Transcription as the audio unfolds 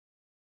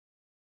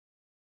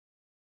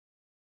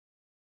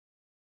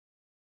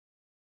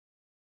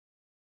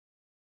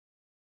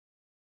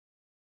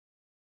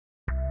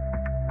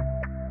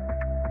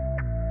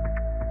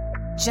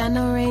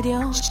Jano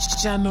Radio.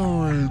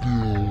 Jano Radio.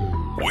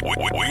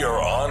 We are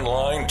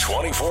online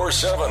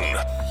 24/7.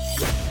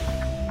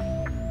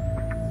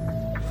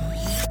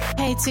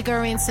 Hey,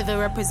 Tigger Civil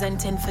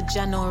representing for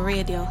Jano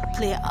Radio.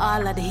 Play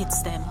all of the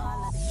hits them.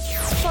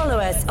 Follow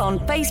us on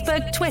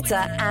Facebook,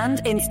 Twitter,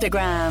 and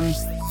Instagram.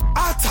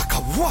 Attack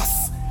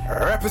was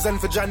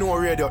represent for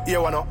Jano Radio. Here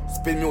wanna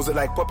spin music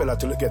like popular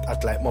to get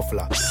at like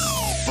muffler.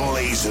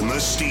 Blazing the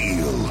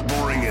steel,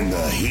 bringing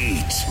the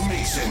heat,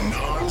 mixing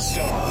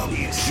non-stop.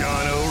 It's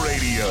Jano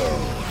Radio.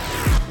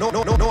 No, I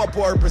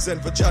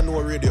represent for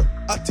Jano Radio.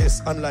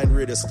 Artist online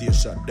radio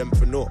station. Them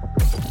for no.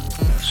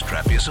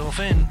 Strap yourself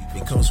in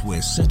because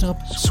we're set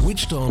up,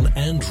 switched on,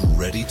 and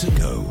ready to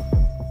go.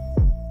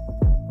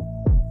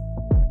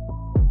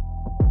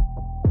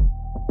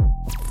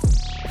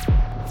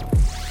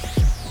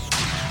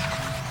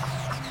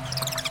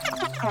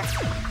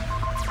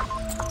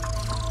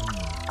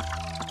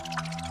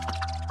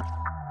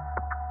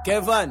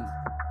 Kevan.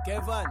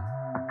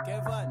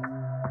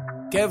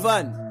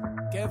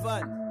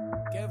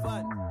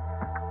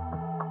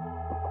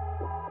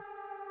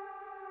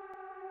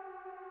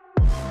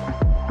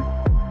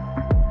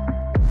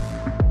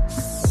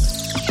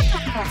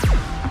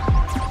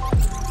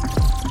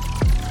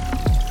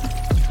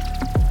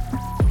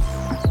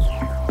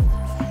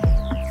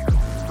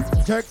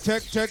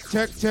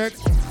 Check.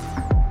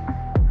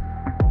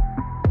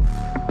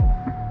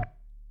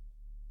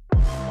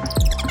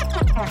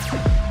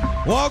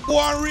 Walk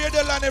one radio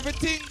and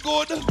everything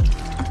good.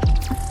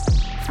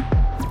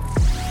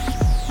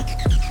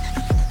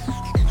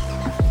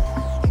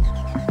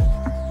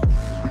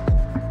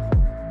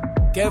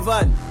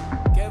 Kevan.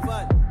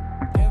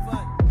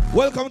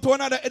 Welcome to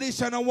another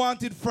edition of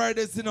Wanted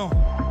Fridays, you know.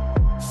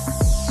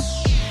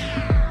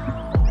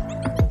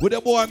 With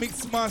the boy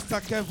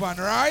Mixmaster Kevan,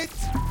 right?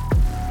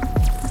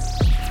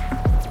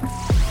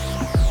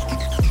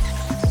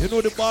 You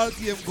know the ball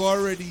game go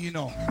already, you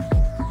know.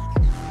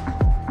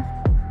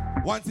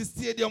 Once the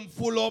stadium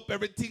full up,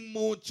 everything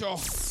mucho.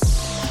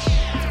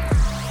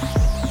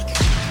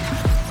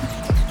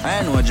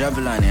 I know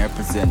Javelin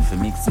represent for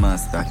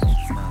Mixmaster.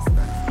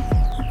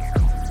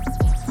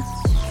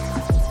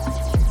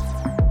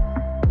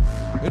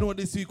 You know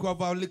this week we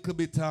have a little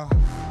bit of...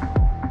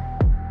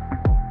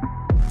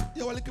 a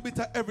little bit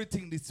of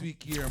everything this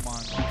week here,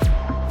 man.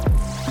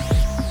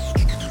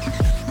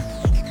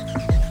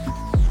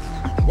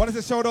 Want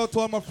to say shout out to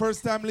all my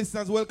first time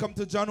listeners. Welcome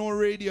to Jano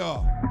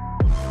Radio.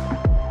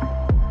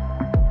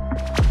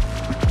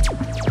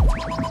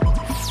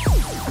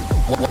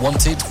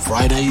 Wanted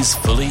Fridays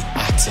fully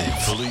active.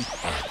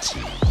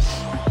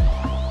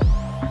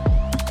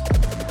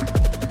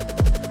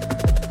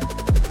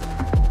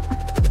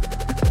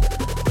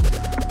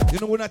 You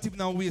know, we're not even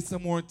going to waste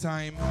some more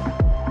time.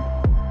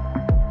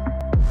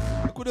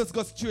 We could just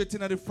go straight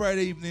into the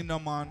Friday evening now,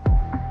 man.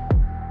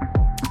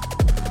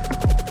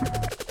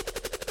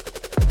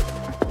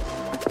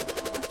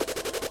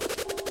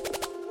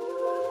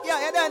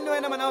 Yeah, you don't know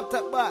when I'm an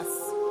up-top boss.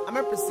 I'm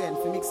represent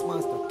for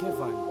Mixmaster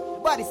Kevan.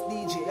 Baddest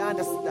DJ, you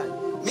understand?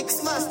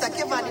 Mixmaster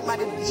Kevan, the man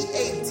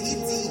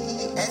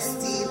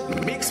B-A-T-T-E-S-T.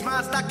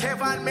 Mixmaster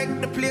Kevan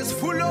make the place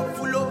full up.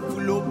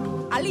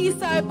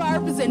 Alisa, I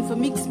represent for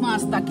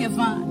Mixmaster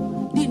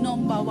Kevan, the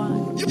number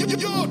one. You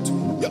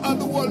are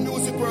the whole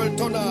music world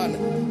turn on.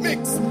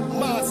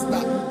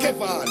 Mixmaster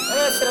Kevan.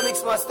 Hey, to the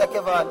Mixmaster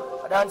Kevan.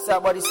 I dance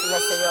about this thing I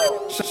say,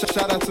 yo.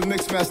 Shout out to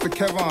Mixmaster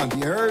Kevan,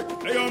 you heard?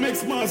 Hey, yo,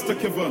 Mixmaster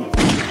Kevan.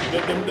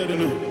 Let them dead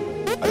enough.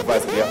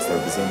 Advice for the actor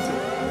representing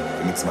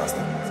the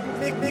Mixmaster.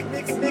 Mix.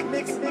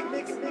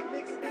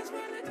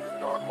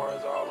 Dark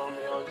Mars all on me,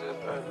 I'm just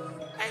done.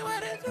 Hey,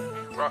 what is it?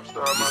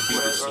 Rockstar, my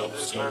swag, I'm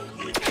just done.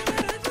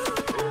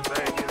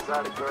 Everything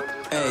inside the girl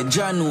just done. Hey,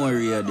 Jano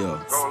Radio.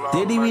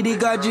 Steady with the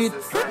gadget.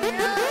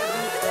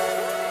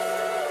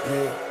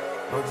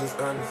 Yeah, I'm just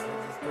honest.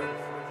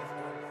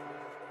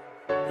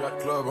 Got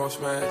club on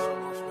smash.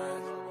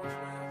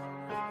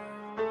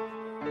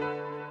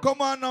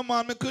 Come on now,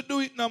 man. We could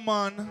do it now,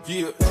 man.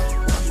 Yeah.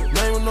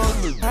 Name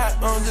on me, hot,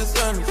 I'm just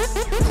honest.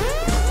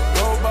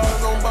 Gold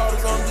bars on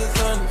bottles, I'm just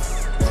honest.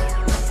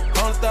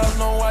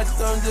 100,000 on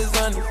watches, I'm just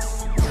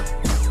honest.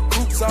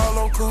 Coops all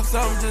on coops,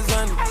 I'm just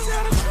honest.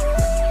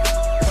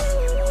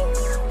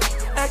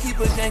 I keep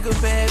a gang of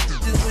bad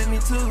bitches with me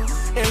too.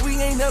 And we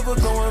ain't never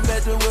going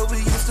back to what we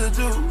used to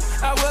do.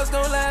 I was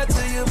gonna lie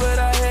to you, but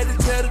I had to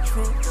tell the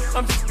truth.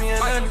 I'm just being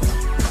honest.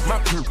 My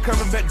crew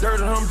coming back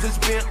dirty, I'm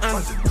just being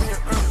honest.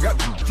 Got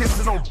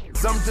kissing on,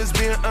 I'm just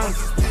being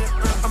honest.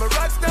 I'm a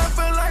rock star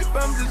for life,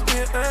 I'm just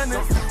being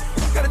honest.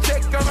 Got a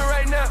check coming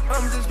right now,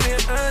 I'm just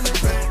being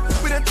honest.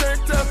 We done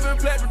turned tough and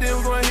flat, but then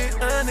we gon'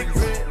 hit honest.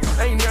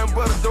 Ain't nothing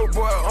but a dope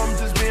boy, I'm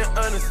just being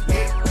honest.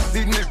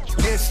 These niggas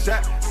get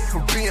shot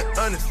for being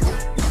honest.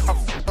 I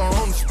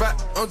on the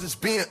spot, I'm just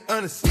being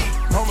honest.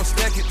 I'ma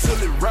stack it till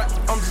it rock,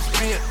 I'm just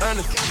being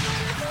honest.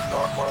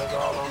 Dark ones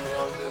all on me,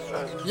 I'm just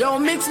honest. Yo,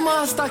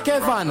 Mixmaster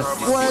Kevan,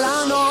 well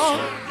I know.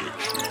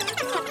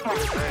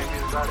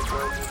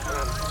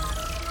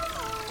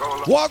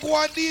 Walk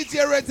one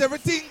DJ Reds,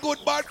 everything good,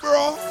 bad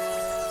bro.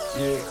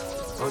 Yeah,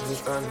 I'm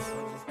just honest.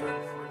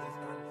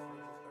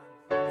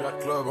 Got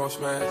club on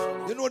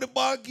smash. You know the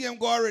ball game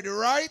go already,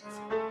 right?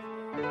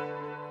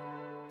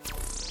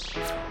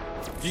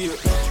 Yeah.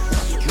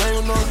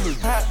 Name on me.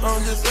 Hot,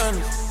 I'm just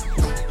honest.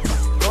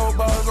 Gold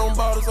bars on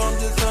bottles, I'm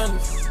just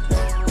honest.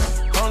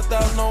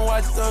 100,000 on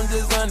watches, I'm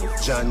just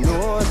honest. John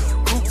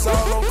North. Coops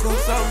all on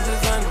coops, I'm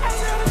just honest.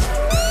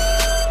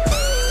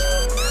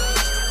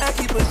 I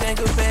keep a gang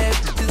of bad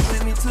bitches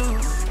with me too.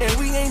 And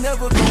we ain't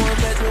never going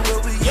back to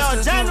what we used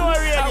to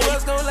January, do. I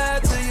was gonna lie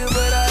to you,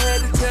 but I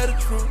had to tell the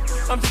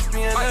truth. I'm just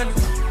being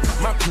honest.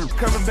 My crew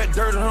coming back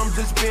dirty, I'm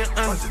just being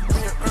honest.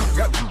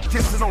 Got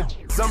kissing on,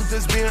 I'm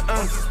just being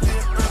honest.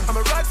 I'm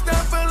a rock star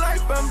for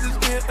life, I'm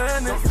just being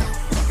honest.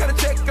 Got a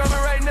check on me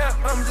right now,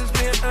 I'm just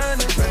being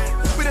honest.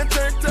 We done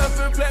turned tough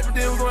and flat, but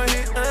then we gon'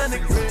 hit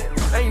honest.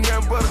 Ain't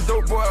nothing but a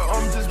dope boy,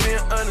 I'm just being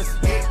honest.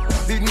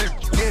 These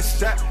niggas getting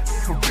shot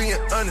for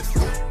being honest.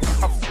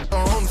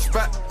 I'm on the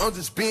spot, I'm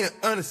just being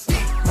honest.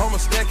 I'ma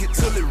stack it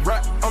till it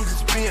rock, I'm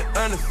just being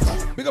honest.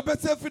 Big up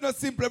yourself, in a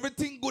simple,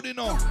 everything good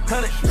enough.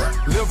 Honey,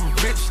 live a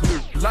rich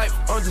life,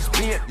 I'm just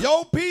being.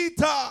 Yo,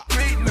 Peter!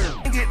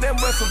 Get that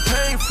much some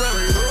pain from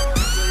me.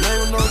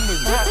 Name on me,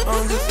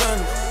 I'm just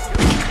honest.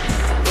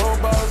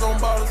 Gold bars on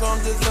bottles, I'm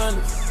just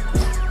honest.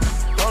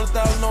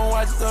 100,000 on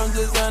watches, I'm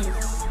just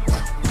honest.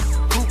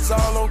 Coops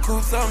all on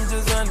coops, I'm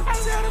just honest.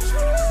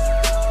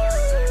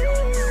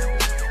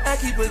 I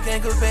keep a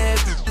gang of bad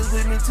bitches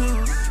with me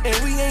too. And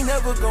we ain't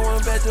never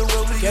going back to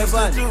what we used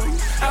to do.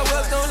 I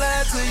was gonna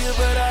lie to you,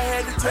 but I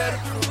had to tell the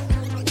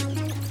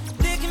truth.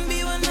 There can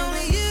be one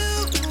only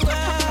you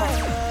are.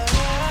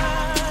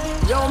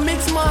 Yo,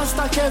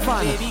 Mixmaster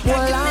Kevan.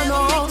 Well, I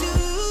know.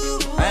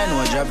 I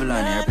know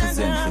Javelin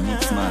represent for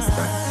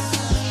Mixmaster.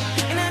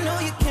 And I know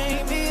you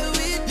came here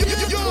with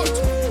you.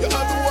 You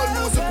have the one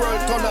music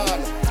world turn on.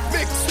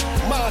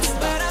 Mixmaster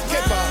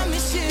Kevan.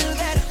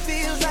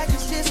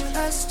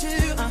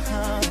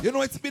 You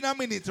know it's been a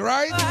minute,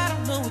 right? I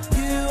don't know what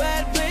you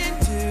had been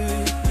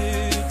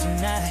to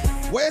tonight.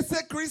 Where's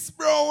the Chris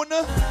Brown?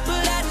 But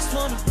I just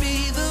wanna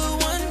be the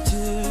one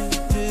to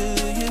do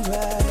you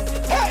right.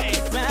 Hey,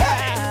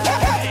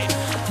 right.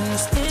 And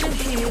standing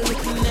here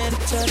looking at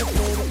each other,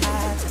 baby,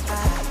 eye to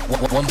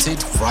eye. Wanted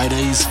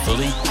Fridayz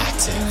fully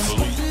active.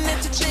 That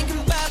you're thinking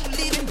about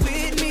leaving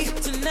with me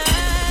tonight.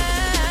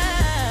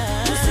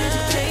 You said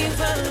you came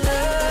for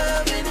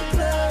love in the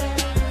club,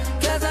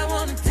 'cause I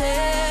wanna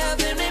tell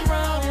them they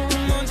wrong.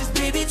 Come on, just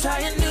baby, try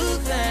a new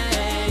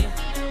thing,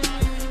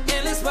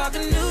 and let's spark a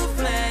new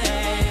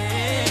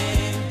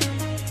flame.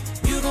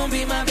 You gon'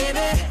 be my baby,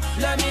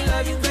 love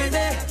you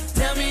crazy.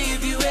 Tell me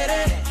if you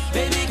ready,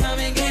 baby, come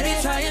and get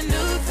it. Try a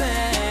new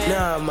thing.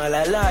 Nah, my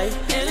life.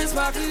 And let's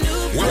spark a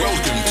new flame.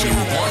 Welcome to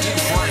Wanted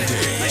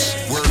Fridayz,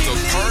 where the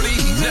party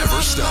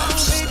never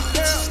stops.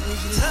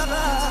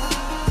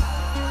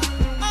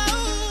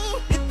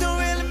 It don't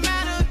really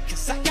matter,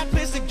 'cause I got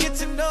plans to get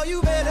to know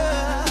you better.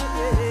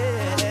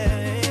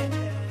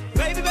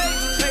 Baby,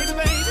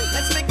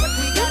 let's make what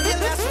we got here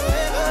last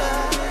forever.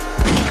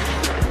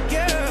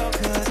 Girl,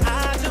 'cause I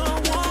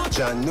don't want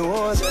John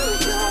North. to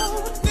go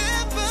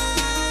never.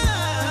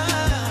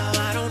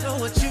 I don't know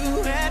what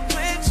you had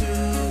planned to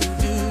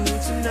do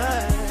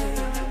tonight.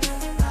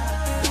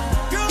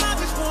 Girl, I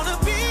just wanna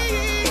be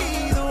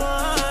the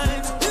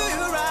one to do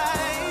you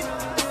right.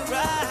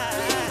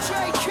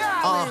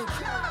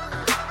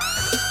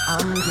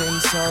 I'm getting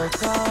so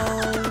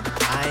cold.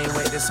 I ain't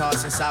wait this hard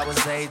since I was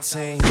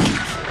 18.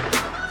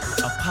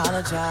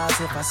 Apologize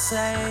if I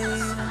say.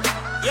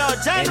 Yo,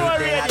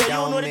 January, anything I you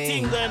don't know the mean.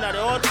 thing going on.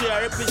 The whole tree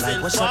represent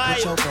Like, what's up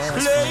with your best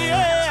Play, friend?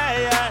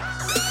 yeah.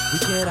 We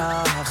could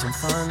all have some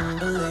fun,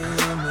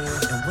 believe me.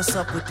 And what's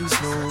up with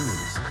these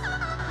movies?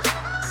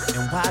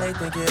 And why they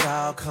think it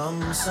all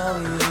comes so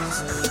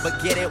easy?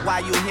 But get it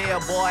while you here,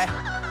 boy.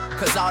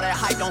 'Cause all that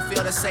hype don't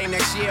feel the same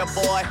next year,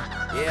 boy.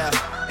 Yeah,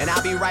 and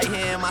I'll be right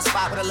here in my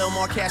spot with a little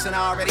more cash than I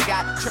already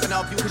got. Tripping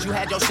off you 'cause you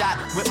had your shot.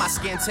 With my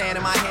skin tan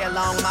and my hair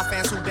long. My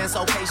fans who've been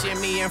so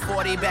patient. Me and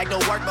 40 back to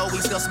work, but we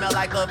still smell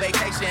like a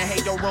vacation.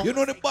 Hate your room. You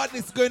know the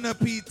badness going to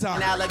Peter.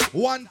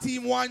 One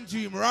team, one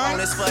dream, right?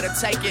 Bonus for the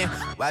taking.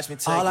 Watch me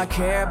take All I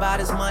care about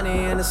is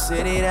money in the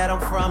city that I'm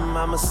from.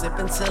 I'ma sip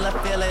until I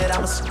feel it.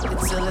 I'ma sip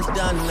until it's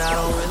done. I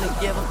don't really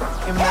give a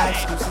fuck. And my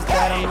excuses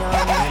that I'm young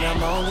and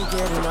I'm only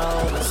getting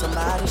older.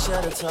 Somebody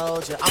should have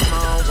told you I'm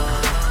on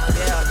one.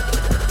 Yeah,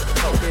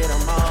 go get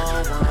 'em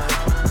on one.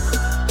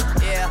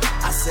 Yeah,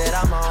 I said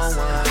I'm on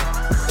one.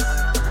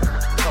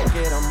 Go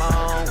get 'em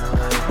on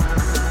one.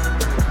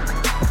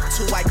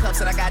 2 white cups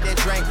that I got that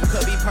drink.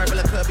 Could be purple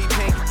or could be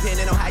pink,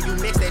 depending on how you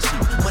mix that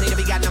shit. Money to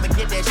be got, I'ma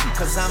get that shit.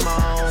 'Cause I'm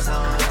on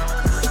one.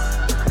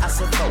 I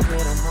said go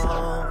get 'em on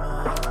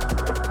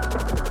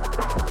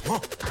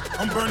one.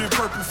 I'm burning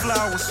purple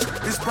flowers,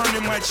 it's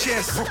burning my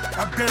chest.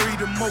 I bury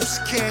the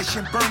most cash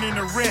and burning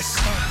the rest.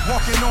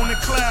 Walking on the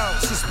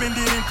clouds,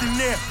 suspended in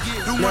thin air.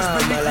 The ones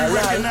beneath me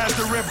recognize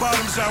the red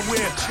bottoms I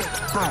wear.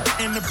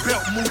 In the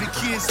belt, move the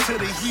kids to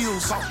the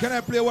heels. Can I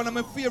play one of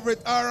my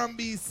favorite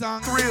R&B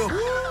songs? Thrill,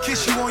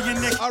 kiss you on your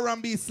neck.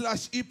 R&B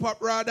 /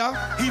 hip-hop rather.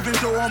 Even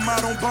though I'm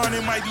out on bond,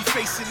 it might be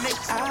facing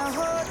next. I'll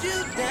hold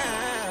you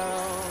down.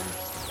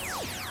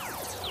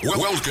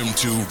 Welcome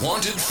to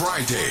Wanted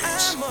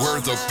Fridays,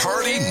 where the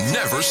party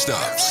never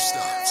stops.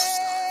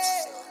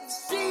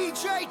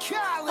 DJ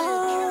Khaled.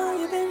 Oh,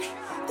 you've been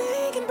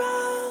thinking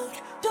about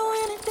do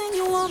anything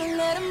you wanna,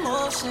 let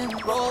emotion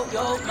roll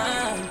your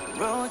mind,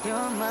 roll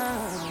your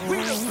mind. We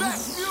the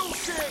best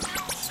music.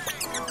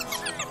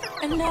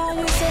 And now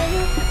you say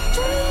you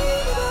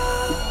dream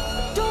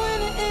about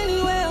doing it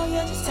anywhere. Oh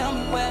yeah, just tell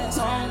me where it's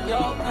on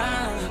your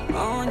mind,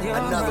 on your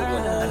mind.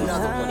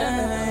 Another one.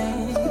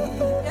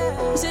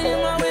 Sit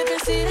in my whip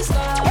and see the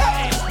stars,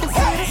 see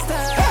the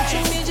stars.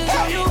 Show me just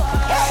who you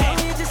are, show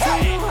me just who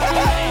you are. I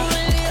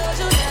really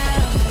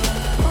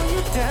hold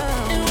you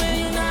down, and when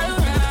you're not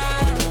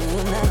around,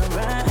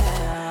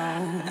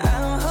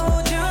 I'll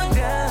hold you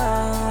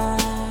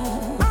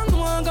down. I'm the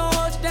one gon'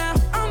 hold you down,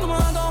 I'm the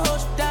one gon'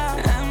 hold you down.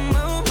 I'm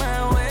on my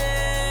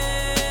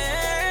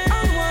way.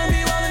 I'm the one be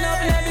rolling up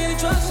and that baby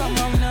truck, so I'm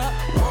rolling up.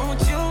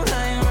 Won't you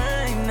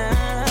right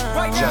now?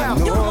 Right now.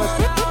 You're the one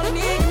that all I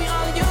need, me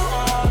all of you,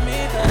 all of me.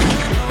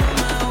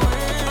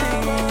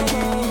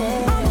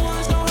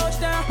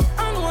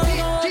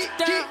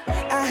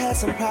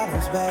 Some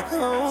problems back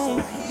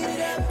home.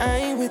 I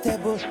ain't with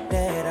that bullshit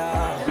at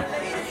all.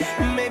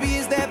 Maybe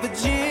it's that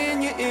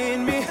Virginia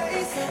in me.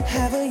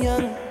 Have a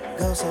young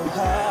go so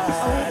hard.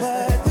 Oh,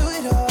 but through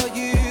it all,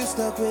 you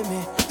stuck with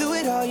me. Through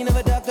it all, you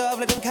never ducked off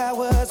like them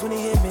cowards when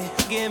he hit me.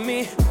 Give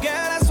me,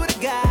 girl, I swear to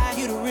God,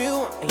 you the real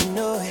one, and you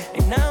know it.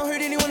 And I don't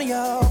hurt any one of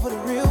y'all for the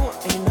real one,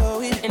 and you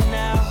know it. And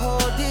now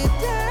hold it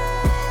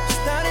down.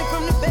 Starting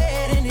from the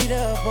bed, ended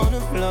up on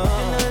the floor.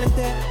 And I let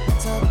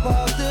that top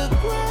off the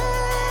ground.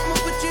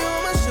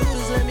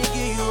 Let me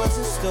give you what's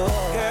in store.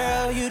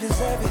 Girl, you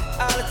deserve it.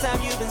 All the time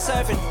you've been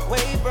surfing.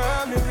 Way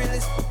from the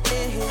realest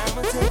in here.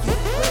 I'ma take you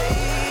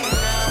away.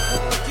 I'ma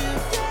hold you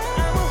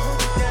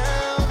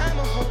down.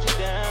 I'ma hold you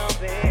down,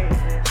 baby.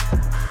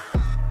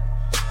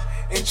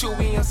 And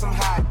Chewy on some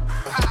hot.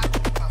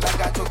 Like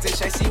I told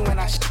Tish, I see when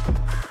I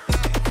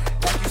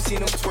like you seen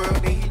him twirl,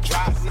 then he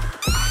drops it.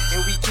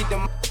 And we keep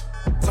them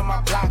on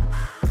my block.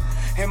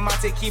 And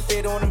Monte keep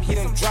it on him, he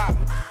done drop.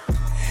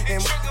 And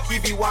he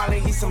be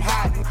wildin', he some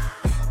hot.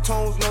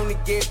 Tones known to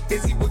get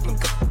busy with them.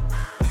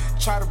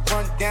 Try to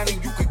run down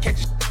and you could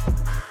catch it.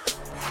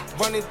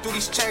 Running through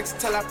these checks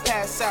till I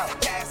pass out.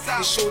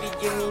 The shorty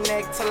give me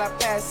neck till I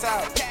pass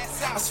out.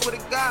 I swear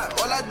to God,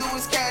 all I do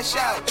is cash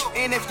out.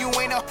 And if you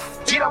ain't a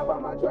get up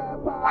on my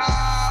drive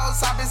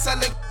house, I've been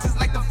selling since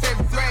like the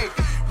 5th grade.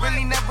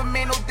 Really never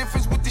made no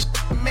difference with this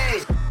shit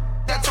made.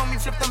 That told me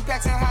flip them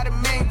packs and how to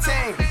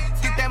maintain.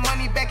 Get that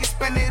money back and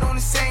spend it on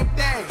the same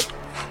thing.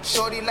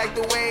 Shorty like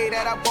the way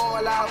that I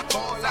ball out.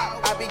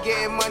 I be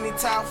getting money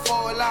till I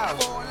fall out.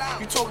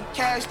 You talking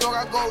cash, dog,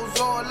 I goes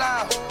all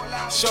out.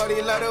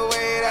 Shorty love the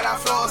way that I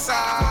floss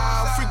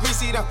out. Free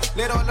greasy though,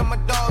 let all of my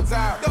dogs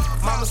out.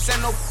 Mama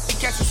said no, he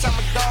catch some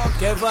dog.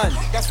 Kevan.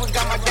 That's what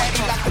got my daddy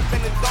locked up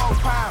in the dog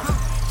pound.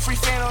 Free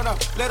fan on them,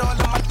 let all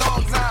of my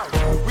dogs out.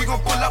 We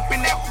gon' pull up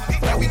in that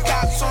we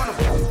cops on them.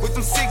 With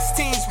them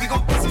 16s, we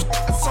gon' put some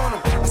on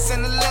them. I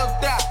send a little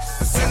dot,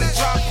 I send a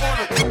drop on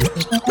them.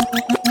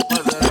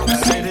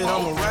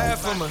 I'ma ride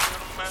for me.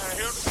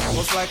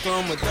 Most likely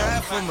I'ma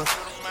die for me.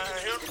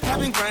 I've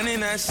been grinding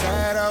that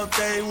side all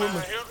day with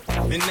me.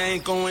 And I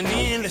ain't going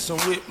in unless I'm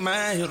with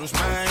my hitters. My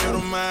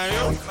hitters, my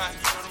hitters.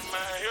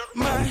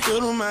 My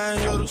hitters, my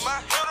hitters.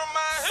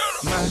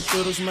 My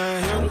hitters, my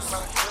hitters.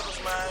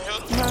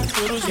 My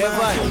hitters,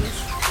 my hitters.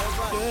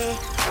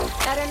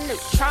 Got a new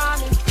try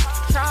me.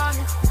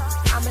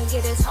 I'ma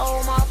get this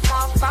whole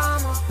motherfucker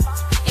farmer.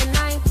 And I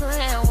ain't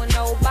playing with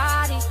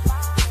nobody.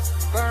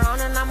 Burn on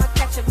and I'ma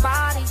catch your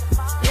body.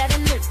 Let a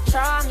nigga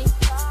try me.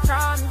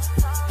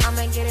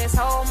 I'ma get this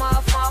whole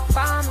motherfucker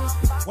by me.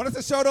 Want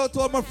to say shout out to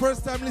all my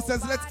first time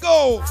listeners. Let's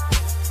go.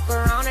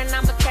 Burn on and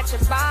I'ma catch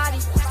your body.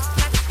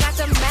 Got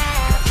the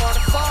mad for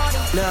the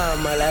 40. Nah,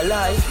 my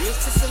life.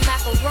 Used to some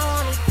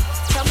macaroni.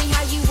 Tell me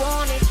how you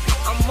want it.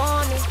 I'm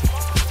on it.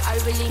 I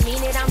really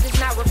mean it. I'm just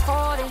not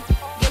recording.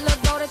 You look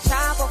go to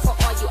chopper for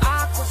all you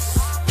aquas.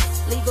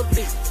 Leave a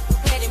beat.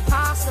 Head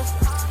imposter.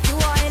 You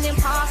are an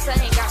imposter,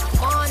 ain't got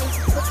no money.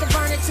 Put the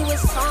burner to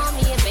his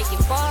tummy and make it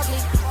bubbly.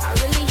 I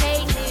really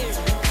hate niggas.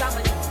 I'm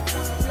a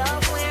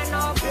love wearing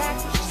all black.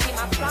 You should see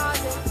my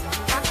closet.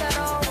 I got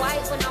all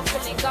white when I'm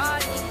feeling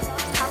godly.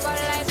 I got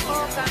it like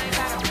Coke, I ain't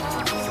got a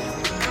money.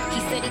 He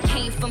said he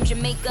came from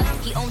Jamaica.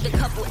 He owned a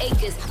couple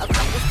acres, a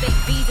couple fake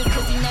visas,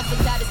 cause he never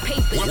got his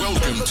papers.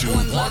 Welcome to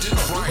Wanted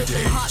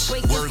Fridays,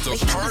 where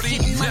the party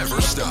never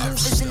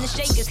stops. In the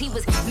shakers, he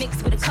was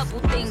mixed with a couple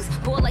things,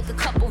 bought like a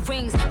couple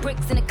rings,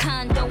 bricks in a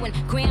condo and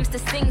grams to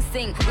sing.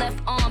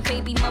 Left arm,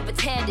 baby mother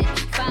tatted.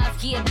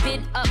 5-year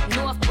bid up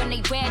north when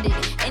they ratted.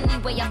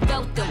 Anyway, I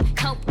felt them,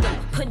 helped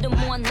them, put them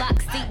on lock,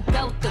 seat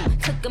belt them,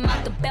 took them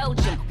out to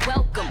Belgium.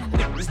 Welcome,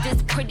 was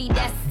this pretty?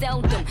 That's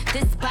seldom.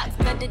 This box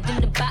better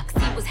than the box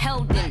he was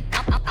held in.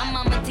 I'm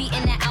Mama D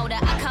in the outer.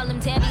 I call him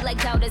Tabby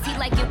like doubters. He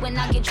like it when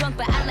I get drunk,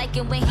 but I like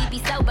it when he be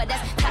sober.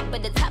 That's top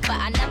of the top, but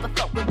I never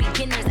fuck with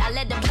beginners. I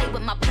let him play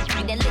with my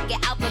pussy, then lick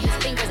it out with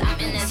his fingers. I'm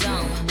in the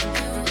zone.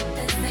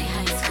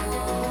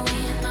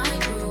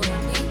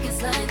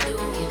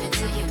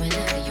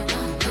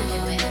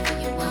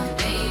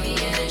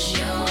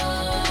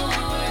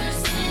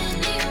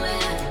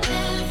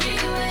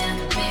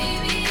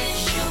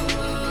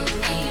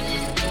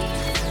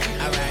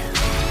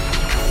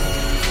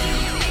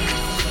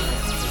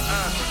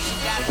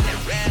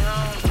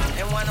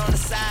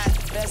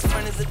 Best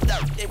friend is a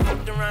duck. They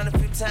fucked around a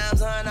few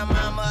times, her and her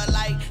mama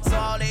alike. So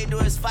all they do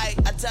is fight.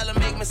 I tell her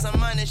make me some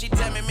money, she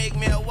tell me make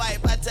me a wife.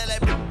 I tell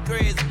that bitch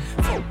crazy,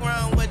 fuck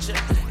around with you.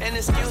 And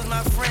excuse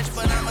my French,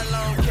 but I'm a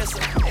lone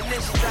kisser. And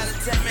then she try to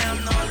tell me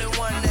I'm the only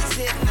one that's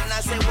hitting. And I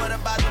say, what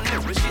about them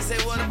nipples? She say,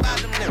 what about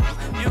them nipples?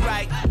 You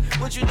right,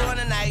 what you doing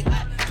tonight?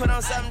 Put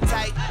on something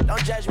tight,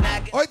 don't judge me.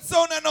 Oh, it's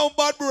sound and no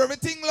bad, bro.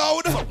 Everything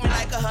loud. Fuck me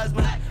like a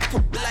husband,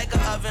 poop me like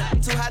an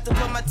oven. Too hot to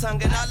put my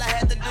tongue in, all I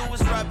had to do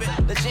was rub it.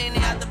 The genie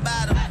out the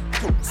bottom,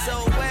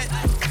 so wet,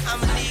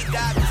 I'ma need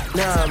garbage.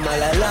 Nah, my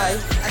lie.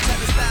 I tell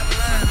her stop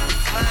lying,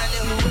 mind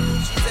it who?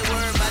 She said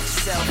worry about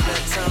yourself,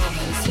 that's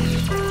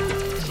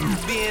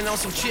being on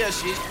some chill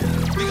shit.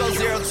 We go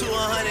 0 to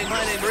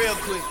 100 real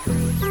quick.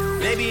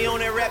 They be on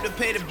that rap to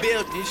pay the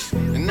bill, dish.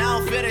 And I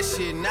don't feel that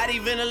shit, not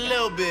even a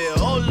little bit.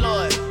 Oh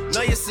Lord,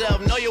 know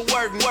yourself, know your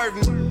worth.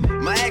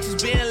 My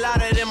actions being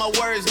louder than my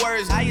words.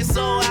 How you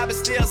sold, I been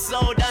still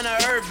sold down to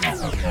earth.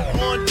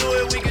 Wanna do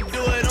it, we can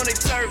do it on the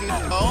turf.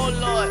 Oh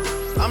Lord,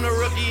 I'm the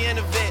rookie and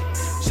the vet.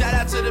 Shout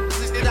out to the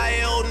bitches that I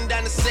ain't holding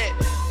down the set.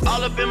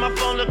 All up in my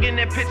phone looking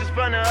at pictures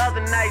from the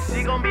other night.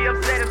 She gon' be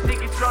upset if she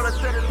control her to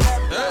the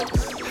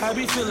left. I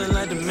be feeling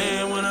like the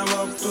man when I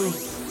walk through.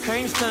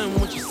 Can't stand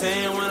what you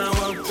saying when I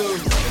walk through.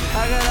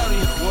 I got all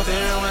these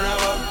staring when I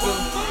walk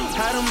through.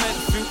 I done met a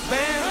few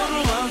bands on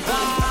the walk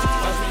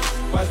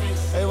through. Watch me,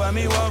 hey, why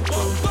me walk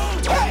through?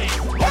 Hey,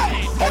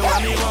 why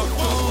me walk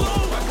through?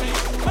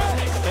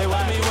 Hey,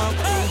 why me walk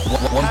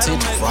through? Wanted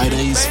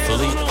Fridays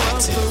fully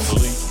active.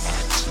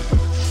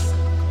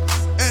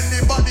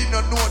 Anybody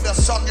not know the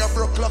song you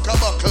broke like a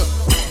buckle?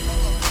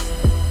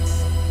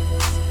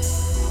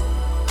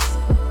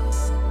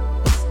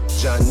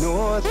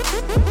 January.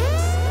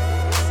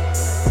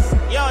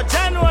 Yo,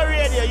 January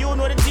radio, you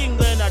know the thing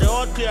going on. The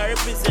All Clear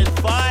represent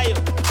 5.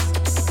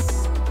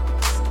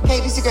 Hey,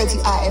 this is your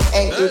girl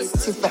IFA. It's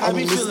Tifa and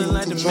you're listening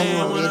like to the January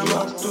man when I Radio.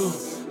 walk through.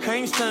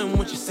 Can't stand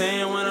what you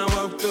saying when I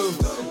walk through.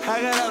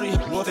 I got all these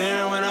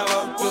staring when I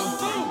walk through.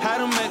 I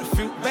done met a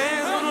few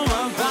bands on the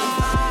walk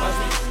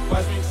through.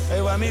 Watch me,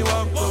 hey, why me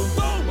walk through?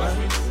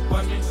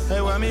 Watch me,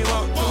 hey, why me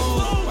walk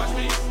through? Watch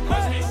me,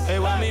 hey,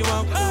 why me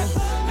walk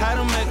through? I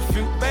done met a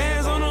few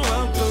bands on the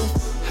walk through.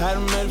 I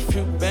done met a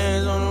few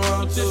bands on the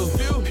walk through.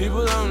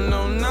 People don't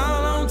know,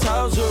 now don't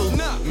talk to.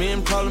 Me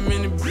and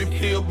Parliament and Brick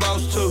Hill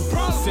boss too.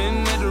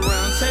 Sitting at the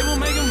round table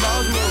making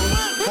balls move.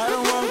 I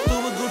done walk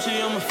through with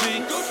Gucci on my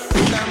feet.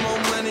 You got more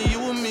money, you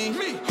and me.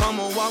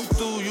 I'ma walk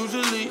through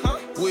usually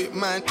with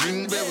my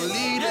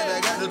Beverly that I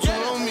got the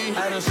tool on me.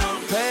 I done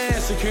sunk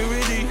past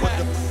security. What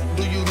the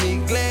do you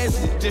need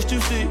glasses just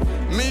to see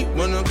me?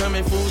 When I'm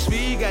coming full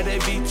speed, got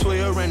that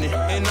V12 running.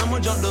 And I'ma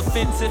jump the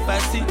fence if I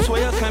see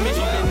 12 coming.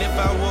 Even if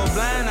I were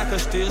blind, I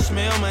could still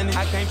smell money.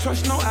 I can't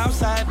trust no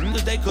outside,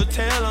 cause they could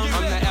tell on me.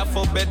 I'm the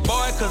alphabet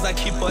boy, cause I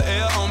keep a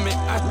L on me.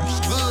 I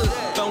good,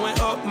 throwing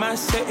up my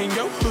set in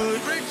your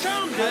hood.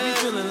 I be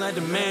feeling like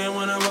the man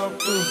when I walk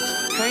through.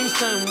 Can't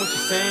stand what you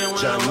saying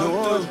when I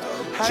walk through.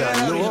 I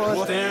got all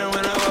these staring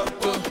when I walk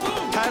through.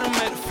 I done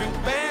met a few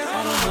bands.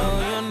 I don't know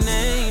your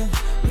name,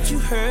 but you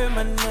heard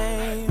my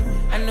name.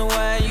 I know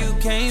why you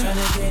came,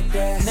 tryna get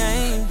that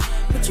name,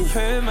 but you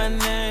heard my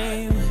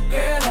name.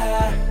 Girl,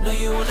 I know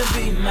you wanna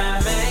be my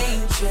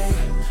main chick,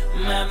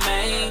 my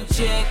main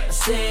chick. I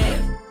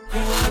said,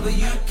 whoever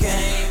you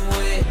came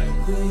with,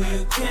 who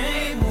you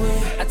came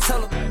with. I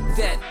told her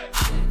that.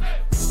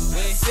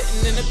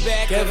 Sitting in the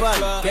back of the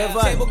club,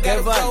 table got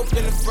a rope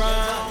in the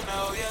front.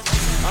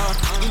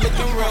 You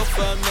looking real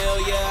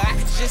familiar, I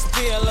could just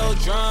be a little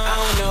drunk. I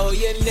don't know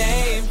your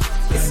name,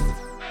 it's a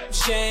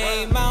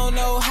shame. I don't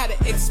know how to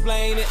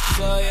explain it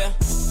to you,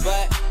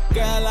 but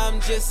girl, I'm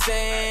just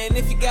saying,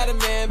 if you got a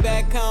man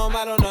back home,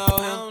 I don't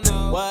know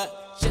him.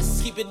 What?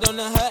 Just keep it on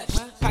the hush.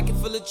 Pocket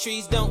full of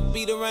trees, don't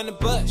beat around the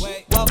bush.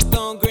 Walked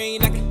on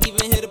green, I can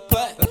even hit a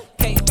putt.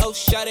 KO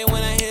shot it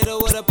when I hit her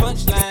with a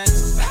punchline.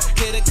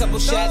 Hit a couple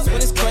shots when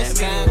it's crunch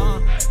time.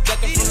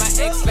 Ducking from my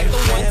ex like the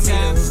one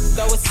time.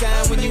 Throw a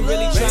sign when you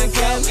really try and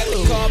count. Got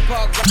the car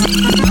parked.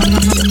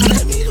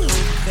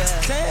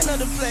 Say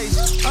another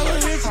place. I'm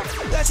gonna hit you.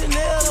 got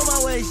Chanel on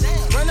my waist.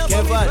 Run up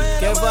on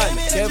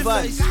me,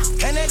 Kevan.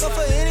 And that go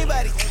for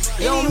anybody.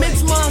 Yo,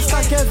 Mix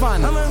Master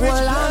Kevan.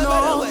 Well, I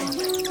know.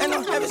 And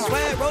I'm having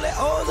swag, roll it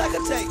O's like a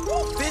tape.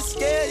 Bitch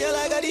scared, yeah,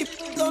 like I got these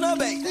on the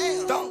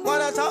base. Don't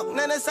wanna talk,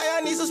 then they say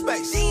I need some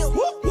space.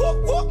 Whoop,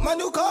 whoop, whoop, my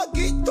new car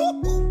get top.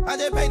 I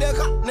just paid the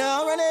cop,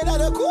 now I'm running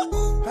out of court.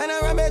 And I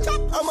run back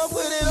top, I'ma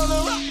put it on the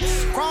rock.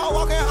 Crawl,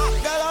 walking hot,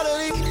 got all of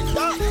these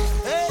dots.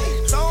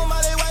 Hey,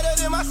 somebody whiter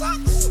than my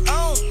socks.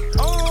 I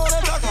don't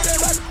wanna talk to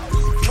them.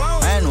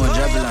 I know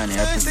Javelani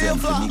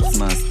represent for Mix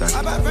Master.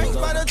 I buy drinks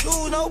by the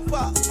two, no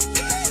pop.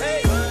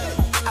 Hey,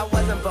 I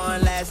wasn't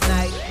born last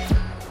night.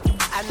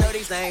 I know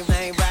these names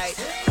ain't right,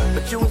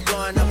 but you was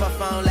blowing up her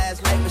phone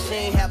last night. But she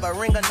ain't have a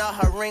ring or not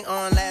her ring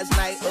on last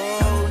night.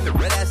 Ooh,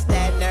 that's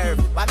that nerve.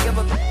 Why give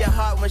a bitch your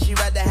heart when she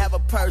rather have a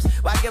purse?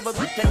 Why give a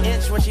bitch an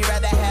inch when she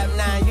rather have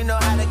 9? You know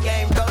how the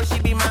game goes. She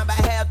be mine by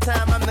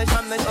halftime. I'm the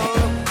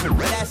ooh,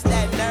 that's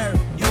that nerve.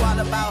 You all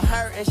about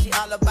her and she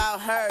all about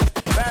hers.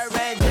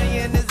 Birdman Jr.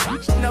 and this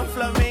bitch, no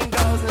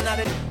flamingos and not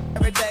a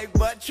every day,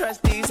 but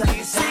trustees. How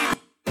you see?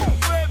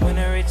 When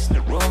I reach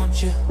the road,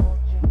 you.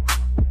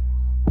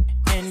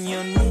 And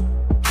you need,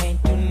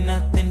 can't do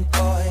nothing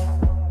for you.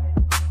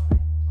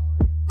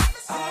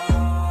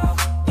 Oh,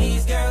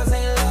 these girls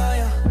ain't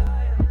loyal.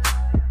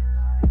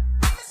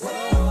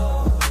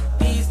 Whoa,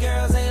 these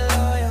girls ain't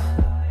loyal.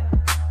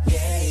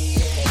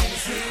 Yeah.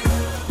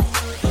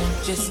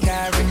 Just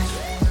got rich,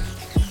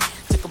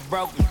 took a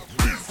broke one.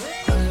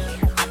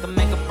 I can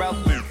make a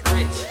broke one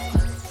rich,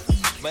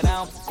 but I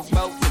don't fuck a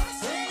broke one.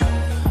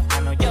 I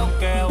know your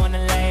girl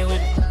wanna lay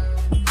with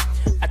me.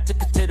 I took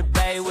her to the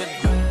bay with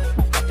me.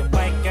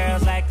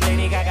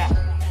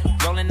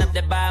 Rolling up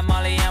that by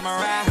Molly, I'm a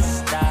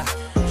rasta.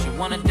 She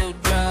wanna do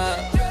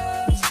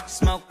drugs,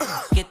 smoke,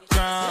 get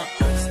drunk.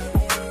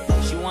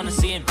 She wanna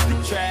see him in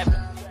the trap,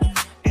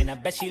 and I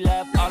bet she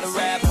love all the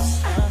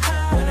rappers.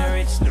 When I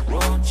reach the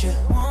road, you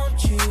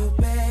want you,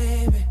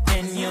 baby,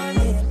 and you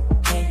need it.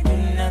 Can't do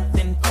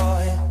nothing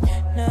for you,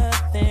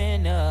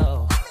 nothing,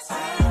 no.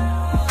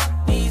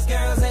 These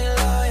girls ain't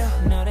loyal,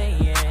 no they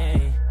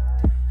ain't.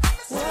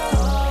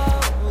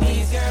 Whoa,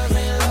 these girls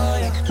ain't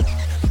loyal.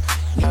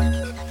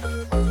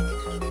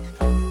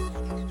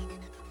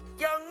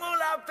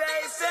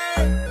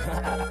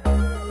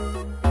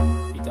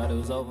 You thought it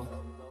was over?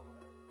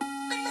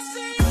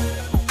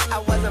 I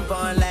wasn't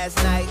born last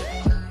night.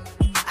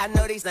 I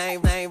know these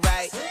names ain't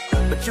right,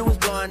 but you was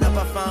blowing up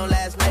her phone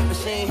last night. But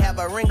she ain't have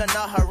a ring or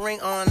not her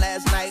ring on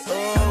last night.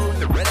 Ooh,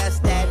 that's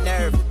that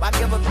nerve. Why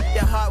give a bitch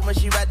your heart when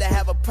she rather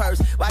have a purse?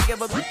 Why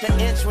give a bitch an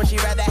inch when she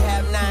rather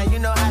have 9? You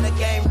know how the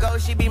game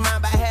goes. She be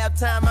mine by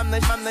halftime. I'm the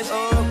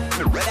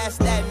ooh, that's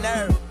that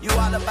nerve. You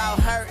all about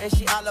her and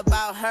she all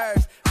about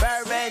hers.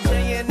 Birdman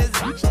Jr. and this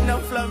bitch, no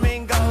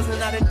flamingos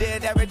and I done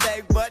did every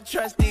day, but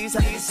trustees.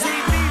 How you see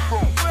me?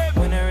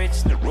 When I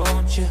reach the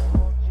road, you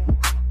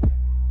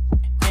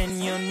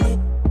and you need,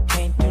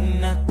 can't do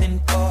nothing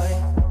for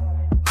you.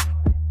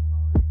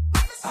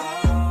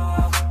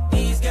 Oh,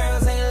 these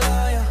girls ain't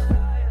loyal.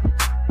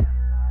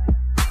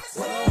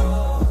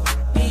 Whoa,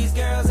 these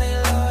girls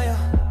ain't loyal.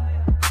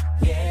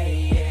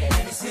 Yeah.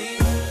 Let me see.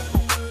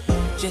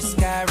 Just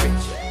got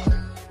rich,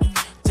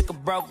 took a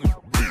broke one.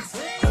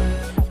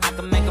 I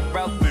can make a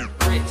broke one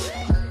rich,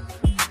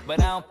 but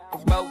I don't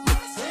fuck a broke one.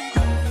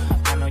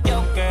 I know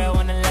your girl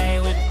wanna lay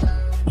with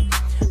me.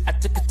 I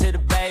took her to the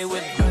bay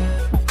with me.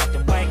 Got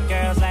them white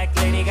girls like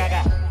Lady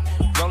Gaga.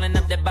 Rolling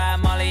up that by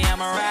Molly,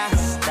 I'm a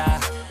rasta.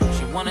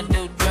 She wanna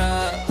do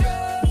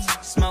drugs,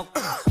 smoke,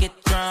 get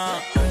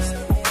drunk.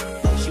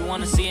 She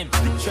wanna see him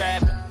in the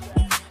trap,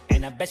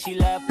 and I bet she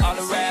love all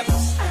the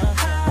rappers.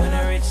 When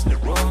I reach the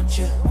road,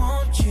 you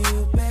want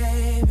you,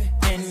 baby,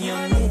 and you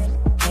need it.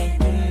 Can't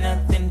do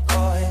nothing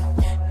for you,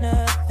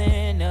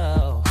 nothing,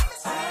 no.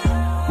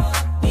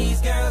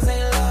 These girls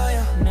ain't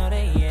loyal, no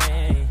they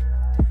ain't.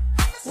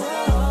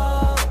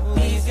 Whoa,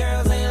 these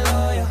girls ain't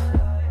loyal.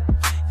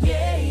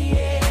 Yeah.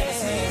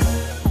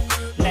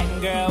 Latin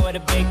girl with a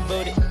big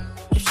booty.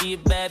 If she a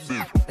bad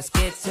bitch, let's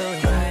get to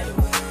it right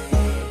away.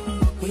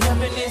 We up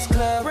in this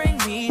club, bring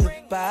me the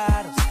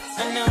bottles. I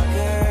know,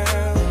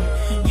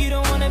 girl, you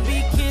don't wanna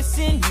be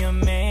kissing your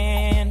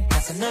man.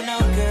 That's a no,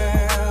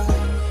 girl.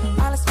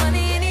 All this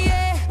money in the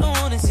air, I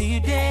wanna see you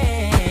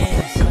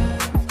dance.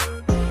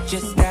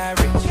 Just got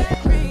rich,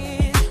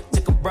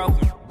 took a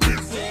broke one.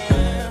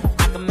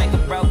 I can make a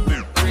broke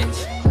one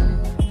rich,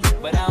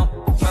 but I don't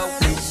broke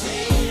rich.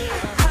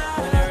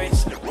 When I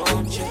reach the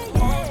road, you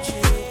want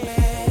you,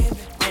 baby,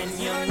 and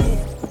you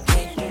need,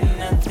 can't do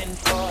nothing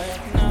for you,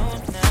 no,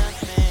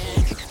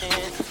 nothing.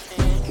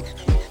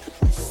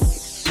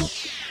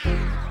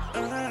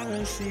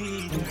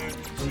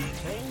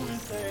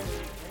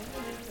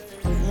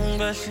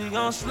 But she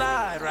gon'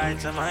 slide right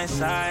to my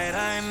side.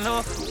 I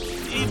know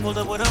she pulled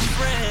up with a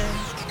friend.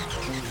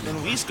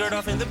 Then we skirt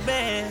off in the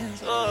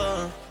Benz.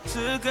 Oh,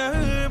 took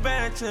her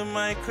back to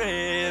my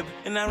crib,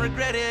 and I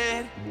regret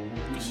it.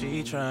 Cause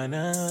she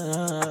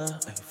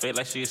tryna feel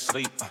like she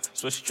asleep.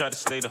 So she tried to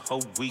stay the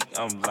whole week.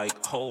 I'm like,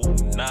 oh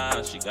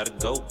nah, she gotta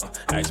go.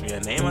 Ask me her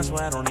name, I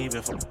swear I don't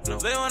even know.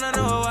 They wanna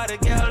know why the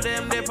girl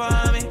them dip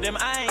on me. Them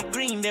I ain't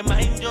green, them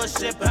I ain't just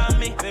ship on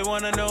me. They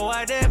wanna know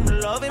why them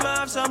love him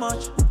off so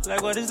much.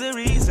 Like what is the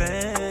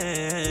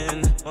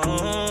reason?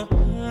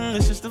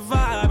 It's just the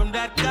vibe, I'm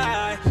that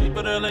guy. She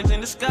put her legs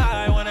in the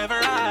sky whenever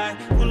I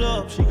pull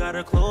up. She got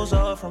her clothes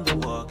off from the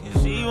walk,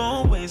 and she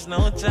won't waste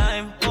no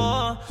time.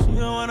 Oh, she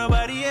don't want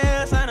nobody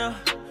else, I know.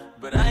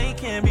 But I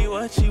can't be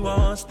what she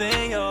wants.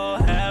 They all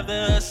have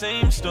the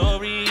same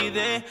story.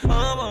 They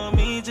all want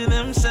me to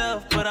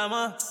themselves, but I'm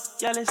a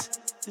jealous.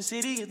 The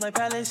city is my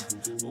palace.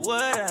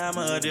 What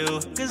I'ma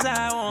do? Cause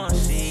I want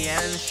she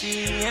and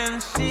she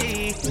and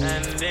she,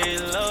 and they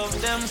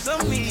love them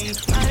some me.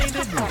 I ain't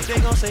the dude they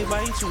gon' say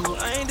bye to.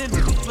 I ain't the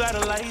dude you gotta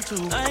lie to.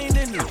 I ain't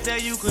the dude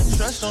that you can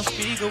trust on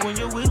speaker when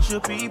you're with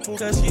your people.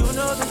 Cause you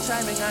know the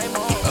timing I'm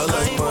on. I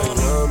like my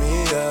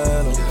yummy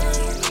yellow,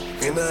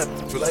 and I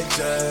feel like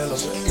jello.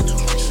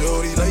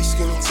 Shorty like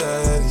skinny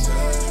tatties,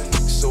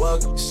 so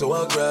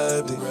I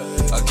grabbed it.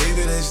 I gave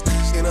it as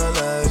and I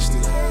lashed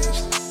it.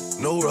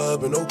 No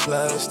rubber, no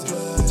plastic.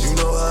 You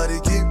know how to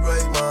get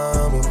right,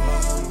 mama.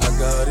 I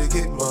gotta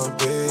get my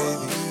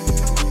baby.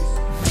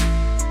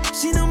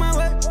 She know my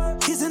work,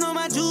 kissing on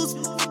my juice.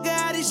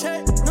 Got his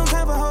shirt, no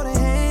time for holding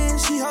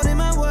hands. She holding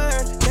my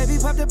word. Baby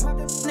popped up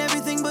and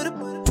everything but a.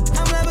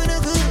 I'm loving her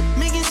good,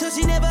 making sure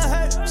she never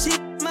hurt. She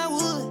my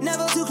wood,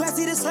 never too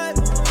classy to slut.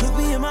 Look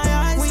me in my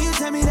eyes when you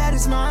tell me that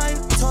it's mine.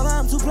 Told her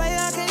I'm too play,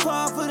 I can't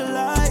fall for the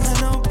lies.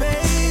 I know,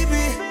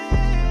 baby,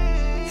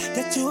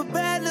 that you a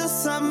bad little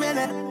something and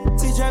that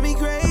she drive me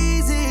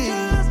crazy.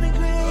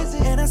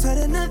 And I swear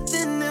that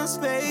nothing else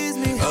pays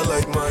me. I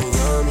like my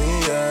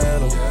yummy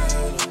yellow,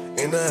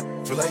 and I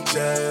feel like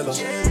jello.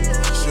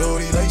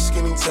 Shorty like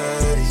skinny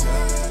tatties,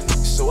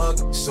 so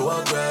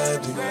I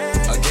grabbed it.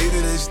 I gave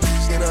it as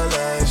and I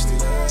lashed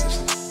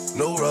it.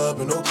 No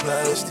rubber, no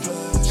plastic.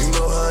 You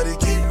know how to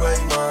get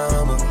right,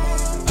 mama.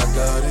 I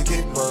gotta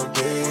get my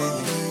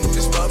baby.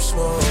 Just pop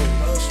small,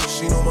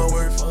 she know my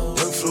worth.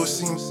 Young floor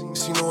seems,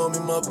 she know I'm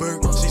in my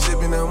burp. She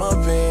zipping out my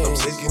pants,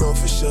 I'm taking off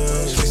her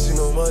shirt. Twisting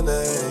on my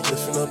neck,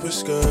 lifting up her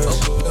skirt.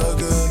 I'm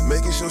good,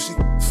 making sure she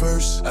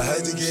first. I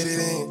had to get it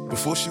in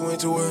before she went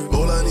to work.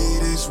 All I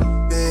need is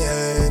and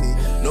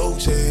honey, no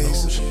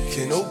chase.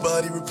 Can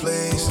nobody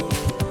replace her.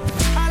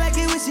 I like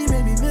it when she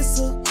made me miss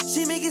her.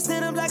 She make it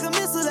stand up like a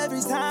missile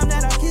every time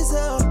that I kiss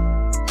her.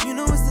 You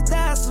know it's the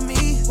thighs for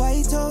me.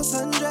 White toast,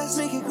 sundress,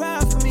 make it cry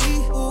for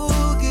me. Ooh,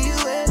 get you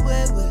wet,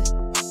 wet, wet.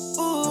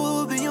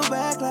 Ooh, bend your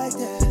back like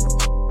that.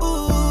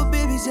 Ooh,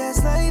 baby,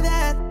 just like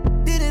that.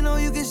 Didn't know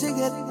you could shake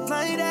that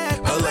like that.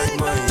 I like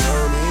my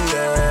yummy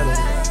yellow,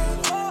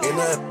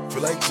 and I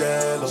feel like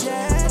jello.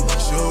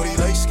 Shorty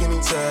like skinny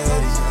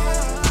tatties,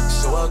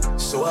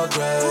 so I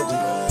grabbed it.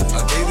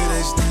 I gave it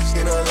as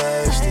and I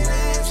lashed it.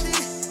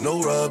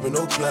 No rubber,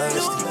 no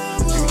plastic.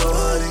 You know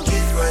how to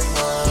get right,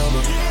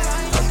 mama.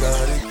 I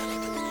got it.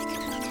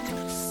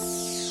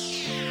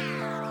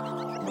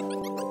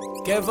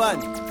 Kevan.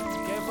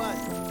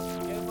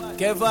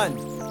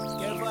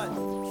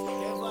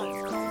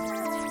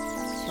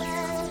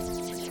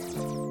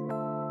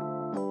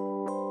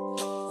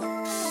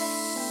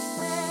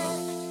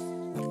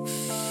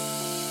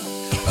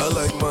 I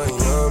like my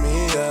yummy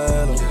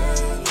yellow,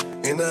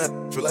 and I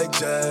feel like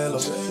jello.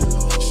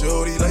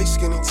 Shorty like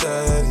skinny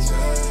tatties,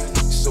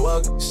 so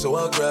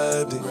I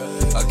grabbed it.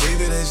 I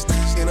gave it as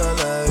and I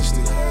lashed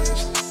it.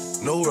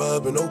 No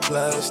rubber, no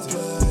plastic.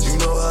 You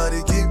know how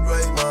to get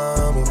right,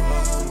 mama.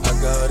 I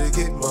gotta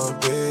get my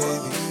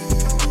baby.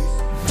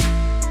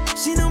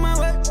 She know my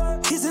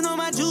work, kissing on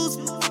my juice.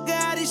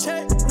 Got his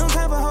shirt, no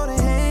time for holding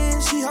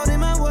hands. She holding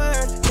my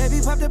word.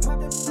 Baby popped up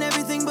and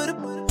everything but a.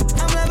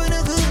 I'm loving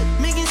her good,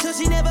 making sure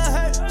she never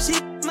hurt. She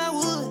my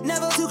wood,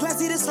 never too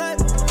classy to slut.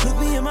 Look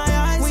me in my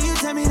eyes when you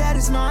tell me that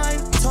it's mine.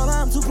 Told her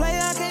I'm too play,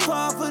 I can't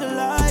fall for the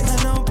lies.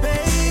 I know,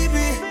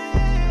 baby,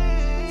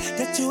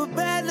 that you a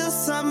bad little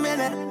something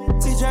and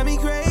that she drive me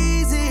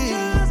crazy.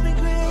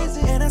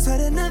 And I swear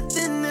that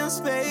nothing else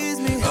pays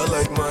me. I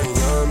like my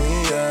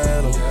yummy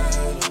yellow,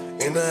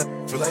 and I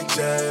feel like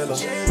jello.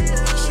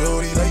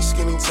 Shorty like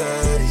skinny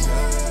tatties,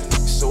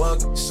 so I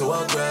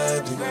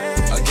grabbed it.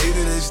 I gave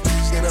it as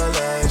and I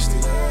lashed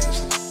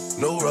it.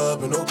 No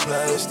rubber, no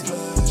plastic.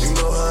 You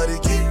know how to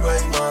get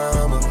right,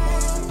 mama.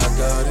 I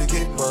gotta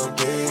get my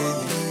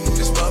baby.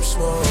 Just pop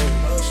small,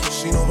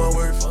 she know my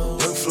worth.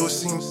 Young floor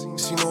seems,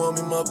 she know I'm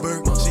in my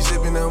burp. She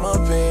zipping out my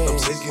pants,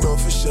 I'm taking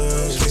off her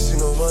shirt.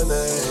 Twisting on my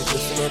neck,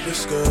 lifting up her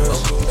skirt.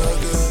 I'm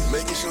good,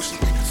 making sure she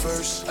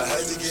first. I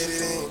had to get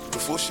it in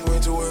before she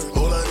went to work.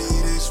 All I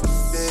need is and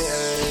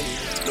honey,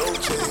 no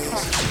chase.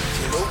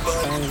 Can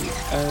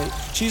nobody.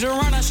 She's a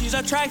runner, she's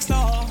a track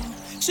star.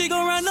 She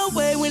gon' run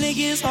away when it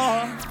gets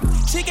hard.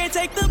 She can't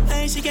take the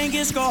pain, she can't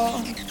get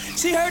scarred.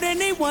 She hurt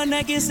anyone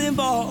that gets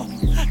involved.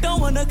 Don't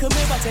wanna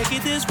commit, why take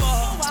it this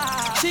far?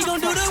 She gon'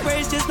 do the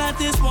race, just not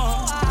this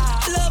one.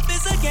 Love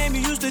is a game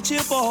you used to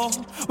cheer for.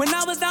 When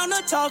I was down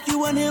to talk, you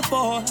weren't here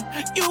for.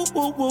 You,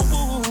 woo, woo,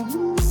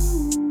 woo.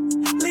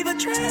 Leave a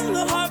trail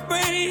of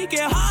heartbreak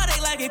and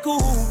heartache like it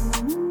cool.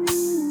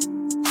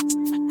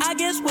 I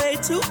guess way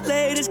too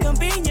late is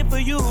convenient for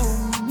you.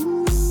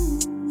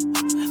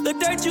 The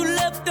dirt you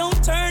left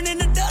don't turn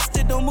into dust,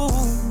 it don't move.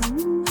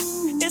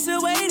 It's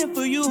still waiting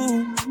for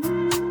you.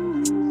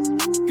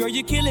 Girl,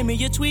 you're killing me,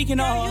 you're tweaking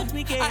all.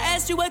 I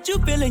asked you what you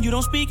feeling, you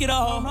don't speak at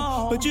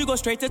all. But you go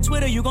straight to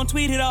Twitter, you gon'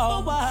 tweet it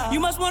all. You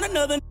must want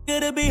another nigga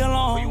to be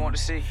alone. What you want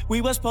to see?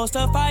 We was supposed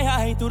to fight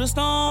high through the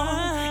storm.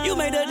 You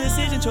made a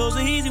decision, chose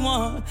the easy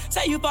one.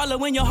 Say you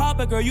following your heart,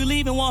 but girl, you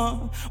leaving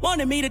one.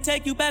 Wanted me to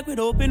take you back with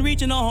open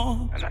reaching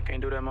on. And I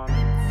can't do that, mama.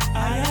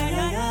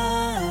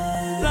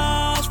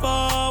 Lost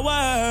for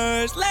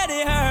words, let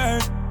it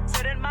hurt.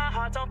 Setting my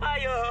heart on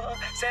fire,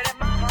 setting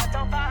my heart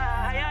on fire.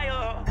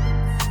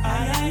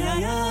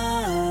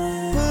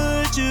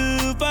 Put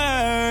you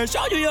first,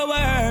 show you your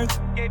worth.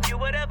 Gave you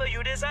whatever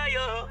you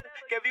desire.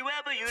 Give you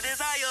whatever you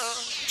desire.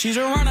 She's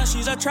a runner,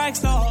 she's a track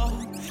star.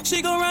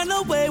 She gon' run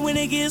away when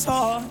it gets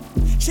hard.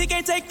 She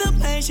can't take the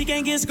pain, she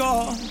can't get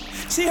scarred.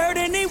 She hurt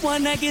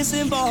anyone that gets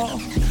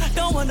involved.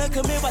 Don't wanna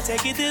commit, why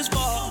take it this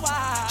far?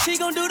 She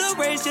gon' do the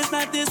race, just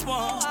not this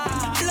one.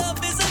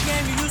 Love is a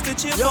game you used to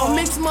cheer for. Yo,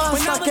 Mix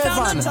Master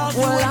Kevan,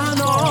 well I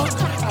know.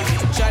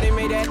 Shawty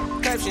made that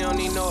clap, she don't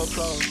need no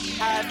applause.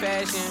 High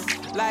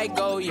fashion, like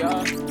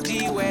Goya,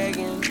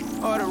 G-Wagon,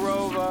 or the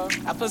Rover.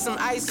 I put some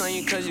ice on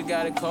you cause you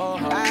got a cold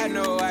heart. I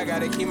know I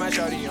gotta keep my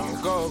shawty on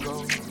go.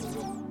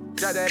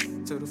 Drop that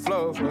to the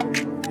floor,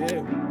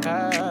 yeah.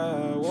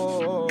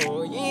 Whoa.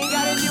 You ain't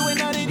gotta do it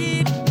none of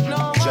these, no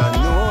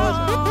more.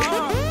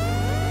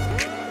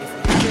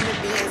 If we in the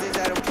Benz, is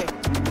that okay?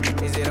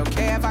 Is it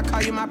okay if I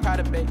call you my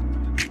pride, babe?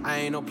 I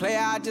ain't no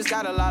player, I just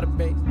got a lot of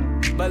bait.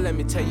 But let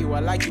me tell you, I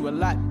like you a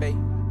lot, babe.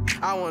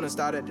 I wanna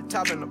start at the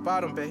top and the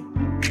bottom, babe.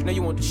 Now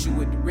you want the shoe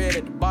with the red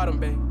at the bottom,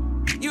 babe.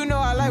 You know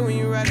I like when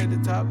you right at the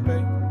top,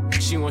 babe.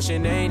 She wants your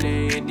name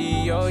and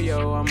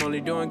D-Yo-Yo. I'm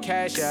only doing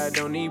cash, I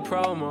don't need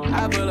promo.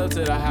 I pull up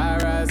to the high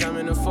rise, I'm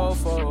in the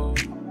fofo.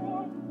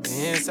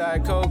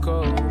 Inside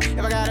Coco. If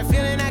I got a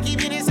feeling, I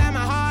keep it inside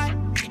my heart.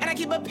 And I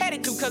keep a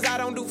pedicure cause I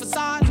don't do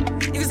facades.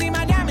 You can see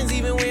my diamonds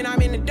even when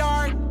I'm in the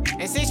dark.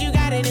 And since you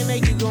got it, it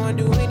make you go and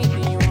do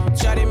anything you want.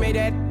 Shawty made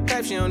that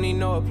clap, she don't need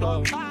no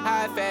applause.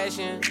 High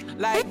fashion,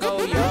 like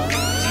Goya,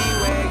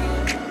 G-Wagon,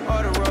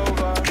 or the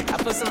Rover. I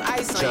put some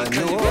ice on you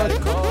cause you got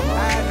it cold.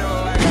 I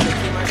know I gotta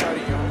keep my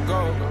shawty on go.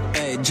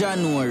 Hey,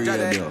 January,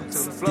 yo.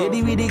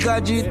 Steady with the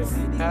gadget.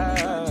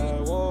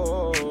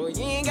 Whoa,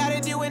 you ain't gotta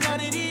do it none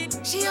of these.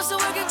 She used to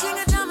work at King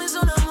of Diamonds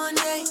on a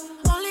Monday.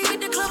 Only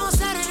hit the club on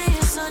Saturday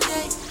and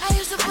Sunday. I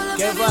used to pull up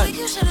every week,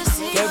 you should've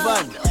seen her.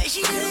 The way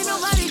she did it,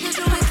 nobody could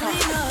do it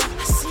cleaner.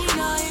 I seen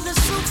her in the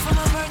suit for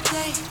my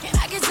birthday. And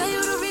I can tell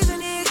you the reason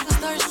it was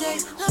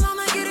Thursday. La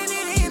mama getting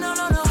it in on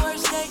the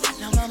worst day.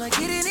 La mama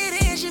getting it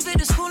in, she fit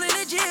the school and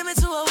the gym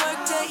into a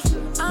work day.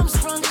 I'm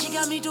sprung, she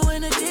got me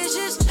doing the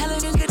dishes. Hella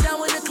didn't get down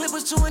when the clip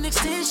was to an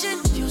extension.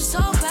 You so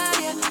bad,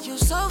 yeah, you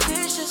so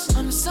vicious.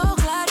 I'm so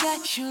glad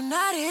that you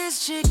not his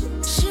chick.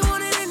 She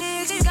wanted a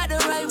nigga, got the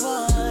right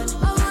one.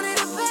 I wanted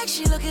a bag,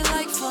 she looking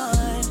like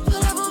fun.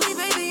 Pull up on me,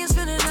 baby, and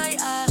spend the night.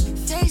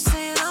 They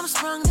saying I'm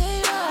sprung,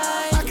 they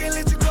right. I can't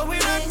let you go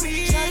without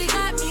me. Shawty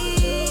got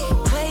me.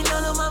 Waiting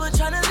on the mama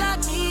tryna lock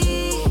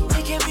me.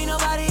 It can't be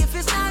nobody if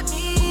it's not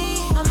me.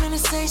 I'm in the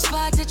same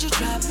spot that you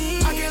dropped me.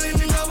 I can't let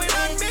you go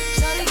without me.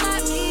 Shawty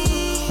got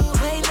me.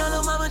 Waiting on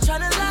the mama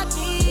tryna lock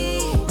me.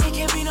 It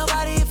can't be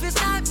nobody if it's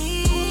not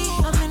me.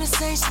 I'm in the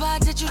same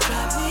spot that you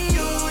dropped me.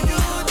 You.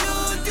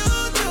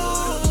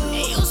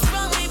 And you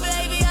sprung me,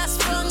 baby, I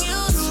sprung you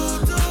too.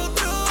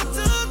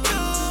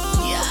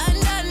 Yeah,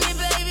 undone me,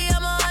 baby,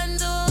 I'ma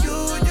undo.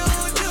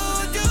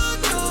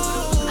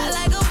 I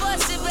like a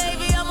bossy,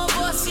 baby, I'ma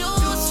boss you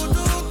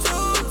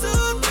too.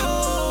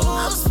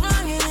 I'm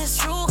sprung and it's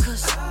true,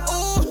 cause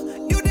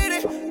Ooh, you did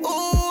it.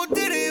 Ooh,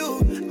 did it you?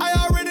 I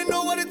already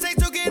know what it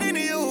takes to get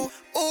into you.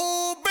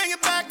 Ooh, bring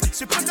it back.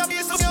 She puts up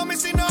your so me,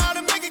 she know how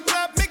to make it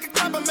clap,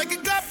 and make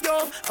it clap,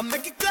 yo. I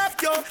make it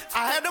clap, yo.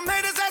 I had them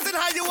haters asking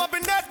how you up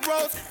in that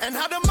road, and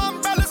how them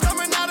umbrellas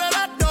coming out of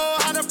that door,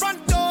 how the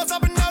front doors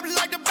open up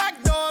like the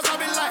back doors. I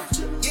be like,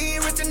 you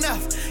ain't rich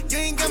enough. You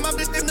ain't come up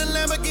this in the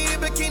Lamborghini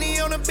bikini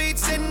on the beach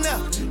sitting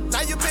up.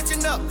 Now you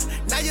bitching up.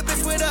 Now you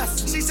bitch with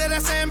us. She said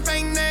that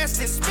champagne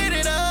nasty. Spit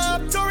it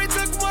up. Tori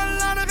took one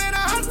line of it,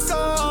 a hot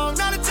song.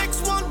 Now the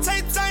chicks want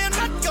tapes, I am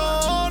not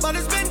gone. But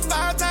it's been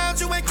 5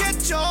 times you ain't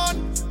catch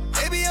on.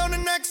 Baby on the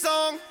next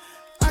song.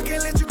 I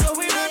can't let you go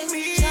without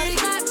me. Shawty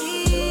got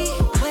me.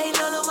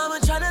 Waiting on the mama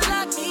tryna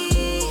lock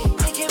me.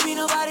 It can't be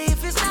nobody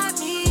if it's not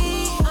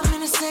me. I'm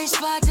in the same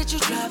spot that you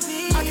dropped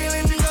me. I can't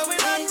let you go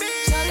without me.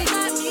 Shawty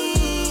got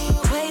me.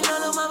 Waiting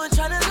on the mama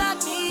tryna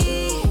lock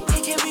me.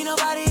 It can't be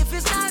nobody if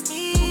it's not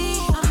me.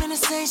 I'm in the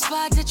same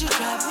spot that you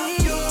dropped me.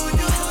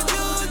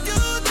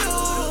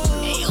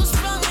 And you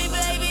sprung me,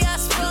 baby, I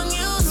sprung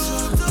you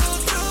too.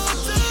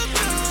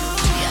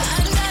 Yeah,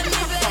 undone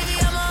me, baby.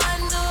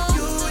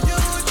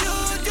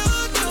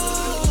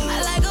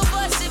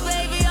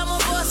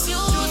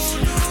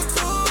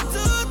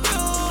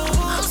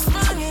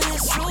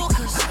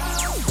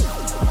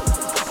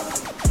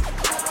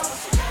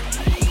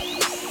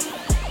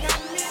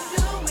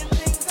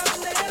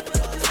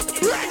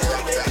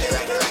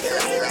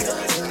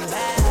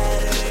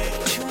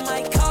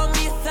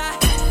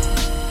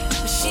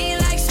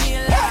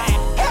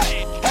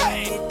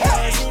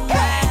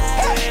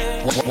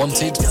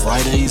 wanted,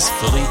 Fridayz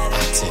fully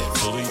active.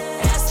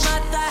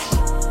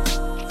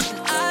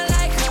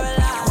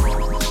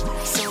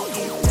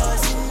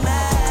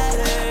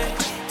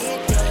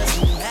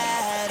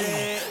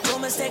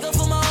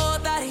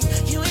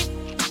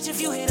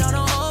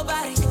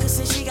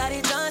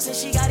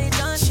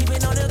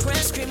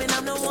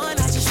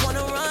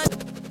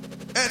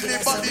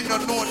 Anybody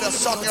don't know the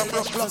song you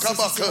broke like a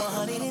buckle.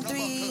 103,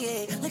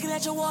 yeah. Looking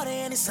at your water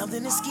and it's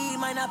something to ski.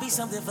 Might not be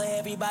something for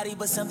everybody,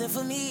 but something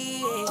for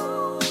me, yeah.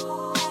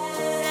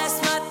 That's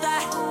my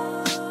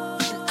thought,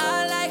 and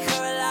I like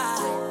her a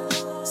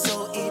lot.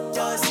 So it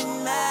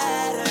doesn't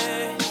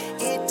matter,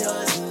 it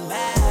doesn't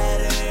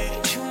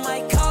matter. You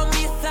might call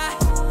me a thought,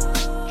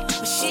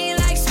 but she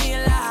likes me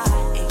a lot.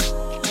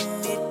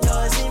 And it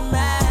doesn't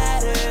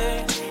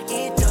matter,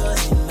 it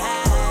doesn't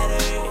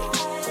matter.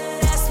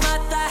 That's my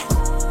thought.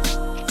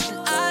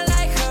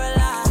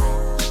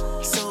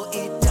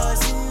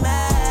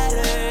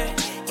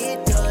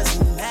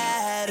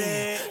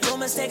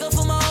 Take her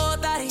for my whole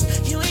body.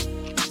 You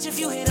ain't if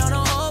you hit on her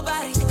whole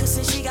body. Cause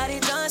since she got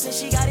it done,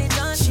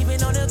 she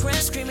been on the ground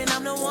screaming,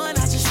 I'm the one.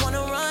 I just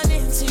wanna run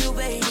into you,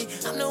 baby.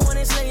 I'm the one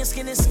that's laying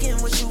skin to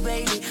skin with you,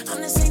 baby.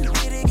 I'm the same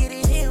nigga to get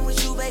it in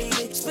with you,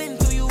 baby. Spin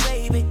through you,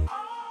 baby.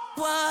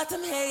 What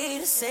them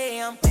haters say,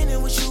 I'm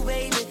pinning with you,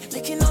 baby.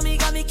 Licking on me,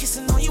 got me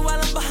kissing on you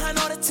while I'm behind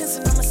all the tents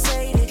and I'ma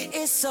say it.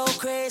 It's so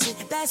crazy,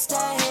 that's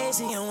that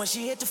hazy. And when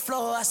she hit the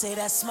floor, I say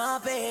that's my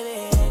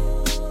baby.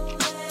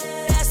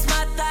 That's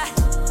my thought.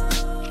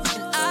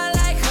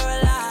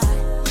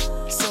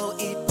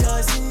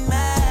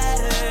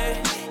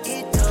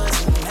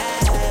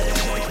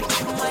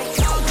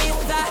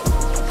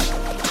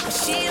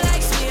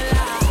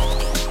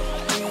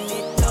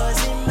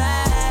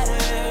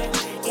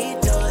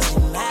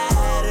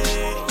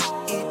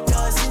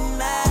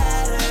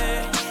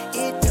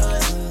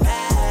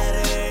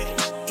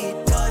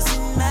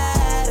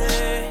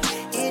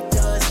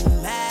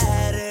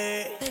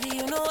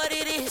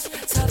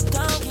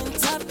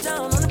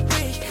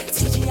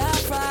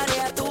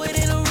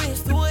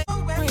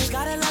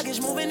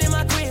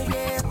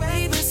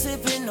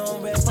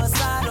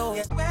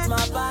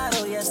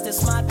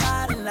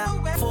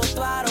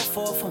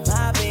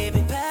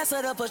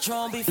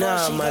 Patron before nah,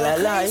 she go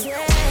crazy.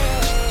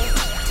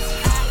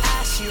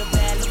 She a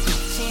bad little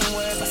bitch. She ain't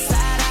worried about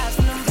side eyes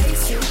from them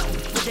basics.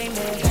 But they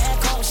made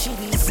back home, she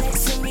be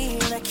sexing me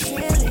and I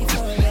can't leave her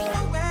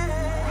alone.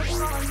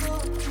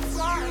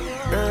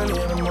 Early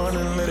in the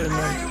morning, late at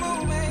night.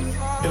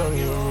 It don't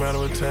even matter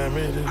what time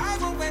it is.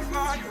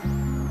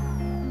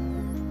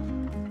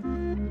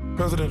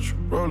 Presidential,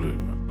 roll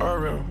it,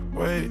 RM,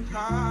 wait.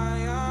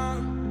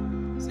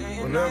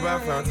 Whenever I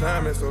find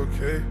time, it's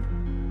okay.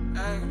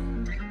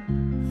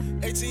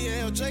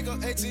 ATL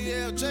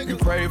Jacob. You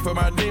pray for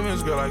my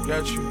demons, girl, I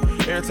got you.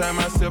 Every time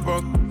I sip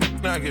on,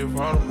 I get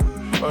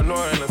vulnerable.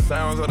 Annoying the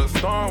sounds of the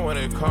storm when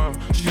it comes.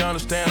 She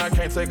understand I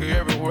can't take her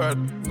everywhere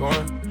I'm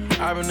going.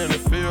 I've been in the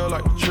field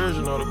like the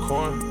children of the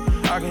corn.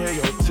 I can hear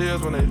your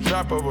tears when they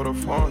drop over the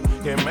phone.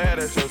 Get mad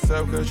at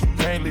yourself cause you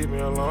can't leave me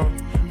alone.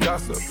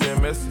 Gossip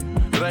and messy,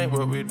 it ain't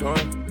what we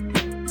doing.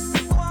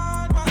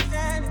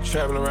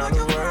 Traveling around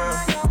the world,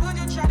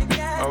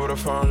 over the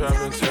phone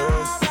dropping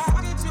tears.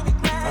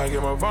 I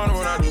get my vulnerable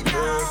when I do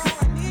pills.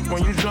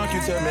 When you drunk,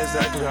 you tell me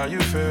exactly how you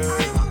feel.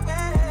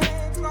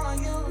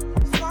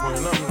 When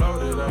I'm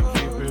loaded, I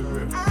keep it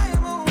real.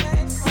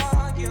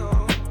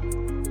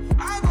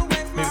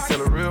 Need to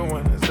tell a real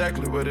one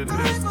exactly what it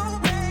is.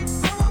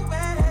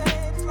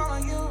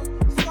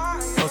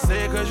 Don't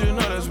say it cause you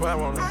know that's why I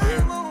wanna hear.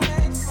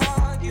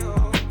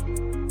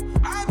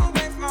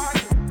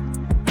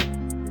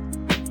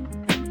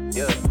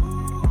 Yeah,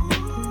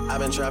 I've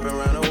been trapping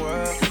around the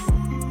world.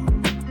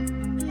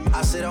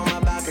 I sit on my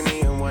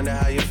balcony and wonder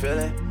how you're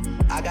feeling.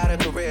 I got a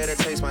career that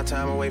takes my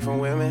time away from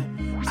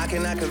women. I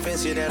cannot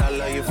convince you that I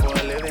love you for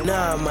a living.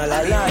 Nah, my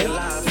I hear your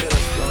line,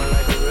 feelings flowing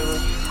like a river.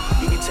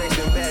 You be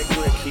texting back,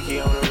 you and Kiki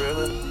on the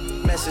river.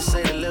 Message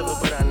say deliver,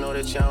 but I know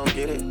that y'all don't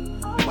get it.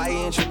 Why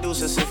you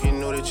introduce us if you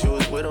knew that you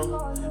was with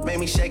him? Made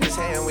me shake his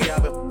hand, we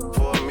out been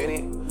for a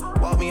minute.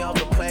 Walk me off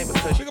the plane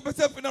because you... Pick up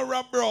yourself in a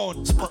rap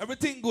brown.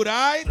 Everything good,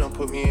 alright? Don't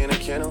put me in a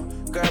kennel.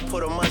 Girl,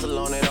 put a muzzle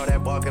on it, all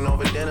that barking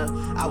over dinner.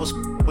 I was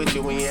with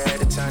you when you had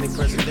a tiny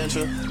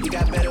presidential. You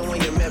got better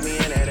when you met me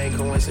and that ain't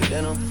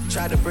coincidental.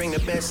 Tried to bring the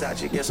best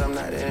out you, guess I'm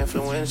not that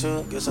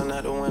influential. Guess I'm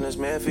not the one that's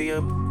meant for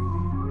you.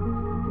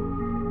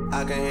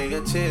 I can hear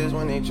your tears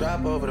when they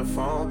drop over the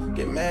phone.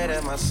 Get mad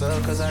at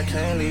myself cause I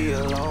can't leave you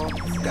alone.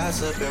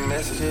 Gossip and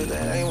messages,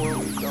 that ain't what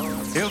we doing.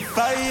 If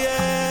I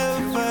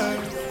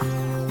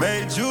ever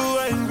made you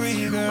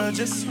angry, girl,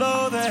 just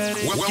know that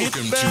it Welcome to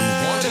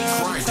Wanted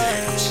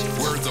Fridayz,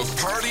 where the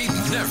party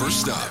never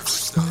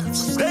stops.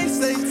 They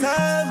say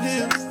time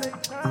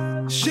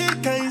heals. She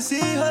can't see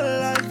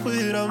her life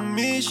without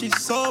me, she's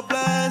so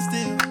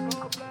blasted.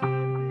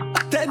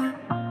 Then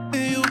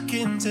you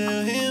can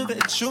tell him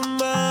that you're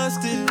mine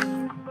still.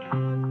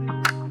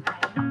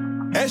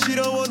 And she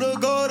don't wanna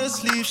go to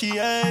sleep, she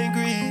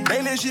angry.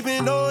 Lately she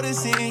been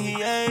noticing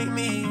he ain't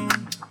me.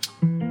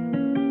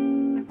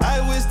 I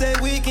wish that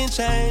we can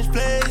change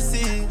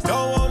places.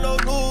 Don't want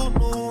no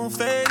new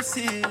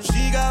faces.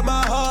 She got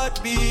my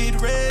heartbeat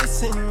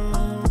racing.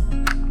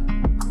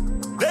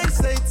 They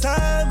say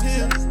time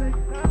heals.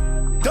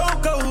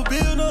 Don't go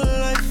build no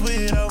life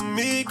without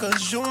me,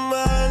 cause you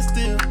mine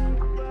still.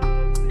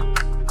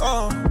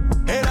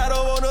 And I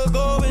don't wanna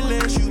go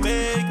unless you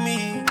make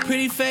me.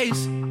 Pretty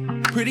face,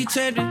 pretty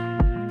tempting,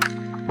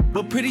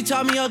 but pretty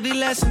taught me ugly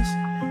lessons.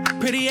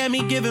 Pretty had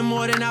me giving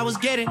more than I was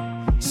getting.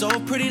 So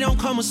if pretty don't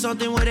come with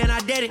something, well then I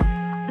did it.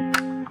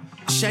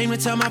 Shame to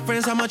tell my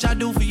friends how much I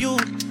do for you,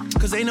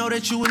 cause they know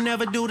that you would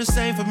never do the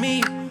same for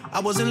me. I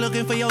wasn't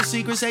looking for your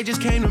secrets, they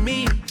just came to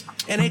me.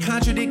 And they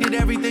contradicted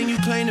everything you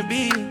claim to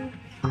be.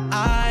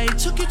 I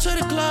took you to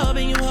the club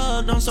and you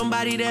hugged on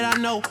somebody that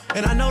I know.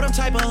 And I know them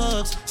type of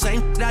hugs,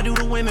 same I do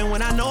to women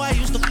when I know I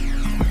used to.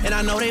 And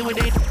I know they would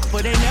date,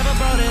 but they never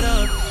brought it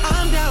up.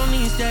 I'm down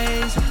these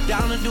days,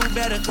 down to do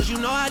better, cause you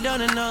know I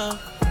done enough.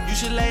 You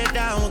should lay it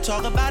down, we'll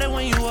talk about it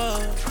when you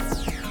up.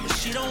 But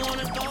she don't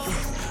wanna go.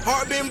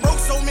 Heart been broke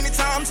so many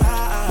times,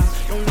 I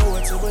don't know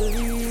what to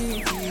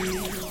believe.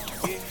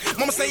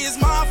 Mama say it's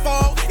my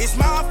fault,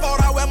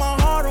 I wear my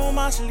heart on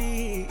my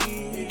sleeve.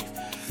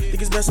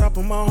 Think it's best I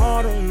put my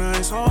heart on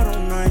ice,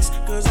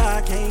 cause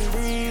I can't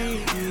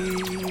breathe.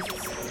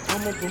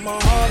 I'ma put my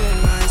heart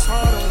on ice,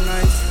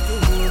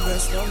 give you the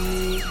best of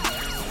me.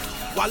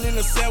 While in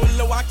the cell with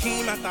Lil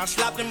Joaquin, after I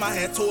slapped him, I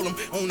had told him,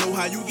 I don't know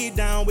how you get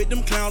down with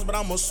them clowns, but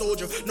I'm a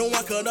soldier. No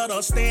one could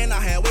understand, I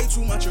had way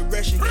too much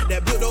aggression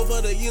that built over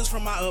the years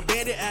from my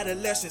abandoned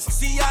adolescence.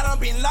 See, I done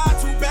been lied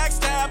to,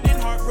 backstabbed,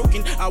 and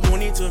heartbroken. I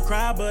wanted to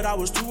cry, but I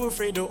was too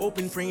afraid to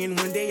open. Praying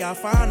one day I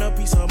find a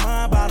peace of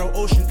mind by the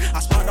ocean. I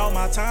spent all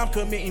my time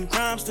committing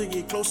crimes to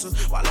get closer.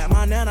 While at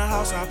my nana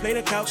house, I play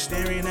the couch,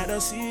 staring at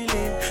the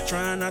ceiling,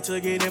 trying not to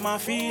get in my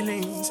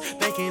feelings,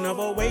 thinking of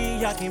a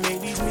way I can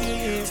make these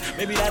millions.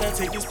 Maybe that'll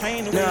take this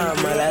pain away. Nah,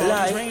 man, I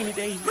lie.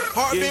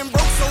 Heart been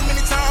broke so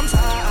many times, I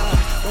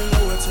don't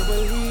know what to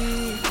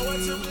believe.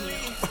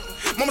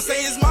 Mama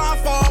say it's my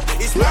fault, I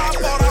wear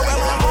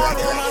my heart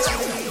on my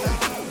sleeve.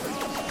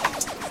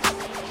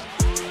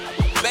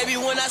 Baby,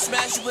 when I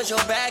smash, you put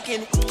your back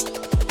in it.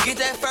 Get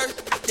that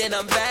first, then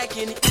I'm back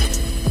in it.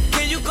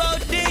 Can you go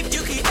deep?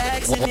 You keep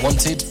asking it.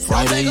 Wanted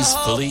Fridayz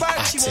fully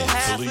active.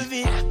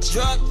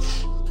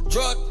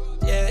 Drug,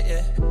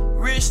 yeah.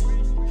 Rich,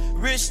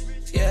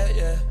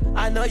 yeah.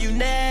 I know you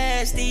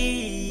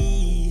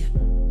nasty.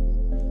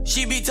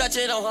 She be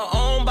touching on her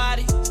own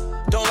body.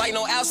 Don't like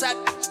no outside,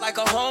 like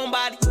a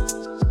homebody.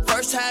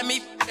 First time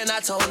me, and I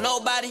told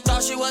nobody.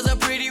 Thought she was a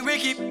pretty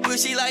Ricky, but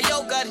she like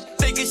Yo Gotti.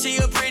 Thinking she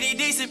a pretty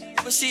decent,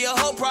 but she a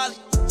hoe probably.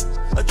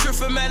 A trip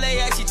from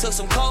LAX, she took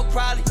some coke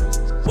probably.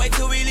 Wait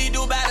till we leave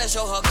Dubai to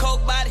show her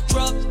coke body.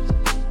 Drug,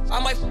 I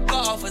might f*** her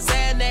off a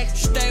Xanax.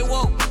 Stay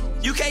woke,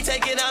 you can't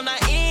take it, I'm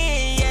not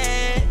in,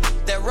 yeah.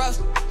 That rough,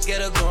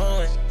 get her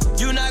going.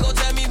 You not gon'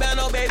 tell me about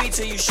no baby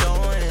till you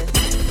showing.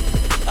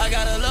 I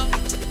got her look,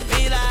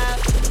 be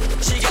live.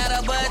 She got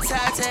her butt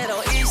tatted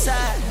on each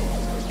side.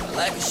 I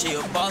like her, she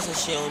a boss and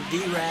she on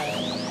D-ride.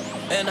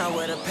 And I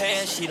wear the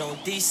pants, she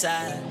don't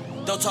decide.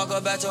 Don't talk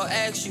about your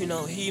ex, you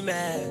know he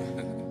mad.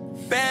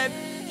 Bad,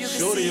 you can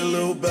Shorty see a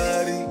little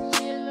body.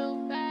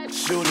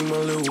 Shorty my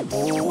little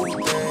boo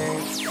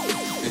thing.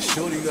 And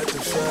Shorty got the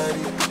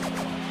fatty.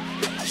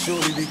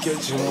 Shorty be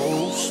catching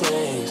mood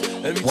swings.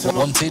 Every time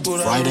Wanted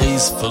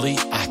Fridayz fully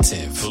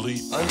active.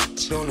 I'm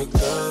on the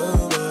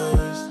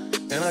covers,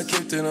 and I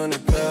kept it on the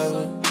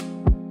cover,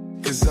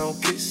 cause I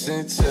don't kiss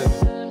and tell.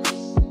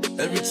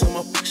 Every time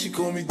I fuck, she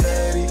call me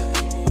daddy.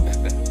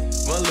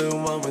 My little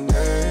mama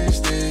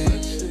nasty.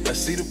 I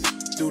see the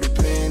through the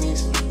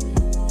panties.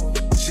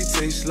 She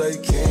tastes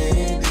like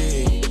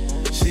candy.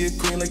 She a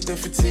queen like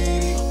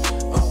Nefertiti.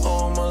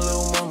 My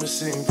little mama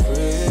sitting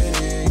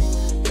pretty.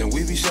 And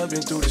we be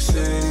shopping through the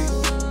city.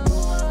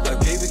 I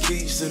gave the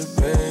keys to the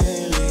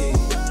Bentley.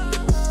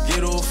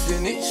 Get off your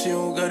knees, you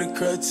don't gotta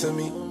cry to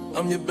me.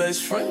 I'm your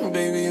best friend,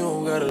 baby, you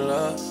don't gotta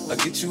lie. I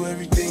get you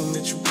everything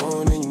that you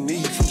want and you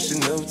need. From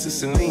Chanel to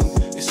Celine,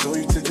 it's on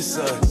you to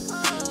decide.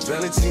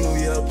 Valentino,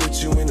 yeah, I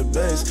put you in the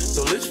best.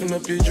 Start lifting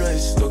up your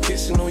dress, start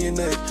kissing on your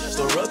neck,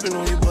 start rubbing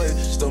on your butt,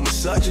 start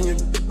massaging your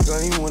I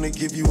ain't wanna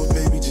give you a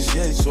baby just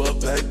yet, so I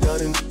backed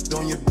out and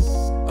on your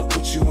I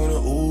put you in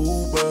an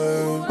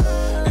Uber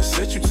and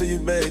sent you to your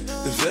bed.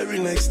 The very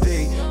next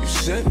day, you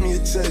sent me a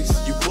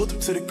text. You pulled up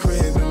to the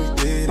crib and we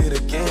did it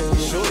again.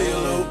 Shorty a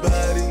little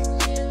body,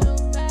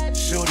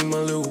 Shorty my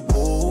little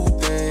boo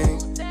thing,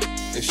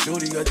 and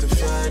Shorty got the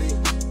fatty.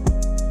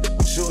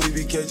 Shorty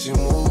be catching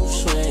mood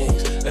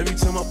swings. Every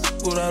time I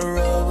fuck without a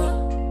rubber,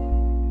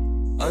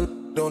 I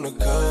on the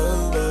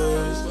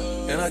covers,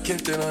 and I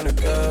kept it on the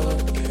cover,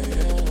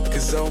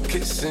 cause I don't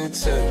kiss and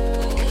tell.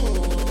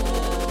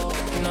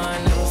 You know I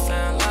never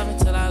found love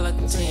until I looked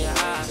into your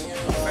eyes.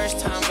 First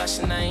time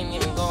blushing, I ain't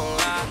even gon'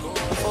 lie.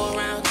 4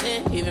 round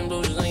 10, even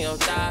bruises on your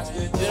thighs.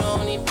 You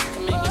don't need to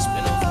make me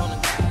spin off on the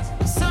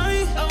guys.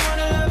 Sorry, I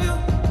wanna love you.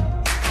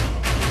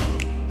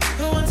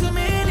 But one too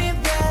many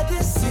bad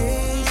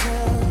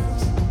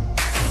decisions.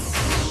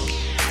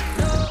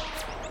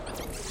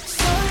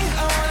 Sorry,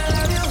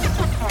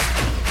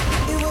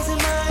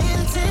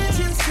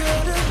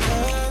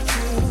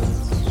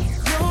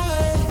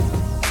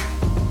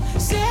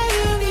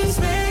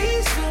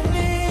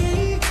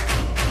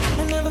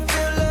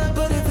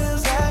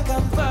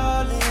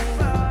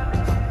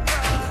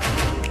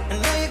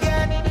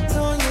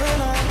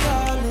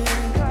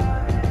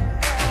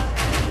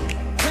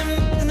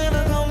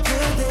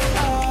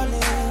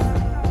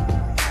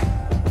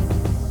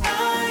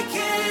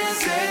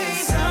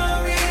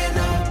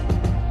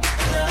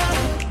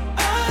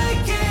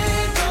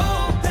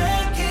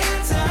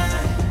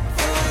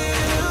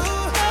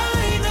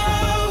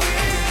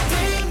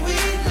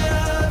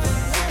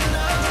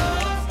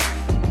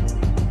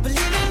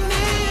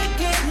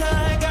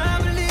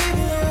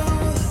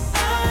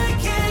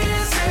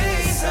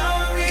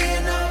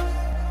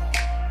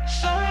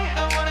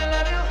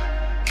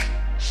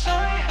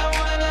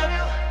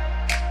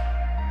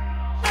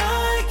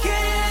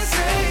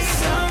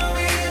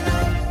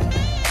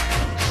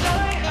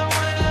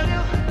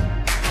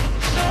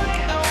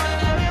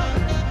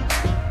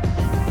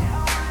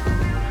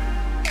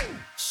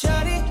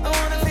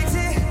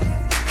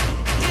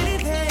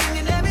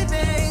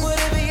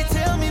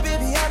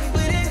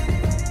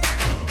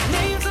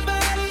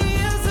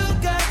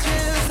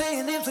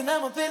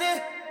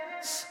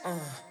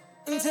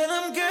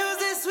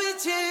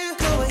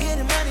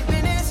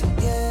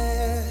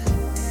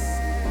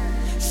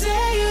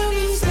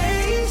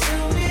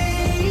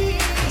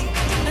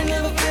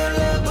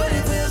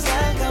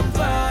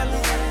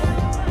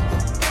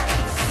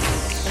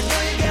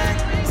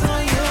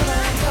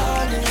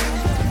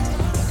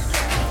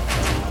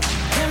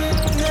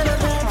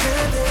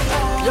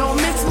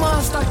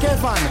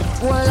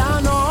 Well,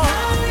 I know.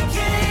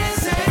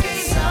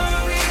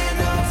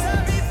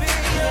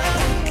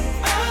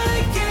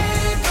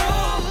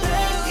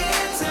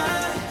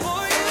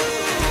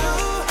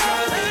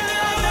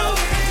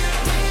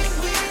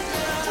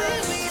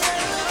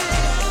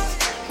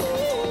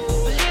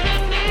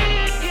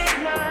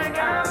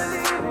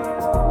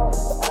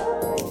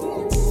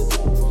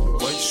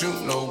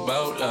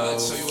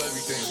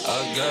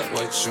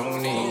 What you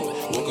need.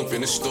 Woke up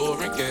in the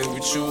store and get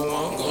what you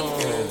want.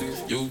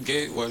 You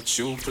get what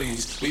you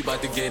please. We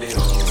about to get it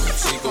on.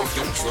 Take off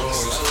them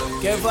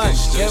drawers. Kevan.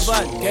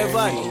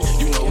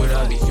 You know what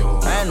I be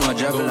on. I know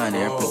Javelin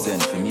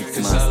represent for me.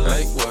 Cause I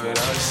like what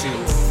I see.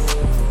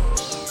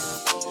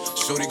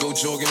 Shorty go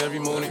jogging every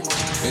morning,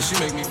 and she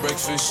make me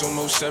breakfast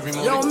almost every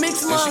morning. Yo,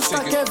 mix master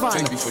Kevan.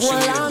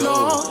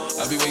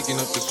 I be waking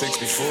up the pics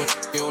before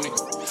on it.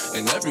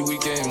 And every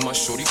weekend my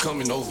shorty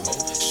coming over.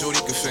 Shorty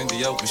can fend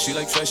the out, but she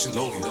like fashion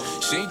Logan.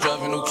 She ain't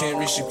driving no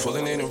Camry, she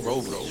pulling in a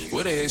Rover.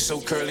 With her hair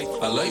so curly,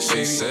 I like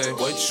she said,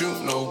 what you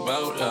know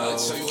about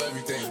us? I tell you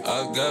everything.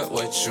 I got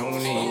what you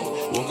need.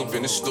 Woke up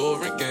in the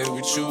store and get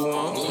what you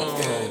want.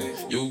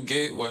 You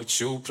get what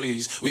you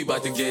please. We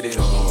about to get it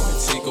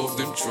on. Take off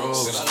them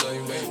drawers.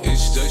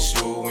 It's just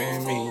you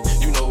and me.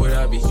 You know what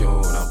I be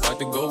on. I'm about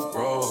to go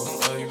raw.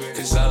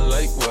 Cause I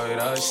like what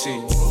I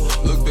see.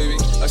 Look, baby,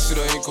 I said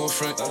I ain't gon'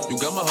 front. You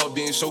got my heart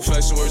beating so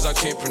fast in words I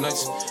can't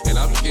pronounce. And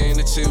I be getting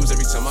the chills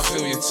every time I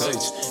feel your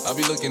touch. I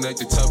be looking at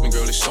the top and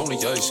girl, it's only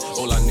ice.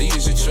 All I need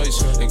is your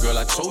choice. And girl,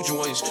 I told you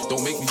once,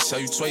 don't make me tell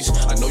you twice.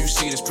 I know you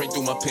see this print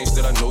through my pants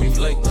that I know you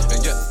like.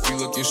 And yeah, you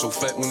looking so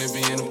fat when it be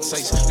in them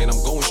tights. And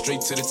I'm going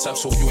straight to the top,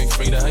 so you ain't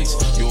afraid of heights.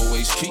 You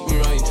always keep me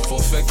right, for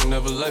a fact you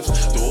never left.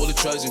 Through all the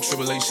trials and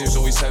tribulations,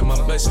 always had my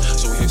best.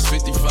 So here's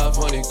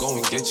 5,500, go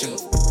and get you.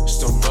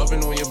 Start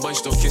rubbing on your butt,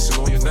 start kissing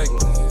on your neck.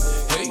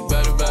 Hey,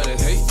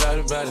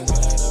 better.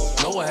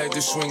 No, I had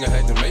to swing, I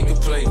had to make a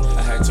play.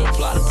 I had to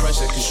apply the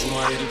pressure, cause you know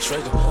I hit a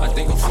trigger. I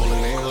think I'm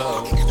falling in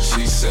love.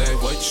 She said,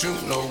 what you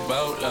know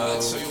about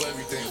us? I tell you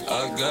everything.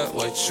 I got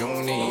what you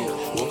need.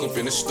 Woke up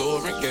in the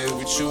store and get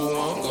what you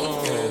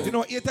want. You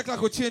know, 8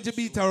 o'clock will change the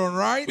beat around,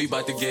 right? We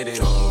about to get it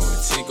on.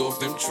 Take off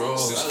them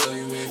drawers.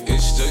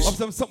 It's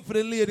just up something for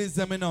the ladies,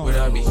 let me know. What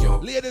I be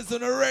on. Ladies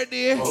on the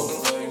ready.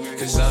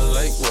 Cause I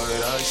like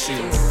what I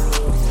see.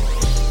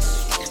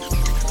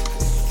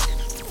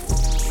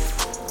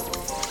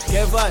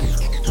 Kevan.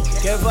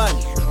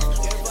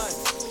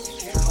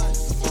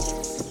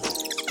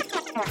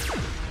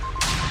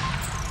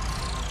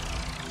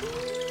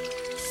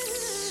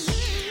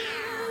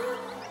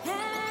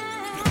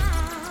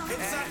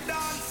 It's a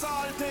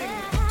dancehall thing.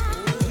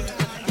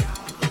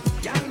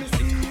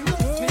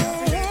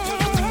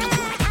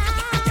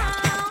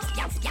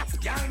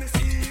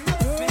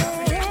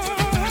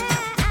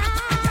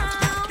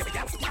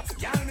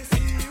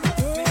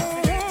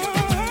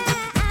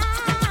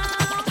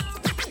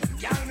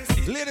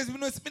 Ladies, we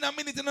know it's been a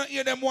minute to not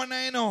hear them one,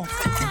 I know.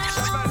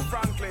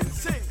 Franklin,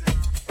 sing.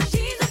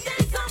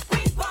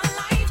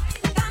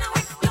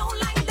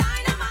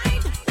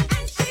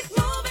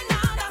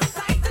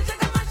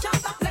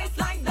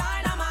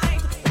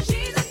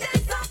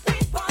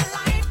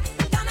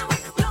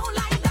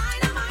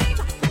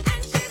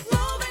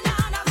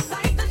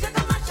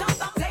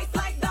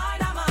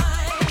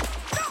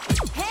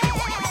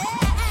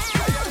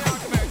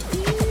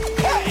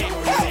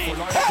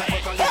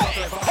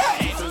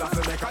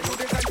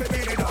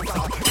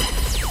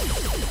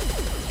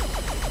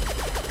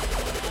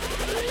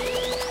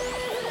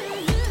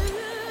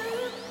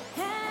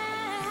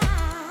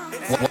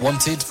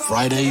 Wanted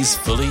Fridayz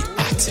fully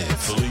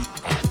active.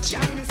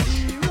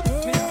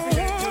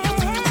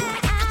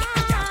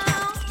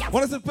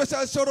 One is a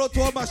special shout out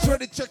to all my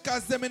shredded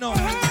checkers, them, you know.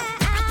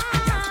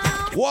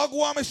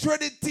 Wagwan, my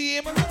shredded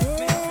team. The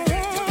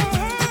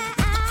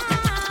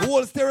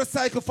whole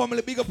Stereocycle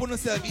family, big up on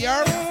yourself,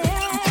 yeah?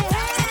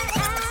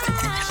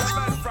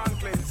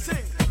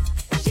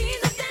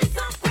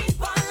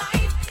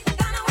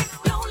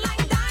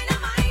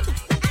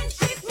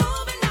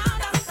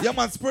 Yeah,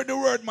 man, spread the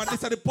word, man.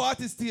 This is the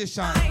party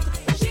station.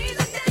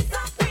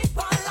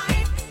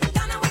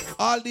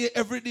 All day,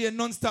 every day,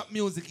 non-stop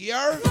music,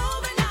 yeah?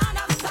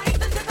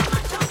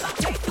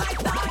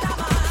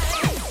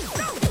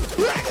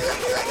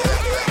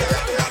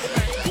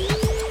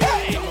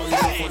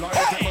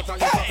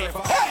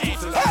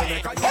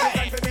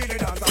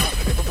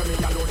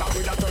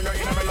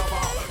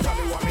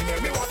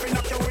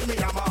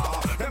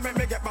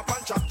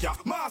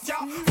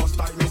 First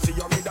time me see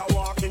you, me da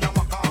walk in a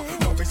maca.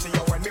 Now me see you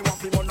when me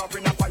walk in on up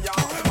in a fire.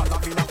 All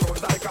up in a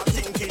clothes like a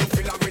thinking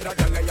filler with a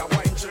girl ya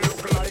wine. She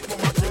look like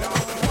mama killer.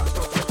 Watch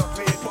to set up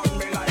it, burn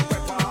me like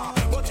pepper.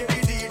 But you the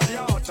DJ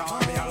out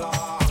of me a la.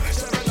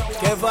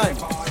 Kevan.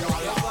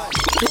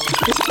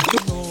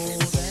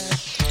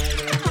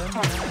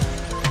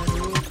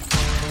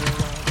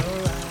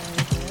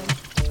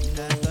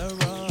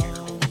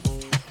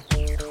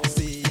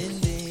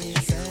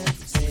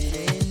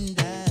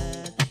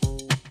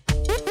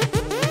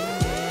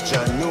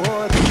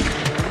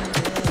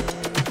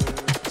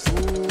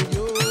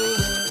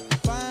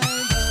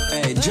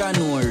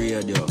 January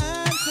radio.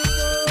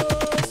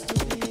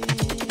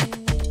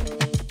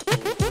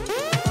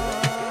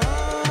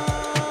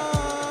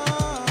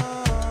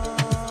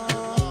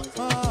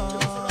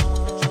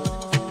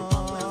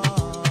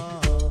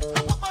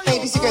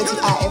 Ladies, you go to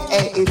IFA.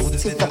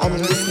 It's Tifa and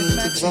you're listening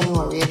to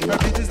January radio.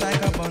 It is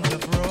like a bunch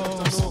of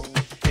roses.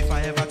 If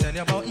I ever tell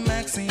you about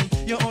Maxine,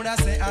 you older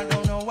say I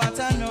don't know what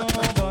I know,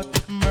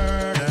 but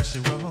murder she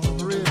wrote.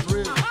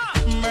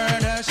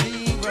 Murder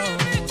she wrote.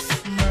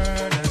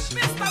 Murder she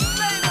wrote.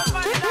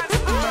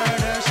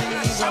 Murder she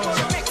wrote.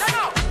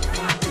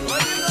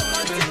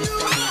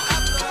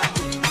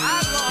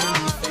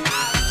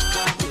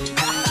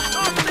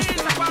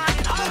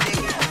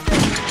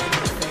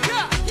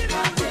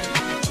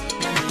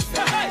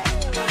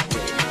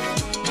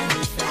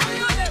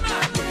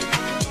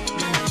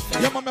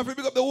 Yeah, man, I pick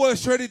up the whole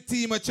shredded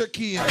team at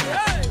check-in.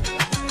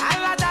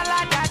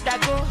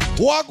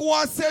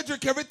 Wagwan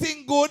Cedric,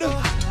 everything good?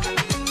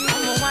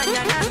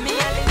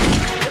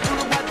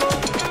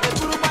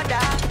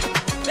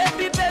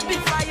 Baby, baby,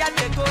 fire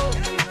they go.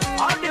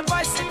 All the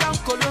boys sit down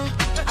colo,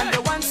 and they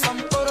want some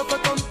poro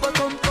potom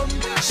potom pom.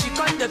 She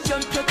con the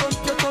pion pion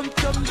pion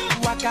pion.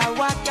 Waka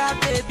waka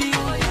baby,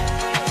 ooh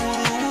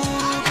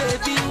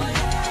baby,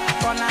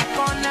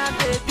 corner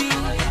baby.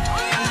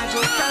 And I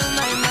go tell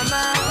my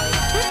mama,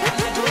 and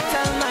I go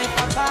tell my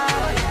papa,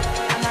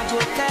 and I go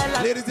tell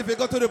her. Ladies, if you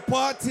go to the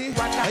party,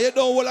 and you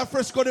don't want a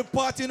fresh go to the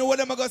party, you know what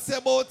I'm gonna say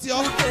about you?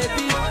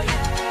 Baby,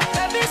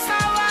 baby,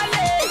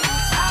 sawale,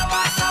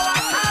 sawa sawa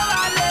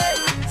sawale,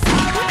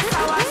 sawa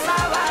sawa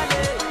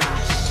sawale.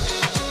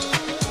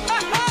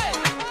 Hey,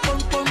 pom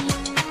pom,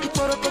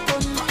 ikoro pom,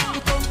 pom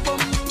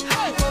pom,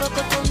 ikoro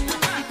pom,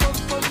 pom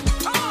pom,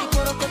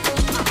 ikoro pom,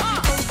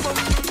 pom pom,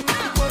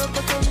 ikoro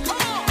pom,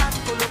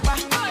 bakoloba,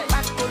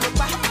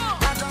 bakoloba,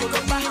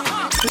 bakoloba.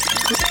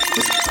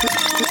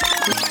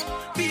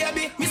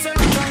 Baby, me say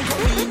rock and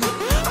come.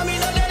 I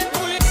mean, I let it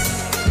pull it.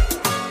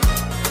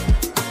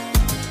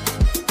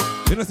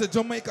 You know, the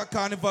Jamaica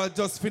Carnival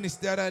just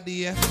finished the other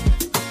day.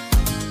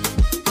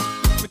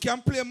 We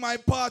can play my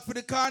part for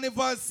the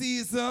carnival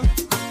season.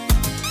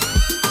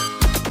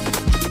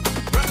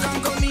 Rock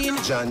and come in.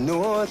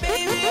 Jano.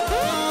 Baby,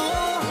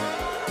 oh,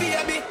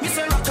 baby, me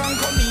say rock and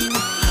come in.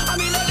 I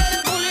mean, I let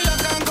it pull it,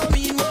 rock and come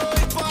in. Oh,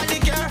 if all the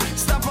car,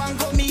 stop and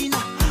come in.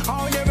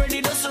 Oh, you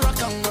ready to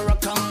rock and come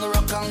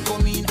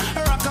in.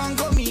 Rock and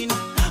come in.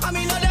 I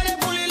mean, I let it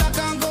pull it, rock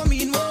and come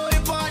in. Oh,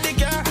 if all the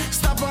car,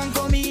 stop and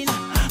come in.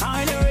 Oh,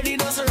 you ready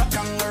to rock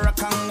and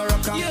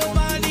your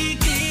body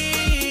clean,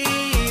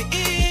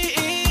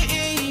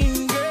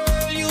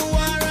 girl, you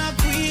are a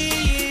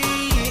queen.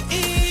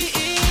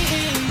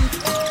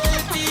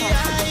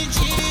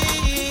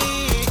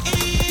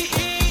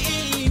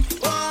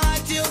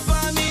 What you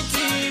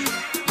permitting?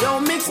 Yo,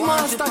 Mix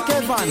Master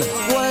Kevan.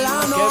 Well, I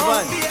know.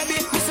 Kevan.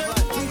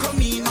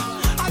 Come in.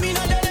 I mean, I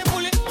let it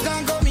pull it,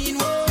 can't come in.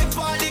 Oh, if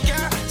all the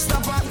car,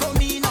 stop and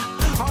come in.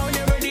 Oh,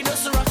 you ready to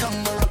rock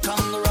and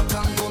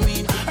come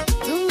in.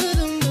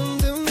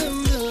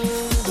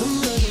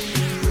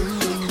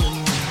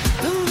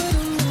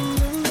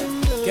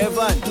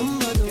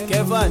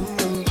 Kevan.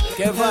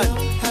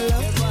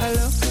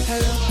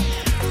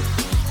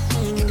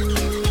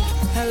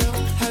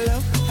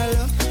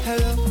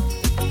 Hello.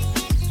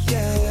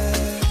 Yeah.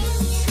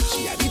 She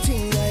had the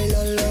thing I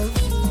love.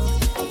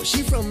 Where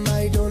she from, I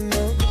don't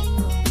know.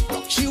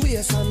 Rock she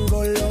wears and go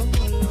low.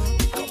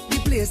 Pick up the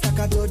place like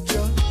a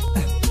dojo.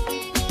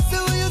 So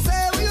what you say?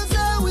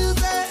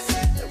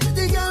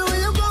 Everything girl when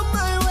you come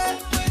my way.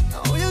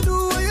 Now what you do?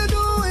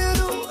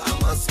 I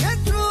must get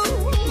through.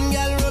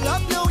 Girl, roll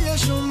up now, you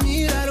show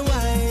me that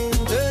wine.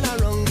 Turn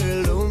around, girl,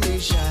 don't be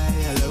shy.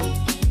 Hello.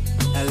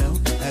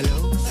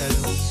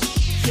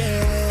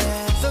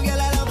 Yeah. So girl,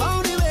 I love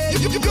how the way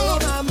you go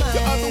my mind.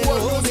 You have the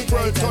world music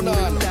world turn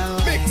on.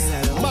 Mix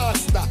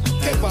Master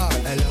Kevan.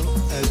 Hello.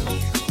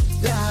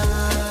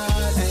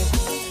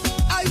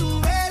 Are you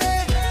ready?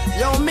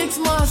 Yo, Mix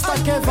Master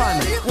Kevan.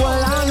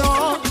 Well, I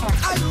know.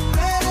 Are you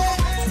ready?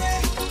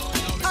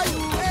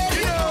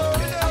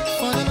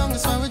 For the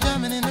longest while we're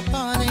jamming in the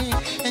party,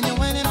 and you're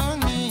waiting on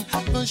me,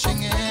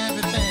 pushing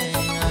everything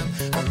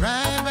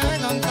right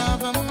back on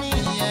top of me,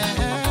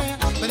 yeah.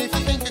 But if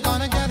you think you're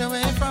gonna get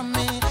away from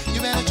me,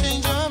 you better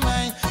change your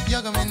mind.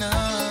 You're going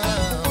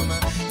home.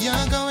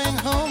 You're going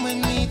home with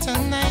me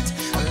tonight.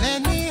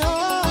 Let me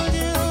hold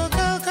you,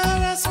 go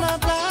caress my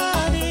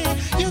body.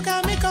 You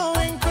got me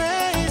going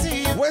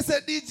crazy. Where's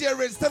that DJ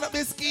Red? Stand up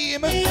this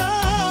scheme.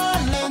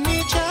 Let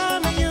me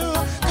charm you,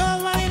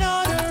 go wine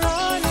order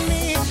on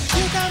me.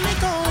 You got me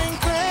going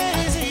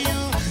crazy. You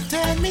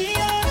turn me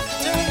on.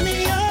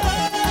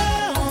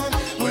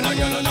 When I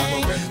get on a go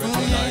get me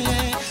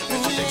tonight. If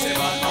she thinks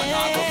about man, I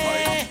go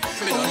fight.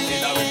 Me don't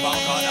need that with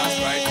back on, that's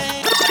right.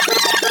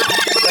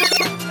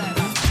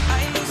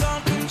 I lose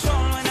all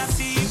control when I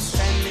see you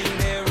standing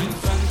there in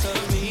front of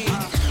me.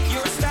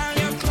 Your style,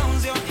 your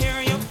clothes, your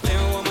hair, your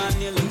flair, woman,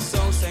 you look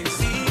so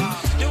sexy.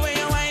 The way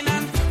you whine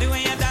and the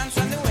way you dance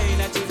and the way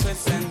that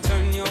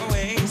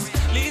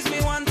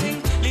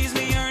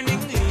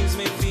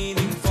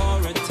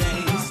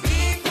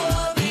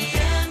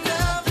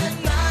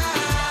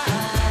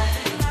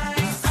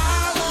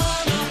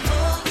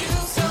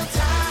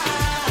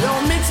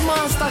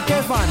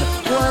Kevan.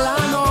 Well, I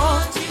know.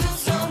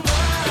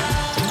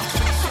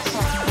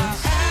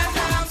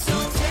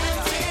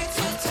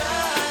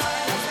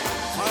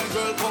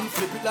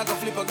 Flip it like a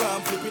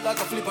flippergram, flip it like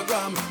a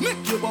flippergram.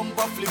 Make your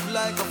bumper flip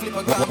like a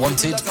flippergram.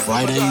 Wanted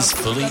Fridayz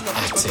fully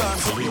active.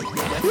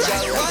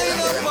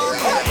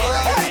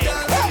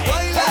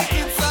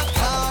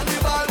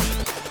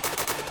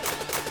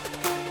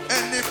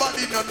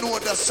 Anybody not know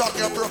the song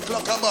you broke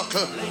like a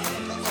buckle?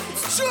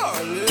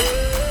 Charlie.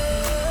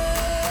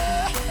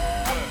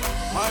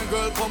 My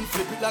girl come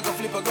flip it like a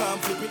flippergram,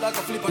 flip it like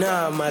a flippergram.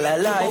 Nah, man, I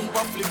lie.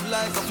 Bumper flip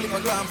like a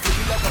flippergram, flip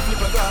it like a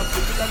flippergram,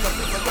 flip it like a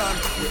flippergram.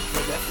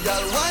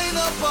 Y'all wind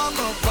up on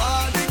my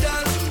body,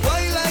 girl.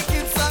 Why like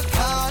it's a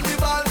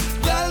carnival?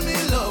 Girl, me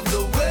love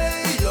the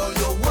way you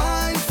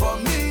wine for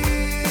me.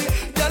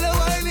 Girl, your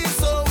wine is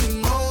so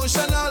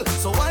emotional.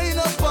 So wind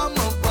up on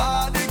my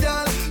body,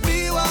 girl.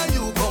 Me while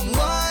you come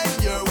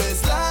wine your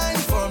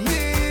waistline for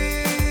me.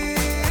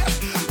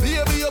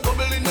 Baby, you're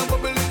bubbling, you're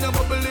bubbling, you're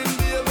bubbling,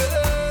 baby.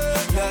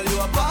 Girl, you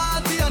a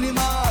party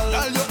animal.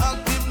 Girl, you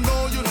active,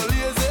 no, you no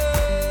lazy.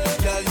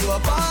 Girl, you a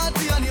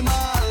party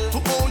animal. To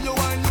own your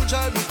wine, you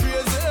drive me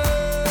crazy.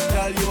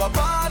 Girl, you a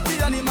party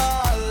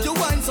animal. You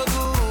wine so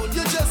good,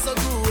 you just so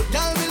good.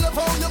 Girl, me love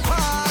how you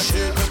party.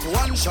 She make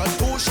 1 shot,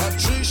 2 shot,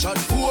 3 shot,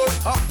 4.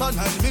 After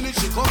 9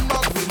 minutes, she come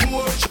back with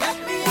more.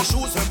 The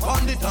shoes and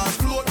on the dance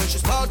floor. When she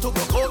start to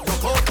go out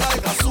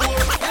like a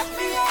sword.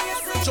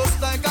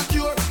 Just like a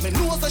cure. Me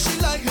know that she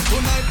like me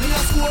tonight, me a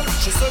score.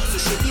 She sexy,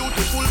 she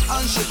beautiful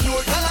and she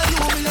pure. Tell her you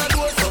me a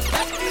door, so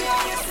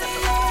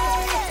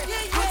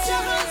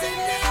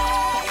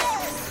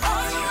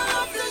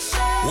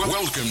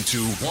Welcome to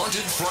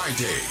Wanted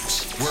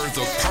Fridayz, where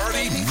the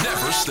party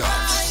never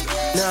stops.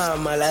 Nah,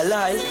 man, I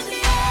lie.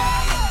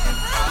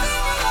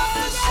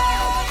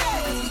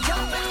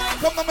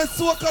 Come on, my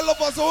soca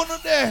lovers, on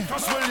there.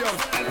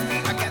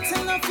 I get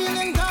enough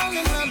feeling down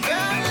in my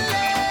belly.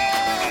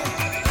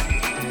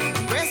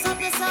 Brace up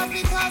yourself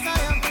because I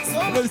am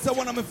so. You know, this is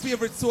one of my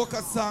favorite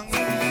soca songs.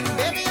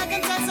 Baby, I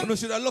can tell some. You know,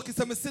 should I lucky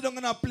so I sit down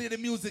and I play the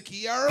music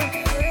here.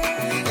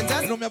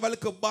 You know, me have a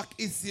little back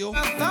issue.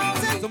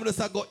 Some of this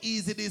I go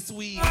easy this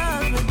week.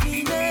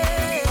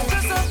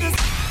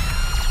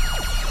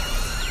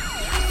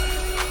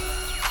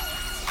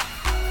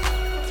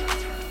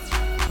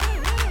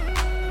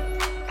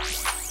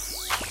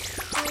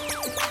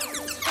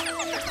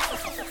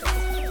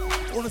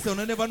 Honestly, I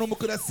never know I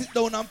could have sit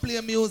down and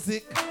play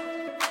music.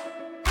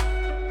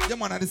 Yeah,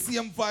 man, the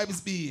same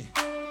vibes be.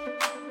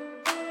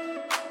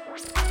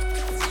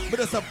 But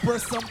just a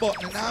press some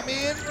button, you know what I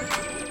mean?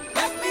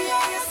 Let me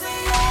hear you say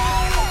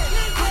yeah.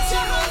 Put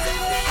your hands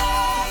in the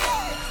air.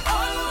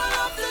 All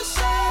over the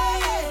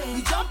shade. We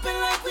jumping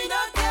like we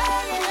don't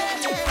care.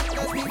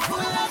 Cause we full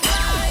of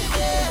life,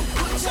 yeah.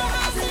 Put your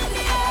hands in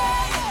the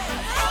air.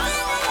 All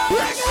over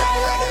the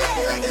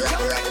shade. We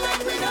jumping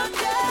like we don't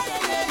care.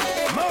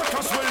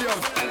 Marcus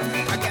Williams.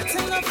 I get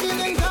enough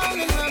feeling down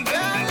in my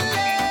belly.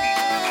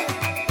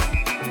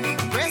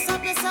 Brace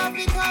up yourself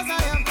because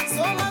I am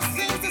so much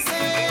things to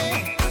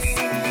say.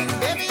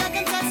 Baby, I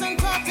can text and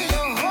talk to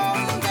you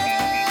whole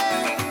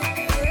day.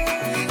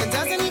 It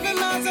doesn't even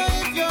matter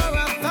if you're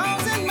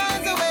 1,000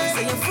 miles away.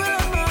 Say you're full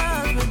of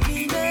love,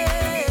 baby.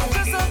 I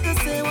just have to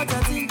say what I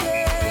think. I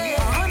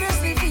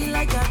honestly feel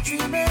like I'm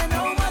dreaming.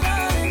 Oh my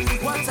darling,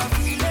 what I'm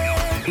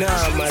feeling.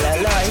 Nah, man, I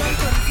lie.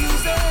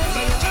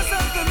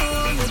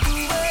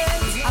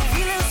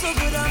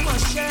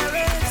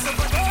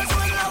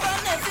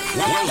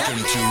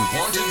 Welcome to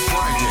Wanted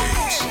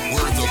Fridayz,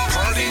 where the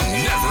party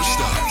never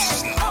stops.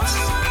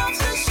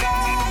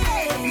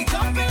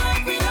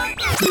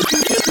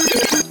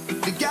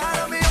 You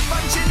got me up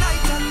on your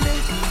night and day.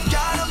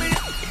 Got me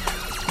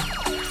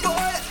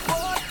boy.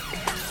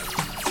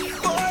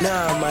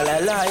 Nah, man, I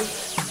lie.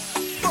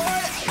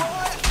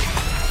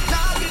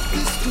 Now get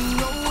this to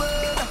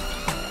nowhere.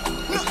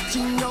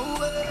 Nothing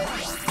nowhere.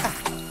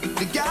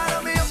 You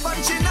got me up on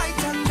your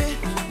night and day.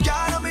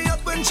 Got me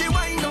up when she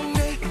wind on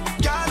me.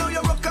 Got you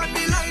rock on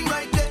the line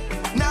right there.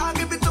 Now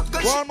give it up.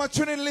 All my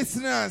tuning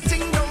listeners.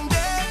 Sing down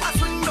there, I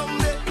swing down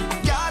there.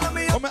 Got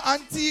me up. Oh, my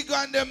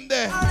Antigua and them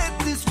there. Now let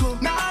this go.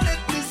 Now let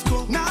this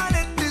go. Now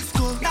let this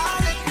go. Now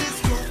let this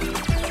go.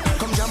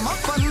 Come jam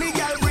up on me,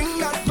 girl, bring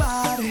that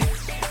body.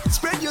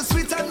 Spread your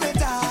sweet and me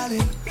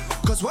darling.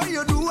 Cause what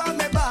you do, I'm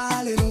me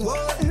balling.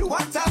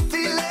 What I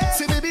feel it.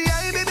 Say baby, I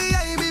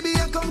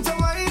come to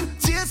wine.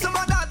 Chase some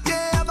of that,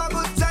 yeah, have a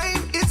good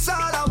time. It's all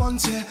I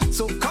want, yeah.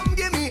 So come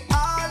give me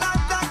all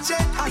of that,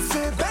 yeah. I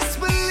say best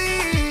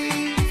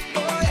believe.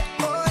 Oh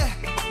yeah.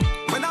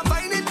 When I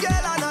find it,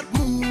 girl, I'm not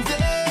moving.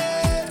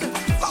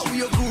 How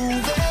you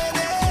grooving,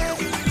 yeah.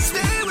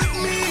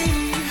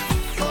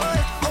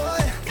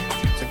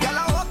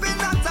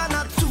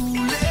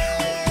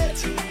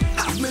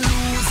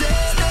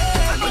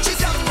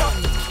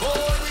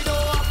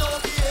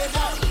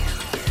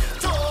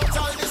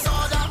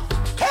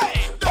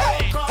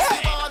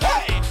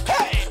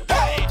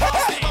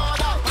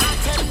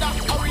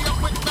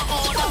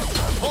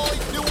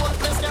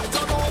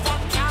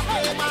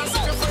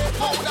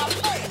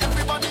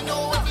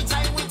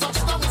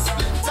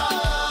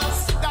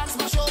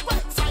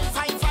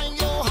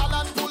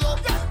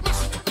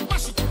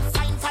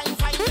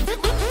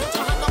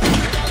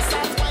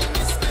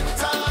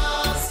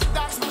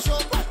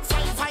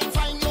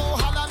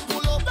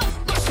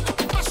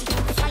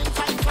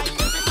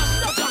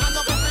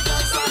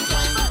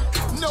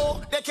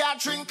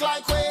 drink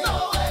like we.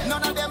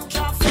 None of them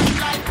can fit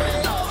like we.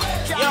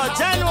 Yo,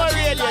 January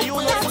radio, you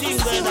know the thing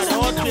going on.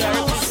 Out there,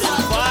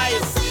 represent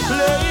vibes.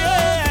 Play, yeah.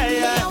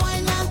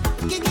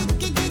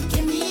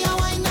 Give me a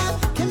wine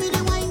up. Give me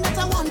the wine that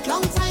I want.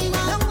 Long time.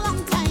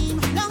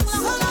 So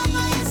long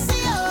I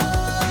see you.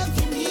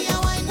 Give me a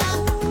wine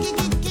up. Give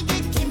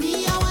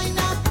me a wine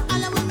up.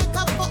 And I will make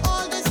up for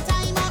all this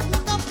time.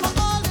 Make up for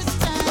all this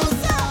time.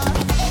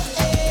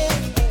 Hey,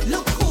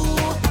 look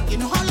cool. You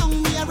know how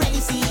long we already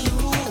see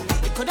you.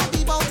 It could have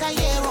been about a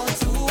year or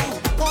two.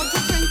 Want to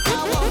drink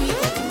now, what we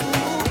go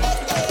through.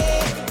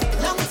 Hey,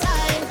 long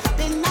time.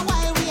 Been a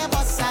while we have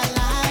us a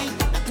line.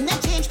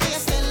 Nothing has changed, but you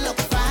still look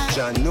fine.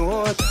 John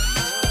North.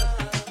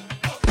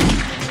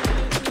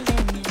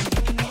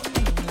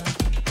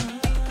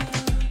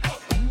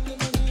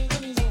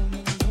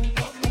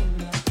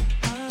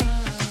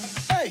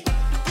 Hey,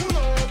 pull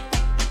up.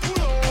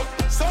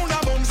 Sound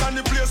of bombs and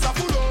the place a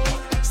full up.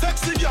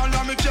 Sexy girl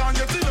and me can't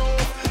get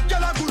enough.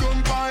 Girl a good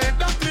on pie,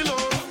 that me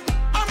love.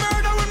 I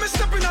murder when me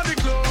step in at the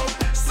club.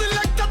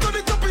 Selector to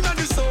the top in at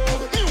the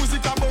sub.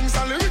 Music a bombs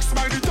and lyrics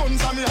by the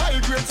tons and me high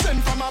grade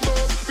sent from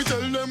above. We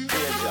tell them.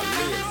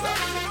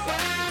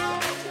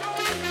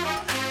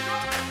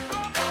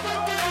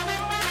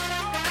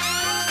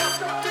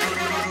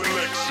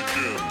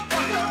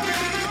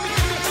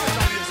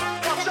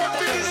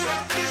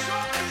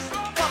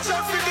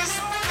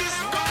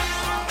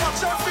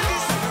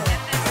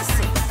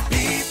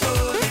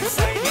 People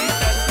inside the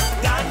flat,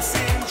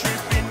 dancing,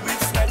 dripping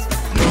with sweat.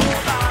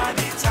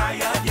 Nobody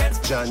tired yet.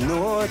 John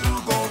North.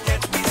 You gon'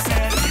 get me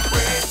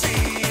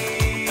celebrating.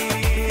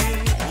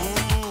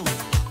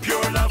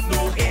 Pure love,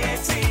 no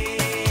hating.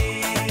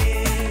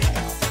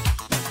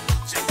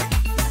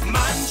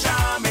 Man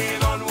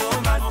jamming on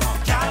woman,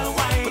 gal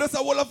wine. But that's a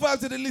whole of vibes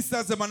to the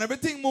listeners, man.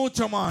 Everything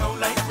mucho, man.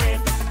 Like rain,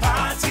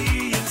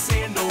 party and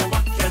say no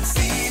one can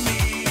see me.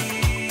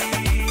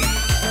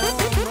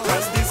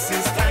 'Cause this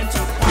is time to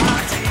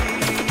party.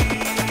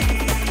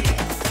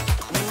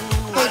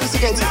 Hey, this is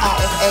going to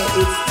RFA. It's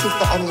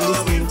Tifa and you're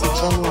listening to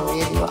January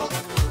Radio.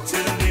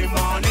 Till the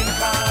morning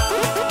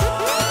comes.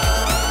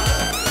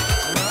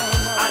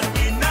 And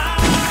we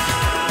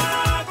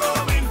not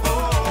going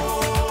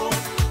home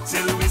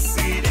till we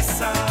see the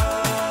sun.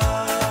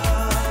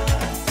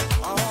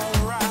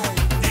 Alright.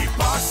 The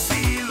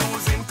posse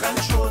losing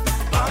control.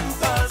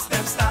 Bumpers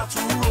them start to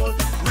roll.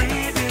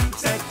 Rhythm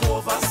take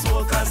over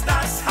soul. 'Cause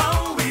that's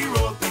how we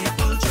roll.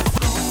 People just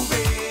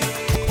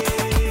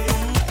grooving.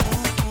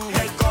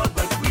 Head gone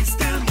but we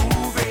still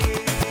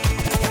moving.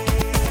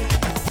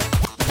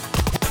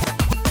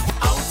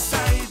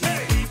 Outside the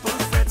people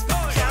fret.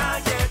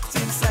 Can't get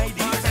inside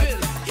the fret.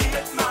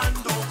 Hit man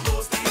don't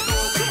close the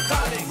door. We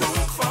calling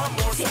room for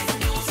more sweet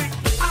music.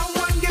 I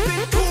want give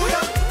it to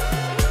ya.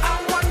 I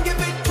want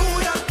give it to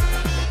ya.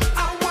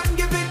 I want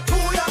give it to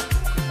ya.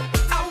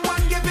 I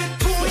want give it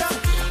to ya.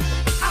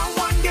 I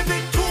want give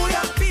it to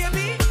ya,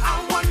 baby. I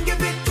want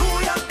give it to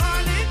ya,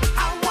 honey. I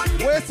want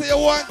give Where say you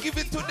want give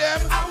it to them?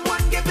 I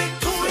want give it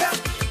to ya.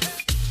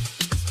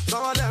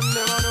 Some of them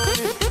never know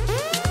me.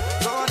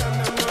 Some of them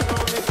never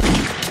know me.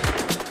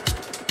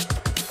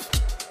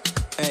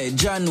 Hey,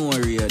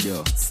 January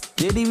radio.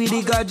 Steady with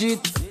the gadget.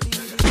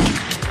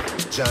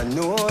 John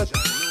North.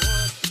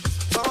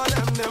 Some of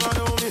them never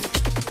know me.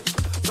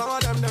 Some of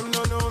them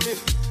don't know me.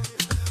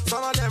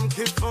 Some of them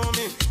keep for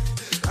me.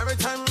 Every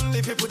time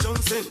the people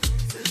jump in.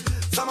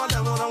 Some of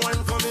them wanna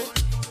wine for me.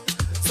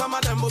 Some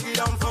of them boogie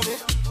down for me.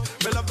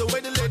 Me love the way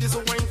the ladies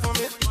will wine for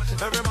me.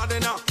 Everybody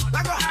now,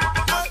 like a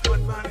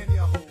everybody,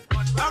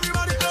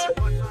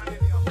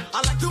 I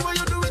like the way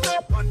you do it.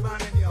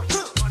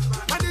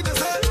 I need to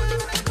say,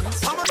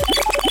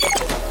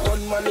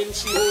 one man in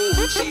she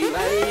she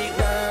like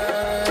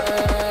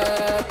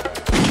that.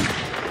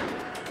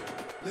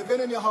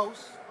 Living in your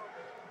house,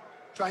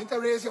 trying to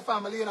raise your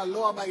family in a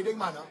law-abiding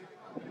manner.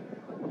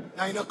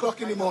 9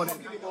 o'clock in the morning.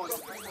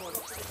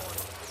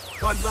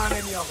 Gunman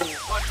in your home.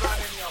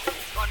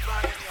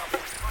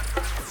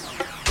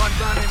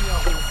 Gunman in your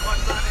home.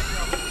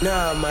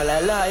 Nah, man, I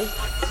lie.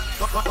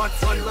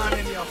 Gunman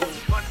in your home.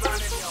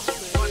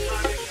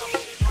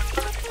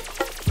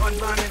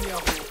 Gunman in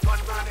your home.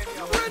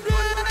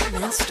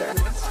 Master.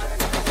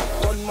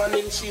 One man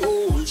in she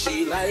hole,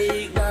 she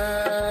like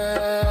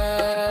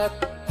that.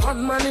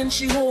 One man in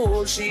she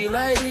hole, she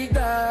like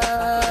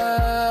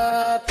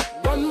that.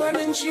 One man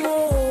in she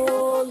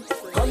hole,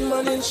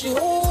 gunman in she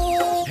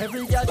hole.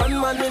 Every girl,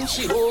 gunman in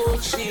she hole,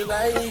 she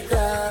like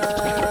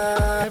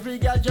that. Every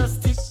girl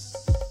just tick.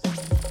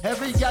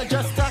 Every girl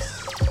just tack.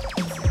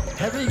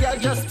 Every girl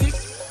just tick,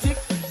 tick,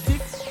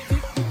 tick, tick,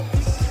 tick.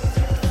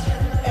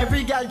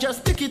 Every girl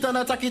just tick it and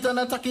attack it and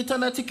attack it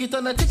and tick it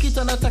and tick it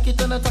and attack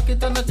it and attack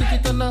it and tick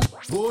it and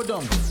go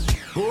down,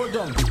 go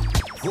down,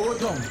 go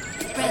down.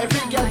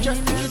 Every girl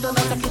just tick it and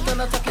attack it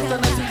and attack it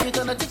and tick it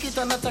and tick it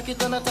and attack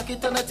it and attack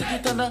it and tick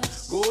it and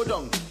go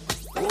down,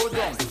 go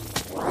down,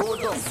 go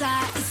down. Is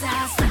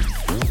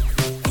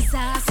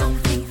that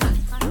something hot?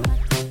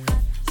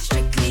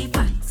 Strictly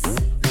facts.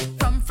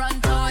 From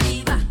front or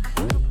the back.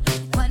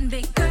 One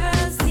big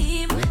girl's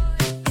team.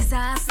 Is that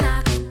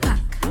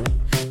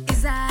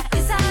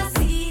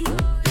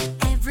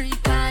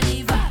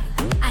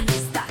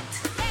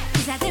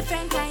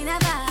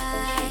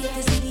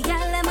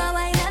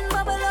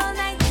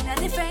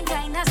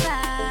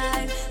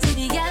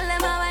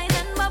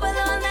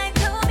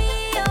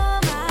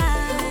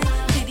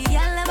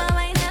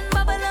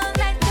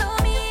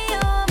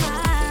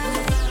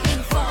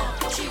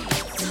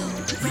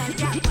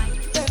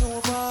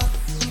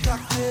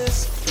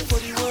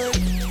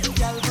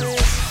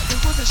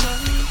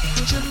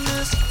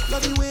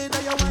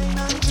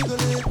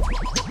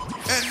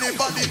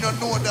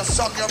know the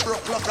song you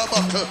broke like a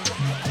buckle.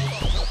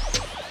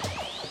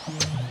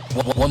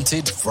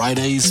 Wanted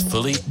Fridays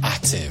fully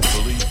active.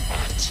 Fully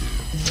active.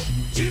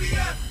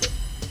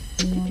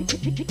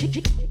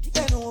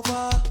 Bend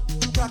over,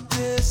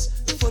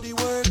 practice for the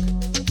work,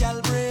 gal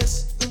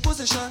brace,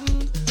 position,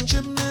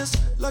 gymnast,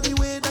 love the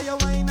way that you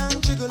whine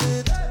and jiggle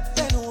it.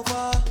 Bend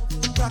over,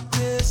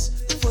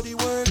 practice for the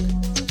work,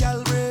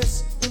 gal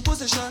brace,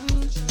 position,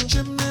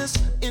 gymnast,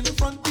 in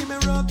front the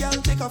mirror, gal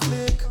take a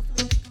flick.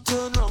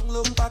 Turn round,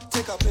 look back,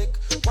 take a pic.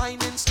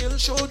 Whining skill,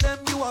 show them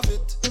you have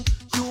it.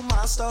 You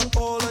master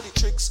all of the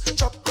tricks.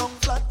 Drop down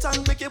flat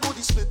and make your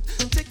body split.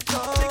 Tick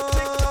tock, tick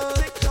tock,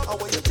 tick tock. How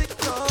are you tick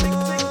tock, tick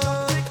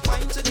tock, tick.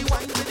 Wine to the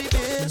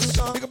bass.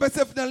 Pick up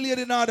yourself now,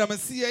 lady now, I'm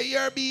see you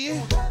here, B.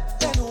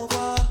 Bend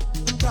over,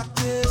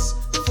 practice.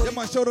 Yeah,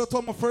 man, shout out to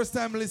all my first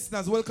time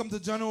listeners. Welcome to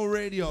John O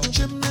Radio.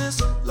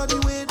 Gymnast, love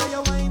the way that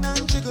you whine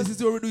and jiggle. This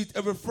is where we do it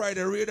every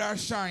Friday, Radar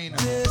Shine.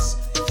 Yes,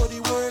 for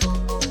the work,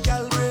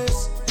 gal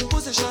race,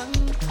 position,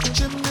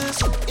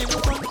 gymnast, in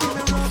front the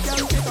mirror, gal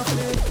take a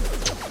flick.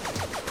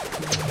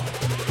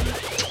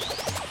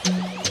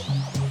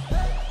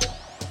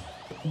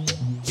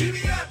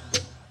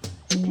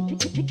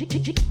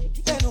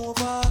 Bend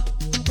over,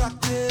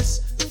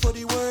 practice for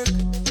the work,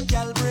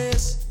 gal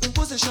brace,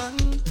 position,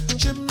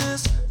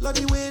 gymnast, love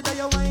the way that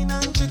you whine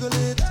and jiggle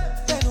it.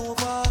 Bend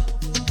over,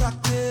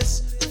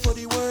 practice for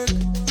the work,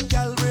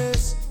 gal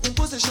brace,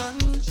 position,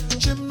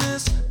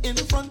 gymnast, in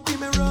front the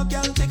mirror,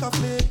 gal take a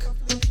flick.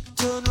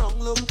 Turn round,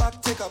 look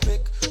back, take a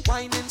pic.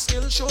 Whining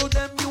skill, show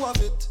them you have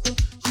it.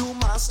 You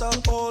master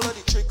all of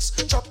the tricks.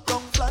 Drop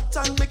down flat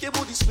and make your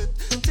body split.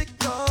 Tick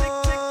tock, tick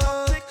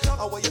tock, tick tock.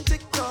 How are you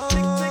tick tock,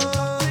 tick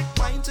tock, tick.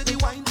 Wine to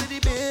the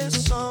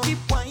bass song. Keep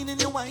whining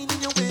your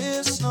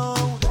waist now.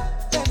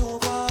 Bend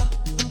over,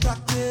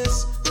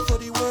 practice for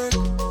the work,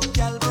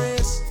 gal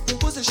brace,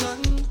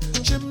 position,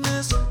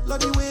 gymnast, love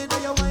the way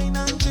that you whine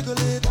and jiggle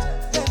it.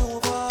 Bend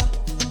over,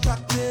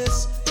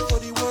 practice for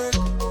the work,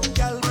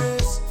 gal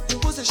brace,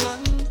 position,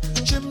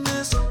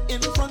 gymnast,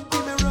 in front the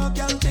mirror,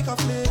 gal take a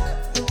flick.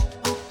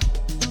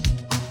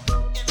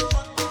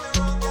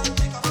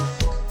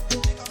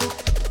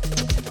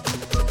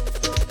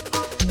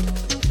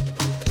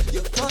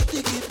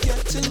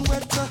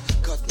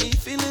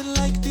 Feeling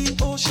like the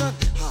ocean,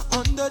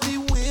 under the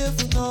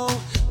wave now.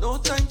 No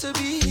time to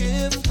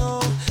behave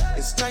now.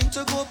 It's time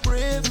to go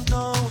brave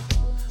now.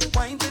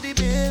 Wine to the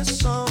bass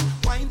song.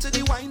 Wine to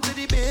the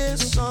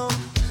bass song.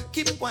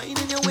 Keep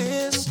whining your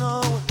waist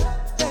now.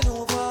 Bend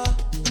over,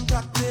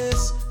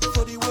 practice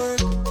for the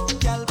work,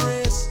 gal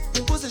brace,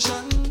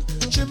 position,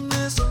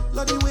 gymnast,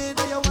 love the way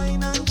that you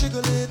whine and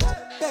jiggle it.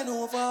 Bend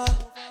over,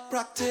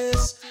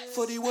 practice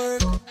for the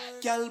work,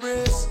 gal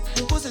brace,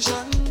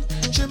 position,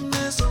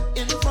 gymnast,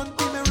 in front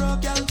the mirror,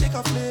 gal take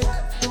a flick.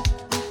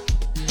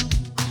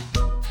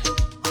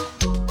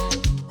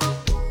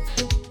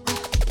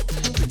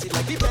 Pretty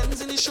like the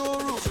Benz in the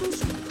showroom.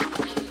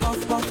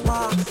 Puff, puff,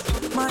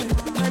 puff, my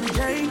Mary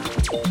Jane.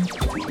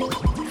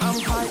 I'm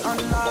high on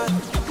life,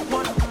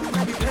 what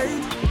maybe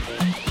paid.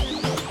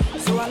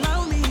 So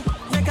allow me,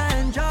 make I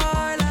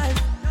enjoy life.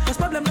 Cause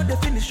problem not the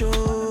finish,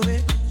 oh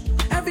eh.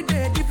 Every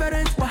day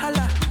different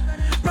wahala.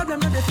 Problem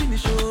not the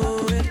finish,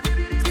 oh eh.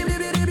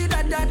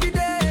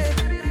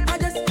 I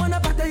just wanna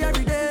party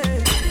every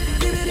day.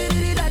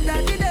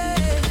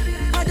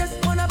 I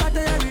just wanna party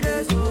every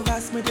day. So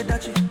pass me the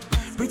dutchie.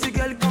 Pretty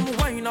girl, come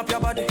wind up your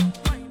body.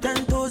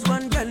 10 toes,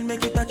 one girl,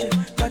 make it touch it,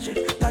 touch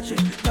it, touch it,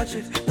 touch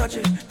it, touch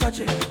it, touch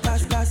it.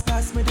 Pass, pass,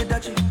 pass me the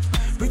dutchie.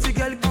 Pretty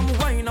girl, come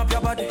wind up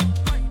your body.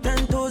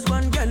 10 toes,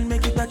 one girl,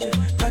 make it touch it,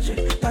 touch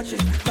it, touch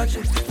it, touch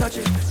it, touch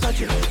it,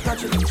 touch it,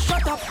 touch it.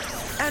 Shut up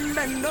and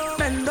bend over,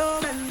 bend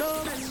over, bend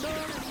over, bend over.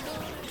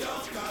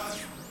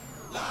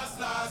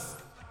 Last.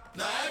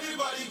 Now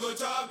everybody go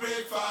to our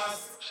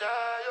breakfast.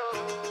 Shayo.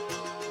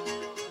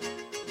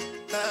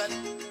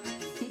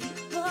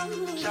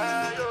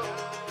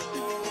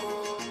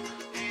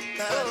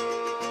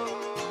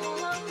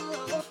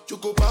 You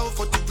go bow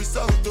for the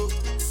result, though.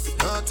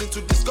 Nothing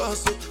to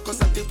discuss, oh.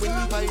 Cause I did win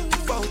by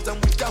default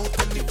and without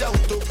any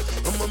doubt, oh.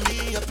 I'm a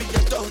me happy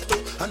adult, oh.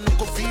 I no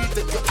go feed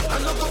the girl, I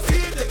no go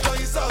feed the girl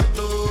is out,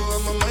 oh.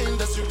 I'm a mind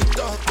that's really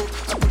dark, oh.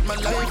 I put my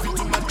life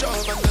into my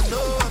job and I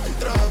know I'm in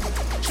trouble.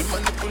 She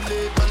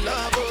manipulate my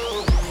love,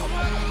 oh.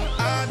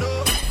 I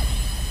know.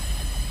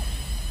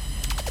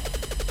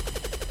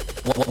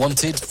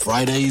 Wanted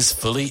Fridays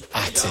fully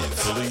active.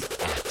 Fully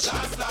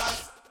active.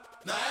 Last.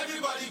 Now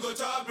everybody go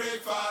to our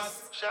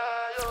breakfast.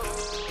 Shayo.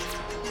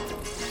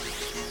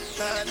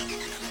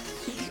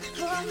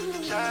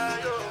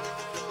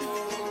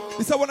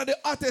 This is one of the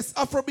hottest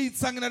Afrobeat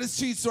songs in the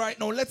streets right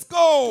now. Let's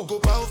go. Go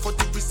bow for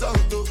the result,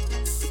 though.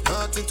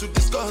 Nothing to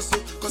discuss, oh.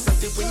 Cause I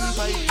did win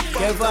by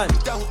Kevan.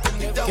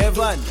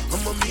 Kevan.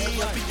 I'm a me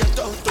happy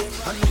adult, oh.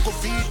 I no go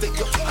feed the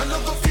girl, I no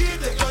go feed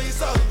the girl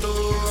is out, oh.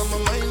 I'm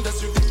a mind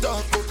that's really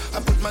dark, oh. I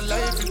put my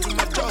life into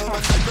my job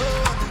and I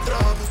know I'm in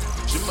trouble.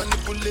 She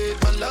manipulate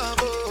my love,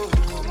 oh.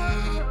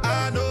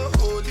 I know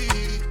holy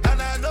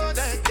and I know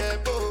that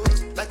get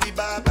both. Like the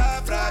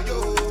Baba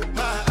Frayo,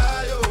 my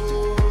ayo.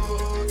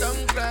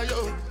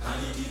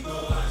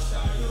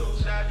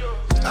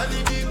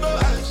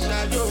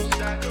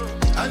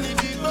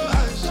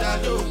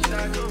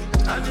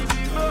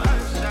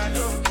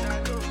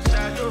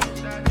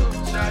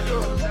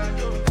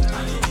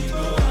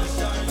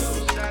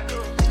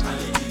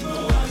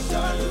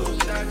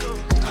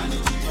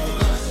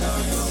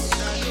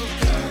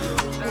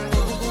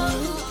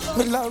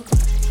 Me love,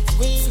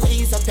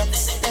 raise up your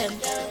them.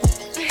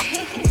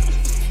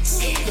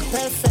 You're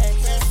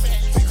perfect.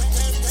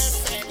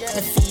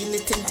 I feel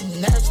it in my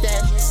nerves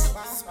them.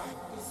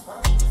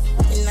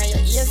 In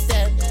your ears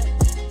them.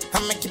 I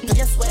make you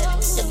play well.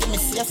 You give me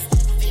safe.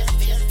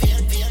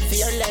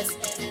 Fearless.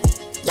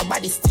 Your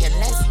body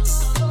stainless.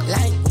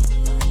 Like.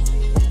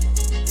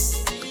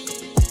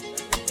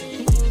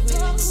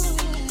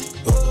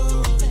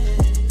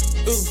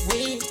 Ooh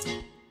wee.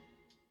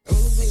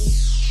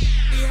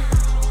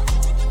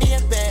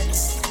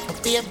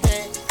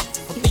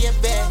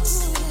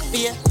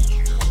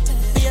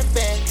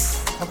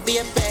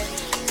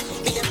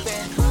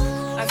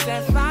 I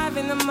said 5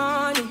 in the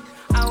morning.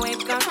 I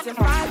wake up to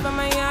 5 on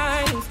my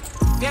eyes.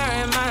 Fear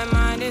in my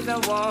mind is a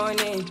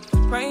warning.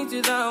 Pray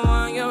to the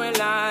one you're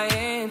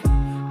relying.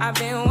 I've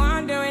been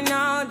wandering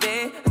all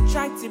day. I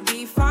tried to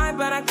be fine,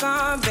 but I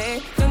can't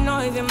be. The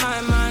noise in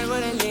my mind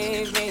wouldn't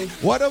leave me.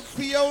 What up,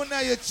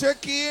 Fiona? You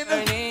check in?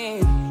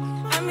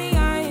 I'm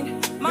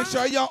behind. Make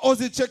sure you're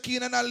Ozzy check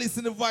in and I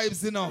listen to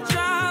vibes, you know.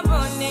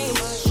 Trouble name.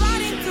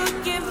 Fighting to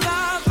give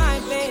up my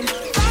pain.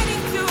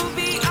 Fighting to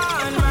be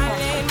on my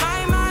lane.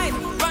 My mind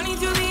running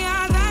to the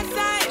other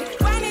side.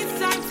 When it's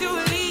time to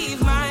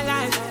leave my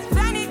life,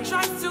 then it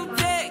tries to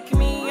take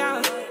me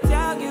out.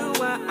 Tell you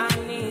what I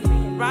need.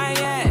 Right,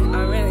 yeah.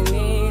 I really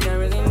need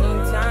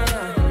time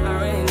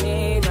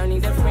now. I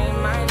need to free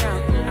mind now.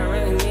 I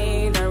really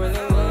need my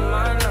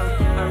now.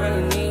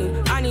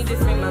 I need to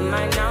free my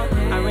mind now.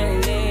 I really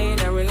need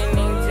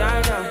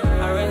time now.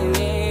 I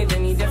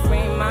need to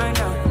free mind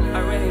now. I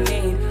really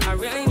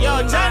need Yo,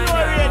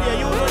 January radio,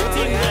 you know the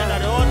thing then, I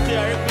don't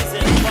care,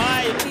 represent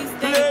vibe.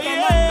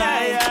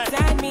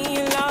 Tell me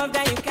you love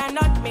that you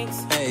cannot mix.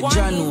 Hey, One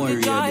January is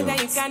the joy radio. that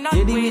you cannot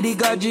Did mix. the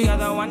gadget? The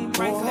other one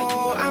priceless.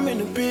 Oh, I'm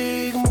in a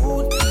big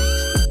mood.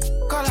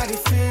 Call I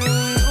feel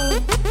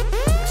you.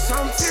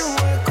 Something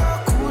wake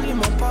up cool in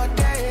my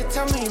body.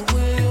 Tell me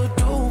what you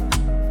do.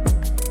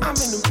 I'm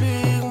in a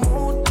big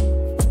mood.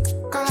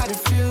 Call I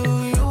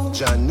feel you.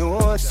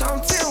 January.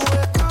 Something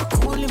wake up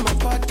cool in my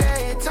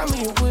body. Tell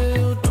me what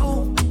you do.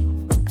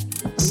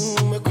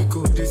 Make we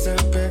go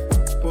December.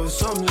 But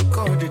some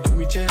liquor they do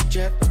me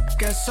jet.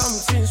 Get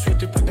something sweet.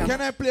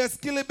 Can I play a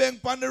skilly bang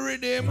on the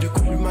rhythm? They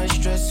cool my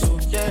stress, so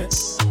yeah.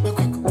 Make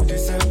we go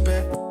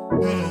December.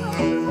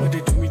 But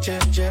they do me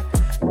jet.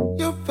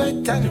 You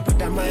better to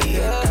put on my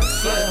head.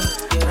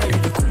 Yeah. I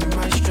need to cool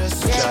my stress.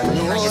 Yeah,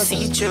 now you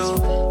see it, you.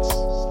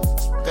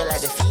 Girl, I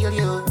feel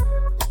you.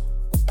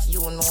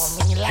 You know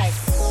me like.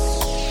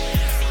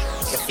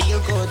 You feel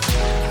good.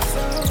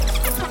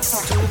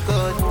 Too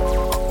good.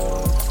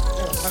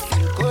 I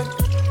feel good.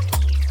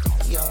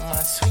 You're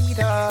my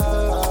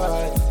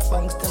sweetheart.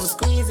 Bunks them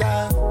squeezer.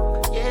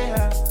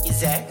 Yeah. Is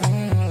that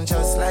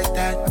just like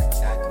that?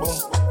 Boom.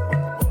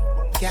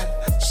 Yeah.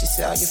 She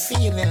said, how you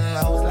feeling?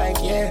 I was like,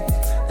 yeah.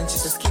 And she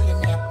just killing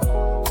me.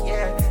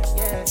 Yeah.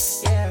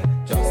 Just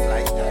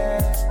like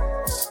that.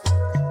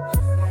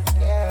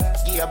 Yeah.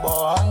 Give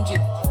about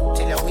 100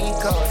 till a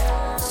week out.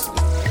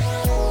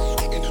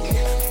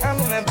 I'm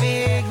in a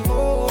big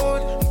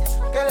mood.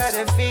 Girl,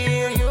 I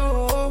feel you.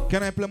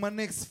 Can I play my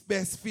next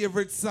best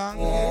favorite song?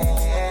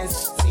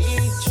 Yes,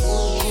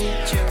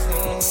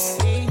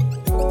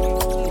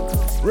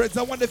 Reds,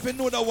 I wonder if you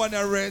know that one,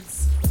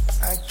 Reds.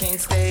 I can't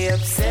stay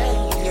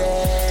upset,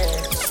 yeah.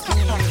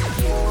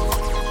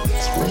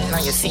 Now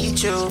you see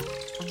it, you.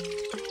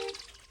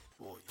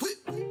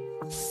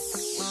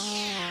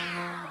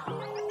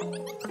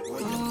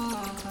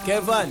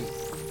 Kevan.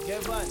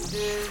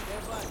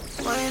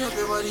 Mind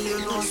everybody you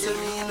know, say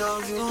me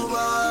love you,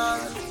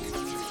 bad.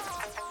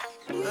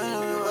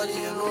 Everybody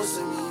you know,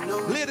 say me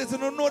love you. Ladies, you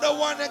don't know that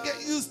one, I get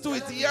used to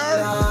it,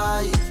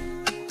 yeah.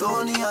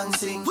 Tony and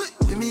sing.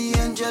 Be me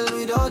angel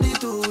with all the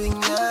two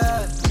wings,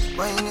 yeah.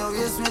 When you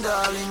waste me,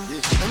 darling.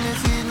 When you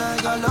feel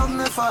like I love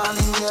me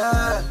falling,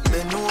 yeah.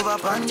 Bend over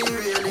upon the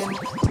railing.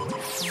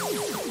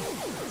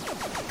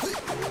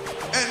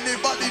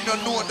 Anybody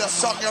don't know the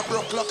song you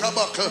broke like a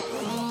buckle?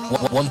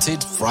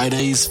 Wanted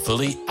Fridayz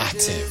fully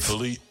active.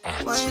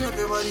 Mind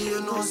everybody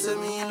you know, say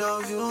me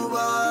love you,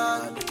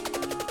 bad.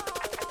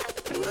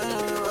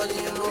 Everybody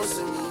you know,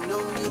 say me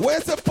love you.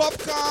 Where's the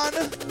popcorn?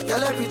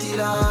 Girl, I pretty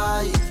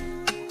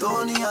like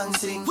Tony and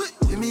sing.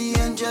 Be me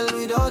angel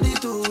with all the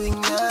two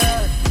wings,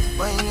 yeah.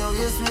 When you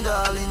waste me,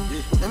 darling.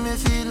 Let me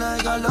feel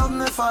like I love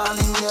me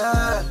falling,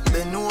 yeah.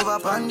 Bend over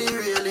upon the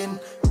railing.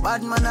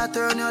 Bad man, I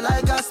turn you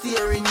like a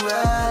steering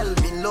wheel.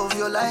 Me love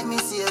you like me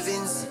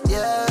savings,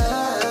 yeah.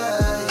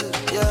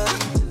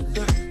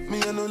 Me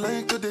I don't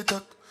like to they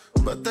talk,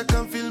 but I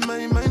can feel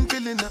my mind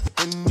feeling up.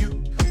 And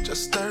you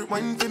just start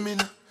whining for me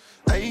now.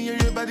 I hear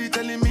your body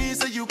telling me,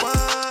 say you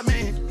want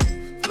me.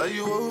 Fly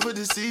you over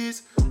the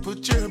seas,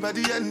 put your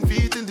body and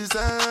feet in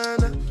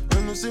designer.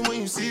 I know say when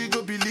you see,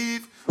 go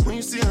believe. When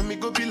you see me,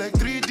 go be like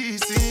 3D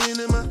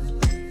cinema.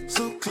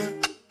 so clear.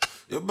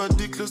 Your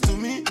body close to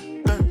me,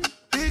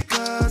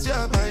 because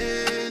you're my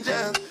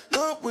angel.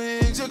 No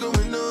wings, you're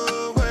going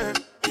nowhere.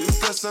 You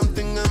got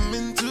something I'm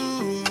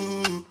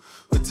into.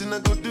 What I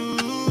go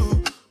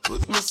do?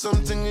 Put me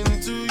something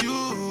into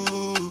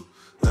you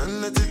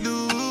and let it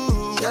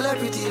loose. Girl, a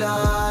pretty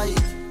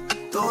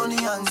like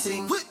Tony and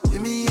sing. Be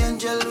me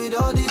angel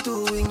without the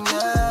two wing,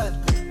 yeah.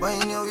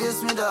 When you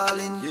waist me,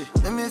 darling,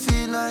 make me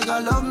feel like I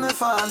love me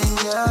falling,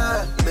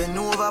 yeah. Bend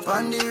over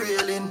upon the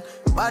railing.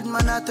 Bad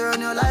man, I turn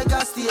you like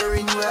a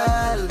steering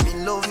wheel.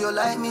 Me love you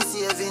like me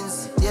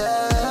savings,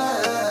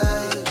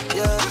 yeah,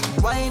 yeah.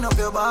 Wind up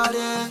your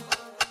body,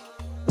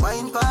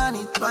 wine pan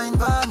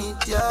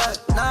it, yeah.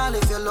 Now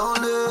if you're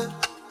lonely,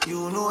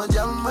 you know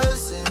jam will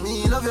say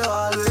me love you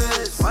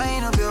always.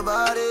 Wind up your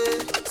body,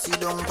 sit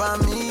down for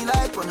me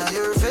like one of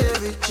your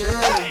favorite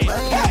chairs.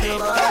 Wind up your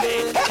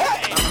body,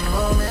 I'm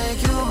gonna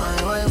make you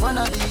my wife one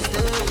of these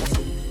days.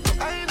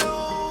 I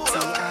know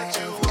what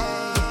you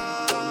want,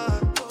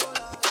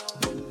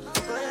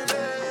 baby.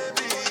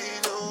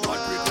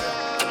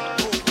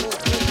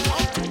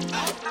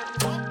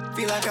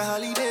 Feel like a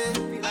holiday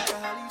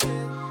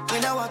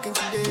when I walk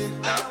into the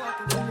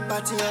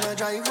party on a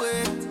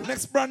driveway.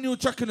 Next brand new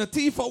track in the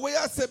Tifa, where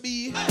I say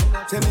be.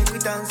 Say make we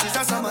dance, it's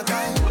a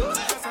summertime.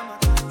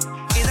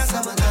 In a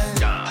summertime.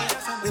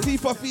 The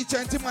Tifa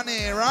featuring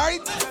Timane,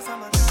 right?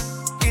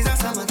 It's a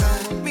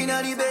summertime. Me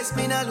not the best,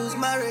 me not lose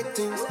my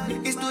ratings.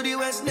 It's to the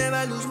west,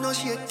 never lose no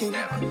shaking.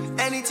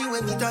 Anything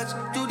when me touch,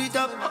 to the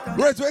top.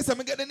 Right, wait, so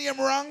me get the name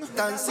wrong.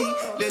 Fancy,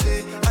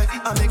 lele,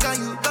 I make a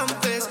you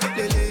confess,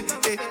 lele.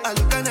 I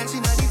look at her, she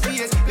not the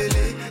face,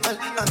 lele.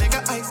 I make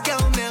her eyes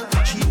caramel.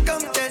 She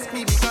come test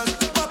me because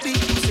papi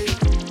say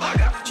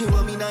she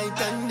want me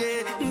night and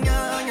day.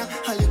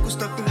 I look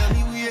stuck in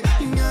me way.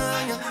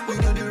 We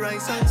do the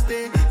rice and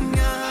stay.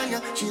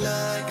 She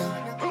like her.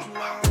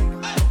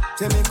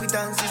 Say make we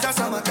dance, it's a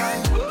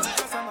summertime.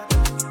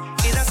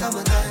 It's a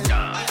summertime.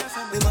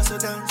 We must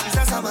dance, it's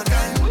a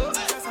summertime.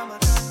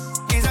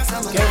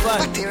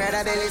 Party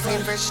rather belly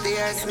skin fresh to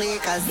your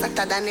sneakers.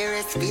 Hotter than the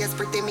rest face,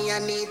 pretty me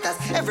and neat us.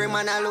 Every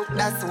man I look,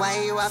 that's why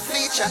you a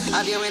feature.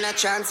 Have you in a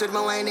trance with my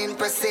whining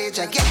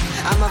procedure? Yeah,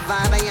 I'm a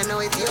vibe and you know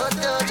it's you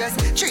too. Just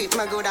treat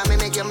me good and me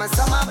make you my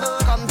summer boo.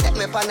 Come take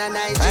me on a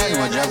night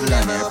and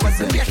level. But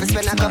you have to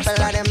spend a couple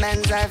of them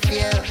men's I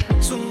feel.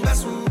 Sunga,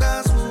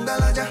 sunga, sunga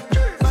laja.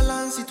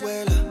 Balance it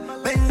well,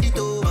 bend it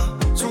over.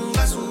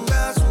 Sunga,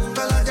 sunga,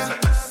 sunga laja.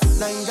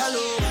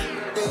 Naingalo,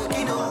 take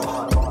it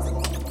over.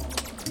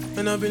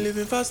 And I've been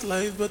living fast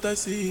life, but I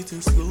see it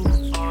in slow.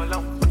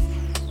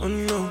 Oh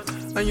no,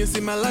 and you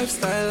see my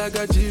lifestyle, I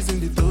got G's in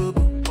the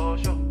double.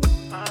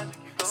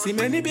 See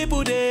many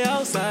people there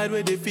outside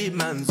where they feed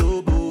man's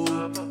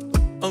oboe.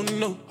 Oh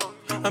no,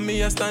 and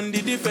me I stand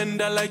the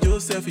defender like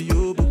Joseph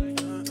Yobo.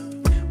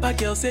 My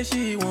girl say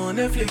she want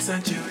Netflix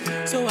and chill,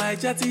 so I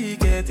chatty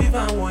get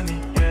even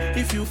warning.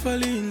 If you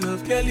fall in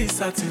love, Kelly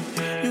satin.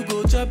 You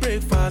go to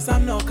breakfast,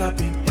 I'm not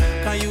capping.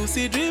 Can you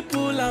see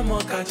dripple, I'm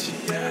not catching.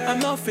 I'm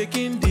not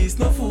faking this,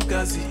 no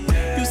fugazi.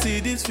 You see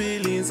these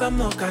feelings, I'm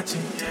not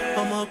catching.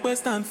 I'm a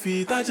quest and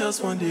feet, I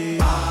just want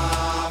it.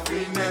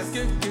 Happiness,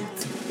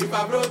 if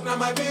I broke, now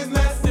my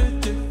business.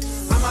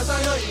 I'ma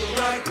show you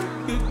right.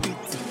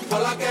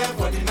 All I care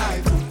for the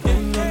night.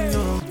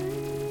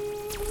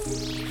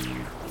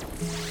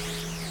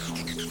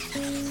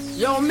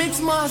 Yo, Mix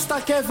Master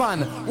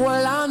Kevan,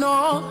 well I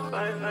know.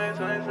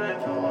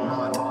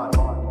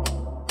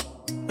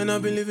 And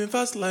I've been living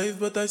fast life,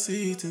 but I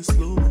see it in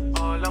slow.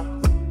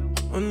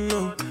 Oh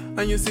no,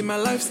 and you see my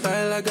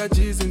lifestyle, I got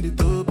G's in the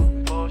double.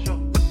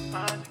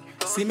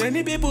 See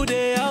many people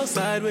there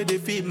outside where they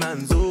feed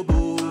man's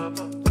oboe.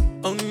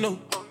 Oh no,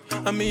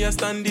 and me I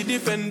stand the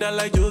defender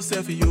like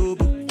Joseph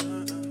Yobo.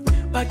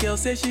 My girl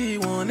say she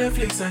want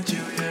Netflix and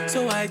chill,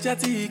 so I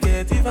chatty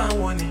get even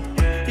warning.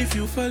 If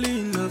you fall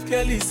in love,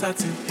 Kelly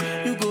satin.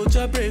 You go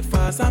to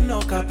breakfast, I'm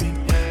not capping.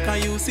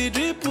 Can you see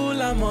dripple,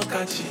 I'm not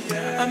catching.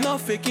 I'm not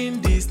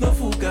faking this, no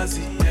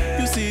fugazi.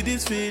 You see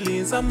these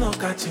feelings, I'm not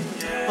catching.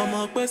 I'm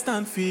a quest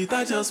and feet,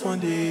 I just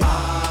want it.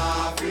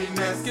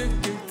 Happiness,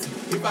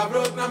 if I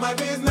broke, now my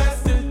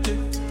business.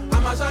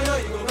 I'ma show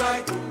you go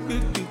right.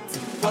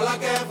 All I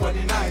care for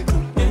the night.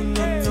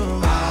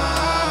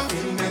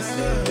 Happiness,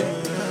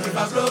 if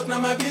I broke, now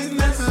my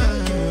business.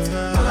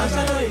 I'ma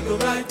show you go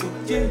right.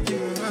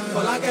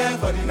 All I care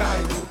for the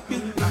night.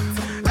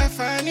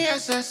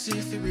 F-I-N-E-S-S-E,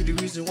 if it be the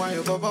reason why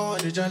your baba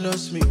want to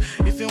jealous me.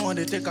 If you want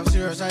to take I'm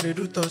serious, I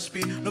do top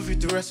speed. No fit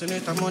to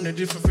resonate, I'm on a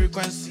different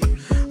frequency.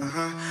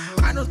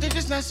 I don't think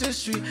it's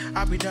necessary.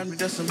 I'll be done with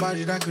just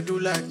somebody that could do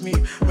like me.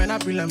 When I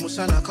be like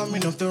Musala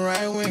coming off the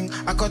right wing,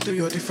 I cut to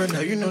your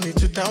defender, you no need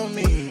to tell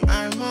me.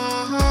 I'm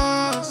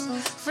a horse,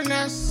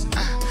 finesse.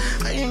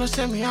 And you know,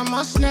 send me, I'm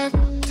a snap.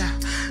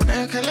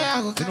 You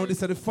know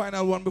this is the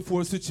final one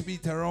before switch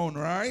beat around,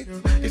 right?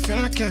 If you're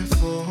not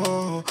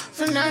careful,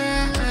 you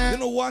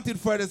know Wanted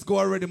Fridayz go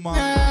already,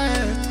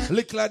 man.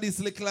 Lick like this,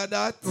 lick like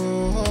that.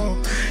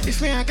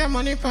 If me I get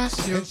money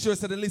past you, ensure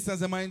that the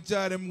listeners might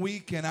enjoy them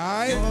weekend,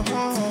 alright?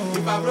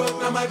 If I broke,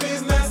 now my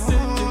business.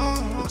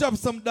 drop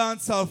some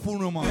dancehall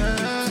funeral, man.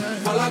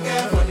 All I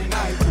care for the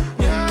night.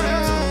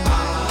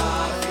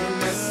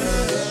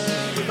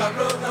 If I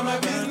broke down my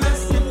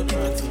business,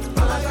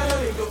 all I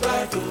care go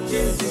back to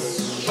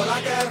Jesus. All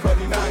I care for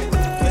the night.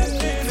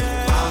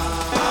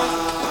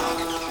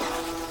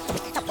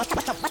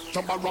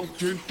 Jump around,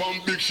 kill,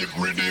 pump, big shit,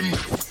 rhythm.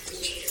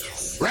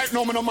 Right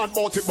now, me no mad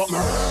about it, but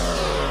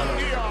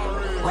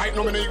right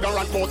now, me no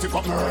ignorant about it,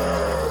 but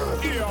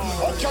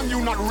how can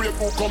you not rave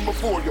who come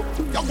before you?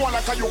 You go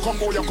like a you come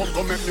boy, you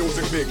come make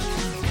music big.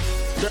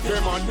 Get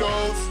them and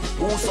those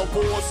who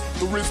supposed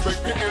to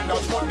respect the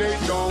elders, what they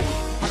know.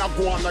 And I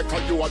go on like a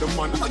you are the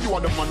man, and you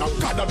are the man,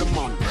 and God are the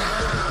man.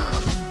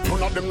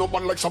 None of them no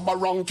bad like Shabba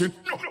Rankin.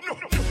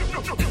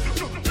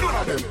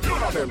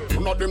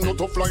 None of them not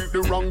tough like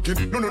the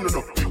ranking. No. None of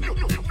them.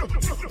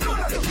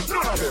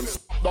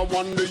 The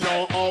one they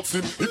are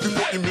asking, if you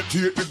not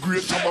imitate the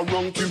great Shabba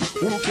Rankin,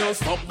 who can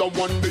stop the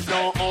one they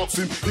are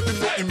asking? If you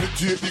not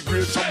imitate the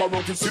great Shabba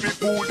Rankin, see the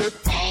fool they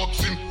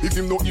asking. If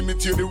you not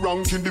imitate the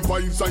ranking, the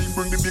vibes I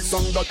bring the big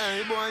song that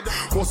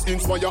must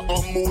inspire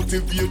and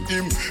motivate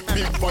him.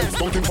 Big vibes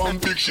counting from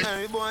big shit.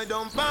 Hey boy,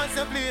 don't pass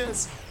the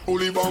place.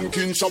 Only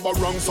ranking, Shabba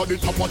ranks at the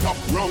top of top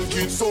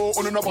ranking. So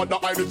on another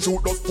that I the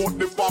truth, just put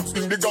the facts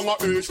in the gang of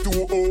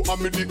H2O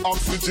and me the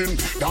oxygen.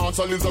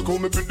 Dancehall is a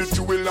come with the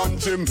jewel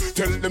and gem.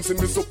 Tell them see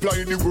me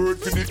supply the word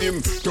for the hymn.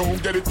 Don't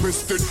get it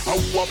twisted, how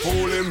I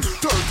pull him.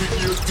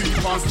 30 years deep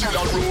and still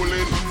a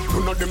rolling.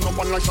 None of them no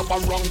one like Shabba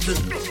ranking.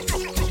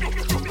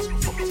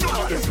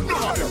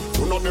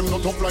 None of them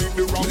not up like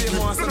the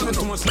ranking.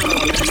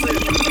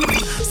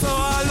 So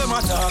all them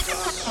attack,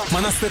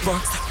 man a step up.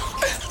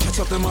 Catch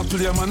up them a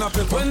play, man a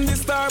pepper. When the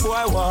star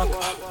boy walk,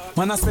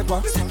 man a step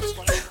up.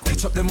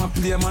 Catch up them a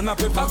play, man a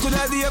pepper.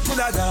 Coulda day,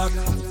 coulda dark,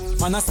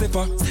 man a step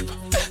up.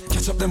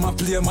 Catch up them a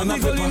play, man a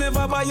pepper. Me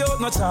never buy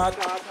out no chart,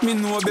 me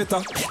know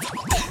better.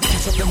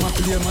 Catch up them a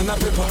play, man a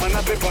pepper.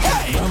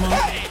 Mama,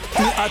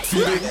 me hot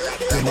feeling.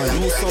 Them a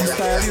use some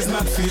style is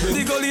not feeding.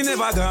 The gully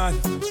never gone,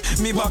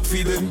 me back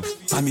feeding.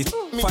 And me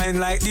fine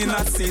like the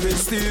not seeded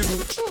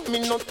Steve. Me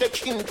no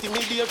take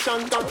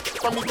intimidation down.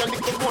 For me the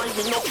little boy,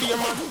 me no fear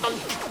man. And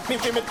me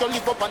feel me to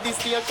live up at this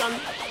station.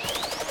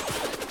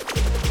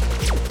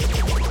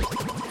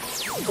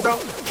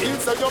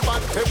 Inside your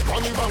bad head,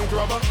 funny bank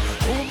robber.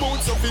 Who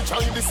boots up each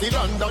eye, the seal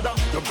and dada.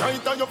 You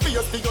bright on your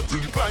face, till you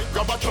think like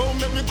grabber. Don't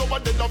make me go a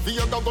dead of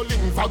here, go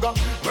link fagger.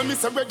 When me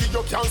say ready,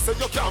 you can't say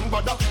you can't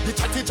bother. The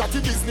chatty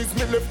business,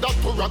 me left that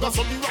to ragga.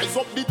 So me rise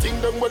up the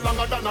thing, them well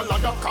longer than a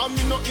ladder. Come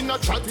me no in a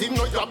chatting,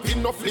 no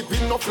yapping, no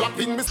flipping, no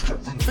flapping. Me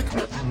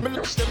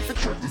let them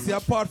fit. See,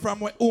 apart from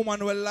when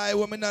woman will lie,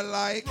 women not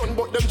like. Run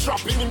but them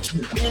trapping,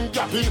 him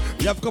yapping.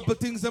 You have a couple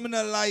things them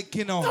not like,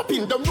 you know.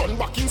 Tapping them run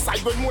back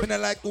inside when more. Me not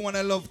like woman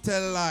I love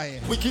tell lie.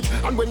 Wicked,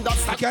 and when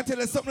that's I can't tell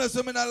you something else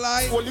women not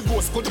like. Holy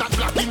Ghost could not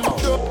black him up.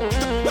 Me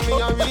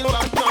a real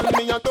bad man,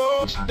 me a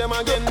touch them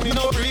again, me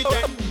no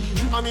pretend.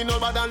 I mean no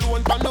bad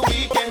alone on the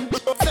weekend.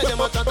 Say them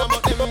a chat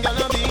about them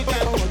gonna beat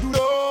them.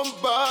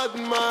 Don't bad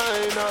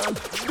mind and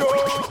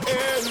don't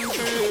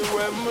envy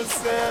when me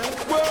say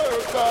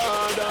work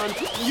hard and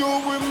you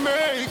will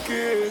make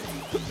it.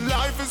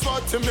 Life is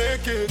what you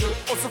make it.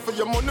 Also for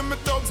your money, me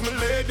thugs, me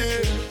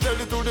lady. Tell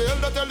it to the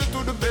elder, tell it to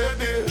the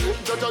baby.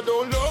 Judge I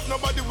don't love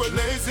nobody, we're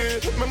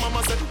lazy. My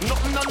mama said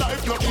nothing in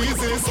life not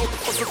easy. So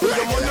also for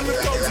your money, me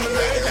thugs, me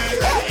lady.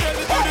 Tell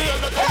it to the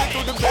elder, tell it to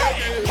the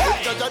baby.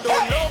 Judge I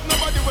don't love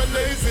nobody, we're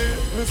lazy.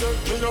 Me say,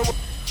 me know.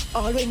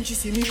 All when she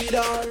see me with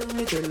her,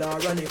 me tell her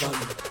run it on.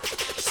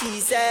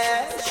 She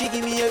said she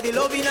give me every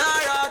love in her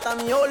heart,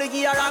 and me only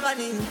give her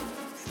agony.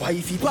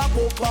 Wifey pop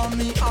up on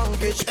me and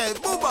catch a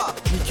booba.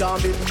 Me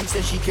can't believe say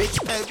she catch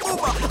a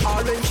booba.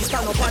 All when she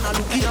stand up and a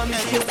looking at me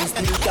face, me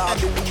still can't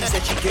believe say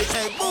she catch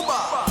a booba.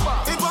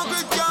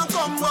 Hypocrite can't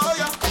come boy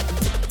ya.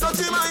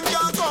 Dirty mind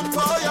can't come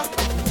boy ya.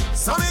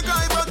 So me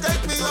guy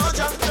protect me oh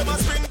ya. Them a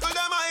sprinkle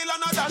them oil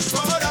and a dash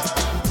powder.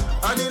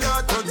 And the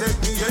Lord protect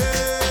me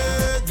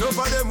yeah. None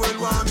of them will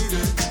want me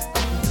dead.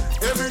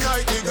 Every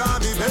night they got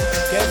me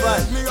bed.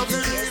 Kevan. Me up the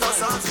lead or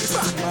something.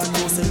 Man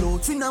no sell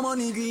out for no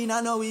money green,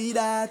 I know we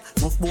that.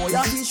 Muff boy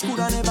a fish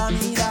coulda never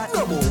me that.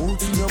 No more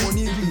out for no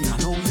money green, I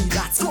know we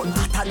that. Sun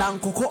hotter than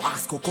cocoa,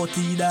 ask cocoa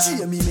tea that.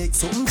 Cheer me make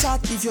something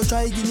chat if you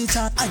try give me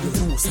chat. And you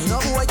know say no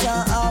boy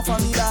can't offer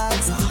me that.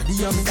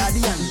 Sardi and me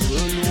daddy and the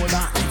girl know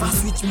that. If I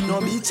switch me no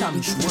bitch and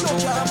me sure know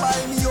that. You can't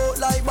buy me out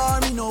like bar,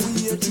 me no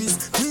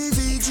waitress.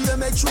 TVG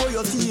make sure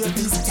you tape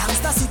this.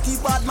 Gangsta city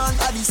bad man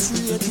are the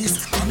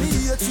straightest. And me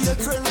hate your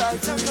friend like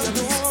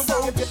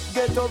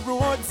Get a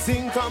road,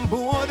 sink and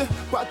board.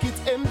 Pocket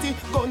empty,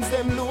 guns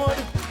them load.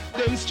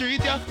 Them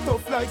street yeah,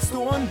 tough like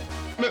stone.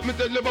 Make me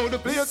tell you about the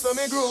place where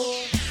me grow.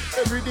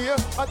 Every day,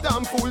 a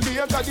damn full day.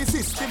 Got the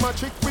system a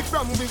trick we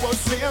from we was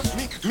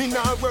slave. Me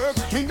nah work,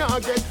 me nah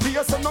get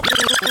pay. So no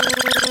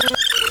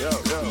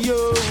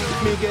yo,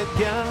 me get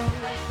down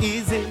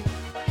easy.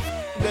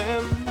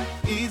 Them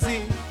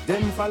easy.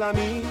 Them follow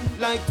me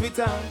like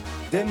Twitter.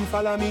 Them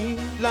follow me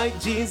like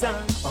Jesus.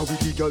 And with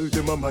the girl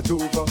them a mad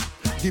over.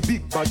 The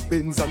big bad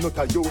Benz and not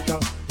Toyota.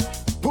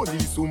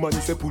 Police woman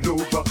say pull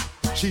over.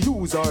 She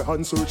use her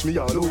hand search me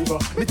all over.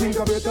 Me think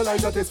I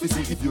metalize a test to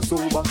see if you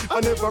sober.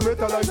 I never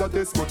metalize a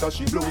test but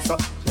she closer.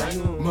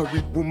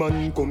 Married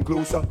woman come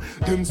closer.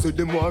 Them say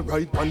them want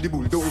ride on the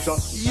bulldozer.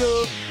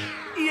 Yo,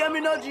 hear me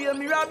no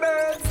Jamie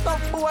Roberts.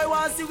 Tough boy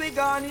want see we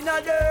gone in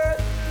a dirt.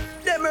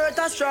 Them hurt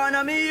a strong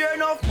and me hear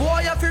enough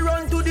boy have to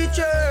run to the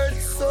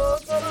church. So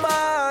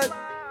bad.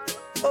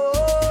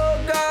 Oh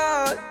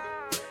God.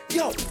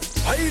 Yo,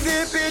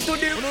 IVP to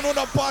the. You don't know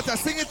that part,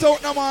 sing it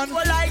out now, man.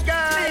 Well, like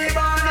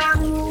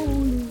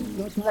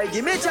like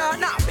give me chat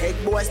now. Big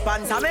boy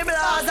sponsor me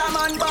blazer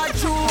man, but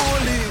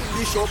truly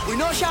Bishop we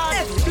no shot.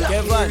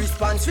 Kevan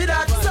response for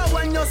that. So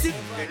when you see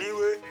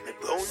anyway, me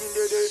down in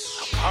the day.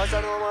 Cause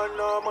I no man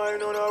no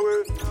mind on the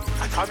way.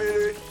 I come in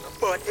it,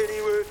 but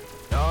anyway,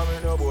 now me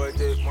no boy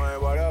take my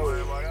body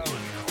away.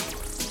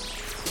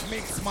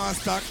 Mix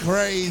master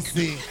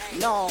crazy.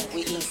 No,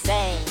 we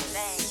insane.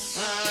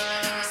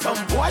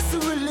 Some boys who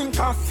will link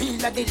and feel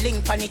like they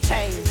link on the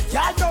chain.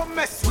 Y'all don't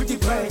mess with the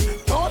brain.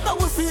 Thought I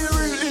would feel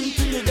real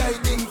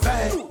intimidating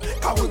vain.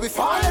 Cause we be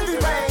fall every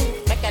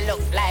rain. Make it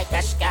look like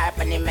a scarp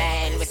on the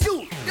man with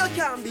you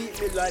can't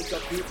beat me like you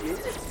beat me.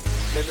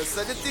 Never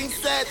said the thing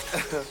said.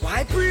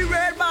 Why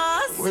pre-red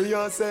boss? Well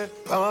you say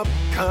popcorn.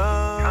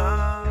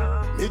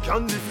 Me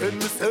can defend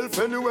myself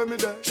anywhere me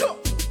there. Sure.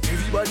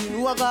 Everybody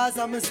know a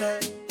Gaza me say.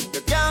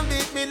 You can't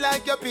beat me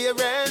like your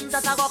parents.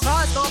 That I go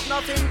cause up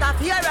nothing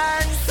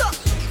interference.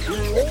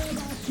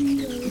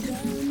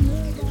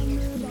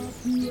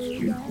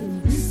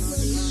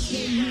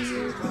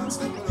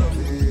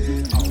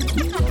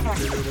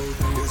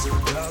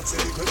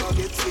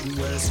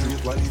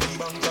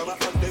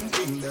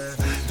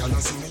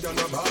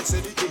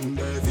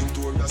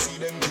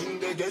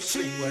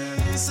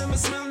 Some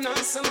smell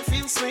nice, some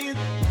feel sweet.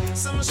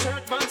 Some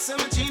shirt but some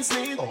jeans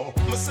neat.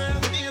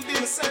 Myself, baby,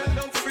 myself,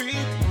 don't freak.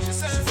 She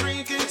said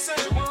freaky, said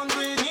she want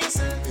green, he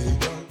said. Hey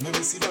girl, let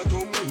me see that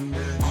tongue in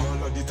there.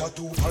 All of the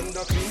tattoo and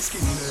the clean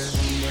skin there.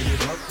 Now you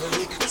back when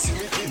you see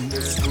me in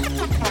there.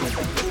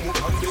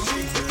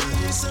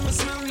 Some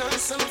smell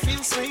nice, some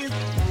feel sweet.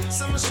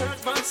 Some shirt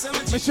but some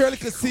jeans. Me share a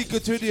little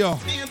secret with you.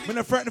 Me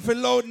not frightened for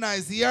loud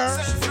noise, yeah?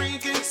 Said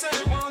freaky, said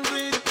she want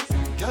green.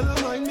 Girl,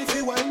 mind me if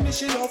you want me,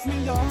 she love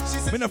me,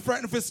 yeah. Me not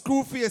frightened for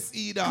screw face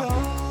either.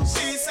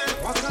 She said,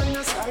 what kind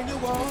of style you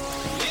want?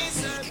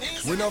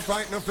 We not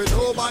frightened for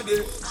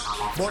nobody,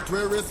 but we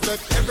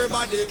respect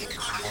everybody.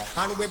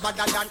 And we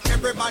better than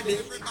everybody.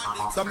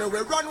 So me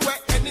will run where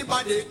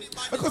anybody.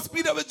 I could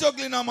speed up with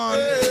juggling now, man.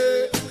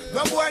 Hey,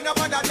 no boy no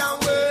better than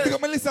we. Pick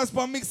up my listeners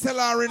for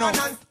Mixlr, you know.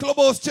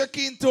 Clubhouse check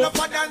in too. No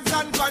for dance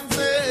and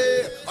fancy.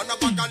 On a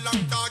bag of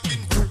long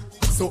talking.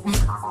 Something,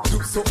 do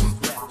something,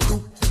 do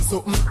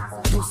something,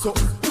 do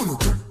something, do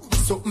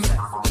something,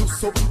 do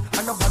something.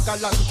 And a bag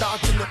of long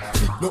talking.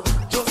 No,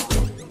 just do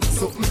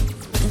something,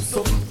 do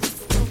something,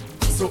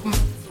 do something,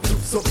 do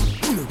something,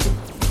 do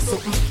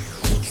something,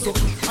 do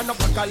something. And a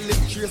bag of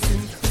lip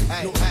chasing.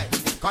 No,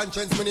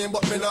 conscience me name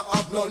but me not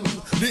have none.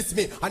 This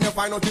me and you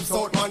find out if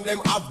South man them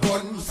have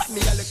guns.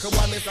 Me a little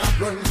one me stop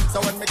run. So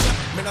when me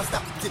clap, me not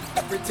stop till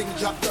everything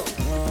drop down.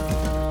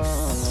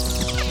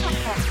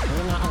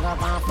 You know I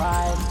got on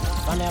pride.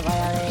 Don't ever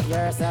violate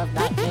yourself,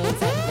 that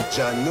means it.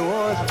 John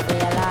knows.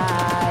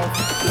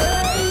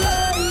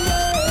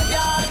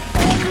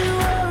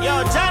 Yo,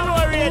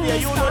 January radio,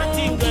 you know the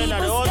thing going on.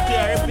 The whole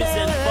clear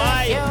represent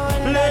 5.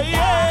 Play,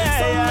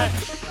 yeah.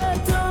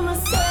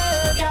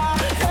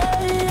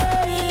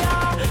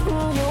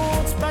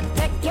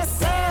 Protect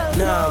yourself.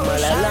 No,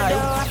 man, I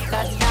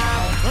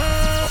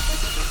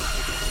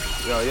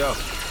Yo.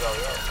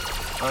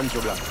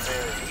 Andrew Black.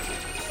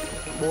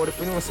 But if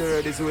you don't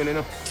say this way, you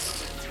know,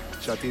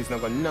 chat is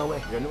not going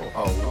nowhere, you know.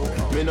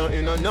 Oh. Me not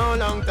in no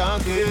long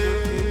talking.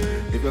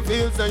 If you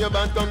feel so you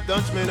bad, come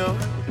touch me now.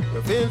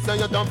 You feel so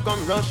you tough,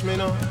 come rush me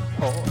now.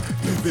 Oh,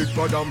 you big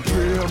bad and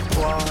brave,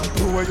 boy.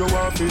 Do what you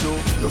want to do.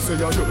 You say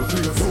you do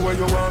things, do what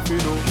you want to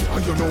do.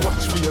 And you know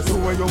watch me, do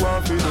what you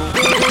want to do.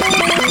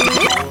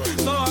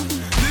 So,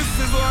 this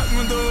is what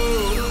me do.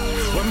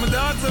 When my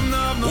daughter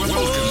not have no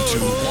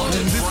phone.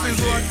 This is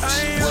what I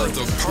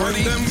do. When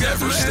them get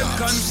my head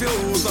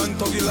confused and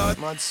tuggy lad.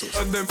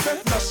 And them fed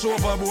dash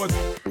overboard.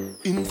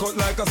 In cut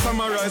like a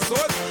samurai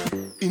sword.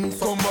 In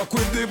come back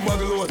with the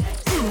bag load.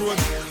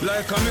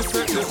 Like a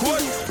mistake the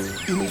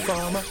quote.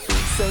 Informer.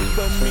 Say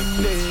when me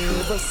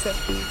never said,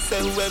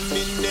 say when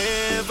me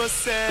never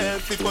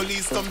said, the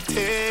police come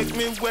take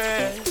me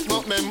where.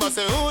 But member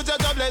say, oh Jah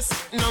bless,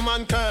 no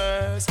man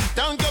curse.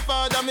 Thank your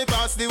father, me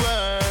pass the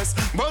worst.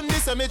 Bun the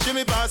cemetery,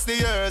 me pass the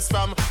years.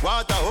 From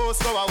water hose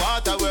to a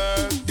water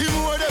work. The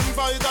more them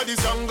fight, the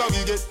stronger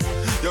we get.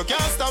 You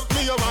can't stop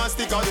me, you want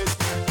stick on it.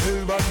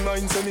 Tell bad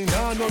mind say me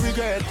nah no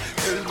regret.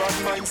 Tell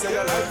bad mind say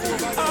I like you.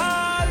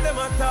 All them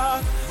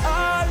attack,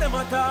 all them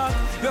attack.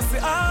 You see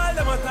all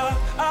them attack,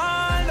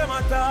 all them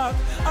attack,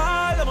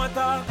 all them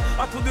attack.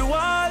 I to the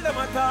wall them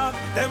attack.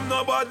 Them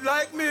no bad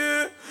like me,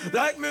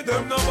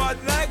 them no bad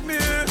like me,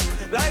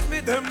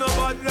 them no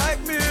bad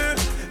like me,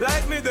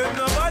 them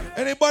no bad.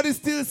 Anybody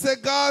still say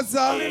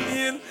Gaza?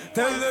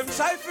 Tell them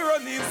try to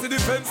run into the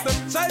fence,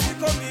 them try to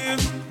come in.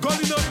 God,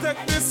 you don't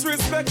take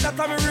disrespect that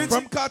I'm rich.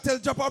 From cartel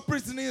drop a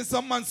prison in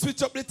some man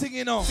switch up the thing,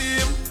 you know.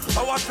 Team,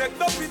 I want take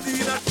the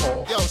pity.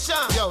 Yo,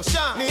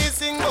 Sean. Me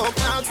sing about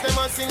clocks, them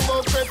a sing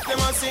about prep, them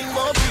a sing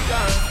about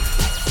figures.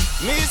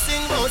 Me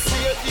sing about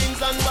sweet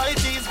things and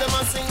whiteys, them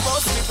a sing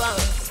about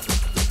slippers.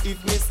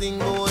 If me sing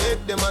about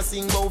head, them a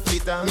sing about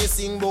flitter. Me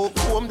sing about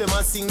comb, them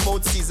a sing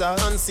about scissor.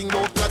 And sing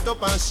about cut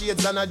up and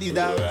shades and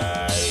Adidas.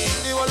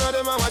 The one of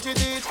them a watch it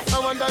teach. I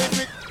wonder if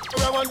me,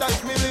 I wonder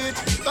if me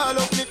leech. Call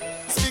up me,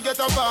 speak it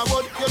up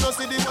forward. You know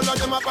see the one of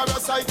them a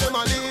parasite, them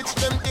a leech.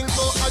 Them think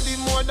so I did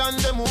more than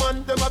them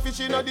woman. Them a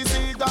fish in the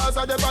sea,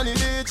 Gaza, them on the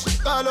beach.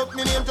 Call up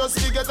me name, just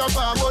speak it up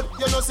forward.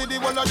 You know see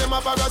the one of them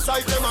a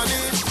parasite, them a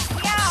leech.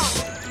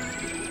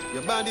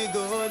 Your body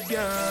good,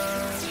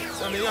 girl.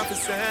 So me have to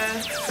say,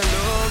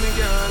 hello, me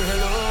girl,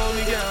 hello,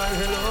 me girl,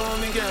 hello,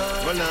 me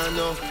girl. Well, I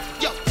know,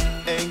 yo,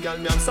 hey, girl,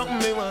 me have something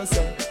me want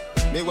say.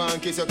 Me want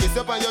kiss up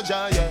on your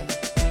jaw, yeah.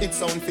 It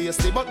sound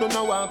feisty, but don't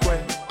know walk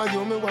away. Are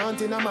you me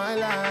want in my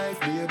life,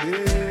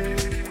 baby?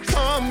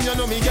 Come, you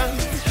know me, girl.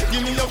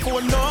 Give me your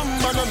phone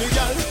number, know me,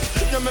 girl.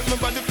 You make my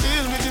body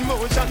feel with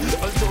emotion.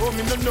 Although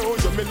me no know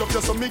you, me love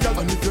you so, me girl.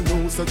 And if you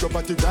know, say your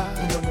body right,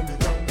 you know me,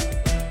 girl.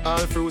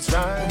 All fruits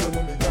right, you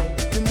know me, girl.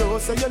 You know,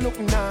 say you look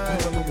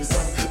nice,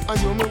 and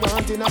you me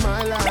want in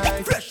my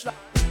life. Fresh,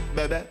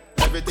 baby,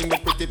 everything is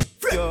pretty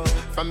pure.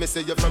 From me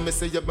say you, but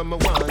me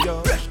want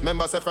you.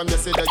 Remember say from you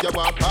say that you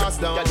want pass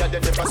down. Yeah,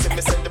 never see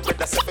me send the bread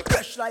that's ever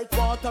fresh like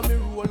water. Me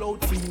roll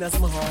out clean as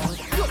my heart.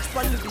 Touch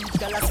on the beach,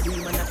 girl, I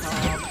scream and I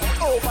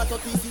talk. Over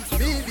 36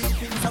 baby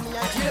things, and me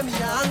and Jamie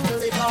and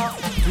the car.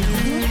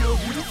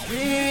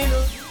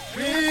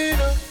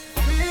 Freedom.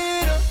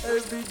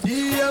 Every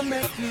day I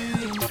make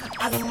clean.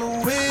 I don't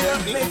know where I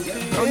make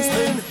clean. Don't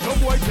spin. No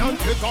boy can't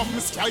take off me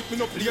Skype. Me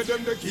no play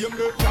them the game.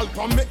 Y'all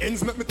from me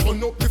ends make me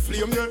turn up the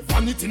flame. Yeah.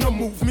 Vanity no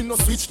move me no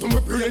switch to my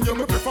brain. Yeah.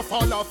 Me prefer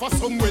fall off a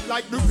somewhere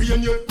like the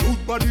rain. Yeah.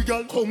 Good body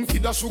girl come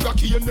feed a sugar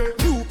cane. Yeah.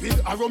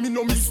 Cupid arrow me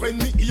no miss when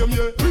me aim.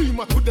 Yeah.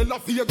 Prima to the La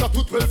Vega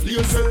to 12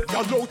 lanes.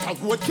 Yeah. Y'all out a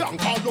road can't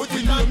call out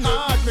the name.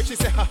 Yeah. Make she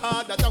say ha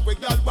ha that a way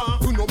girl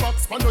want. You no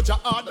box pan no jar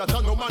that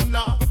a no man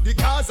laugh. The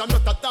cars are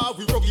not a tar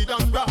we rugged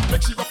and raw.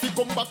 Make she have to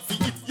come back for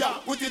it, yeah.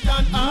 Put it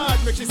on hard,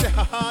 make she say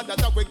ha ha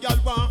that a way girl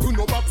want. You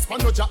no box pan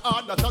no jar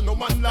that a no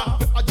man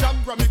laugh. A jam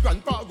from me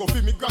grandpa go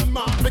for me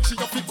grandma. Make she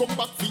have to come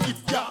back for it,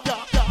 yeah.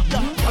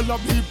 All a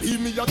BP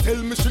me a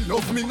tell me she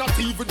love me, not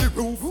even the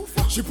roof.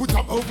 She put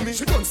above me,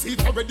 she don't see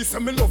it already, say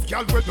me love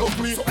girl will love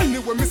me. So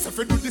anyway me say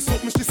fi do this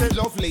up me, she say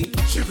lovely.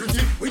 She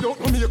pretty, without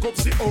no makeup,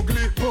 she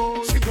ugly.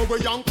 She go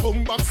away and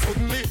come back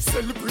suddenly.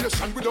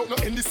 Celebration without no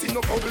any sin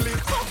no bubbly.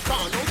 Come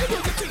on, now you do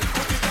the thing,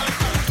 put it on.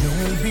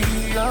 Maybe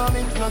I'm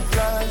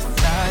hypnotized.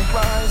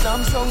 Likewise,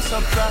 I'm so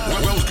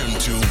surprised. Welcome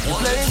to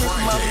Wanted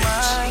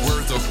Fridays,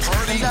 where the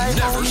party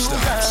never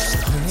stops.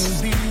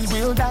 Maybe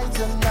we'll die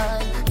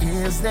tonight.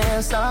 Is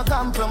there some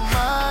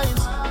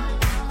compromise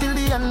till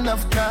the end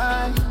of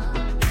time?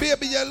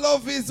 Baby, your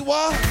love is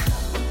what?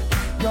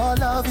 Your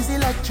love is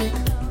electric.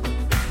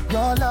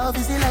 Your love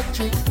is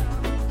electric.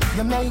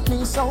 You make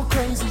me so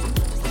crazy.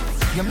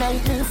 You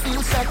make me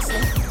feel sexy.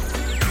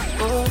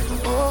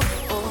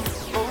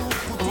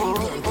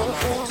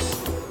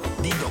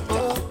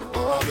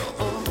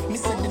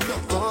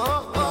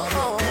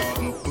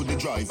 To the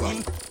driver,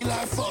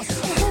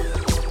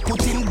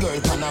 put him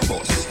girl on a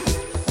bus.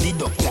 The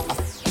doctor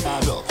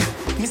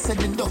up. Me said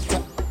the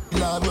doctor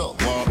love up.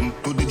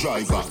 To the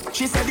driver.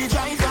 She said the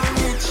driver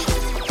rich.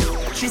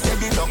 She said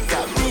the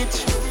doctor rich.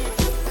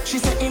 She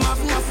said him have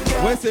enough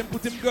girl. Where's him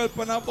put him girl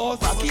on a bus?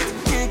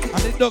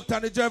 And the doctor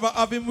and the driver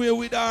have him way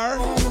with her.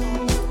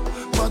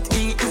 But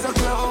he is a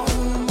clown.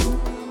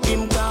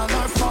 Him call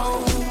her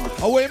phone.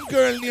 How him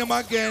girl name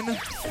again?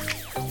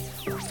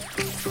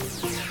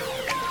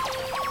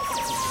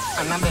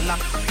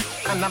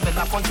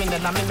 Annabella,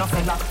 Punchinella, me no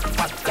fella.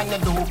 What can you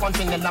do,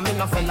 Punchinella, me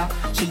no fella?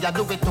 She a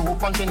do it too,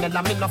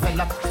 Punchinella, me no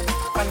fella.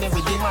 When you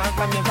with the mark,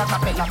 when you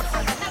acapella.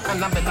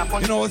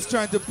 You know I was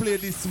trying to play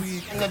this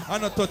week.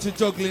 I'm not touching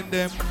juggling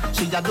them.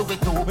 She a do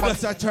it too. But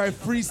that's I try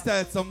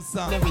freestyle some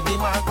songs.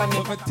 But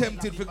I'm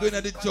tempted for going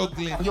at the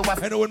juggling.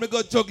 I know when we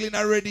got juggling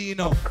already, you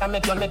know. I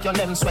make your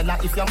limb swell.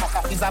 If your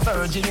mother is a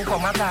virgin, you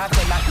come and tell her.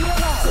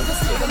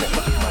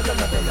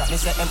 Me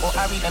say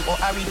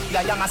M-O-R-E,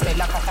 yeah, you're my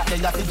Stella. Tell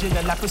her to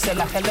Janella,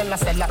 Priscilla, Helena,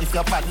 Stella. If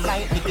you're bad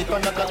like it, you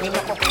don't let me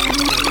know.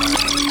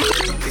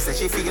 She say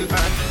she feel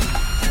hurt,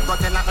 but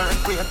tell her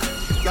earthquake.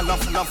 Your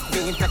love,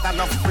 being take a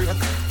love break.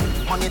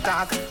 Money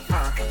talk,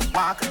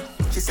 walk,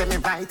 She say me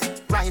right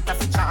off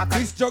the chart.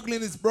 This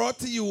juggling is brought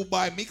to you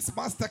by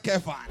Mixmaster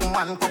Kevan.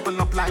 One couple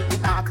up like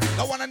the ark.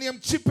 That one name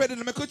chip it,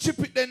 and I could chip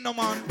it then, no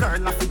man.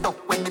 Girl off it up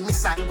when the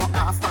missile go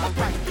off.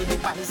 Right in the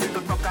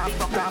bicycle, rock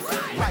off.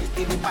 Right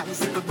in the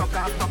bicycle, rock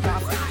off.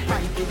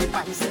 Right in the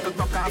bicycle,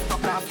 rock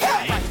off.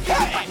 Right in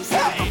the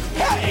bicycle,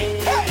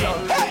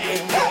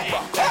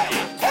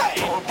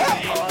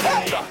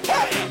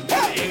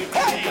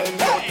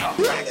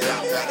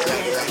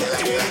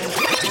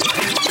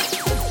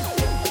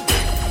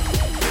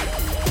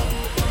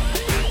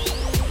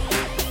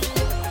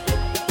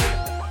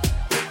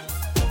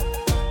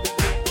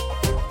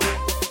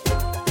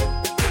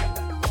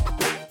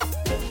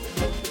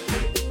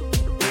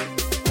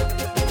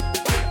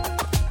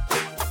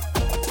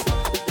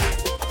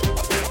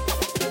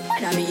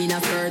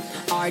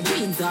 our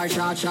jeans are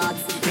short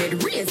shorts.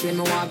 Head raise when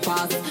me walk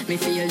past. Me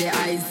feel the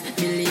eyes,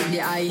 me leave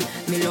the eye.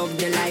 Me love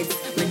the lights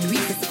when we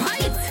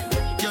despite.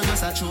 You're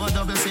just a true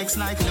 6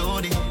 like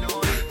Lodi.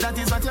 That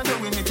is what you're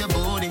doing with your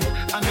body.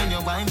 And when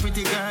you're wine,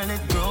 pretty girl,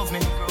 it drove me.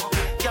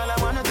 Girl, I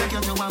wanna take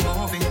you to a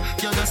movie.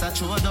 You're just a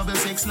true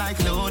 6 like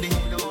Lodi.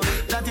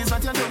 That is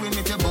what you're doing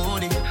with your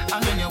body.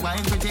 And when you're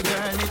wine, pretty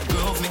girl, it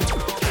drove me.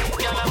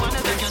 Girl, I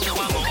wanna take you to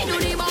a movie. I do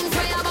the bounce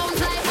fire,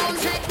 bounce like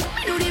bounce check.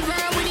 I do the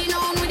verb with the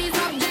noun with the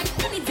subject.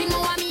 Anything you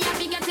want me, I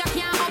forget you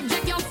can't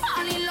object. You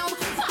fall in love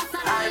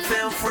faster than I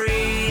feel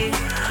free.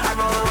 I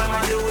roll with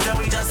my dude and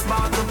we just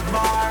bought the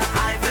bar.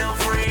 I feel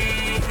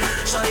free.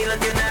 Shawty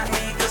looking at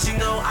me cause you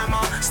know I'm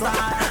a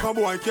star.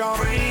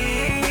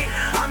 Free.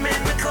 I'm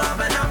in the club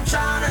and I'm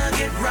trying to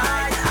get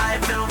right. I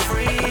feel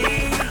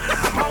free.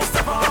 Most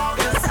of all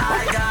cause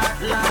I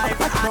got life.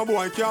 No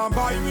boy can't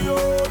buy me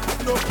out.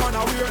 No man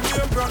a wear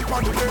name brand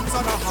for the limbs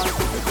and a high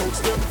for the coach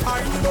them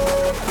tiny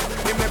out.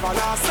 He never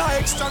lost a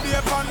extra day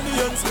upon the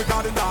ends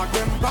because the dog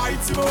them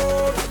bites him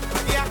out.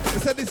 Yeah. They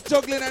said this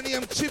juggling and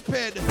him chip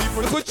head.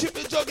 People could chip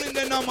the juggling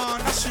then no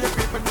man. I share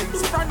people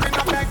things. Friend in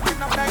a back,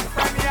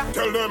 friend, yeah.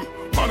 Tell them,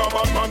 man a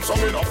bad man, so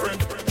we no friend.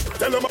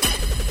 Tell them.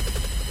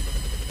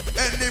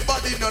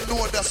 Anybody no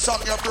know the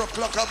song you broke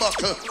like a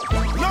buckle?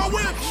 No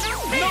win!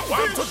 No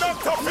win to that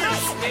topic!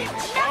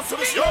 After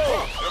the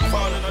show!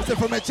 So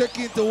from a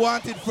check-in to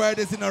Wanted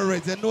Fridayz in a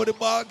Reds, you know the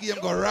ball game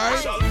go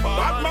right?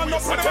 Bad man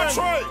up for the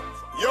try!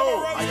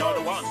 Yo, I know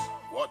the one.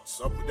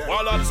 What's up with them?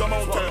 While on the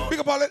mountain. Big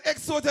up all that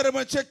exo tell them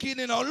and check in,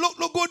 you know. Look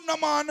good now,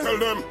 man. Tell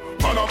them,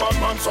 man a bad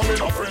man, so we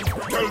no friend.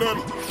 Tell them,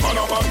 man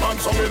a bad man,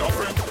 so we no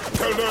friend.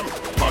 Tell them,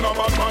 man a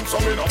bad man, so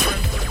we no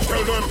friend.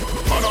 Tell them,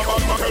 man a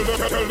bad man,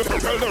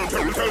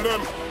 tell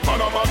them,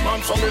 man a bad man,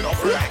 so we no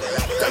friend.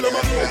 Tell them,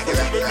 let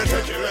me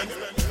take it in.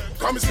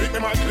 Come speak me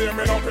my clear,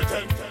 me no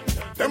pretend.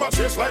 Them a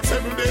chase like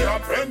 7-day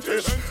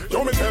apprentice.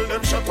 Don't me tell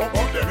them shut up,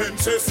 but them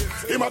insist.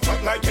 Him a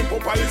chat like him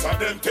Papa is a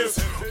dentist.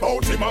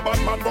 Bout him a bad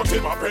man, but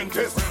him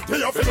apprentice.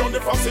 Me a fill on the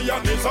fussy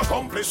and his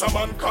accomplice. A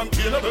man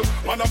containable,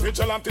 man a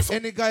vigilante.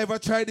 Any guy ever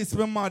tried this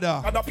with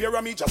mother? And a pair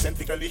of me just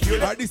authentically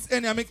heal. Are this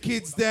any of my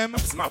kids them?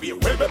 Snappy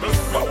well bubble,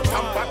 bout and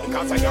back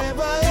because I am.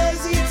 Never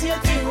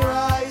hesitate to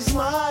rise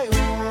my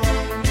own.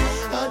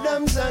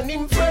 Adams and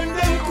him friend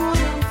them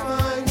couldn't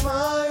find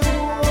my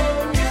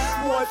own.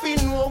 Boy fi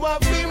know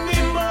what fi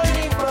me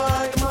money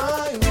by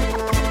my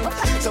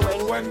own. So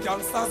when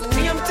youngsters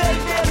me am tell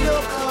them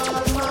no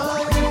call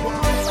my own.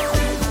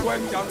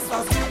 When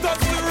youngsters touch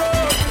the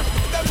road,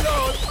 them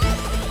load.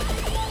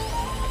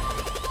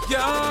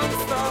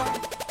 Youngster,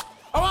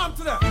 I want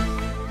to them.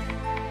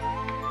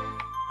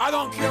 I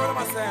don't care what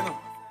I'm saying.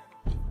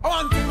 I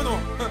want them to know.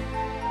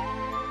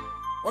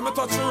 When I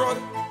touch the road,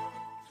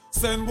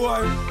 send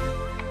boy.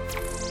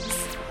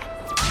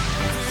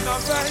 In a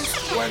face,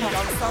 when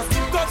youngsters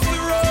touch the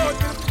road,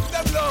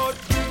 them load.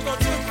 Touch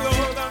the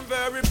cloud, I'm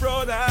very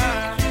proud.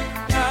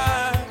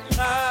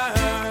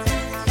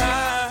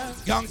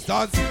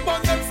 Youngsters. But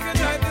them skin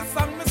like this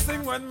song me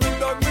sing when me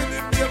done with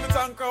him. Every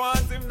time I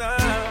want him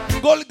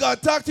now. Gold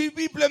God, talk to you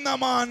people now,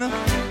 man.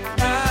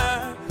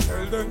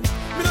 Tell them,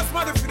 me not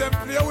smart if them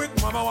play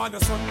with. Mama want the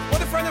son. What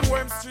the friend them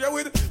where him stray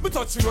with? Me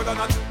touch you and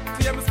not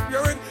tear me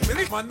spirit. Me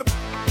live man the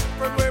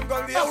friend where him go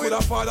lay with.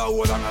 A father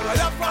hold and a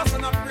liar fast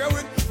and a pray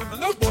with. When me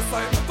look both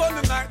sides, me turn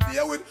the night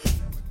there with.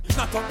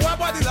 Not a boy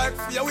body like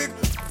fear wig.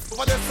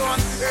 Over the sun,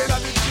 hey,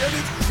 and it's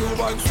shaded. Two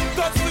ones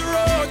touch the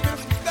road,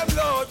 them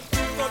load.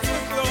 Touch the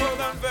cloud,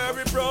 I'm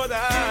very proud.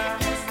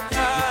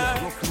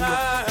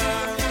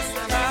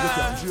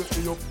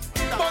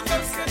 But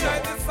them skin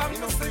like this, I'm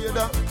no afraid.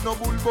 No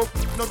bullbuck,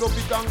 no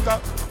dopey tanker.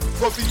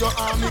 Go for your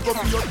army, go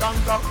for your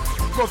tanker.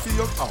 Go for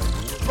your ow,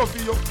 go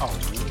for your ow.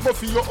 Go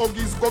for your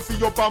huggies, go for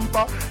your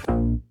pamper.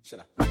 Shut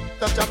up.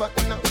 Touch your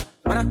button now.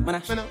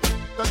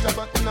 Touch your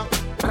button now.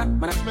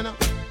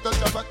 Touch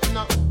your button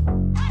now.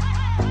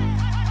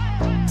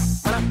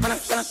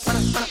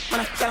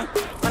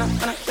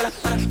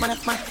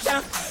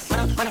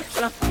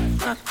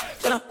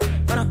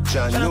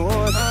 John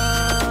North.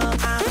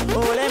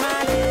 Ole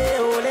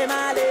male, ole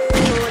male,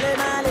 ole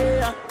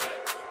male.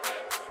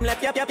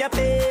 Left yap,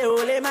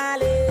 ole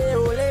male,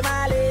 ole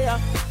male.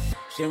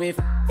 She with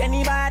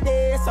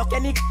anybody, suck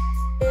any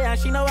and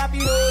she know happy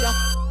know ya.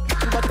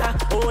 but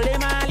holy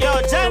man.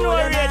 Yo,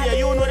 January radio,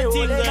 you know the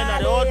thing going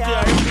on. The out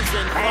there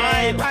represent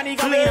vibe. Party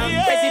going on,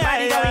 crazy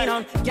party going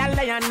on. Y'all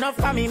lay enough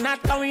for me,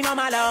 not going on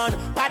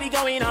alone. Party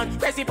going on,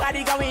 crazy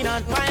party going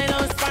on.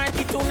 Violence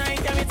party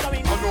tonight, yeah, it's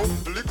going on. I know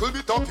little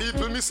bit of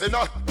people me say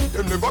nah.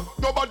 Them never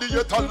nobody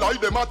yet a lie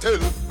them a tell.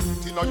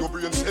 Inna your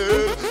brain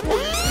cell,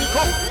 police pick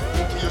up,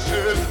 key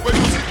shell. When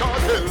you sit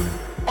and tell,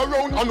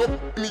 around and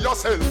up me a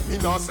sell. Me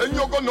nah send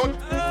you gun on.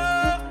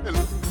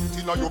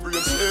 Inna your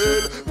brain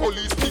cell,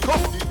 police pick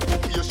up,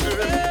 key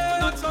shell.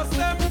 Not just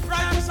them,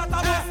 Brian shut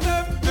up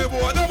them. They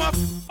boy them a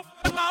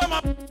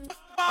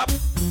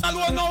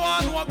alone no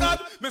one no God.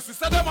 Me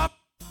sister them a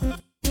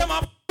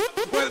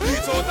well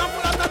beat out and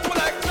full of tattoo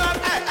like that.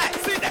 Hey,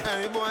 see that?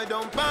 Hey boy,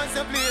 don't pass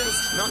your place.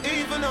 Not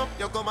even up,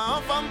 you come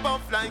off and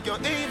puff like you're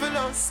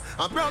evilous.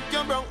 I broke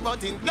your broke,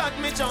 but in God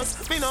me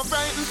just be no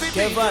frightened for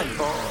Kevan.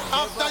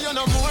 After you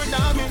no more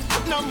than me,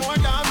 no more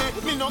than me.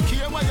 Me no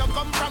care where you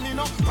come from, me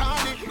no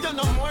party. You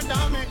no more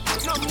than me,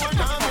 no more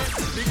than me.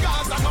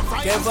 Because I'm no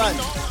frightened for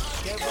no.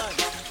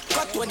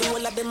 Cut what the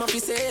whole of them up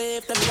is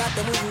safe. Them got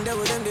them moving there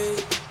with them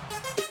day.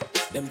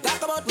 Them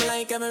talk about me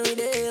like every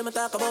day. Me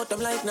talk about them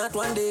like not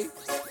one day.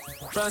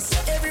 Trust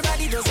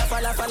everybody just a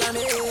follow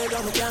me.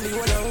 Don't me can't be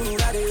one on who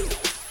that is.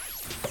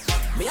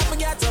 Me have to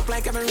get up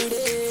like every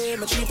day.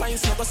 My 3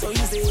 pints never so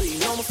easy.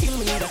 Now me feel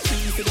me need a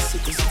key for the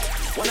sickles.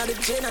 One of the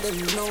chain of them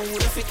know who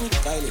they fit me.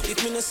 Kylie,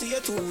 if me no see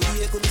you too,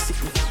 they could be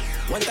sick me.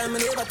 One time me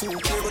never too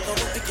clear, but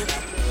I'm picking.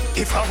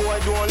 If a boy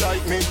don't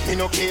like me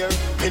no care.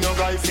 Me no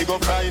guy fi go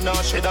cry nor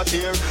shed a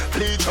tear.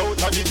 Bleach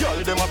out of the girl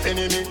them a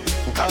penny me.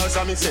 Cause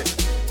I me say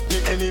the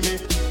enemy.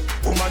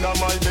 Woman are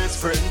my best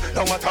friend.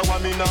 No matter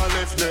what me nah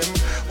left them.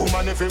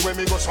 Woman everywhere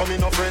me go so me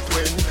no fret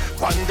when.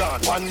 One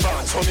gun, one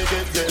band, so me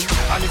get them.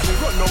 And if me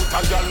run out a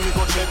gal me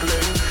go check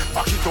them.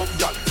 Back it up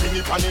gal, bring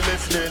it on the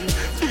left then.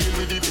 Deal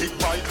with the big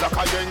bike like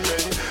a young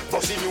men.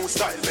 Bossy new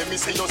style, let me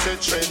see you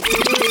set trend.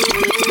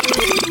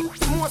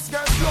 Most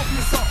girls love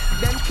me so.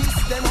 Them kiss,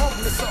 them hug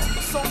me so.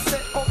 Some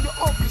say, oh you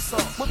ugly so.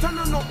 But I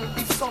know nothing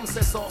if some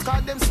say so.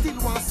 Cause them still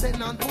want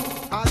send and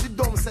all the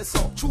dumb say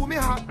so. Chew me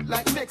hot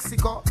like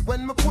Mexico.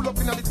 When me pull up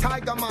in the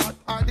Tiger Mart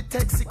or the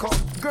Texaco.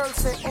 Girls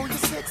say, oh you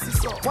sexy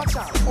so. Watch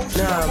out, oh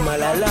she nah,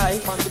 man, I lie.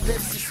 Welcome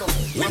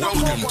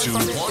to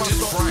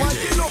Wanted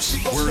Fridays,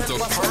 where the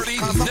party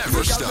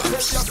never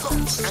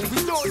stops. And we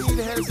don't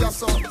need help ya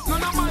so.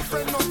 None of my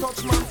friends no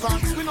touch man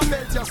facts. We no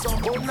belt ya so.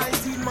 Oh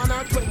 19 man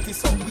or 20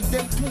 so. With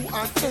them 2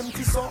 and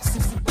empty so.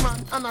 6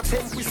 man and a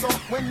 10 we so.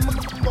 When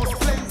bust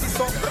plenty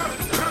so.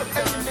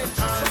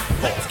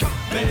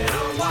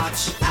 Better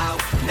watch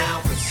out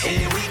now,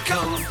 here we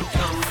come.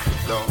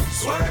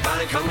 Swear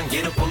about it, come and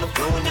get up on the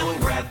floor now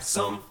and grab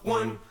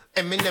someone.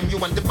 Eminem, you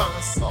and the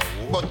boss,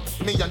 but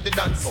me and the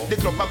dance. The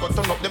club I got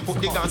turn up, them put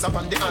the guns up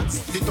on the ants.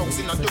 The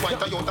toxin and the white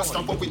Toyota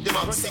strap up with the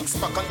max. 6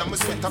 pack and I'm a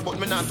sweater, but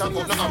me not talk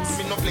about no abs.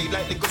 Me no play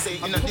like the Gazay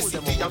in the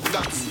city of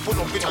guns. Pull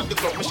up in at the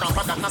club, me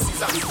sharper than a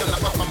scissor. Tell a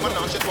pop and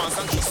manage it once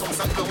and three songs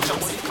and close. And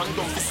when it can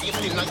dump the same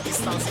thing like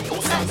distance in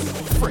outside.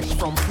 Fresh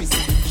from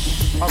prison,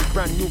 a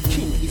brand new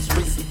king is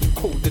risen.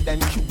 Colder than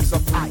cubes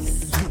of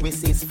ice.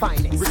 USA's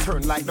finest.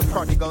 Return like the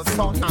prodigal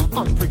son. I'm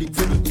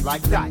unpredictable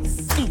like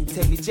dice.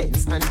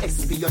 Intelligence and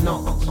espionage.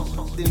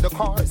 In the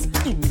cars,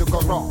 in the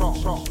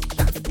garage.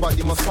 That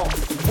body must talk.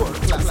 World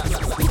class,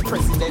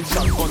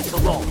 presidential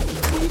entourage.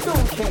 We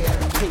don't care.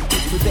 Take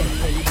it to them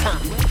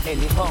anytime,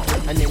 anyhow,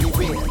 and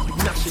anywhere.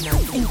 National,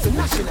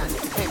 international,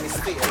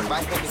 hemisphere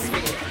by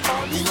hemisphere.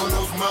 Me no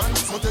love man,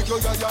 so take your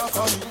yaya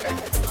for me.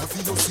 I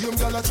feel the same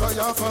girl a try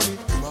off for me.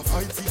 You a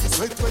fight for the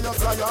sweat where you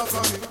fly off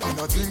for me. And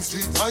a drink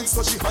street high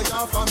so she high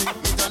off for me.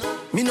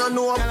 Me no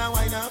know. Girl a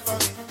wine off for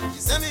me.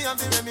 She say me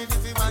have the remedy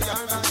for my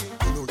yard for me.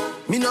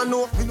 Me no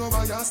know. Me no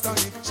buy a stand.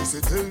 She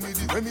say tell me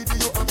the remedy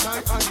you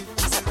apply on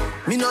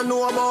it. Me no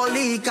know about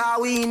league,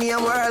 cause we in a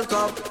World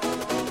Cup.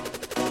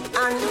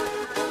 And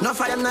no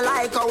for them no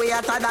like how we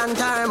hotter than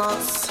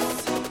thermos.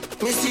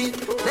 Me see,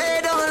 they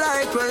don't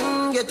like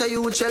when get a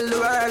youth shell the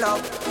world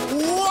up.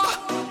 What?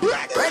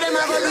 Where them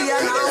a go do ya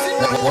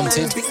now?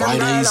 Wanted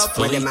Fridays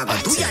fully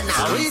active.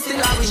 We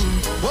still a win.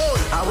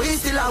 Whoa, we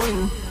still a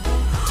win.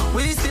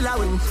 We still a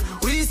win.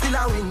 We still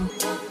a win.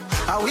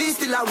 We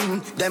still a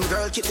win. Them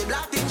girl keep the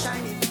black thing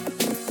shining.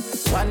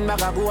 One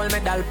bag of gold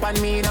medal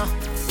pan me now.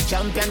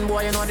 Champion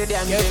boy, you know the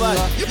damn thing.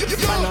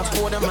 Man a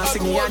pour them a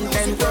sing and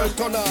 10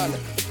 turn on.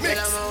 Mix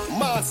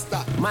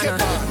master.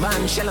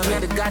 Man, shell on me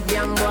the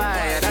goddamn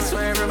boy. That's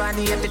where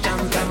everybody at the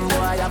champion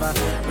boy. Have a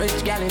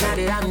rich gal in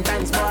the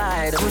Hamptons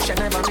boy. The bush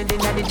never made in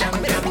the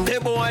champion. The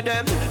boy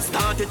them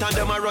start it and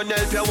them a run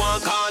help you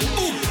one call.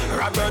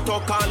 Roberto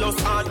Carlos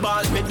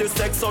hardball. Make the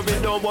sex so we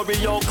don't worry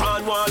you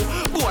can't wall.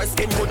 Boy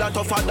skin good and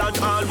tougher than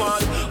all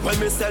wall. When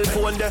me cell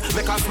phone there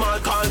make a small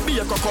call. Be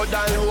a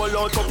crocodile roll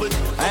out couple.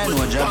 I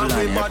know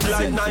Javelin bad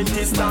like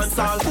 90s dance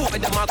all. Boy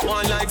them a go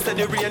on like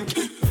steady rain.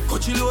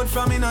 Coachy load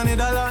from in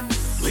Netherlands.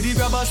 With the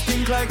grabbers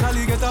stink like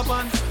Ali get up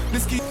on the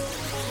ski.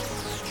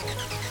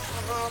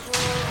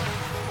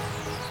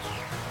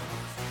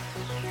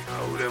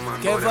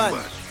 Kevan.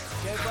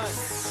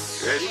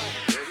 Ready?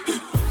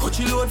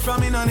 Coachy load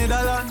from in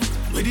Netherlands.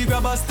 Where the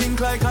grabbers think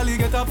like Ali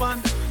get up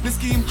on. The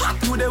scheme hot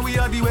today, we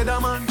are the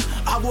weatherman.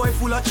 A boy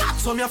full of chat,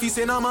 so me a fi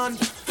send a man.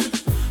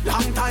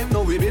 Long time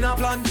now we been a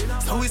plan.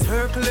 So it's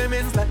her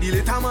Clemens like the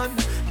little man.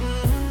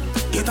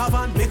 Get a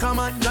van, make a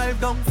man drive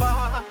down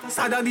far.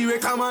 Sada the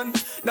wrecker man.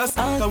 That's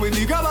how when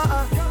the grabber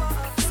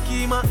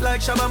schema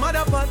like Shabba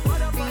Motherpot.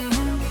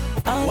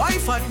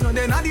 Wi-Fi, no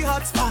then at the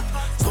hot spot.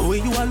 So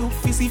when you a look,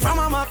 you see from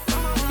a map.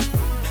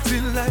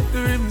 Still like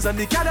the rims and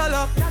the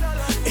Cadillac.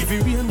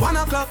 Every rain 1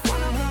 o'clock.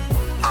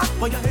 Hot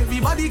fire,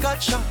 everybody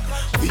got shot.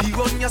 We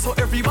run ya so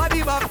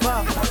everybody back.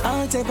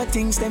 All type of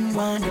things them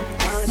want.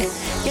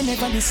 You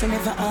never listen,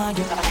 never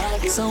argue.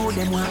 So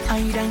them want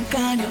hide and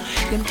call you.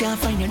 Them can't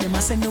find you, them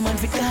a send no man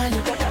fi call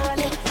you.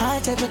 All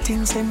type of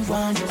things them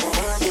want.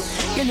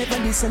 You never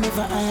listen,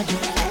 never argue.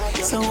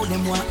 So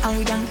them want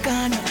hide and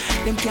call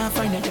you. Them can't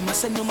find you, them a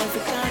send no man fi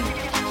call you.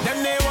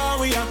 Them they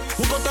want we are.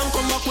 Who got them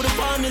come back with the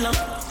formula?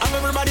 I'm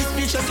everybody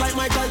speechless like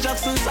Michael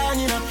Jackson song,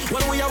 you know.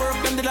 When we are work,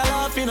 them did a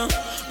laugh, you know.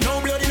 No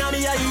blood in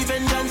me, I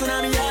even dance in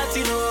me heart,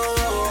 you know.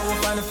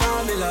 Find the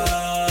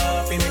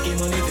formula, fi making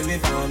money to me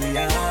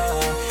formula.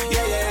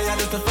 Yeah,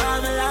 that's the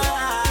formula.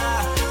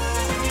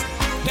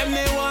 Them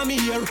they want me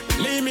here,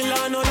 leave me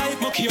alone, no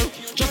life muck here.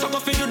 Just a go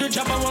fi do the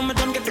job, I want me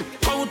done get the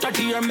out of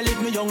here. Me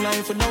live my young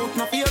life without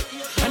no fear.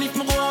 And if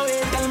me go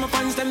away, tell my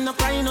fans them no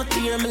cry, no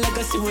tear. My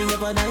legacy will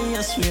never die,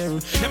 I swear.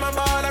 Them a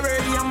ball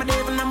already, I'm a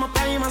devil, I'm a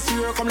prime, I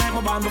swear. Come like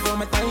my band before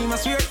my time, I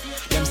swear.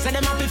 Them say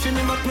them happy for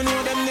me, but me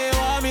know them they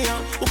want me.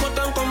 Who cut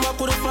and come back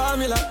with the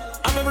formula?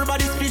 I'm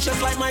everybody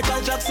speechless like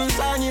Michael Jackson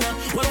song, you know.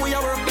 When we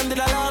are work, them did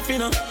a laugh, you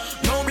know.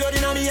 No blood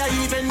in me, I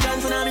even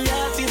dance in me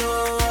heart, you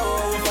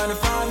know. Find the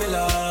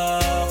formula,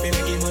 fi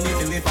making money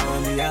to me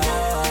formula.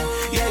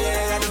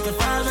 Yeah, that's the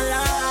formula.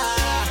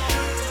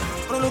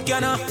 Look ya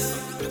now.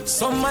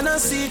 Some man a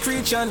see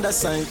creature under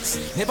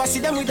sights. Never see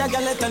them with a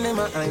girl let them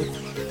a eye.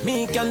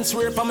 Me can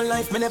swear for my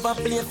life, me never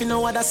play for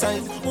no other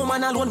side.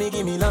 Woman alone me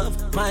give me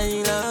love,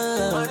 my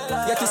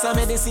love. Your kiss a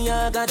medicine, you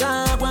got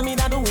job. When me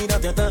da do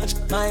without your touch,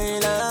 my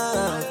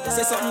love.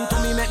 Say something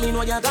to me, make me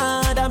know you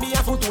gotta be a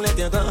fool to let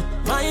you go,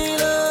 my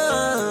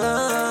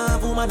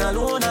love. Woman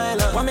alone I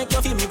love. What make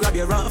you feel me grab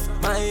your rough,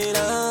 my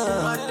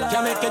love.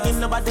 Can't make you give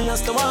nobody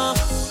else to walk.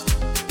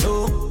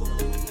 No.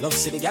 Love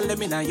city gal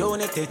them in a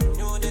unity.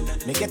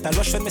 Me get a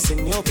rush when me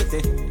sing new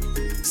pity.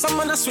 Some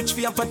man a switch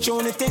for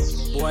opportunity.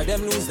 Boy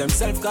them lose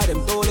themselves cause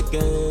them told it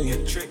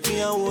gay.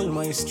 Me a hold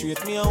my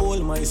street, me a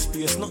hold my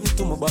space. Nothing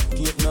to my back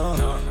gate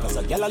now. Cause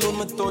a gal alone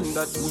me turn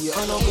that way.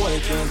 And a boy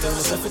can't tell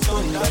myself it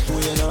turn that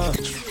way now.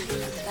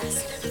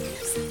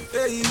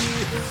 Hey.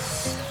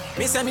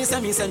 Me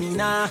say me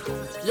nah.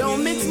 Yo,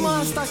 mix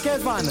master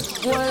Kevan.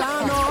 Well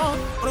I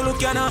know.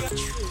 Look ya now.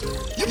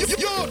 Youth,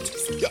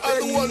 you are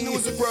the one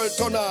music world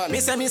turn on. Me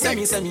say me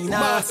nah.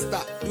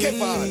 Master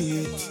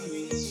Kevan.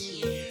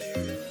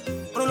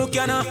 Look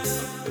ya now.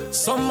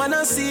 Some man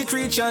a see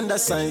creature under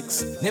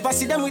sights. Never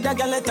see them with a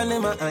girl let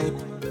them a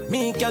hype.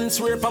 Me can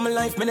swear for my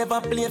life, me never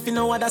play for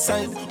no other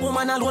side.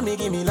 Woman alone me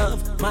give me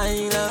love,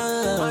 my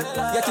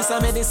love. Your kiss a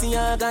medicine, you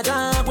got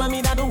job. When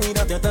me da do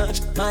without your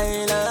touch,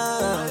 my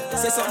love.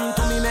 Say something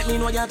to me, make me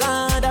know you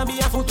gotta be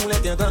a fool to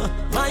let you go,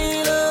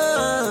 my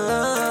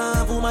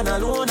love. Woman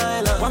alone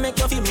I love. What make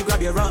you feel me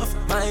grab your rough,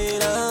 my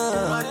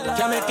love.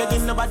 Can't make you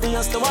give nobody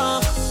else to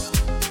walk.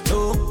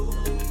 No.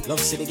 Love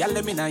city gal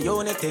them in a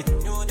unity.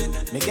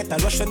 Me get a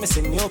rush when me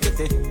sing new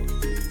pity.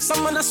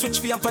 Some man a switch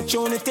for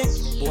opportunity.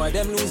 Boy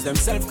them lose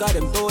themselves cause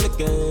them told it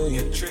gay.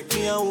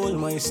 Me a hold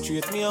my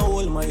street, me a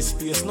hold my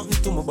space.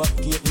 Nothing to my back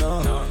gate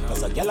now.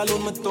 Cause a gal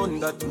alone me turn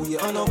that way.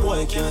 And a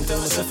boy can't tell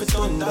myself it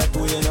turn that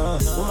way now.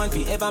 Woman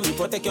fi ever me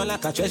protect you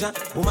like a treasure.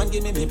 Woman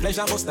give me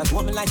pleasure, bust that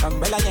woman like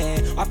umbrella,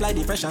 yeah. Apply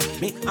the pressure,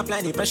 me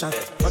apply the pressure.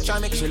 Touch her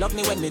make she love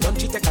me when me don't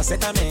cheat, take a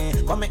set of me.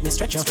 Come make me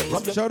stretch you.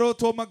 Shout out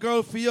to my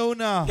girl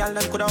Fiona. Girl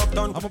them coulda up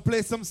down. I'ma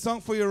play some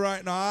song for you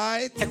right now,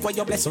 alright? Take away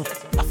your blessing.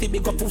 I feel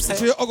big up pussy.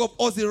 So you hug up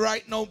Ozzy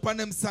right now on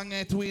them song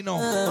it we know.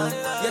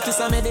 You kiss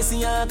a medicine,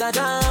 you got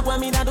job. When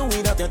me da do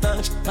without your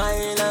touch,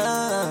 my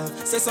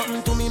love. Say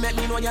something to me, make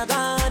me know you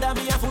gotta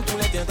be a fool to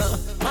let you go,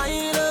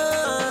 my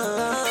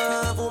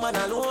love. Woman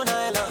alone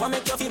I love. What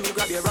make you feel me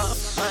grab your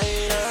rough,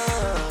 my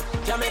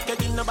love. Can't make you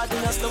give nobody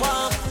else to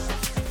walk.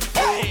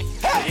 Hey,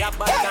 we have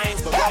bad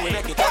times, but we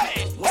make it up.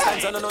 Most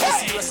times I don't know the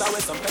serious, I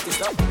wear some petty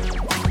stuff.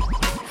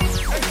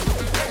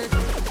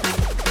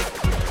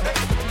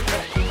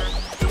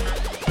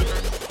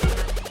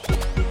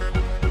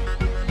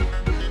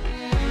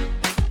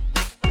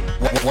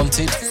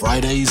 'Wanted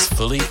Fridayz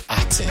fully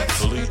active.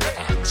 Fully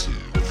active.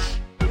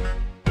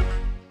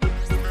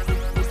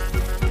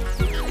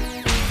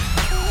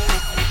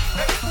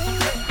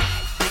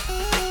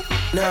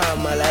 Nah,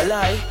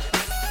 malalai.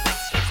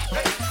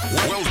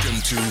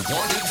 Welcome to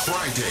Wanted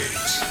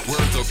Fridayz,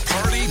 where the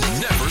party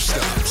never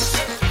stops.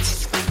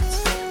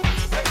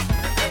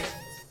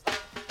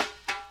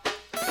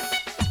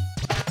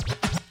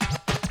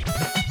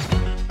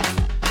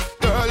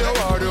 Girl, you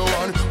are the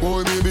one.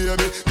 Oh, me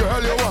baby.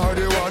 Girl, you are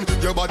the one.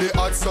 Your body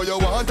hot, so you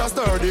want a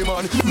sturdy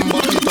man.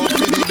 Back it up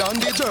for the than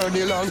the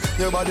journey long.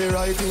 Your body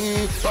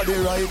righty,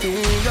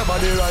 your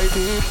body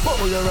righty. Oh,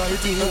 you're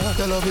righty.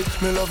 You love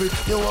it, me love it.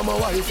 You want my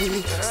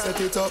wifey. Set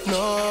it up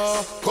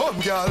now. Come,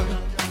 girl.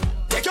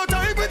 Take your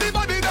time with the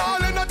body,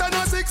 darling. Not on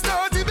a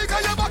 6:30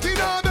 because you're back in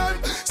our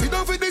bed. Sit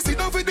down for this, sit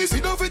down for this,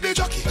 sit down for the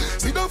jockey.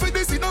 Sit down for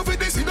this, sit down for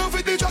this, sit down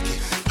for the jockey.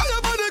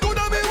 Your body good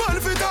and me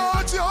want to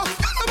touch you.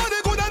 Your body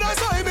good and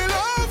that's why me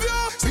love you.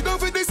 Sit down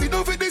for this, sit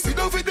down for this, sit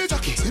down for the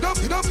jockey. Sit down,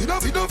 sit down, sit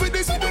down, sit down for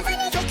this, sit down for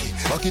the jockey.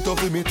 Back it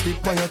up with me,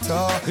 tip by your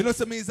top. You know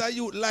some means that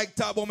you like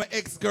talk about my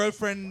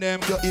ex-girlfriend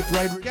them. Your hip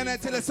right. Can I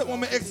tell you something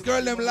my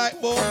ex-girl them like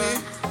about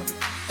me?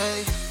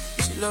 Hey,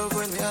 she love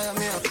when me hire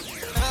me up.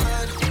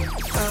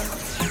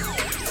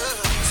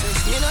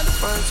 You know the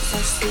first I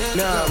see.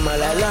 Nah,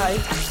 man, I lie.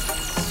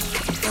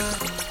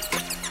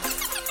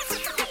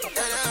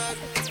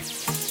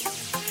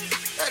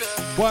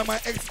 Boy, my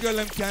ex-girl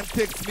them can't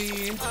text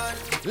me.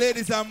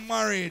 Ladies, I'm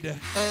married.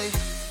 Hey,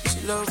 she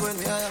love when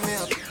me hire me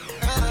up.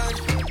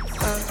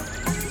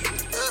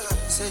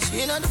 Say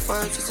she know the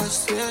first I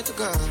swear to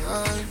God.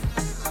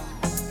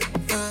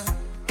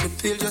 The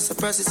pill just a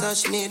process and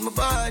she need my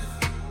body.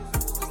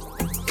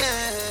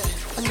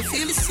 Yeah, and you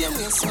feel the same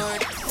way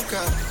inside.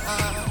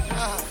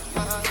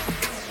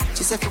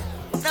 She said,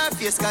 nah,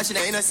 face cause she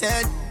not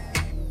innocent.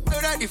 No,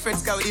 that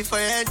difference cause we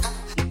different.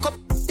 Come,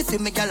 if you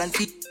make girl and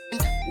feet.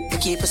 We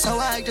keep us so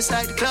high just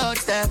like the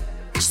clouds there.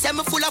 She said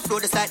me full of flow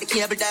just like the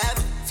cable dam.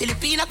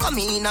 Filipina come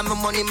in and my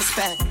money me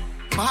spend.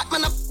 My heart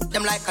man up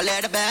them like a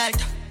leather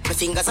belt. My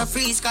fingers are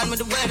freeze call me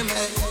the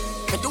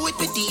weatherman. I do it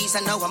with these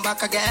and now I'm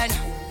back again.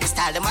 My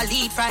style them I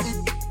lead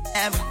frighten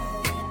them.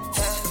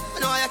 I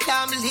know I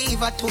can't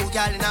believe I told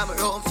y'all in my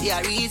room for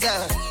a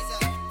reason.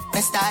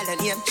 My style and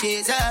name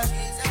chaser.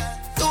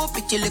 Two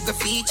pretty little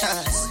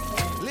features.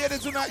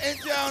 Ladies do not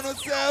enjoy on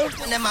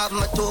yourself. And them have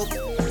my top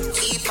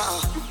keeper.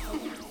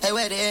 Hey,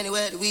 where they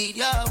anywhere the weed,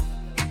 yo.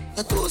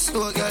 The too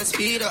slow girl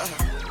speed up.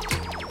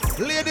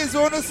 Ladies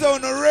on the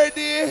sound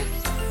ready.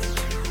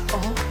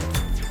 Oh,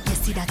 you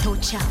see that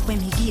touch up when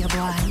me dear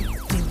boy.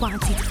 Me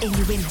want it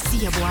anyway me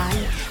see a boy.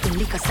 The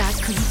liquor start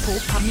creep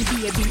up on me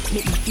baby.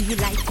 Make me feel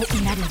like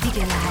putting at the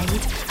bigger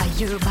light. I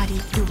your body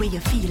the way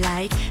you feel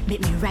like. Make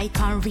me ride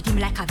on rhythm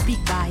like a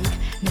big bike.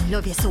 Me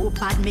love you so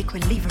bad make we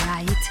live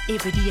right.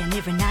 Every day and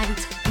every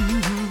night.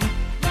 Mm-hmm.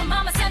 My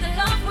mama said the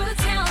love will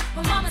tell.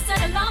 My mama said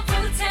the love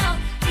will tell.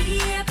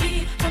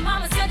 Baby, my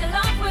mama said the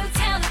love will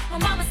tell. My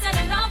mama said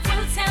the love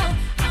will tell.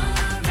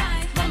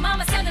 Alright. My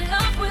mama said the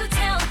love will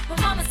tell. My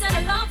mama said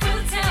the love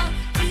will tell.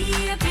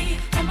 Baby,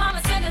 my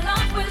mama said the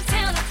love will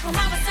tell. My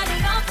mama said the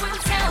love will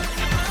tell.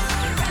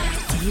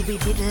 Alright. You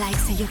with it like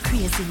say you're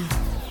crazy.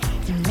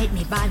 Make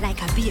me bad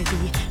like a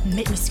baby.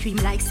 Make me scream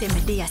like say me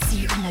day I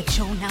see on a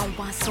Joe now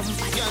want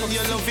somebody. Girl,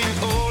 your loving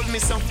hold me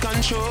some,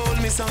 control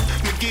me some.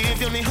 Me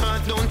give you me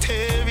heart, don't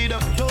tear it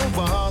up. Don't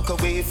walk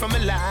away from my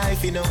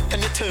life, you know.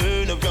 And you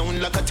turn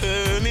around like a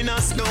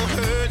terminus. Don't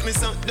hurt me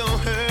some, don't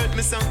hurt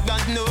me some.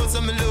 God knows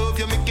I'm in love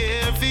you, me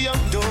care for you.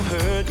 Don't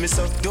hurt me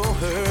some, don't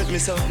hurt me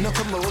some. No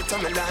come out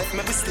of my life,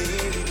 maybe stay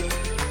with you.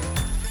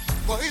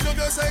 Why love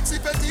your sexy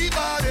petite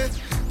body?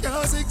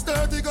 Girl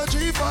 6:30 go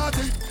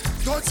 3:40.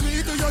 Don't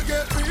sweet do you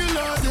get real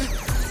naughty?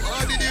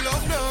 What did you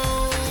love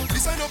now?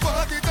 This ain't no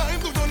party time.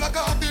 Do not lock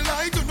off the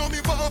light. You know me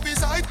pop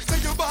beside. Say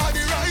your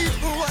body right.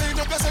 Wind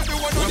up yourself. You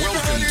want to be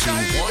girly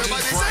night. Your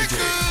body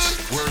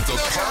Fridayz, where the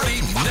party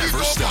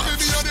never stops.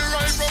 We are the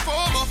right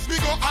performer. We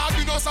go hard,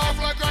 we go soft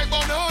like right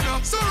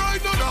banana. So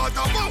right now,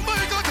 daughter, but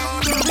my God,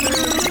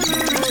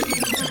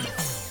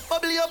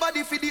 bubble your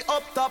body for the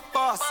up top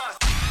boss.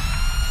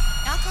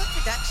 Knockout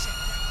production.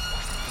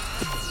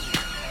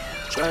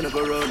 Tryna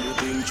go round the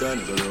thing,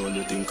 tryna go round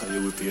the thing, cause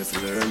you will pay for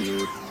learn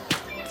you.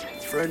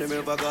 Friend of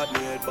ever got me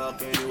head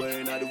back anywhere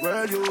in the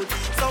world, youth.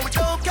 So it's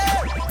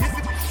okay. If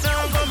it's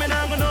not coming,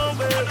 I'm going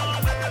nowhere.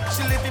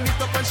 She living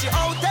it up and she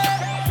out there.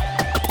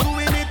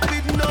 Doing it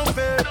with no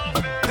fear.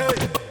 Hey.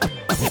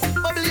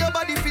 Bubble your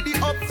body for the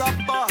up top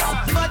boss.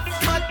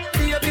 Mad,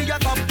 be a bigger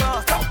top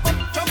boss.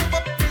 Jump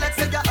up, let's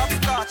say you're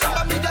upstart. Jump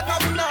up, me get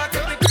up, not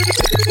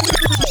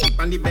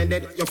on the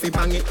bed, you feel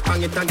bang it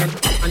again.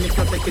 And if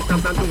you take it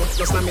and do it,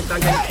 just slam it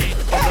again.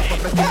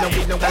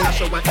 With no gala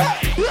show it.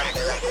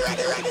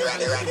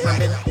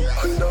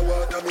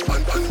 Underwater, me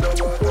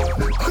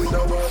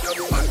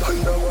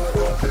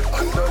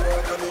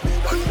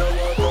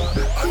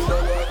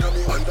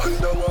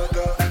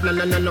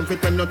No,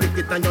 pretend you take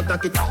it and you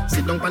take it.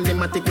 Sit down on the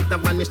mat, it a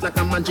vanish like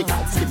a magic.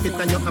 Skip it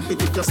and you happy,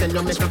 it just sell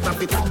you make a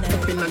profit.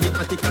 Up in the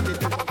attic,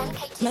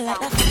 Me like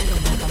that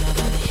feeling,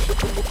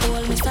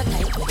 hold me so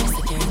tight with your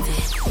security.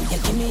 You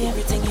give me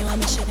everything you want,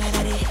 me sugar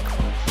daddy.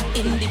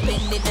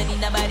 Independent and in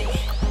the body.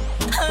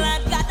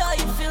 Like God, oh,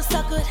 it feels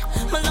so good.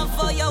 My love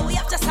for you, we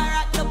have just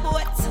rock the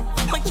boat.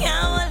 I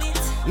can't hold it.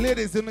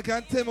 Ladies, you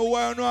can't tell me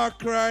why you not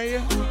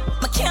cry.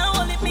 I can't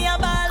hold it, me a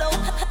ball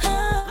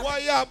out. Why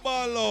you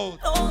ball out?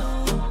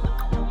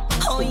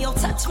 Oh, you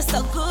touch me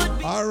so good.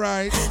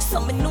 Alright. So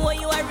me know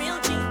you are real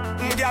G.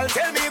 Girl,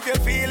 tell me if you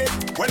feel it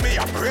when me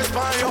a praise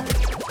by you.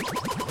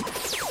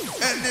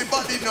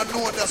 Anybody not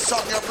know the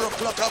song you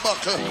broke like a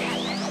buckle?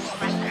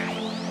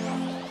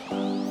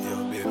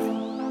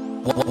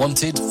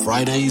 Wanted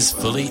Fridayz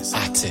fully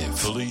active.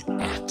 Fully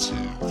active.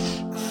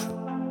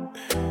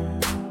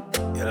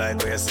 You like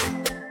what you say?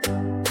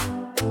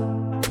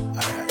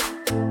 Alright.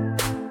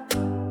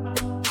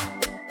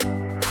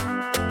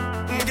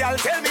 Girl,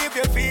 tell me if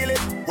you feel it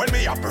when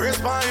me a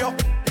press on you.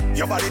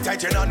 Your body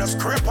tight, you know no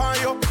scrape on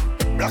you.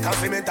 Black and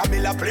cement and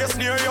mill a place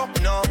near you.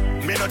 No,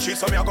 me no cheat,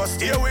 so me a go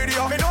stay with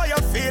you. Me know you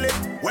feel it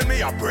when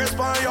me a press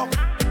on you.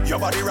 Your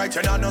body right,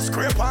 you know no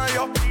scrape on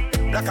you.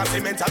 Black and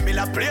cement and mill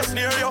a place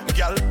near you.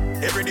 Girl,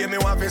 every day me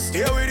want to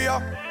stay with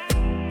you.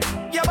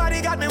 Your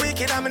body got me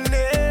weak in my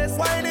knees.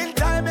 Whining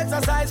time,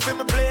 exercise for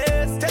my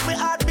place. Take me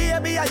out,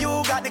 baby, and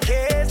you got the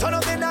case. Turn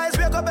up the nice,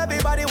 wake up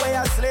everybody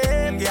where you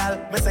sleep. Girl,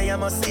 me say you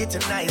must see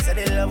tonight. Say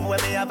the love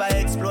when me have a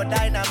explode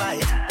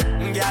dynamite.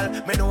 Girl,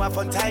 me know a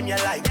fun time you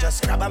like.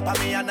 Just grab and pop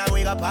me and now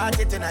we go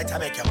party tonight. I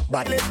make you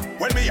body.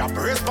 When me a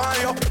brace on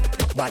you,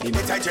 body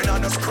me tight, you know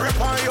no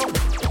scrape on you.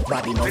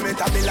 Body no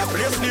cement and mill a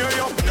place near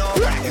you. No,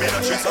 me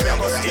no treat, so me a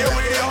go stay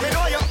with you. Me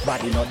know you.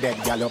 Body no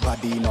dead, girl, your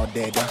body no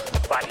dead.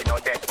 Body no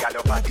dead, girl,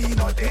 your body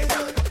no dead.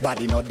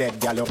 Body no dead,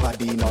 girl, your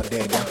body no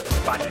dead.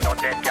 Body no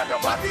dead, girl, your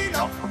body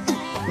no.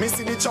 Me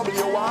see the trouble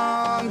you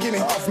want, gimme.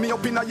 Off me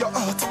up inna your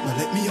heart, now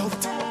let me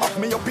out. Off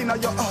me up inna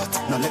your heart,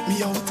 now let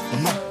me out.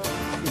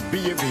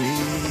 Baby,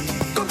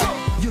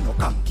 you know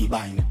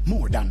concubine,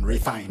 more than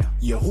refine.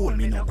 You hold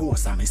me no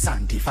ghost and me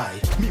sanctify.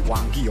 Me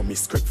want give you me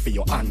script for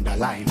your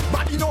underline.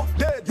 Body no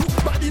dead, you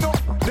body no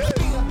dead.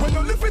 When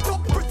you lift it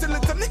up, pretty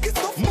little nigga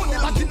stuff. Money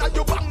like inna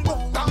your bank book,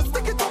 can't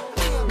stick it up.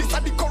 This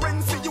are the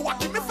currency you want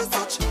give me for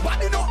such.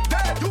 Body no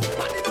dead, you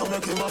body no.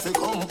 Make him have to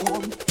come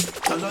home.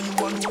 Tell her you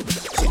want one.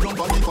 Sit down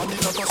body for me,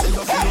 like I say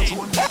you feel your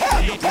tone.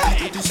 Tell you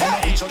pretty, send a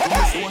picture to my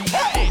phone.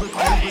 Every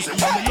time you say you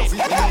love it,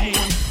 you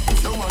know. If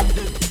your man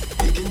dead,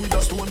 take him with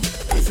a stone.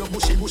 If you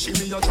bushy,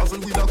 me a travel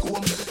with a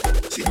comb.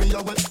 See me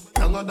a wet,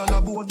 longer than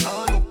a bone.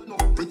 Ah no,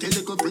 pretty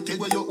little pretty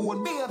where you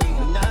own. Me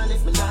nah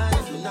live.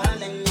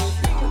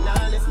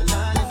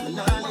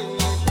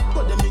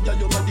 But them nigga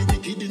your body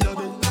wicked in a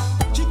bed.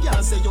 She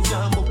can't say you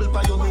can't bubble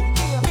by your head.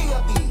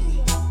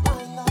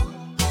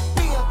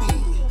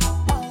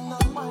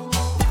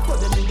 But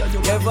them nigga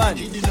your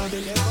body wicked in a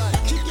bed.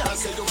 She can't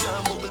say you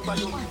can't bubble by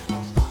your head.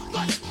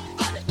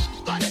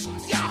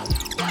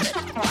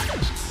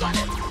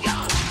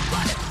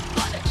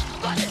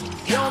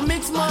 Yo,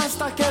 mix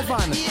master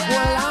Kevan. Yeah.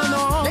 Well, I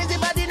know. Lazy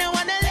body no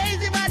want a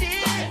lazy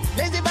body.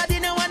 Lazy body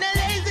no want a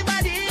lazy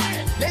body.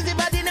 Lazy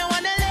body no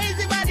want a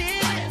lazy body.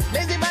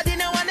 Lazy body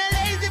no want a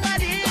lazy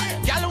body.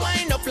 Girl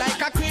wind up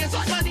like a crazy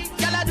body.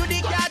 Girl I do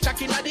the car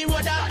track inna the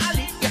road and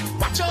alley. Yeah,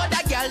 watch out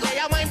that girl they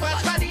a wine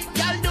past body.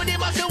 Girl do the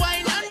muscle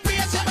wine and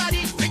brace your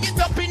body. Bring it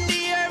up in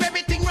the air,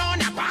 everything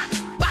round your back.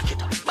 Back it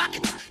up.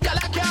 Girl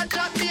I can't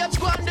talk to you,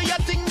 go and do your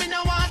thing. Me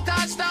no want to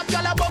stop.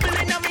 Girl I bubble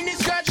in a mini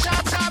skirt,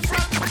 shorts off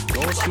front.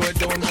 Don't slow it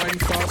down,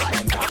 wine fast.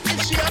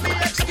 She a me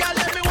ex girl,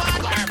 let me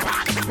want her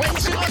back. When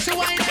she wants to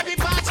wine, every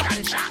part's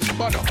contract.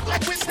 But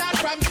like we start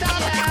from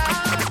dollar.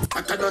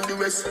 Hotter than the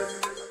rest.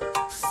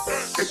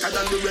 Better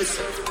than the rest.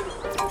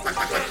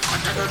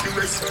 Hotter than the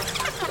rest.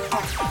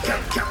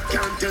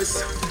 Can't test.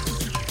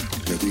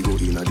 Make we go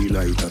in a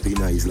delight, up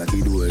in eyes like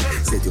it door.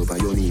 Set you by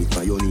your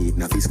need,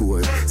 na fi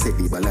score. Set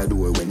the ball a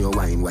door when you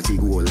wine, watch it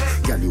goal.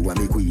 Girl, you are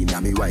me queen,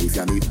 and me wife,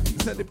 and me.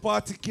 Said the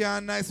party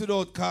can't nice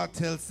without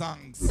cartel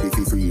songs. Be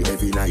free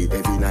every night.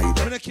 I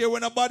don't care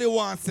when nobody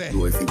wants it.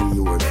 Door fi the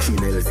door,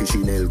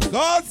 Chanel.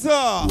 God,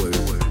 sir.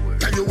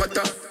 Tell you what,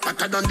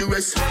 hotter than the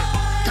rest.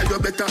 Tell you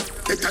better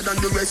than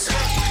the rest.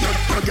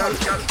 No girl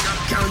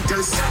can't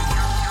test.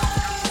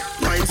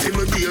 Wine for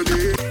me,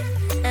 baby.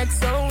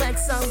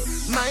 XOXO,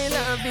 my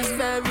love is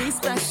very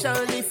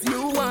special. If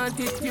you want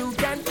it, you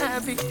can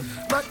have it.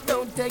 But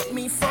don't take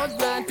me for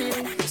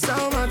granted.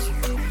 So much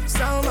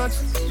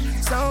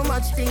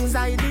things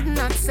I did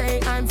not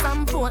say. I'm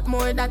from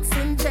Portmore, that's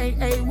in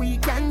JA. We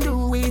can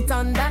do it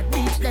on that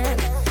beach there.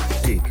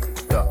 Tick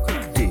tock,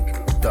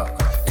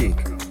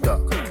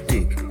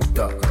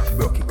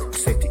 broke it,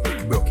 set it.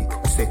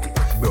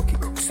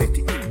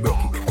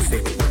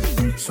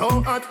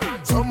 So hot,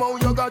 somehow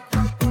you got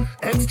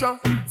extra,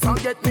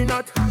 forget me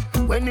not.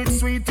 When it's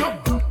sweet, you,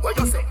 what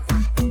you say?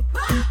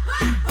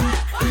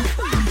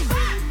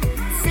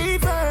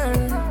 Fever,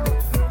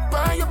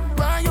 buy up.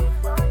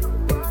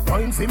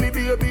 Wine for me,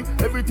 baby,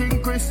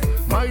 everything crisp.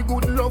 My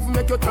good love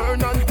make you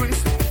turn and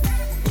crisp.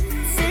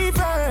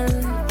 Fever,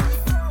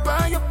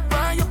 buy up.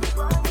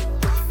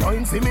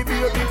 Wine for me,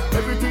 baby,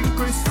 everything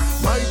crisp.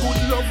 My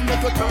good love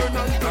make you turn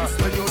and crisp.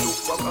 When you look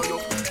back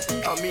up,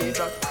 I mean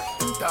that.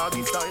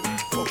 Doggy style,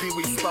 puppy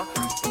whisper.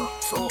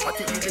 So hot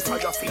it is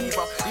fire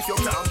fever. If you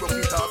can't broke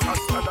it off,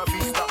 hasta la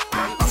vista.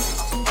 And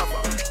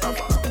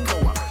Abba,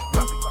 power,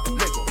 grab it,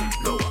 Lego,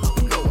 lower,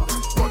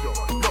 bodo,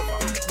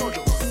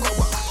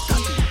 power,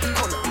 tati,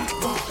 color,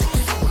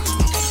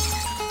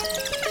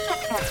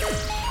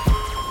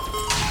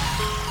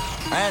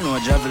 I know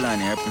Javelin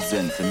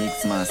represent the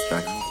Mix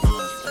Master.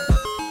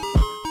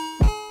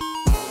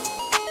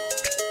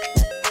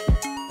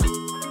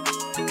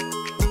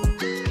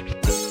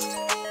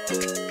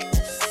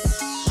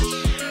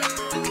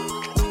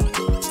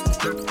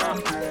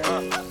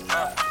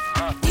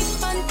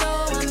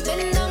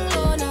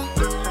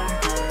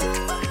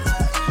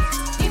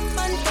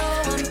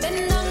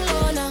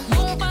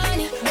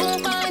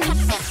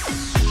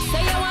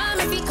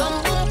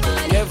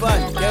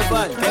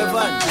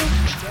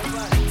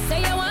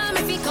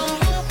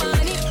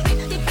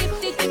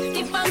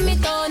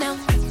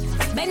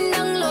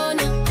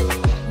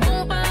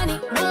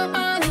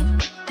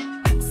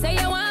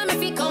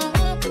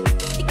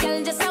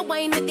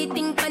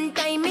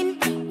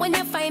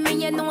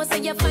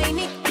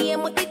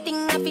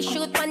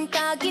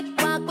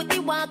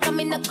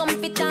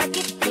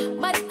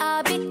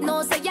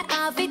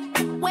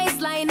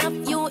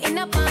 in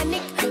a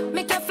panic.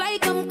 Make your fly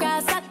come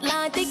cross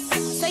Atlantic.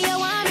 Say you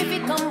want me fi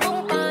come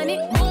boom panic,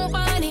 boom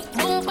panic,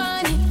 boom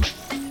panic.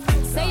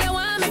 Say you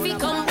want me fi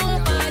come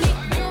boom panic,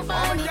 boom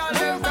panic,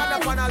 boom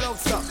panic.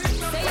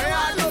 Say you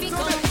want me fi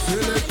come.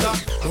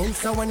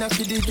 So when I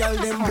see the girl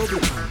them bubble,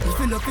 you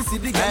feel up to see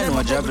the girl them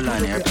bubble.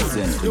 Javelin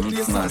represent the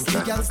mix master.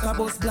 The girl star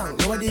boss blank,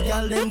 now the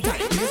girl them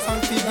tight. This one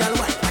the girl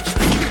white.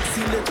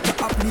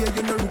 Select up here,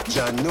 you know rookie.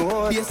 Jano.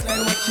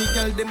 Baseline watch the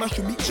girl them a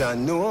should be.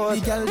 Jano.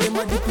 The girl them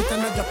a dip it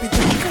and a drop it.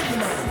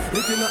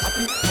 If you not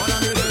happy, follow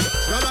me then.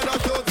 Y'all a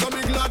dash out, so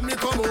me glad me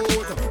come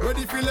out.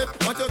 Ready for left,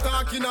 what you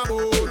talking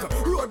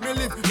about? Road me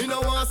live, me no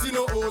want see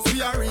no house.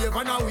 We a rave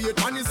and a wait,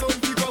 and the sun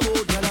fi come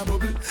out. Girl a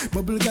bubble,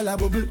 bubble girl a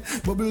bubble,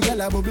 bubble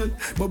girl a bubble,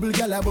 bubble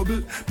girl a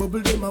bubble,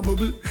 bubble them a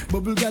bubble,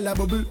 bubble girl a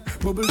bubble,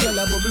 bubble girl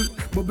a bubble,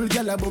 bubble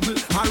girl a bubble.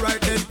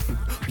 Alright then,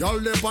 y'all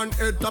live on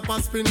head top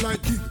and spin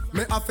like it.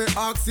 Me have to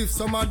ask if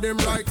some of them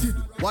right it.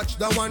 Watch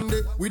the one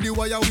day with the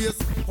wire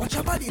waist. Watch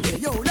your body there,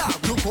 yo, dog.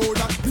 Look how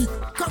that big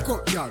cock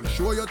up, y'all.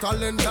 Show your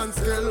talent and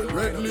skill.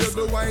 Red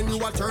label wine, you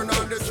a turn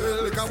on the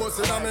trail. Like a bust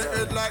in on me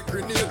head like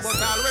grenade.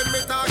 But all when me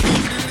talking,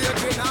 the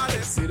late in all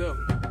this. Sit up,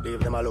 leave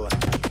them alone.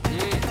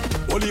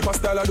 Whole heap of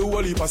style I do,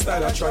 whole heap of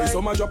style I try.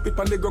 Some a drop it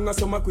on the ground and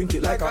some a quint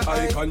it like a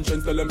eye.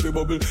 Conscience tell them fi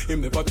bubble,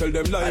 him never tell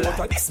them lie. But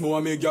a this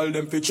more make y'all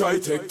them fi try.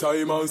 Take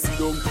time and sit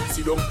down,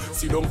 sit down,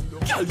 sit down.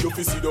 Y'all you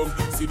fi sit down,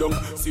 sit down,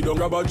 sit down.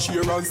 Grab a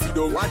chair and sit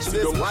down, watch sit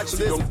this, down, watch sit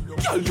this. down.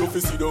 Y'all you fi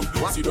sit down,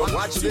 sit down,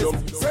 watch sit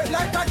down. Sit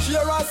like a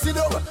chair and sit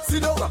down,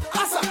 sit down.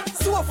 Asa,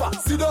 sofa,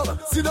 sit down,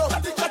 sit down.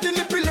 Chatty,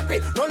 lippy, lippy.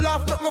 Don't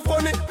laugh, not me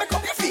funny. Make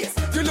up your face,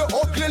 you look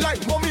ugly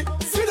like mommy.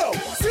 Sit down,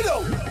 sit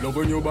down. Love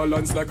when you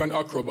balance like an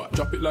acrobat.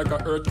 Drop it like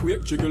an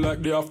earthquake, jiggle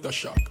like the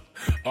aftershock.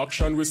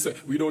 Action we say,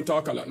 we don't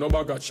talk a lot, no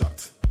bag of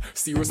chat.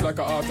 Serious like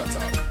a heart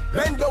attack.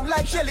 Bend down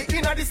like Shelly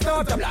in the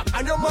starter block.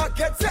 And your mark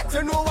get set,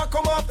 you know what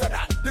come after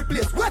that. The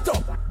place wet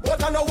up,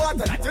 but I know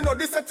water that. You know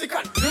this a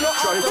chicken, you know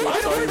try after to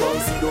time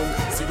and sit down,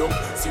 sit down,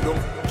 sit down.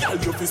 Girl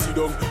you fi sit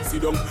down,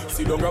 sit down,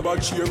 sit down. Grab a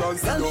chair and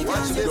sit down,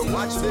 watch sit down,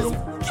 watch sit down.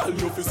 Girl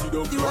you fi sit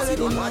down, sit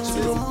down, watch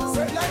sit down.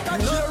 Sit like a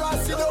chair and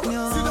sit down,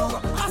 sit down.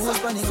 Who's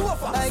funny?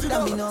 Like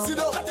that me know.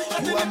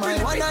 You are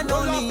my one and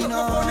only, no.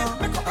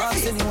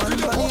 Ask anyone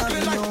funny and me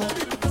know.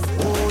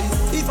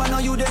 Oh, if I know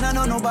you, then I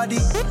know nobody.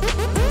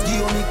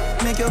 You me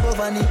make your go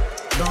funny.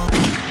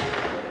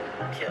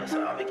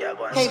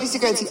 Hey, this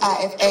is your girl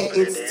IFA.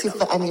 It's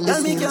Tifa and you're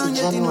listening to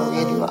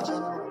January Radio.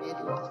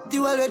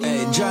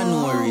 Hey,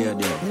 January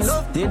Radio.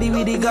 Steady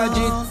with the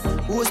gadget.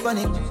 Who's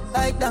funny?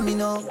 Like that me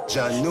know.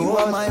 January. You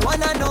are my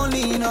one and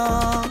only, no.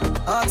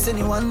 Ask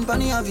anyone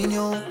funny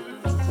avenue.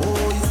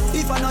 Oh,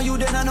 if I know you,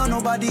 then I know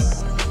nobody.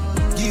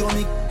 You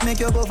me make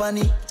your go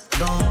funny.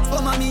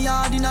 Come on me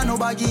yard in a no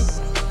baggy.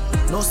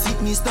 No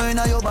sickness turn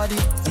on your body.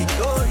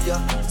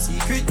 Victoria,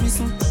 secret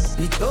missing.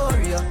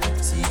 Victoria,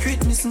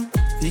 secret missing.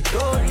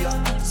 Victoria,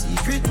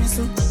 secret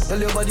missing. Tell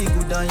your body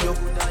good and you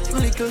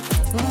little.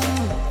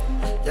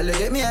 Tell you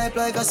get me hype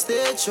like a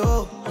stage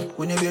show.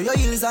 When you wear your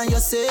heels and you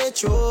say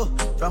true.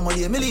 From all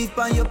day me leave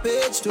on your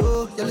page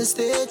too. Tell you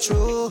stay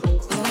true.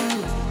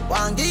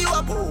 One give you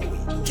a boy,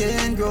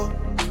 can't grow.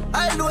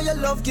 I know your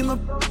love give me.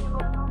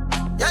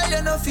 Yeah,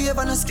 you no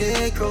favor no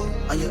scarecrow.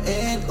 And you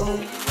ain't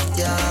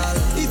yeah.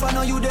 If I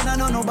know you, then I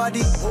know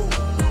nobody.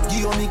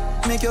 You me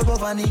make your go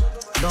funny.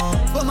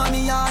 Don't come on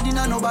me yard in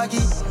a no baggy.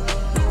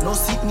 No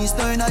sickness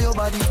turn on your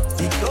body.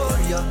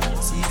 Victoria,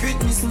 secret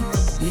missing.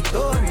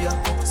 Victoria,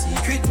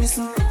 secret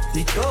missing.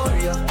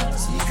 Victoria,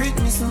 secret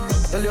missing.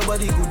 Tell your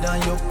body good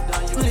and you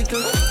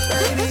little.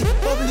 Baby,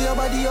 bubble your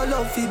body, your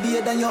love fi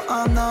better than your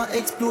arm now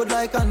explode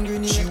like a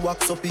grenade. She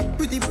walks up it,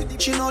 pretty.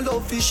 She no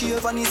love fi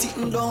shave and is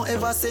sitting down.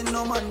 Ever send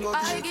no man go.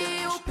 I give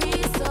you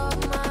peace of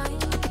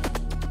mind.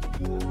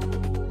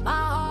 My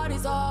heart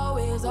is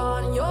always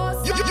on your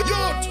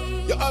side.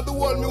 You are the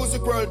world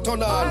music world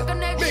turn on.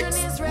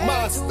 Mix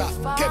Master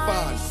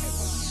Kevan.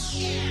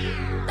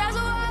 That's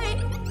why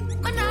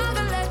I'm not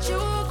gonna let you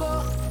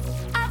go.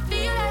 I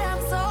feel like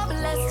I'm so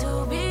blessed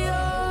to be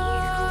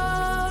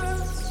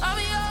yours. I'm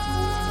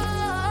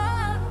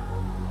yours.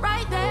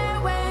 Right there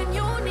when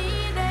you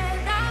need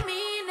it, I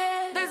mean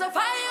it. There's a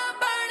fire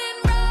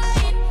burning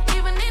bright,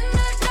 even in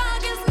the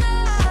darkest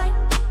night.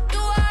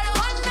 You are the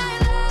one I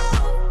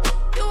love.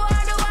 You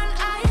are the one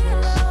I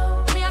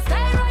love. Me, I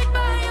stay right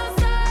by your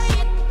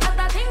side. And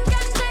nothing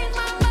can change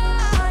my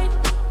mind.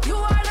 You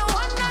are the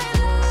one I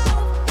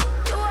love.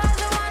 You are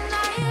the one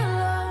I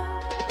love.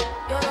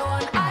 You're the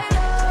one I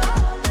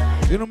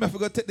love. You know me, I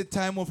forgot to take the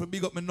time off and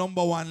big up my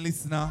number one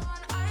listener.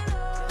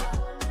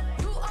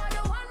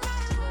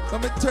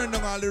 Let me turn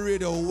down all the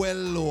radio well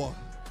low.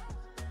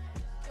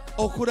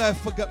 How could I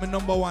forget my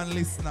number one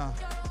listener?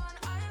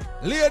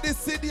 Lady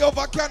City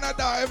over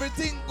Canada,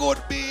 everything good,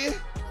 be?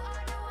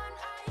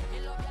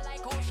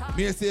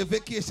 Me say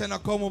vacation will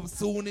come up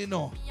soon, you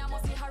know.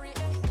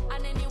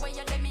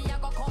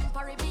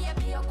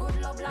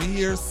 Me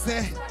hear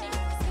say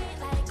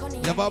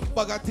you have a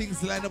bag of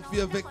things lined up for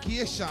your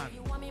vacation.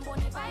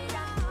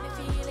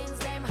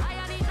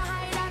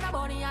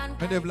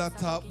 Me never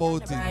talk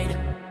about it.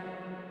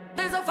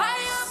 There's a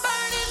fire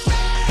burning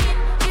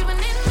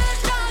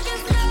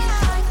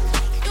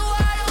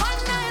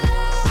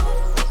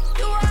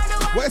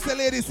Where's the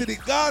ladies in the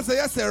Gaza?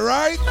 You say,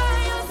 right?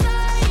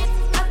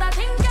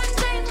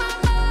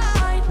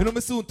 You know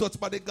me soon touched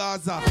by the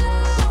Gaza.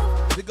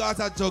 The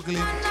Gaza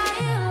juggling.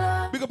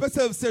 Big up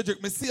yourself,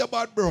 Cedric. Me see you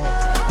bad, bro.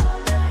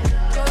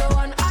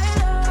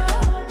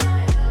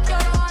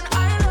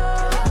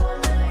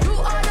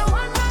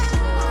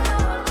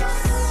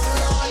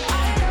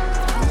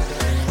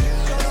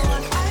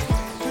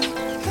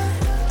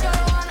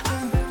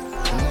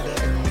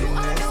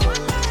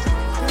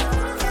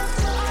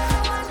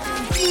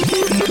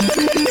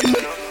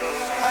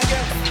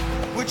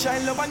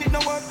 Child love, I need no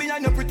work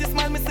behind your pretty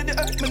smile. Me see the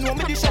earth, me know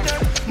me the shadow.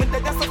 Me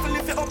dead as to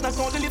lift you up, not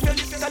only lift you.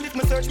 I lift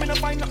me search, me no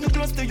find nothing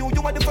close to you.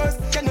 You are the first.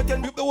 Can you tell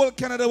me? The whole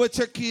Canada we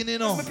check in, you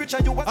know.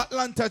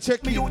 Atlanta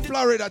check in,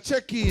 Florida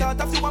check in.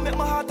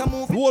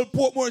 The whole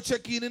Portmore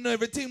check in, you know.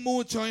 Everything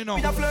mucho, you know.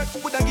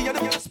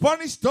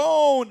 Spanish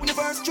Town.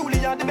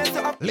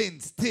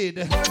 Linstead.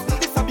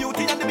 This a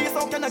beauty and the beast.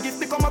 How can I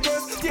gift become a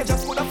curse? You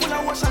just put a full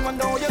of wash and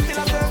wonder how you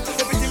still a curse.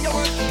 Everything you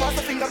work, pass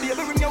a finger,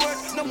 baby, ring your word.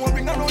 No more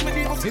ring around me.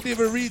 Didn't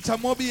even reach a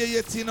mobile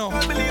yet, you know.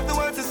 I believe the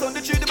words is on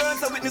the tree, the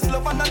birds. I witness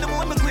love and not the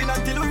moon, my queen,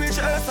 until we reach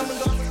earth.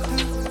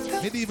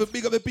 Didn't even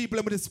big up the people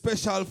with the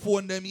special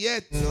phone them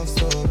yet.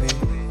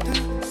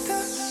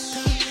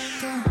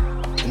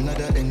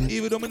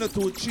 Even though I'm not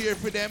too cheer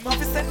for them. But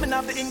to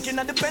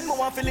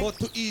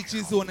each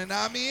his own, you know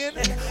what I mean?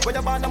 When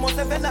you born, I must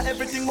have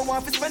everything I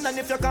want to spend. And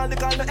if you call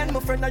the end,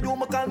 my friend, you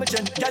me call me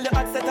Jen. Girl, you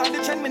accent on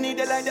the trend, me need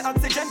the line, the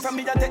oxygen. From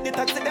me, I take the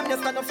taxi, them, you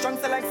stand up strong,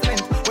 so like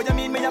cement. What you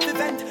mean, me have the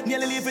vent,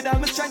 nearly leave with all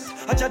my strength.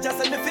 I just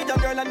send me feed,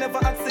 girl, I never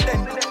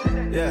accident.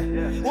 Yeah.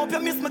 Hope you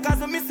miss me,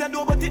 cause I miss you,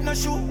 do, but it no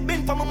shoe.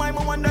 Been for my mind,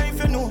 I wonder if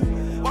you know.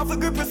 Want for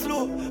grip it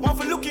slow, want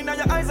for looking at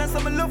your eyes and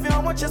some love you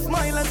and watch you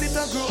smile as it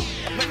a grow.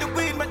 Make the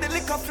weed, make the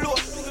liquor flow.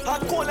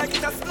 Hard cold like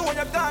it a snow,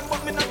 you're gone,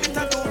 but me not it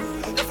a do.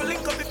 You feel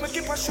link up if me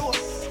keep a show.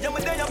 Yeah,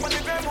 me there up on the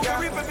ground, but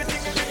we reap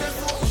everything in the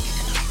soul.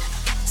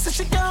 So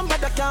she can't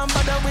bother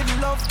with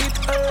love, it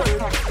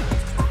hurt.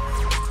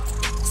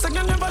 So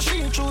you never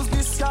she choose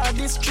this guy,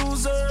 this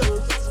chooser.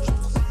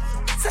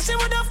 So she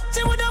would have,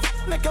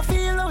 make her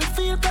feel how it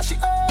feel, cause she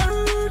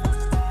hurt.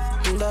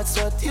 That's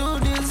what you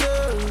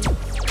deserve.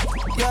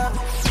 Yeah.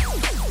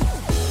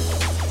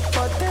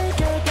 But take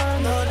it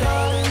on, no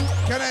darling.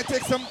 Can I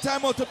take some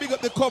time out to big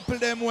up the couple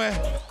them where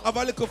have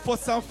a little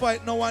fuss and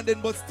fight now and then,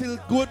 but still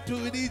good to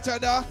with each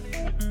other?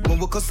 When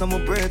we cuss and we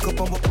break up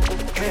and we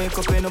make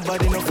up, ain't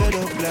nobody no fed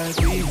up like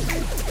we.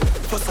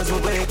 Fuss as we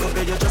wake up,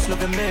 you just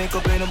love and make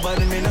up, ain't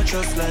nobody me not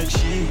trust like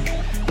she.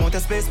 Want a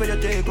space where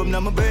you take up,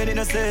 now my brain in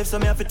a safe, so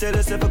me have to tell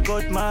yourself I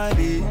cut my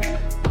beat.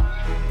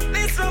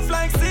 This rough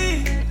like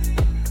sea.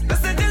 I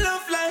said the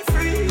love like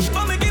free.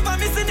 But me give a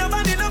miss in your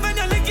body, love and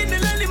you're licking the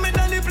lily, me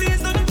dolly, please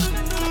don't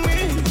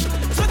me.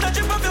 So touch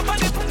you from your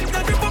body,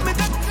 that grip on me,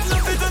 that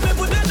love it when me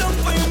put it down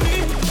for you,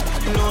 me.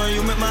 You know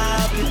you make my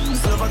happy,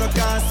 so if I got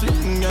castle,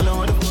 you know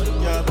what the fuck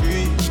you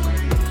breathe.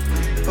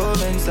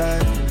 Come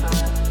inside.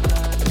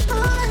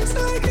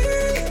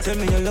 Tell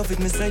me you love it,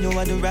 me say you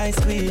are the right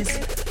squeeze.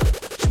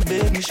 She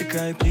beg me, she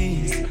cry,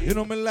 please. You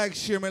know me like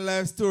share my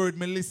life story with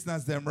my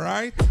listeners them,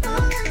 right?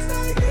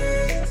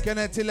 Can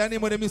I tell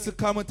anybody used to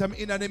come when I'm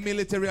in the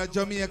military at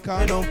Jamaica?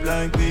 I don't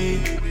like me.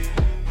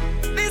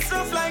 This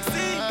stuff like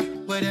sea.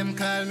 Where them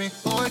call me,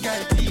 oh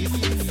girl thief.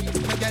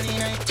 My girl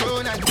in a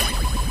crown and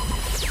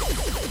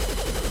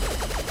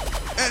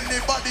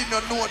anybody no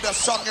know the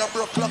song you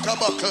broke like a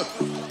buckle?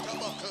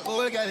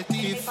 Oh girl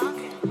thief.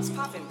 It's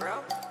poppin',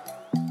 bro.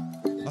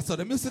 I saw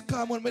the music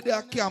come when me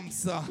there camp,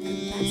 sir.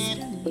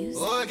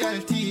 Oh girl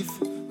thief.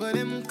 Where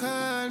them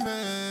call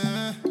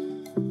me.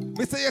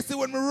 Me say you see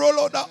when me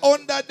roll out the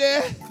under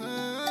there.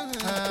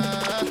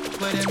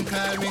 Where them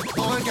call me,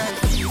 oh girl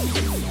thief.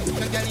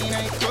 The girl in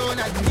a crown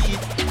and neat.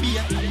 Be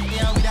a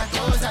here with a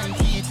toes and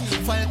teeth.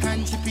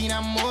 Falcon chip in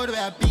a mode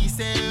where I be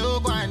say,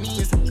 oh go on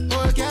knees.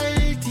 Oh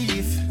girl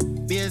thief.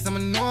 Bears I'ma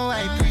know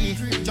I pre.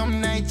 Jump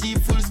night Jeep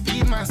full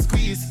speed man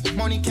squeeze.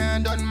 Money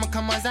can't done my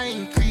come as I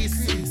increase.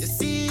 You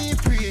see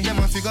pre. Yeah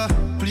my figure.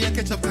 Play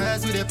catch up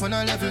cause we up on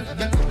a level.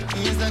 Yeah,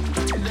 he's like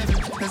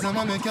level. Cause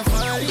I'ma make you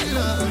fall in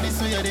love. This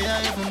way they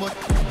are even but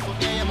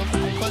yeah, I'm a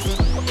puzzle.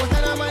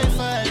 What are my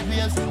 5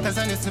 years? Cause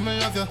I need to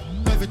love you.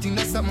 Everything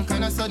that's something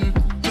kinda sudden.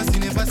 Plus you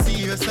never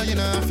serious, so you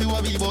know if you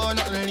want to be born,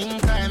 nothing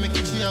link time, make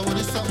it chill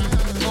with something.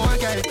 Oh, I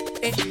got it.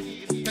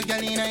 The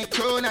girl in a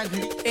crown and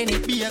any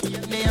beer,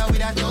 they are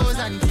with a toes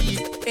and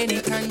teeth.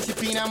 Any can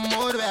chip in a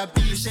mode where I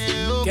be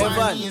say, oh,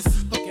 Kevan.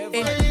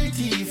 Any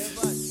thief.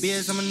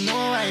 Bears, I'ma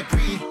know I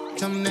pre.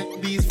 Jump neck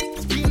beef,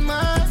 spin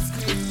my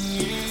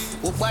screen.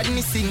 Oh,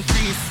 badness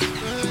increase.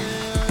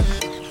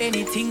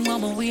 Anything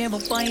mama we ever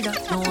find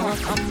out. No one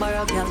come by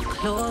a girl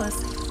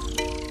close.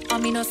 I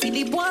mean no see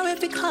the boy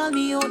if he call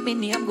me out, me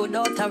name go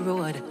down the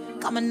road.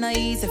 Come on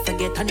easy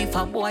forget and if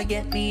a boy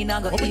get me now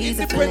go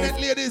easy for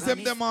independent ladies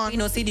them the man. You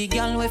know see the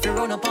girl if you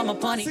run up on my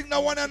pony. Sing no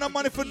one and no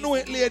money for know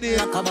it lady.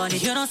 Like a bunny,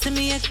 you don't see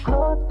me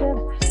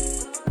exploded.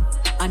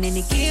 And in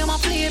the game I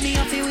play me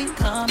I feel win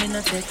calm in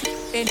the set.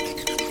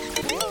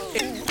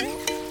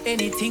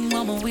 Anything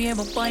mama we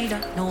ever find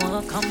out. No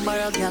one come by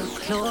a girl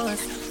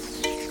close.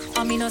 I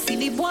I mean, no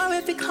silly boy,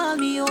 if you call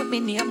me out, me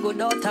name go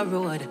down the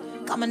road.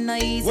 Come on,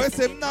 easy. Where's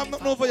him now?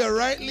 I'm over your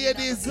right,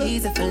 ladies.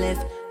 Easy for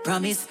left.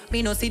 Promise,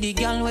 me no see the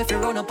girl if you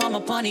run up on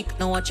my panic.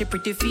 Now watch your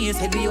pretty face,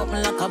 head be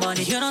open like a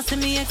bonnet. You don't see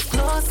me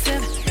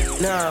explosive.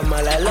 Nah,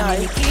 man, I lie. And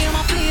when you came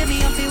and play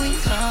me, I feel we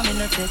calm in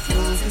the tech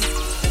loses.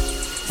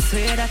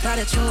 Swear that I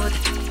the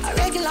truth. I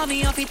regular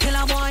me up till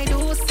a boy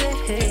do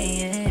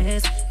say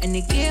yes. And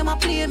the game I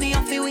play me,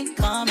 I feel we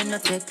calm in the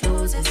tech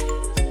loses.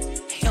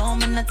 Yo,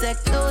 man, I take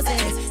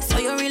closes. So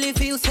you really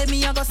feel say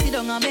me, I go sit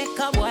down and make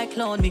a boy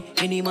clown me.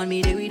 Any man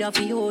me, they read off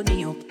you hold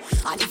me up.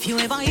 And if you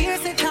ever hear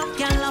say top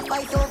girl a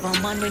fight over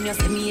man, when you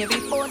see me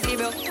every phone they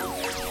broke.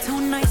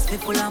 Too nice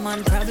people a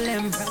man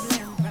problem.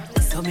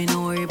 So me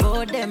no worry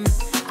about them.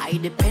 I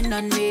depend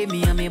on me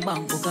and me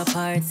bank book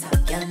apart.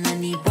 Girl no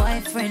need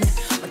boyfriend,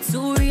 but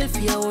too real for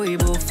you worry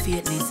about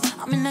fakeness.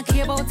 I mean I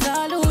care about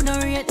all who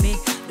don't rate me.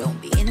 Don't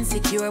be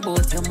insecure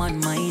about your man,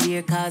 my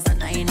dear, cause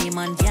any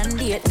man can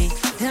date me.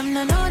 Them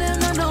no know, them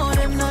no know,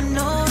 them no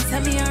know.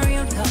 Tell me a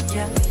real top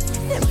girl.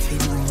 Them feel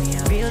know me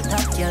a real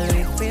top girl,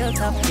 real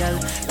top girl,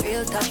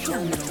 real top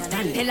girl.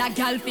 Tell a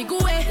girl fi go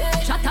away.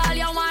 Shut all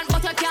you want,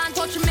 but you can't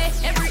touch me.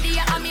 Every day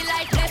I'm me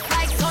like left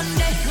like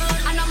Sunday.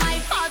 And on my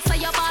fault, so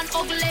you born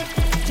ugly.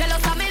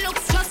 Jealous of me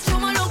looks, just you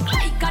me look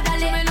like a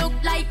dolly. Me look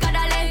like a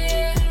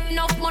dolly.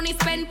 Enough money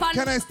spent on.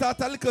 Can I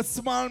start a little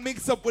small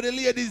mix up with the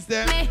ladies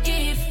there?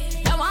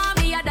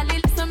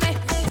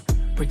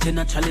 Pretty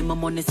naturally, my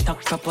money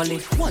stacked properly.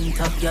 One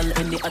top girl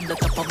and the other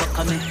top of back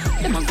of me.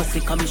 Them man go see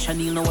commission,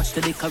 you know watch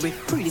the decorate.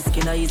 Pretty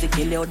skin, easy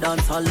kill you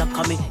dance all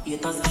like me.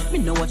 Haters, me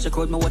know watch the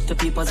crowd, me watch the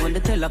papers. When they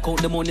tell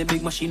account the money,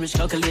 big machine which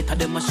calculator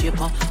them a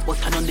shaper.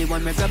 But I know the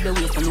one me grab the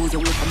waist and lose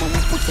your weight. I'm a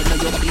put it in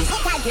your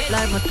place.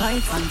 Like my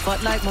tights and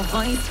fat like my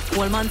vines.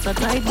 Whole man so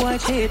tight, boy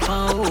shape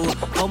oh.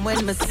 Come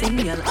when me sing,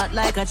 you'll act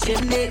like a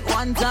chimney.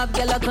 One top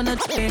girl I gonna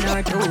train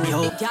her too.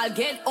 Yo, girl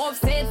get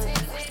upset,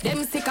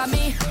 them sick of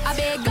me. I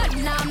beg God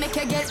now make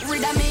you get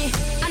rid of me.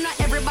 I know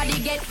everybody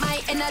get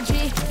my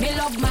energy. Me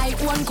love my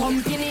own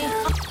company.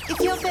 If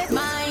you fit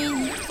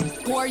mine,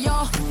 pour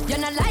yo. You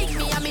not like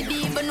me, I me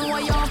deep even know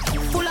yo.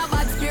 Full of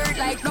bad spirit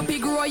like no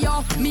pig grow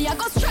yo. Me I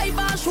go strive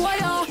and show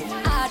yo.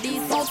 Ah,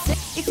 this upset.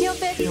 If you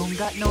bet, don't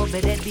got no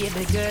bed,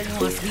 baby girl, you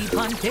want sleep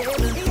on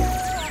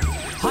table.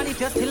 And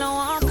if you still don't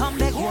want come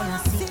back, wanna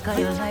see cause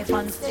your life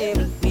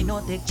unstable. Me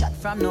no take chat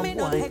from no boy. Me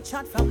no take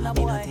chat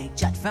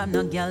from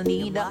no girl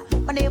neither.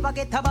 I never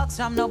get a box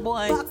from no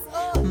boy.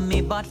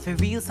 Me bad for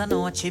real, so know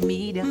what you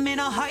mean. Me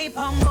no hype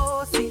and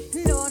bossy.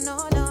 No.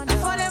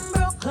 For them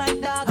broke like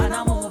dog and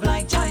I move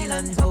like child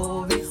and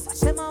tourist. Watch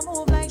them I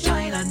move like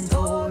child and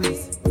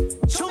tourist.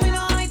 Show me no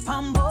hype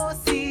and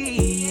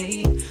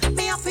bossy.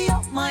 Me have to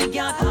up my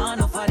girl, and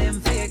enough of them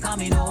fake and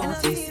me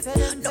notice.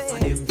 Enough of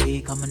them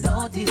fake and me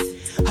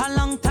notice. A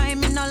long time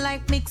me no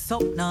like mix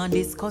up, nah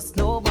discuss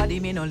nobody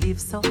me no live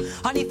so.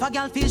 And if a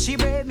girl feel she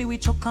brave, me we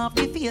chuck off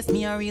the face.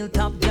 Me a real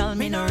top girl,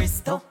 me no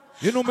wrist up.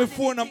 You know my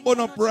phone I'm burn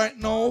up right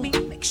now.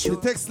 The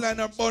text line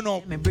are burn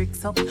up. Me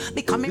bricks up.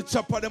 The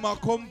chopper them are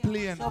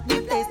complain.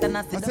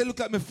 I say look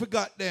at me,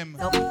 forgot them.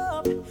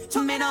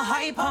 Me no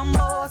hype and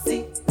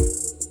bossy.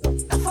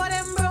 For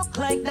them broke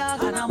like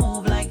dog and I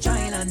move like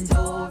child and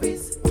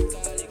tourist.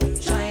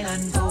 Child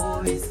and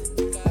tourist.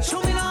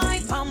 Show me no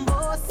hype and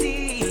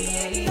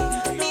bossy.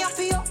 Me have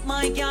to up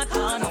my girl,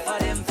 and enough of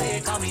them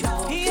fake and me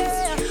know.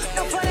 Yeah,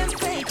 enough of them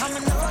fake and me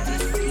know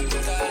this.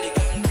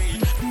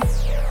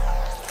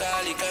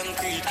 Cali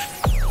concrete.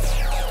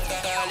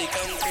 Cali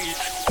concrete.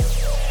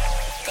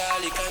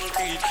 Cali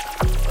concrete.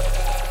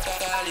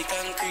 Cali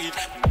concrete.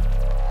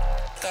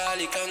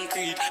 Cali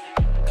concrete.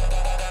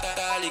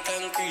 Cali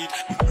concrete.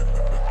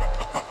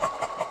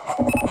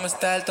 I'm a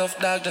style tough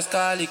dog, just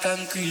call it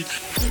concrete.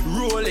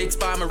 Rolex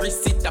for my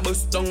wrist, it a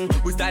bust down.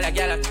 We style a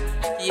gal,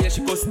 yeah,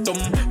 she custom.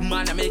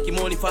 Man, I make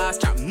money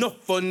fast, trap no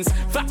funds.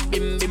 Fat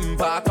bim bim,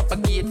 park up a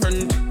gate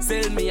front.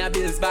 Sell me a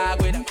bills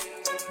bag with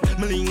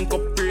me link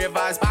up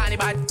ravers, bunny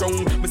bad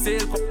tongue. Me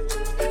sell cup,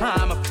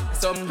 I'm up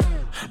some.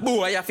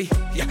 Boy, I fi,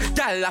 yeah,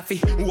 gal I fi.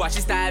 Watch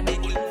his style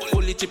big,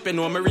 fully chippin'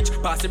 on me rich.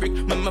 Pass the brick,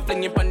 me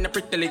fling him on the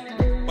pretty lick.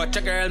 Watch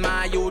a girl,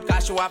 my youth,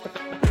 cause she up.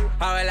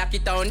 I will lock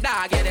it down,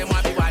 dog, yeah, them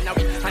want be one of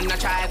it. And I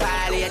try to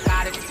violate,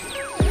 got it.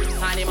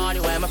 And the money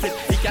where my flip,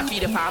 he can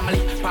feed the family.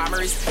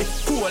 Farmers,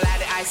 it's cool like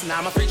the ice in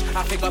my fridge.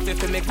 I figure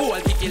if me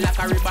goal, kick it like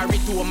a river.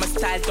 To my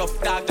style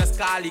tough dog, just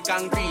call it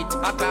concrete.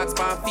 I clocks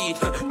my feet,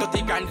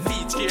 30 grand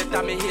feet. Straight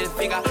on me heel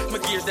figure, my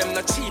gears them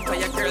not cheap.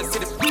 And your girls see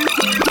the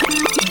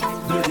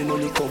bloody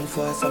money come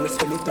fast, and me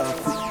spend it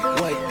off quick.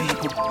 White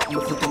people, me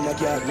foot in the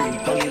garden.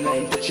 Tally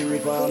line, touch the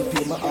river and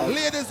pay my heart.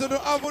 Ladies who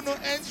don't have no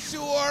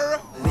ensure.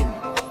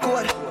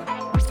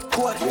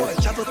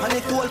 Travel on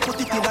it all,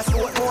 put it in a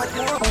sport mode.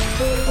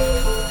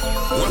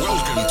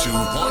 Welcome to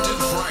Wanted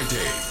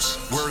Fridays,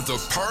 where the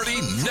party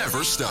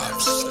never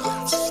stops.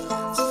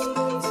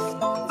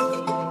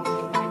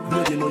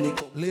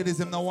 Ladies,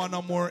 them now want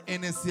no more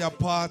NSC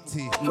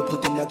party.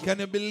 Can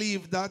you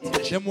believe that?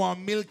 Them want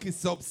milky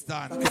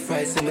substance.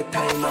 Sacrifice in the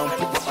time and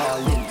put my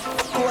all in.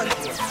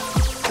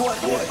 coat.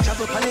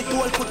 Travel pan it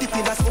all, put it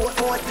in a sport.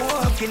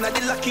 Looking at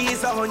the lucky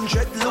is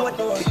 100 load.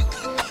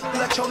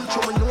 La chum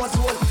chum nose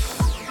hole.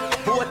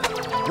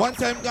 One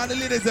time gonna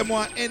ladies them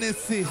want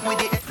NSC,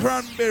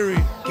 Cranberry,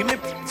 give me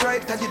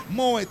right at it,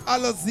 Moet,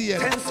 Alozia.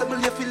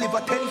 Sensible if you live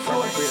a 10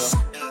 floor.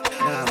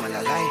 Nah, man,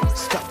 I lie.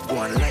 Stop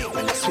going light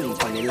when I swing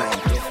on the line.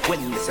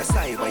 When this a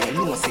side, why you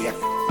know say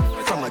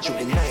from a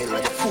juvenile,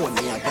 like the phone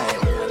me a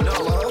dial. No,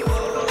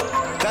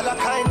 dollar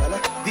kind,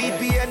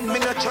 VPN, me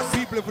not trust.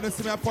 People if you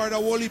see me a part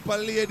of whole heap of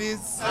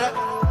ladies,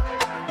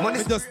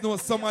 money just know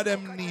some of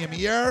them name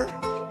here.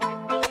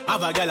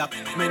 Have a girl up,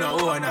 me no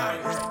own her.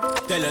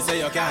 Tell her say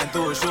you can't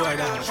too sure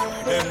that.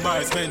 Them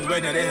boys spend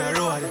when you're in a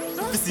road.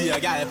 You see a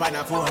girl on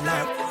a phone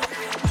like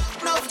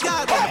enough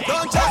girl, but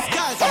don't just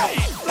girl.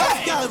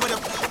 Enough girl with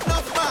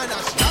enough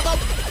manners.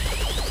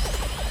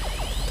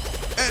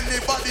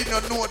 Anybody no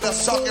know the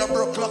song you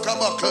broke like a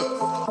buckle?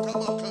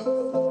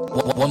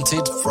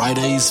 Wanted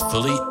Fridayz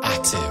fully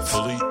active.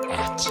 Fully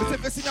active.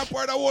 If you see a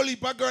part of whole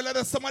heap of girl,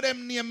 like some of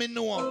them name me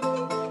know.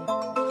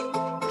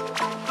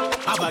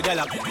 Have a girl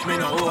up, me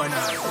no own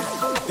her.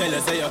 Tell her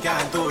say you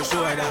can't too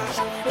sure that.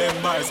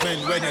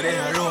 Embarrassment when you're in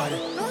a road.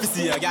 You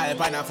see a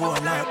girl on a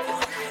phone like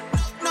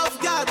enough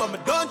girl, but me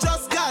don't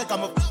just girl.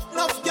 Come up,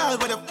 enough girl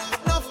with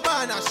enough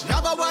manners. She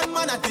have a one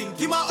man, I think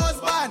he my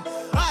husband.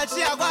 All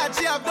she have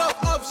no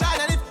option.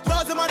 And if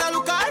thousand man a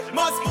look at,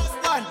 must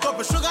one.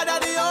 Couple sugar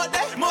daddy out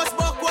there, must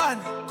buck one.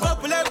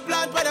 Couple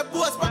eggplant by the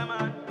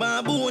postman.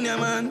 Baboon, yeah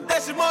man.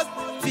 Then she must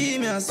feel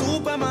me a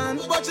Superman.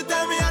 But she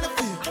tell me how to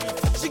feel.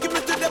 She give me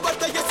to the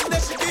butter, yesterday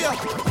she give.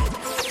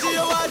 She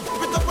a one,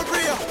 pick up a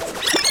prayer.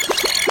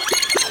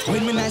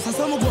 When me nice and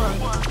some go on.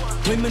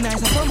 When me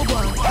nice and some go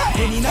on.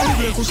 When in a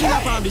break, she la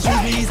palm, the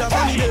shoes me is a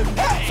family them.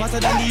 Faster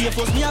than the Air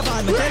Force, me a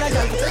van. Me tell a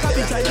girl to take a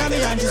picture in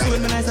me and she say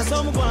when me nice and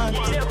some go on.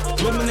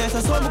 When me nice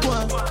and some go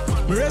on.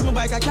 Me raise my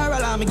bike a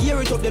Caroline, me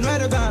gear it up, then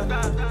ride a gun.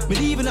 Me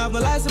even have my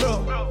license,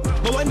 bro.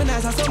 But when me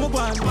nice and some go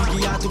on,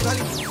 me get to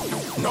Cali.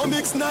 No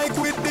mix Nike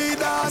with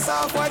Adidas,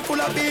 half white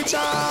full of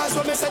beaches.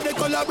 When me say the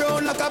color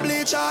brown like a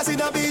bleachers in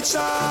a beach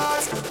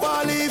shots.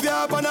 Wanna leave you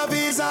up on a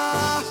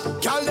visa.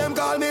 Call them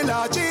call me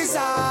Lord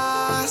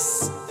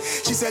Jesus.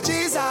 She said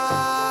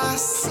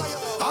Jesus.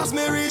 As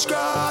me reach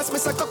grass, me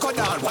say cocoa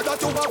down. What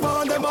got you up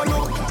on them on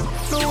you?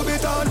 Louis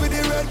Vuitton with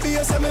the red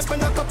face. And me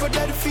spend a couple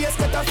dead face.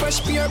 Get a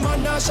fresh pair,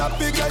 man, now shop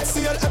big head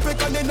seal.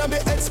 Epic and in a me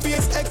head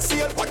space,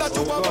 exhale. What got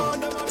you up on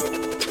them on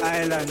you?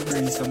 Island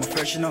breeze, so I'm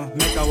fresh, you know.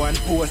 Make a one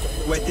post,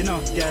 wet, you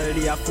know. Girl,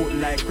 they a foot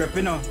like crepe,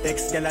 you know.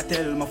 Ex girl, I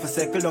tell me for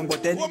circle long,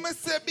 but then what me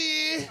say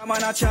be? I'm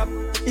on a chop.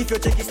 If you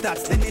check his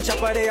stats, then they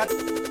chop a day at.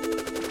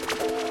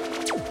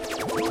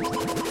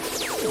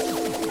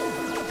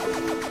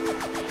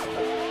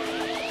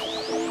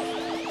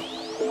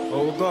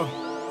 Oh, go.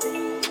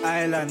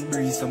 Island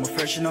breeze, so I'm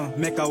fresh, you know.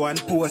 Make a one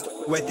post,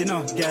 wet, you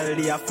know. Girl,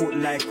 they a foot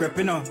like crepe,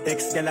 you know.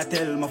 Ex girl, I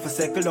tell me for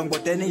circle long,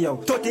 but anyhow.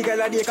 30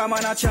 girl, they come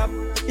on a chop.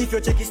 If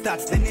you check his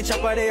stats, then they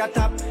chop a day at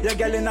top. Your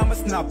girl in a my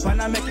snap,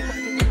 and I make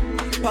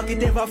it.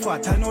 Pocket ever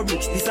fat, I know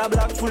bricks. This a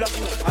black full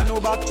of, I know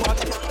backpack.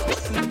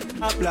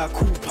 A black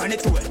hoop, and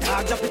it will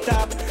tag up it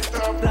up.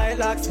 Fly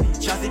like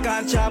speed, chassis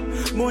can't chop.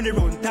 Money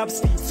run top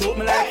speed, so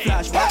me like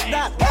flash. What's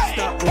that?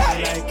 Stop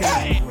going like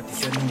I know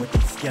this, you know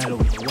this girl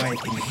with the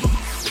white in the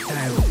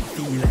time will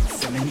feel like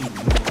some need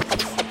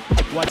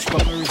more. Watch for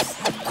my wrist.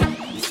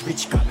 This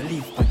bitch can't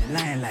believe on the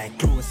line like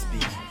close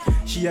speed.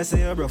 She a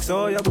say you broke,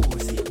 so you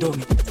bossy.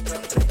 Dummy,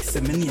 like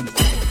some name.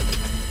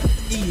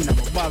 In a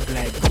bag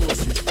like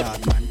grocery store,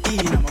 man.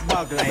 In a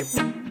bag like.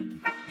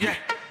 Yeah,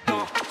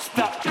 don't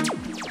stop.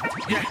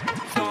 Yeah,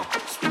 don't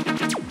stop.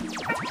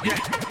 Yeah,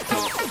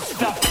 don't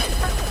stop.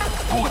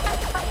 Good.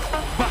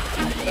 Back.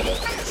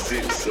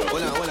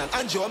 Hold on.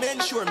 Andrew, I'm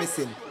sure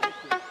missing.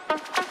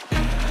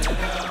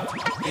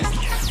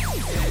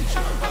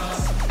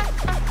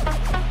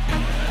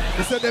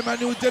 They said them a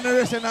new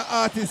generation of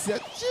artists. Yeah.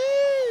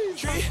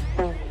 Jeez.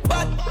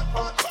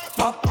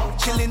 Pop,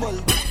 chillin'.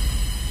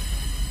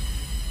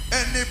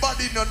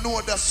 Anybody no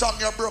know the song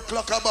you broke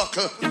like a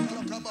buckle?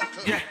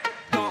 Yeah,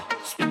 no.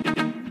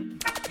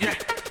 Yeah,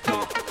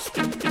 no.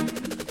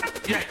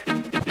 Yeah.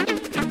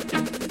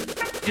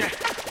 Yeah,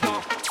 no.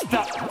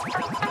 Stop.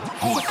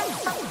 Good.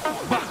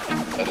 Back.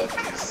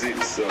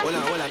 Hold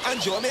on.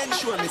 Andrew, I'm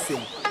sure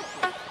missing.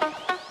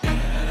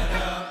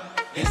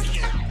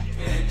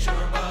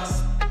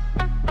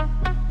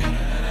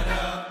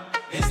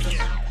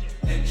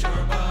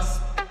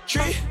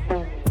 Tree,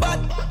 but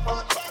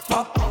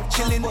pop,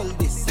 chillin'.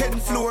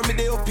 10th floor, me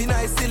dey up in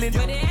high ceiling.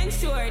 But they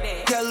ensure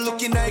that. Girl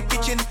look in high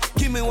kitchen.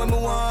 Give me what me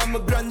want, me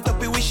grant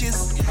up your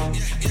wishes.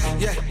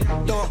 Yeah,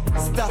 don't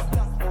stop.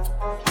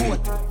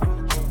 Put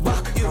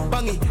back,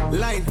 bang it,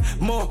 line,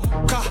 more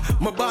car.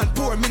 My band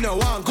poor, me no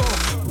want go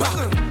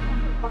back.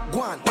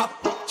 Go on, pop,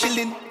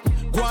 chillin'.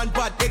 Go on,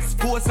 bad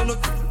expose on it.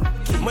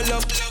 My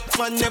love,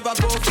 man never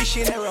go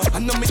fishing. I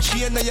know me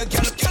chain on your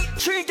girl.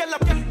 3 girl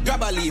up,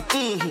 grab a leaf.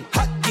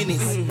 Hot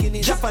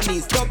Guinness,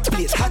 Japanese, dub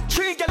plate. Hot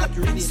 3 girl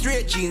up,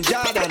 straight jeans,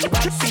 Jordan,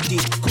 bad city.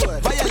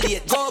 Good,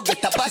 violate, go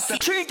get a bassy.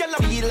 3 girl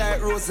up, feel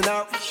like Rose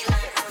now.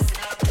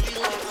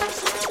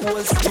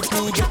 schools. If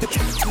me get it,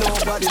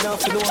 nobody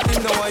nothing know.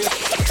 Him know why you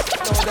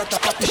know that I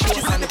happy show.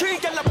 She said, "Three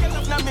get up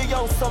now me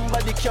yo,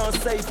 somebody can't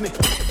save me."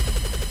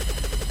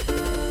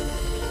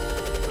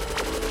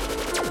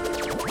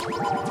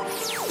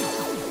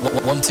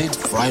 Wanted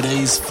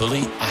Fridayz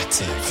fully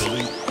active.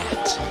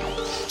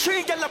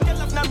 Three get up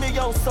now me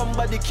yo,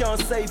 somebody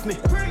can't save me.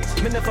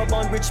 Me never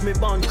born rich, me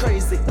born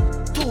crazy.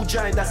 Two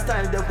giant that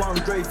style they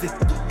want gravy.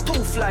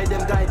 Two fly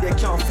them guy they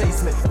can't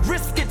face me.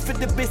 Risk it for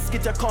the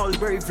biscuit I call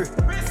bravery.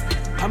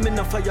 I'm in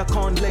a fire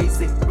con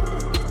lazy.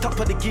 Top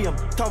of the game,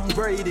 Tom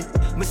Brady.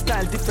 My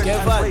style different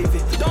Kevan. and wavy.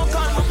 Don't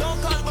call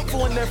my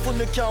phone there for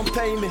you can't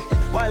pay me.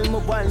 While no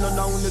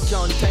now you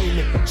can't tame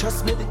me.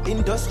 Trust me, the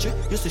industry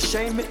used to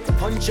shame me.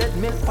 100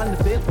 mil on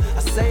the bill, I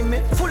say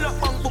me. Full up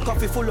bank book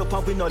coffee, full up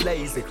and we no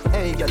lazy.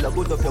 Hey, you're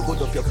good up,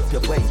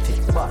 you're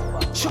waiting.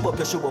 Shove up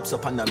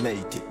up and I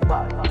made it.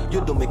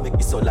 You don't make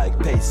me so like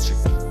pastry.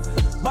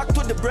 Back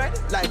to the bread,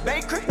 like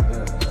bakery.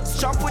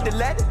 Strap with the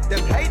lead,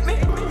 them hate me.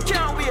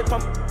 Can't wait for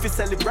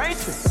celebrate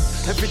me.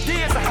 Every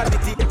day is a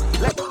holiday.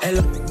 Like,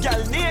 hello,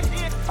 y'all need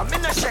it. I'm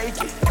in a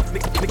shaky. Me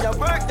can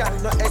work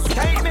down, no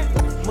escape me.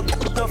 Me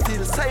don't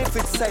feel safe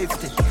with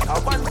safety. I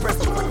want press.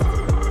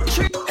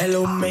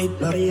 Hello mate,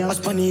 I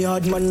spun the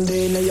hard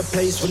Monday in your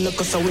place. When the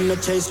cause I win the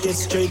chase, get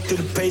straight to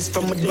the pace.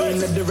 From a day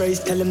into the race,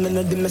 tell him none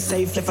of them are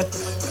safe. Left at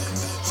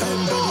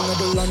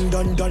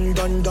London, done.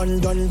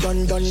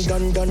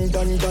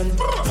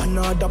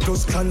 Another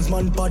plus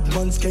clansman, bad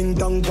man's king,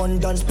 down one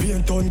dance,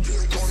 paint on.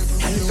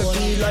 And the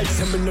key like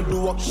them in the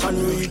do action,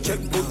 we check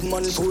good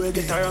man, so we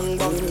get a wrong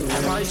back.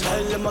 And my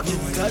style, them a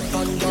kick like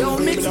Van Damme. Yo,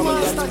 mix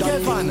master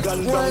Kevan,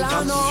 well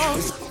I know.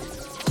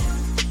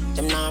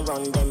 Them now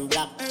run them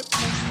black.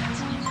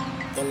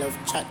 They love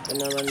chat,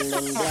 when I run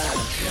them black.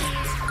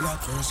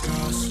 Black first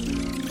class.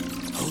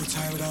 Hold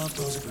tight without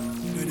those.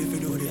 Ready for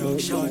do the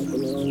action. We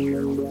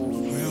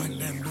on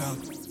them black.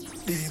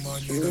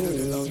 Demon, you know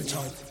the long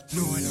chat.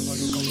 No one ever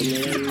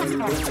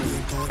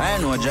look I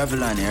know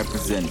Javelin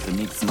represent the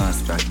mix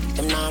master.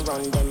 Them now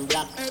run them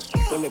black.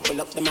 When we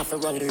pull up, them have to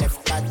run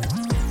left back.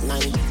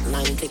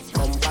 9 click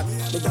come back.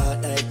 The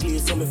dark like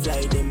this, so me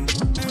fly them.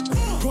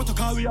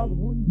 Protocol we have.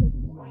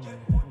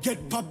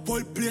 Get pop,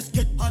 whole place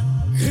get hot.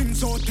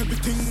 Hands out,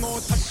 everything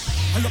out.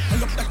 I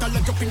love that I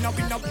like up in a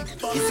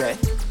Is it?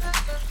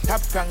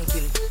 Top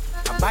ranking,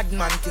 a bad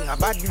man thing,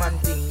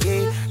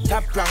 yeah.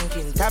 Top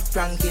ranking,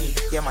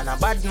 yeah man, a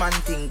bad man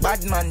thing,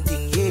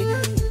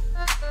 yeah.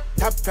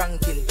 Top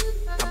ranking,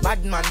 a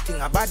bad man thing,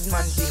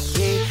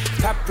 yeah.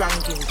 Top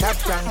ranking,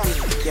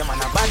 yeah man,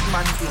 a bad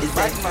man thing,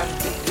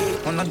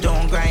 yeah. On a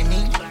don't grind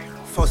me,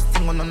 first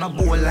thing on a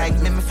bowl like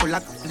me full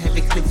of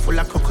heavy clip full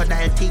of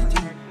crocodile teeth.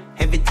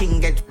 Everything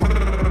get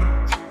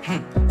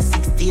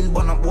 16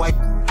 bun up boy.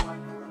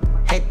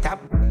 Head tap.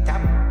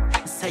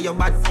 Say your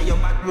bad,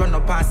 run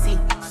up and see.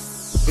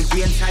 The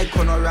green side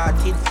corner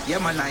rotted. Yeah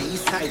man, on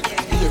east side,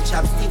 be a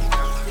chapstick.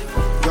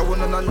 You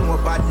wanna know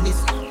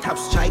badness. Tap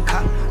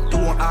striker,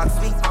 don't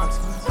ask me.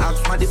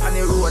 Ask my dip on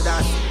the road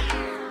and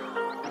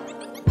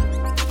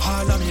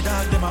all of me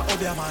dog, them a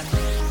obia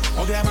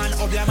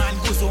man,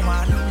 guzo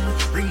man.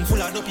 Ring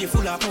full of dopey,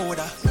 full of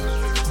powder.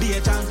 Be a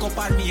junk up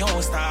on me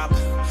house top.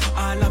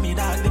 All of me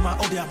dog, them a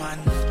obia man,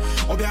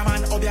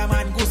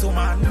 guzo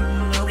man.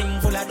 Ring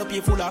full of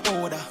dopey, full of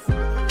powder.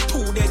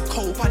 2 dead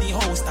cow on the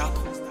house top.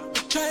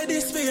 Try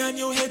this way and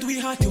your head we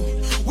had you.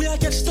 We a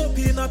get stuck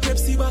in a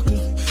Pepsi buckle.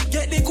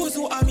 Get the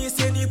guzo and me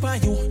send it by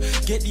you.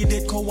 Get the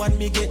dead cow and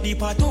me get the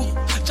pato.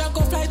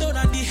 Janko fly down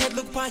and the head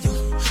look by you.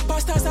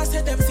 Pastors I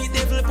said them see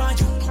devil by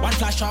you. One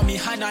flash on me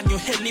hand and your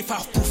head lift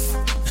off poof.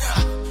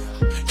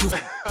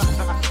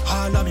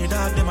 All of me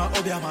dog them a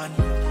obia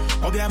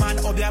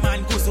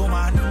man, guzo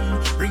man.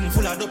 Ring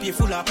full of dopey,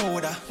 full of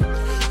powder.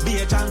 Be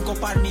a janko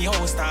on me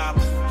house top.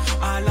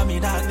 All of me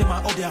dog them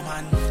a obia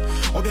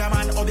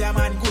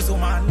man, guzo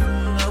man.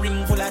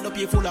 Ring full of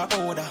dopey, full of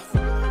powder.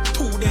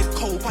 2 dead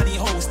cow on the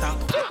house top.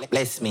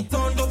 Bless me.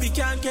 Don't dopey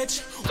can't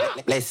catch.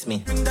 Bless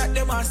me. Bring that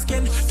them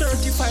asking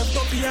 35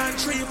 dopey and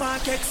 3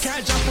 markets.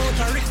 Can't jump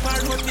out a Rick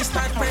Bar road, me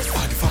start press.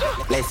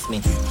 Bless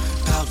me.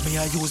 Dog me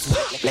a use.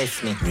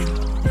 Bless me.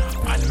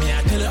 And me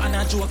a tell you an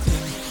a joke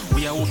thing.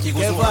 We a walk you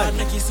go so hard,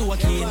 make you so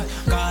keen.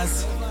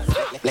 Cause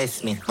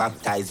bless me,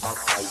 baptize.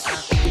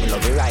 Me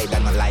love the ride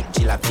and I like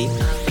jalopy.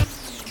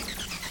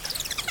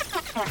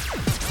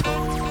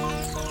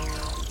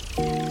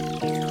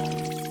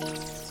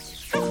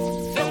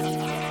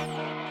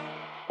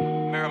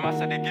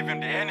 Master, they give him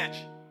the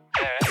energy.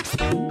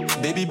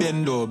 Baby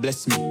Bendo,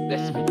 bless me.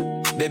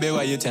 Baby,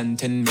 why you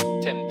tempting me?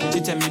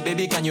 She tell me,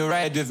 baby, can you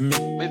ride with me?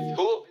 With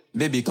who?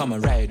 Baby, come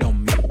and ride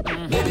on me.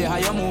 Baby, how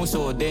you move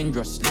so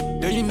dangerously?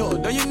 Don't you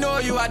know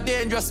you are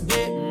dangerous,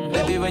 babe?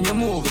 Baby, when you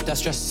move, it's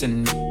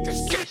stressing me.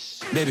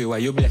 Baby, why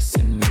you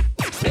blessing me?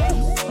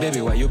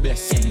 Baby, why you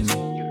blessing me?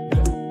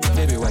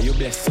 Baby, why you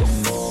blessing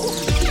me?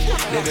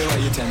 Baby, why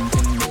you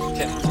tempting me?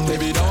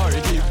 Baby, don't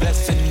worry, keep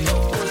blessing me.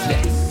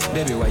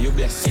 Baby, why you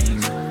blessing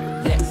me?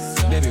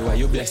 Baby, why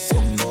you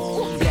blessing me?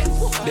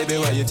 Baby,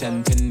 why you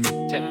tempting me?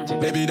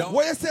 Baby, don't.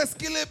 What you say,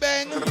 Skilly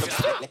Bang?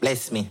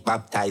 Bless me,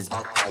 baptize me.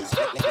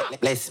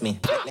 Bless me,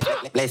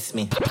 bless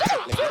me.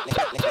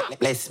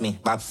 Bless me,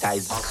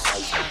 baptize me.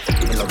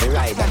 Me love the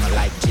ride and I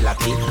like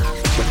jalopy.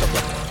 Put up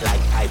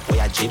like hype for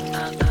your jeep.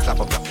 Slap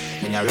up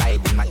when you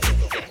ride in my jeep.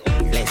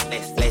 Bless me.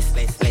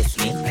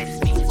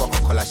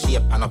 Coca-Cola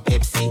shape and a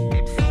Pepsi.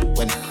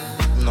 When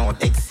no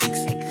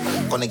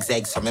X6, connect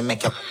eggs so me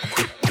make up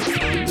quick.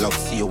 Love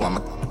see you want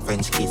my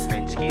French kiss.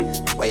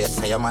 Why you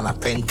say I'm an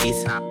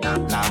apprentice?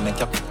 Now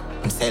make up,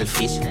 I'm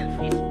selfish.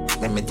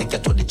 Let me take you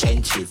to the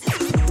trenches.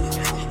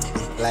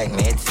 Like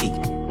me head sick.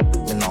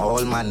 Me no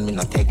old man, me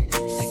no take.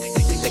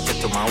 Take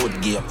you to my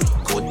wood gear.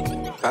 Good.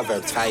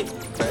 Proverbs 5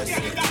 verse.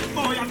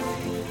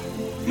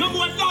 No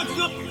more dogs,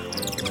 look.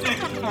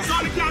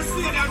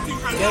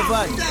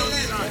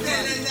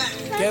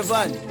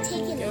 Kevan.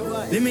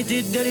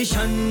 Limited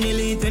edition,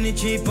 elite, any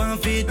cheap and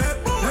fit.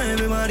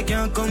 Everybody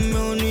can come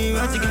on me.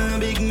 I think I'm a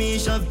big me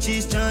shop,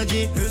 cheese charge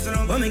it.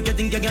 What make you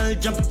think you girl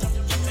jump?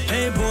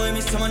 Hey boy,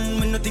 me someone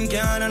when nothing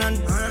can and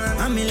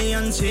a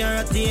million share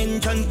at the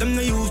enchant. I'm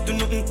not used to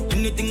nothing,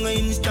 anything I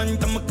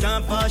instant. I'm a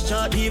can't pass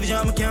shot, even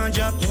jam I can't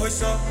drop.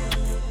 What's up?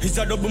 It's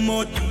a double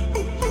mode.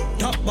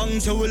 Top bang,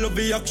 so we'll love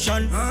the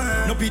action.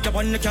 No Peter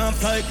Pan, you can't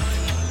fly.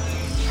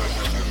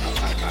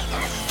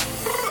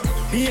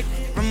 Big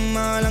from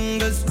all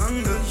angles,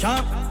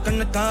 sharp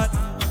and the thought.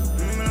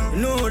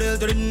 No real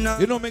to the night.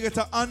 You know, me get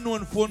an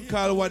unknown phone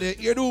call. What they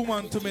hear the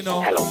woman to me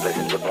now. Hello,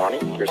 pleasant good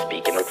morning. You're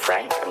speaking with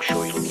Frank. I'm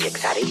sure you'll be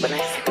excited when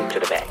I send you to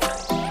the bank.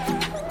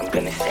 I'm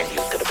gonna send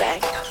you to the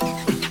bank.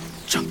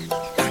 Jump,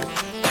 bang,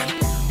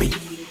 bang.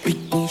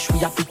 Big niche,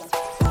 we are big.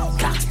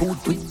 Clocks,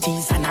 boot with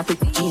tees and a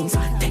ripped jeans.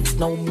 Text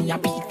now me a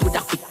beat with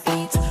a quick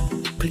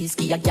beat. Please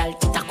give a gal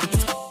tit a quick.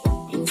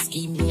 In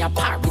scheme me a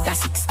par with a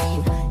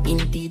 16.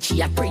 Indeed,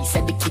 she a 3,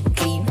 said the kid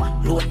clean.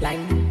 Load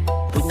line,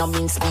 we no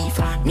means beef.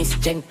 Miss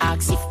Jen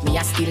asks if me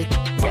a still.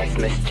 Yes,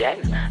 Miss Jen,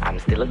 I'm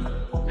still.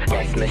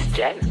 Yes, Miss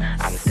Jen,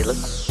 I'm still.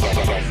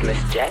 Yes,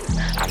 Miss Jen,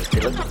 I'm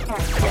still.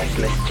 Yes,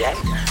 Miss Jen,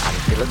 I'm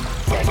still.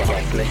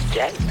 Yes, Miss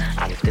Jen,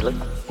 I'm still.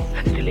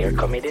 Still here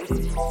committing.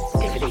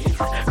 If it is,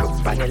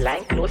 group on the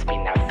line, close, me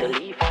have to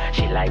leave.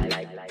 She like,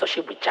 so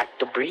she will chat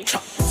to breathe.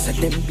 Said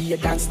them be a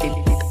dance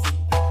still.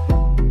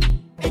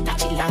 Better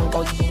chill and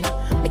go in.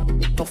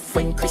 Make it tough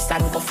when Chris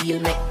and go feel.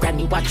 Make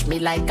granny watch me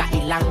like a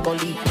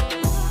Ilangoli.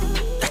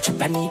 Touch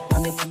up and eat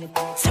on it.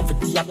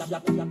 70 up,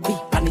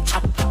 quick on the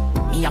chop.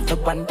 Me have to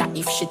wonder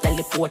if she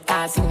teleport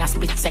cause in a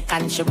split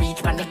second she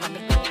reach on it.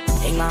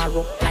 Hang her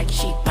up like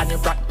sheep on the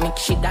rock. Make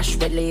she dash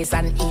relays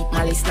and eat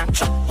malice snack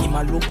chop. Him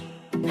a look,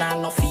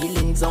 nah no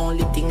feelings,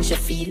 only thing she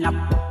feel up.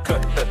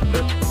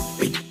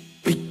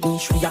 Big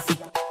niche we a big.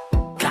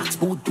 Clocks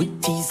boot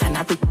with tees and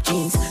a ripped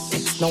jeans.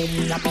 Text now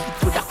me a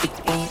beat with a quick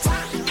beat.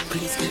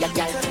 Please be a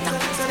gal to know.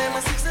 So them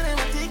a six, so them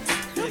a tick.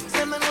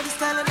 Them know the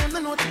style and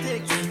them know the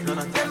tick. Them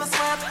a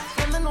swap,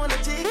 them know the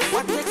tick.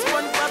 What takes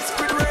one pop,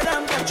 spread word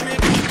and country.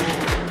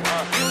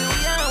 You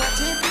are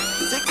watch it.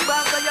 6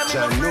 bars I am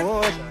in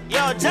the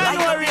Yo,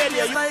 January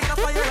radio. Like a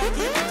fire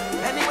rocket.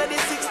 Anyway, the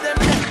 6 them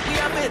we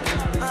have it.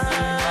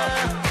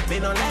 Me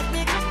no let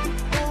me.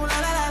 Ooh la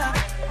la la la.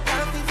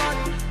 Gotta be fun,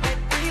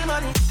 make real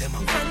money. Them a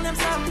friend them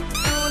some.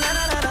 Ooh la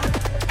la la la.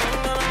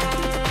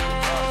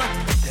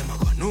 Them a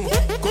go no.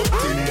 Good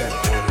thing them.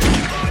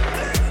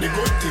 The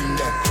good thing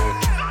them.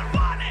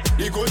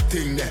 The good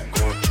thing them.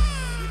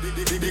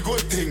 The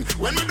good thing.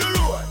 When we do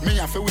road, me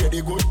have to wear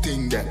the good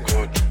thing them.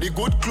 The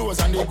good clothes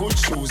and the good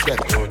shoes them.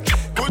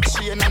 Good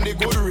chain and the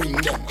good ring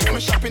them. Me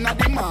shopping at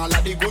the mall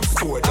at the good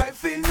store. I've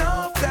seen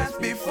enough dance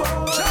before,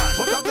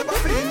 but I've never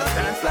seen a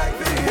dance like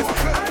this.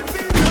 I've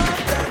seen enough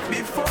dance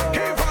before,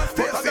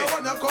 but I don't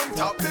wanna come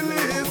top the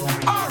list.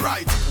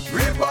 Alright,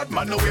 real bad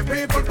man, no we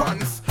people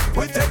pants.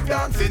 We take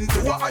dancing to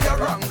a higher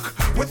rank.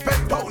 We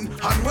spend pound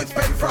and we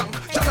spend franc.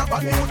 Shut up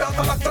and new dance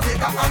like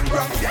Jamaica and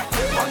Grand.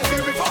 Yeah, on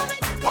the river,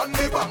 on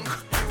the bank.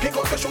 Pick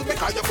up the shoes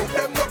because you put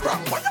them no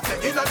crank. What you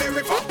say in the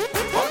river,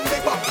 on the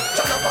bank.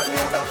 Shut up and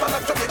new dance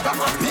like Jamaica and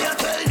Grand. Me a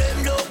tell them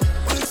no,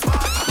 quick smart.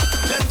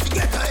 Them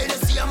forget how they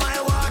see my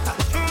water.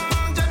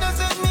 Jada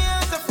said me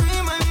as a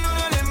free man. None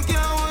of them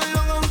can hold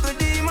long on to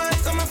demon.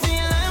 So me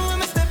feel like when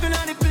me stepping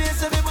out the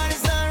place, everybody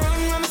start run.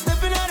 When me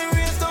stepping out the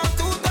race, don't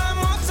 2 times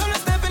up. So me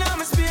stepping out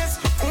my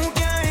space. Who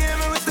can't hear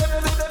me? We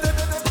step.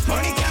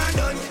 Money can't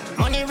done,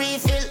 money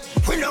refill.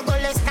 We no go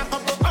let's stack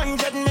up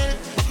 100 mil.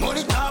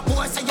 Money top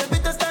boy, so you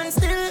better stand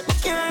still.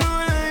 Can't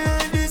roll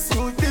like this,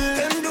 you feel.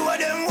 Them do what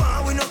them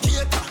want, we no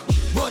cater.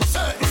 But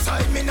certain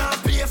side me not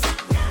play for.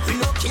 We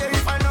no care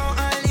if I know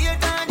all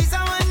later. This a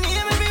one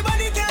name,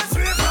 everybody can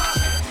swear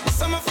for.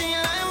 So me feel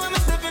like when me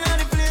stepping out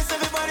the place,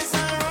 everybody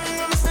start run.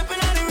 When me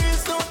stepping out the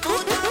race, don't 2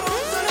 times up.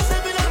 So me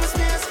stepping out my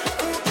space.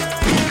 Who can't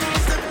hear me? We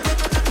step.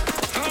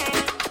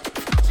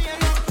 You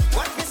know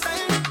what me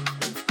saying?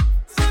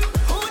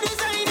 Who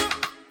design it?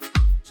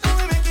 So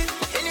we make it.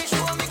 Any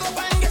show me go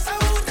and guess who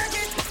take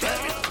it.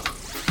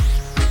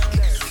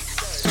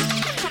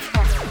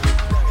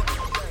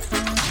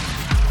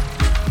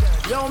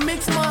 Yo,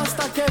 mix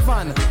master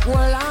Kevan,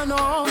 well I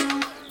know.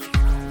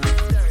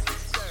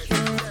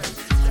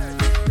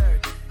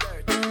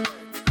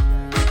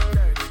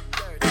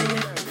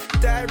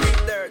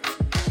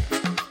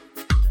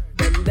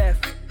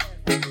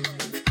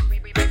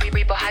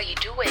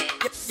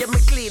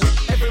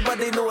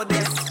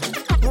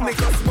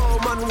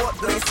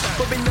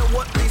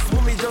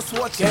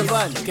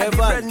 Kevan.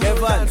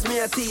 Me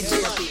a teach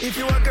you. If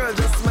you a girl,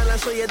 just smile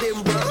and show your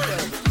dimple.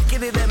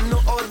 Give them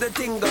know all the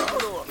thing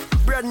go.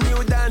 Brand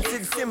new dance,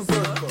 it's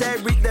simple. Tear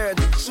it dirt,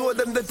 show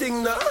them the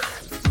thing now.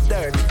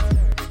 Dirt.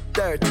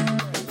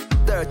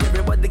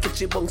 Everybody get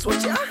your bunks,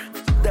 watch ya.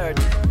 Dirt.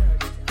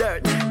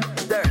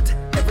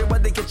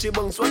 Everybody get your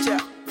bunks, watch ya.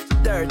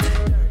 Dirt.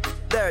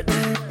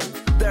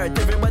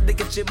 Everybody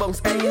get your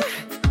bunks, hey.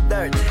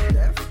 Dirt.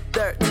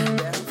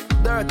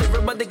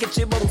 Everybody get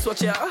your bunks,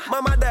 watch ya.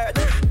 Mama dirt,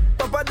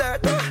 Papa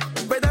dirt,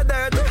 brother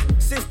dirt,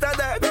 sister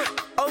dirt,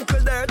 uncle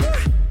dirt,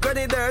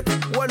 granny dirt.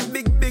 One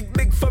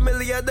big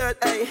family of dirt,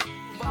 hey.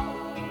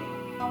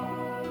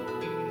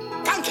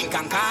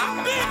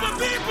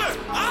 People,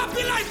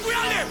 happy life we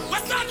are live.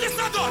 What's not this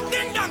about?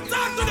 Ding dong,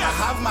 talk to them. I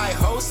have my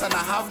house and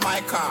I have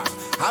my car.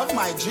 Have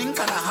my drink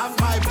and I have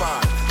my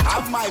bar.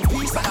 Have my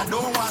peace and I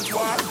don't want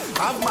war.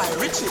 Have my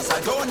riches,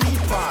 I don't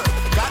need bar.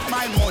 Got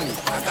my money,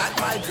 I got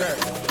my girl.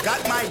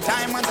 Got my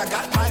diamonds, I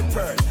got my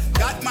pearl.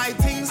 Got my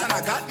things and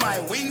I got my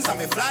wings. I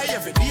may fly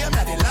every day, I'm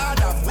the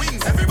Lord of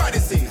wings. Everybody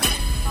sing.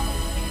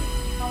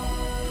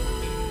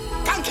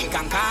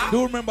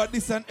 Do remember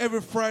this and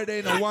every Friday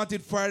in a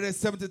Wanted Friday,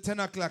 7 to 10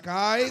 o'clock,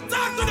 alright? I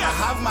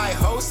have my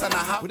house and I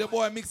have... With the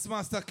boy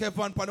Mixmaster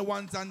Kevan for the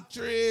ones and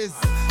threes.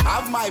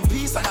 Have my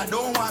peace and I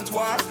don't want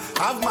war.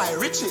 Have my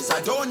riches,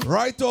 I don't...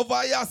 Right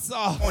over here,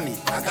 sir. Money,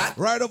 I got...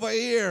 Right over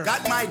here.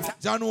 Got my...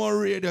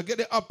 January Radio, get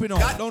the up, you know.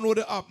 Don't know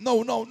the up. No.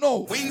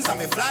 Wings, I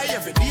may fly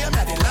every day, I'm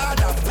the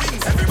Lord of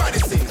wings. Everybody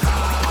sing.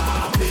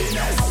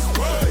 Happiness,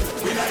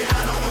 boy. We like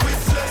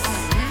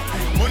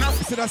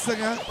you see that song,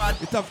 eh?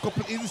 It have a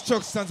couple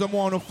instructions we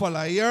want to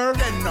follow here.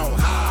 Then no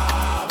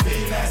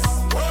happiness,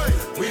 boy.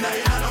 We not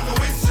in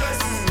with stress.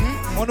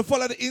 Want to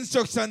follow the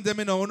instructions, them,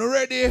 you know. Uno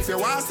ready? If you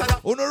want to...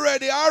 Uno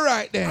ready? All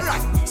right, then. All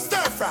right.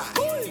 Stir fry.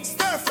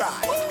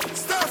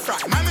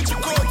 Mama, you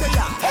go to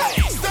ya.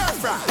 Stir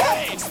fry.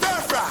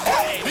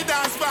 The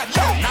dance part.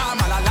 Now I'm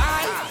all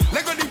alive.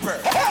 Lego the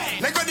bird.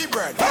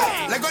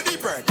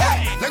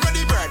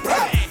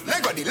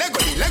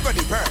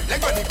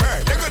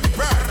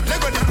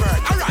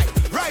 All right.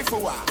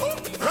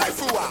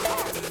 Rifle war.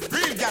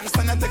 Real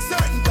gangsta not take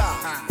certain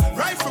time.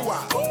 Rifle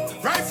war.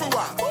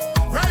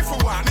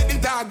 Make the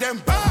dog them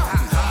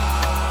bang.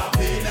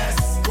 Happiness,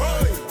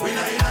 boy. We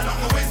not in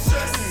with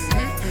stress.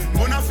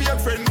 Gonna fear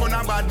friend,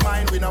 gonna bad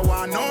mind. We no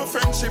want no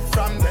friendship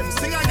from them.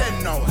 Sing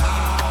again now.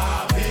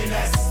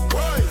 Happiness,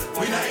 boy.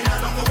 We not in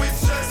with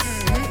stress.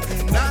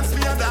 Dance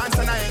me a dance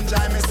and I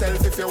enjoy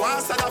myself. If you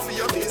want to for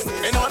your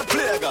business. You know the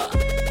play, God.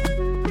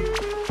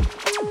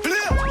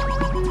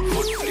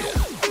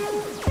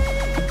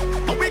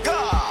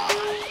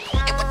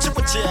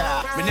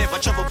 We never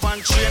travel on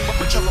train, but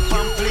we travel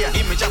on play.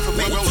 Image of a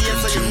maintain,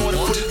 so you know the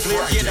foot play.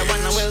 Yeah, the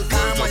one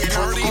welcome when you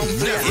know the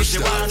complain. If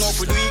you wanna know if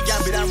we do it,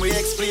 can be done, we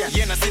explain.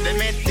 Yeah, I see them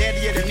head dead,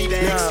 yeah, they need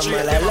an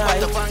X-ray. They want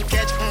the fan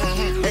catch,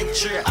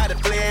 X-ray. I the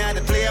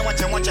play, watch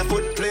your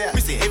foot play.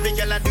 We see every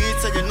girl I do it,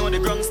 so you know the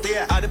ground stay.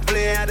 I the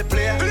play.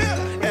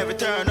 Every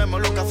turn, I'm a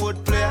look a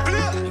foot play.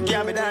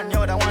 Can be done,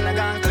 you're the one that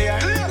gone clear.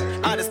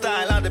 I the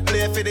style, I the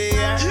play for the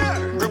air.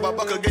 Grab a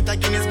buckle, get a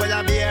Guinness by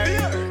a beer.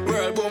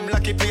 World boom,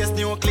 lucky place,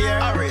 nuclear.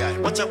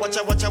 Watch a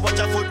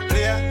foot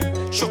player.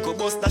 Shoko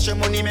boss, dash your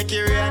money, make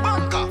it rain.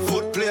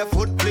 Foot player.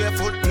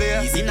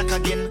 Easy knock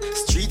again,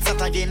 streets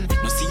at again.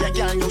 No see a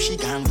girl, yo, she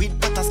gone with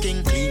butter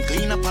skin.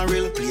 Clean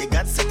apparel, play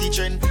God set it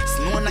trend.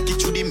 Snow knock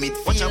it through the mid.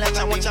 Watch a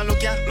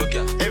look ya.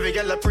 Every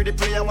girl a pretty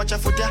player, watch a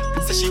foot ya.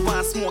 Say she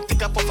want smoke,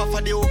 take a puff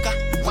for the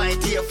hookah.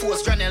 White Air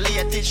Force,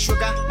 granulated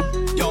sugar.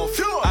 Yo,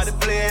 flow. I the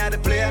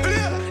player.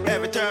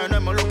 Every turn,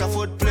 I'm a look a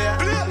foot player.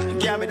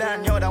 Give me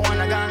down, yo, the one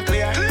I gone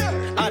clear.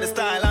 I the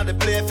style, I the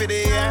play for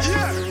the air.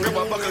 Grab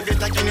a buckle,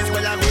 get a Guinness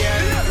while I'm here.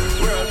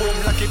 World boom,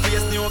 lucky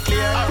place,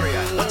 nuclear.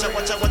 Watch a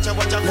foot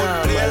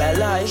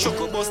player.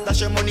 Shoko boss,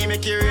 dash your money,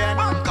 make it rain.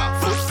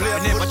 Foot player,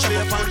 never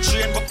travel on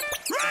train.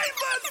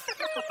 Ravens,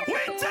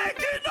 we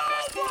taking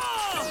over.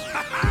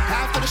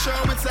 After the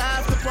show, it's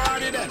after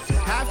party then.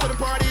 After the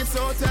party, it's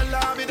hotel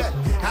lobby then.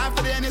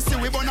 After the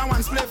NSC, we burn a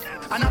one split.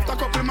 And after a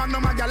couple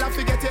magnum, a gal, I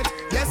forget it.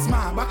 Yes,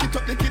 ma, back it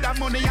up, the kid have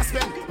money I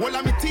spend. All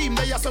of me team,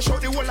 they so show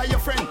the whole of your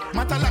friend.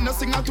 Matalan no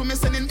signal to me,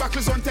 sending back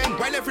to zone 10.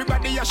 While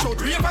everybody a show,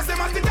 ravers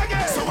them at it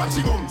again. So watch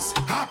you bums,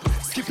 hop,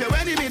 skip your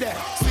enemy there.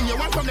 Swing your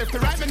one from left to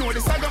right, me know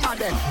the side of my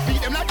den.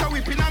 Beat them like a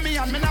whipping on me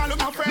and me now look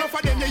my friend. Enough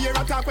of them, you hear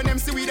a talk when them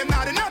see we them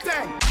not do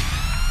nothing.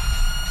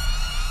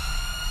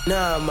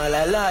 Nah,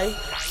 malalai.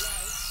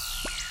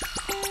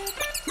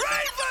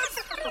 Ravens,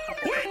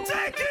 we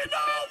taking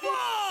over.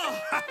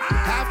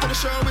 After the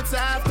show, it's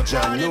after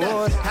party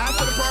then.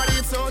 After the party,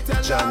 it's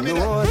hotel lobby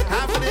then.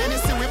 After the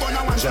NSC, we burn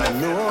a one split.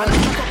 And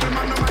after a couple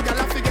man, no my gal,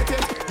 I forget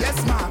it.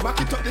 Yes, ma,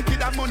 back it up, the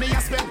kid have money I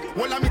spend.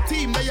 All of me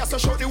team, they so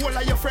show the whole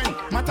of your friend.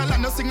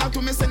 Matalan no signal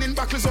to me, sending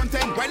back to zone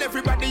 10. While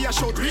everybody a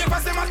show,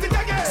 ravers them at it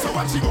again. So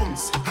watch you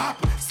bums, hop,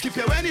 skip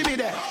your enemy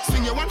there.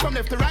 Swing your one from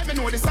left to right, me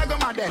know this I go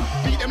mad then.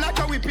 Beat them like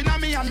a whipping on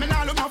me and me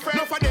nah look my friend.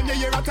 No for them, you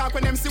hear a talk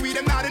when them see we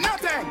them not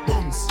nothing.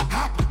 Booms,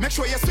 hop, make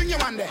sure you swing your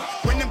one there.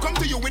 When them come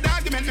to you with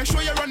argument, make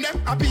sure you run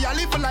them. I be a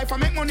live a life, I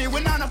make money,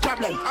 we not a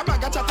problem. I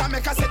bag a chat and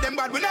make I say them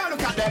bad, we not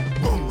look at them.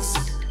 Booms,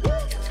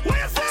 what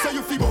you say? So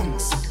you feel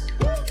booms.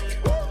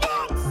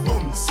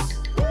 Booms,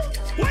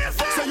 what you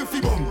say? So you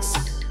feel booms.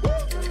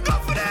 Go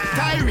for that.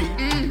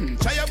 Tyree,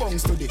 try your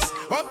bones to this.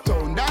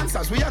 Uptown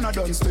dancers, we are not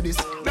done to this.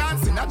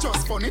 Dancing, not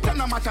just fun, it and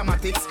no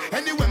mathematics.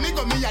 Anyway, me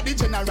go, me a the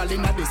general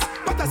in a this.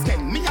 But as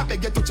Ken, me a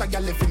beg you to check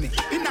your left in me.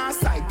 In our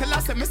side, tell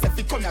us me say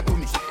fi come here to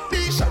me.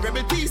 Tisha,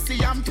 rebel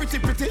TC, I'm pretty.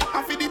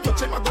 I feel the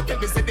touch them, I go tell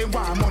me say they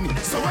want money.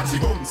 So watch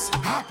your bones,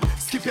 hop,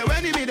 skip your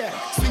enemy there.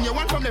 Swing your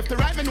one from left to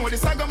right, me know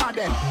this I go mad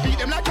then. Beat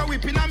them like a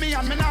whipping on me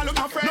and me nah look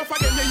my friend. No for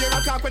them, you hear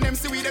a talk when them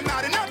see we them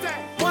not nothing.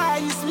 Why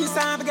you sweet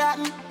son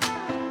forgotten?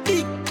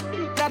 Big,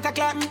 that a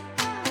clap me.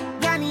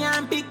 Granny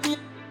and pick me.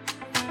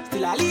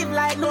 Still I live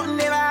like nothing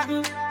ever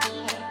happened.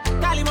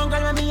 Cali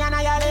mongrel with me and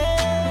I yell.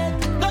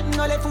 Nothing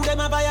no left food them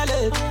a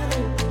violate.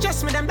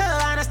 Just me them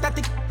bell and a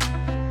static.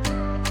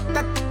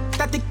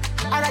 Static.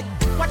 Alright,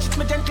 watch it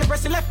me gently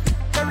press the left.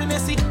 Very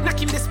messy, knock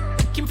him this.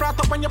 Him frat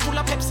up when you pull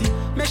a Pepsi.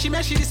 Meshy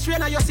this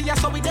trainer you see ya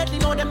so we deadly.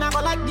 Know them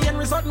never like the end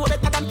result. No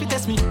better than fi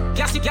test me.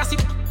 Gassy.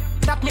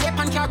 That me up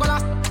and can't go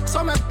last.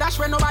 Summer dash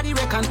when nobody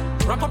reckon.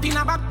 Wrap up in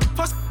a back.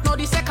 First, no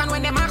the second.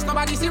 When them ask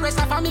nobody serious.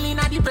 A family in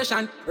a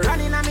depression.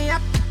 Running on me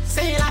up.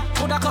 Sailor.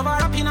 Coulda cover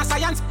up in a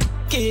science.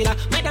 Killer.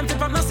 Make them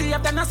flip up no see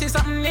if them no see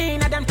something in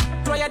them.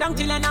 Throw you down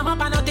till I'm up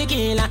and no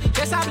tequila.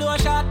 Just a blow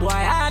shot. Boy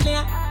hardly.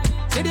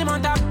 See the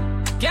mount up.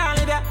 Can't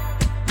live ya.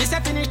 Me say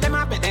finish them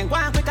up. Then go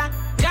on quicker.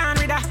 Can't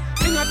read that.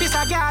 Sing a piece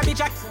of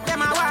garbage.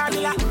 Them a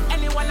warrior.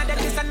 Anyone of them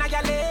listen to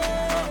your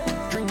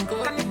leg. Drink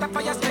up. Can it up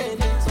for your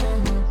strength.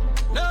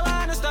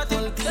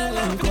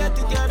 Forget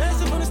it, can't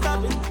rest if you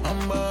stop it. I'm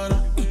bad,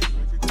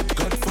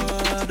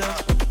 Godfather,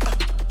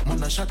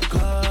 man a shot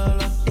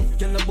caller.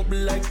 Girl a bubble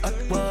like hot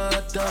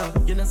water.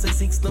 You know say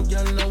 6, no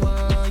girl no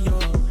want you.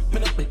 Me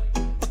no big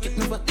pocket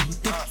never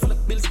empty. Full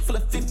of bills, full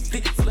of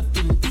 50, full of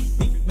 20.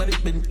 Big body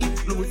bend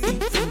it, blue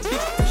it,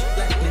 fresh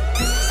like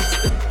lettuce,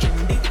 6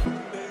 trendy.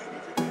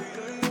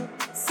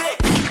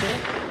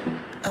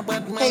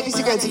 Hey, this is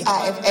your girl to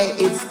IFA.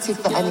 It's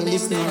Tifa and you're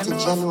listening to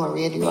General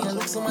Radio.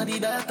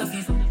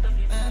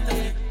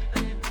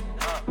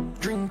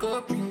 Drink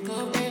up,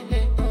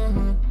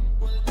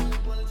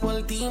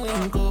 Whole team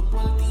link up,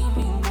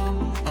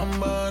 I'm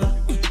bad,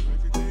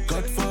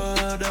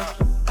 Godfather,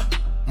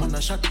 man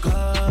a shot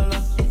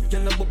caller.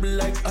 Girl a bubble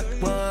like hot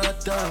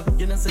water.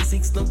 You know say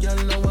 6, no girl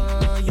no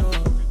want you.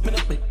 Me no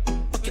big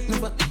pocket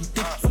never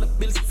empty. Full of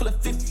bills, full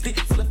of 50,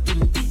 full of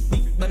 20.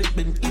 Big body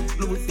bend it,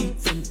 blue it,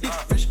 Fendi.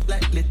 Fresh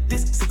like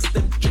lettuce, 6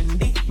 them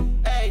trendy.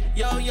 Hey,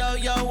 yo,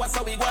 what's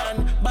how we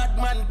want? Bad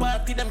man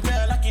party, them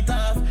girl like it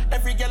off.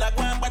 Every girl a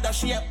go and bad a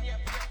shape.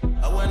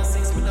 I want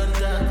 6 million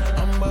dollars.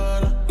 I'm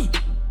bad,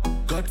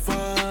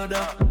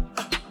 Godfather,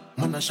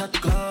 man a shot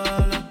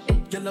caller.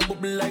 Girl a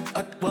bubble like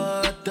hot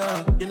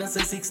water. You know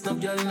say 6, no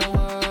girl no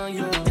want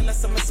you. Tell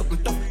us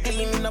something tough,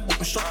 clean in a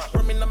bubble shop.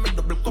 Rum in a me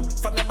double cup,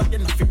 for me body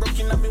nothing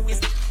broken in a me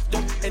waist.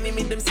 Don't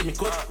enemy them see me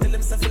cut. Tell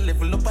them self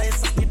level up, I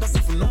speed us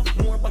if enough.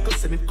 More buckles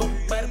send it come,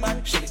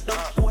 bad, shell it down.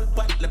 Whole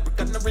pot,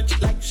 leprechaun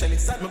rich like Shelly.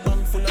 Side me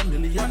bang full of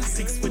million.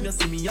 6 when you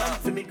see me on,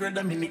 for me grade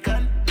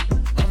Dominican.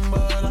 I'm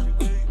bad,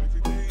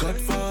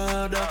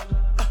 Godfather,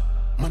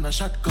 man a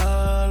shot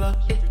caller.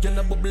 Girl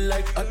a bubble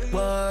like hot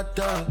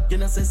water. You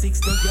know say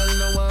 6, no girl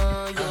no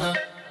want you.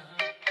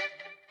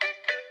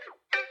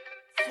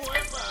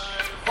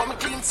 I'm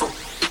clean so.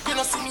 You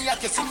know see me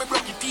like you see me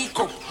broke your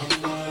teacup.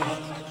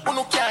 You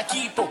no can't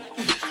keep up.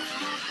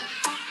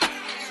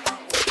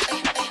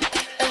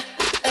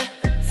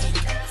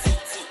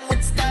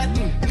 What's that?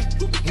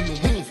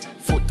 Move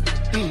foot.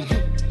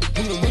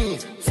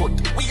 Move foot.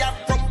 We have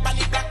rum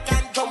panic, black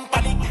and jump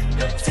panic.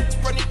 Sit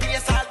run the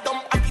place all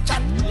dumb happy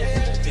chat.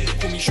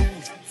 Put me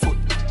shoes, foot.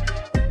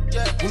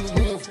 Yeah,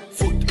 move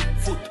foot.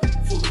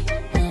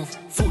 Move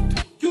foot.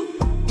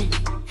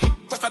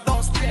 Cause I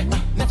don't stray,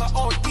 never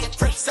all date.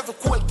 Fresh 7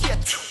 cold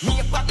gate. Me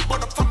a back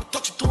but up from me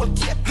touch it all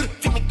gate.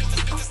 Feel me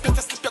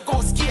better slip your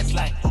go skates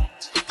like.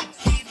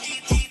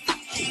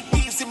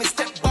 See me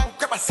step back,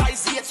 grab a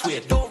size 8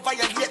 swear. Don't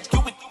violate, do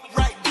it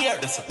right there.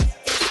 That's it.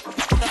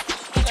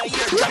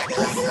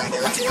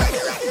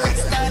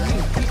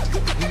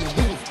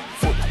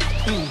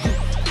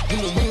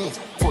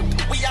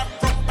 We have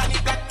rum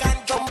panic, black and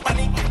jump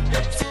panic.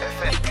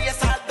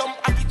 Place all dumb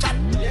happy chat.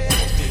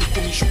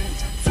 Put me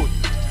shoes, foot.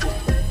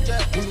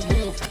 Yeah,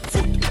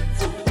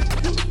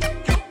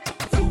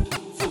 foot.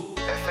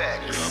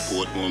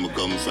 Portmore me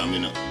come from, you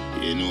know.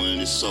 You know, in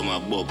the summer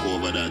buck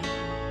over that.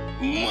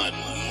 Mad.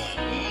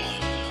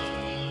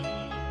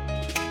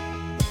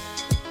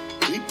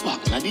 Click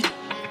back, na di.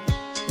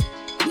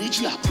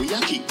 Bridge lap, we a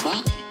kick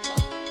back.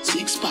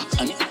 6 pack,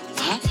 and it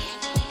hot.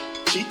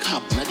 Chick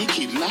hop, na di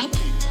kid lap.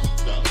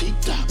 Tick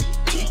tap.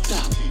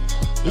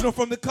 You know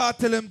from the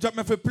cartel them drop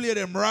me for play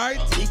them, right?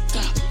 Tick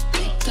tap.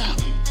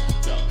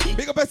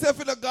 Big up yourself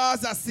in the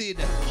Gaza seed.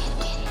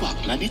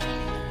 Back, now the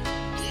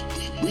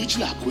bridge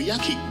lock, we a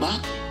kick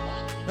back.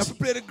 Now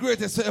play the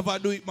greatest to ever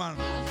do it, man.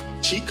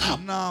 Chick up.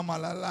 Nah,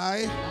 man, I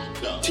lie.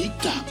 Tick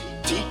tock,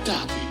 tick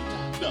tock,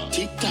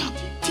 tick tock,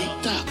 tick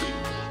tock,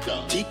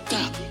 tick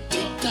tock,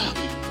 tick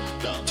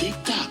tock, tick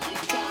tock.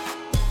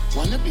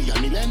 Wanna be a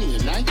millionaire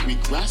like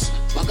Rick Ross?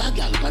 Bag a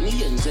gal pan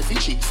the ends every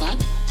chick fat.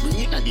 Bring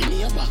it at the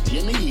near back,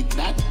 let me hit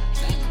that.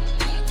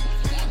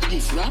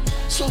 If rap,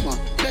 summer,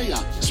 there,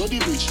 so the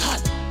bridge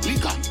hot.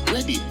 Liquor,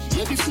 ready,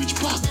 yeah the fridge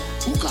pack.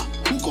 Hook up,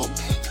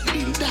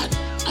 bill that.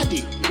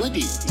 Addy,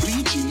 ready,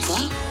 bleaching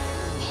far.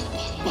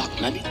 Back,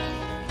 now the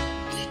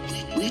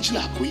bridge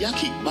lock, we a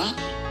kick back.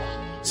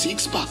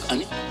 6 pack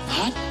and it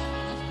hot.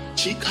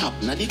 Chick hop,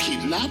 now the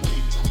kid lap.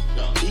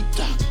 Tick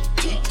tock,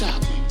 tick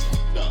tock,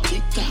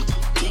 tick tock,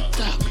 tick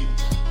tock,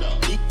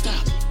 tick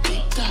tock,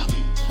 tick tock,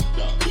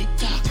 tick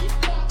tock.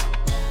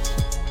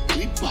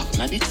 Clip back,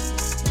 now the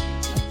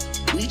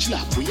bridge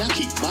lock, we a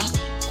kick back.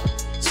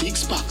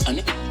 6 pack and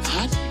it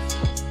hot.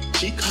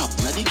 Chick hop,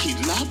 now the kid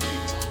lap.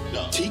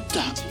 Tick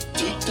tock,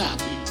 tick tock,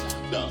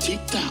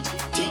 tick tock,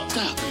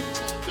 tick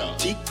tock,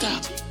 tick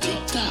tock, tick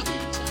tock,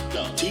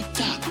 tick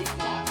tock.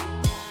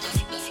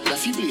 The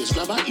Fridayz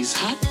grabber is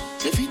hot.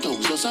 Every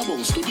tongue just a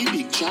bounce to the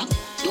big track.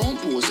 Don't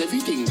post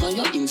everything on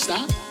your Insta.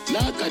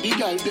 Like a the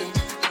girl them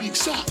big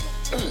sack.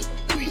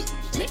 Wheel,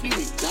 make the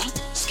wig that.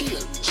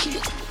 Scale,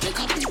 shake, take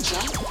a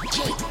picture.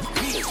 Check,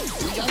 wheel,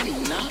 we a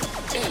winner.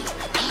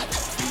 Hot,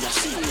 we a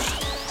singer.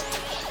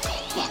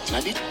 Back na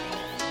the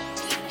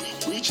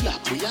bridge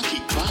lock, we a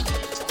kick back.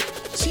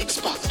 6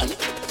 pack and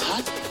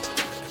hot.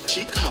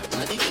 Chick hop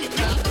na the kick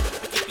lock.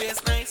 The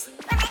place nice.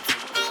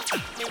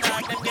 Me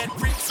like them get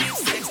rich,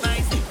 sex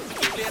nice.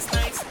 The place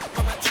nice.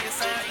 Come and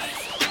chase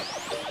eyes.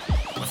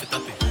 What's it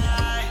up here?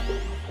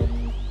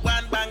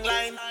 One bang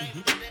line.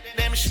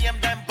 Them shame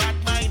them bad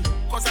mind.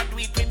 Cause I do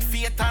it with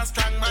faith and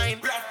strong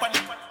mind. Rough on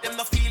them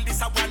no feel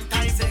this a one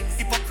time.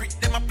 Hypocrite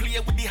them a play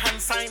with the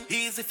hand sign.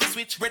 Easy for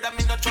switch, brother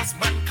me no trust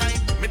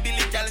mankind. Me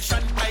believe y'all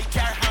shot by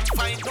car hand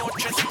fine. No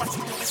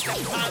trespassing to the step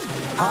man.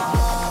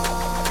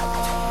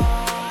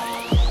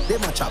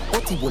 Them a chop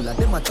bola,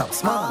 them a chop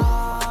small.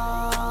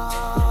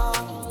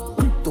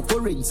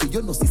 Cryptocurrency,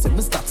 you know, see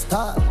me stop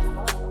star.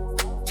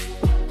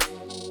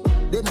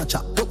 Them a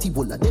chop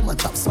bola, them a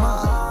chop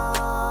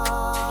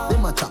small.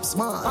 Them a chop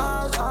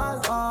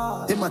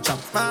small. Them a chop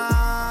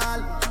small.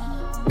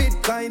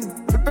 Bitcoin,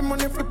 flipping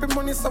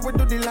money, so we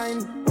do the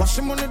line.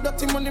 Washing money,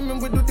 dirty money, man,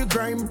 we do the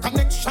grime.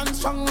 Connection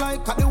strong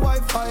like at the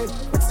Wi-Fi.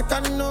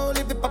 Mexican, no,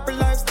 live the proper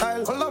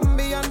lifestyle.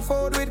 Colombian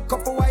food with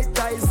couple white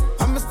guys.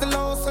 I'm still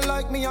also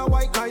like me a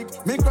white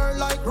knight. Me girl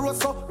like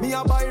Rosso, me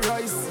a buy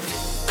rice.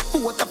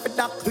 What up with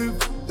that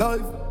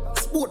live?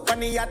 Sport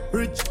funny at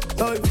bridge,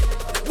 live.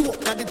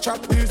 Walk at the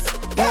trap is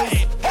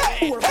live.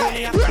 Poor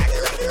funny at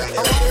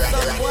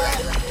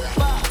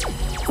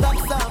Stop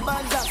some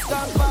bands up,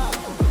 stand back.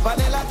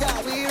 Vanilla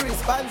cat, we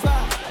respond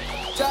back.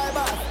 Try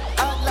back,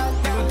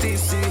 Atlanta.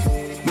 UTC.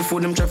 Before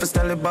them try to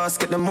style the boss,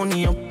 get the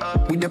money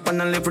up. We dip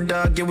on a level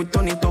dog, yeah, we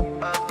turn it up.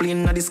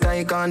 Playing at the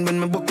sky can when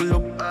me buckle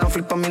up. I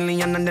flip a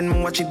million and then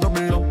me watch it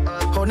double up.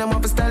 How them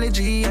have a style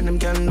G and them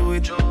can do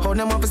it. How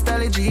them have a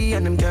style G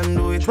and them can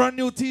do it. Brand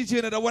new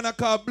TJ that I wanna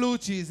call blue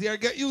cheese. Here,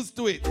 get used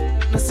to it.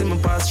 I see me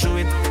pass through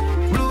it.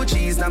 Blue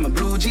cheese, now my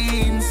blue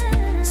jeans.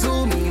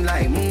 Zoom in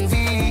like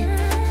movie.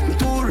 Me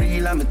too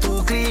real, I'm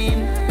too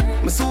clean.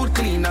 My suit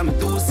clean, I'm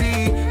too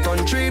see.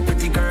 Country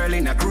pretty girl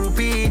in a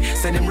groupie.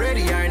 Say them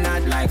ready or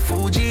not like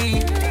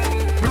Fuji.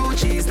 Blue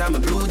cheese, now my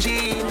blue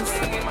jeans.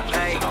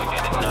 Hey.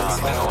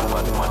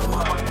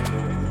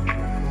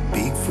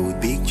 Big food,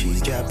 big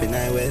cheese, dropping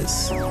I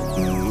wells.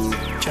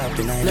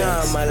 Chopping I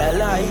wells. Nah,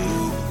 man, I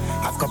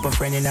I've got a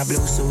friend in a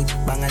blue suit,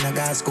 bang on a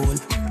gas school.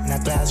 In a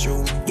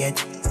classroom,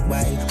 get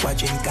wild,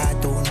 watching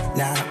cartoon.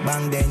 Nah,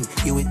 bang then,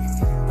 you it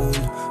pull.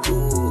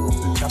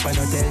 Chop on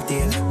no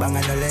telltale, bang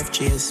on no left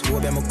chase.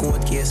 Robe my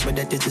court case, but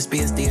that is the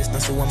space days. No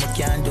so what I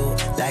can do,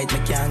 light my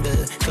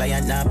candle.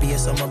 Client not pay,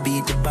 so I'ma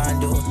beat the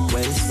bando.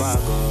 Wells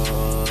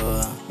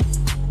Fargo.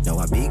 Now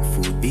a big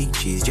food, big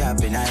cheese,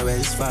 dropping I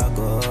Wells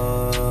Fargo.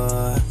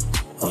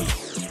 Oh,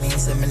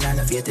 means I'm not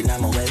a faith in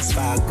I'm a Wells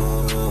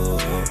Fargo.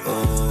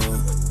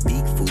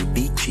 Big food,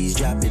 big cheese,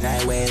 dropping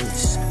I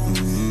Wells.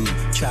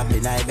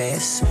 Chopping I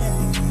best.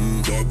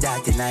 Get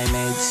that in I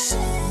meds.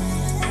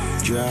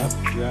 Drop.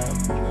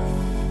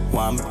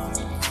 One.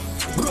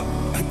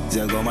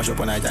 They'll go mash up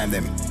on night time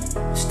them.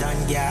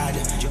 Stand guard,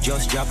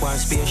 just drop one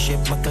spaceship,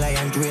 my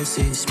client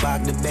races.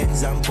 Park the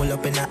Benz and pull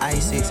up in the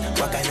ISIS.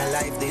 What kind of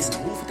life this?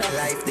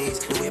 Life this.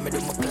 The way me do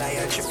my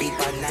client, she beat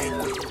by night.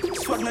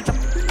 Swag no drop.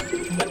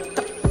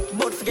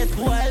 But forget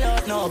wild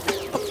out now.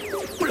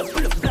 Pull up,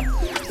 black.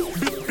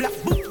 Big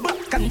black, book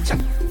back, can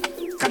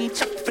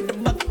chuck for the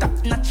back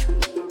top notch.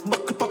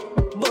 Buckle pop,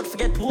 but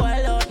forget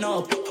wild out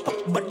now.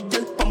 But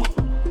just pump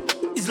up.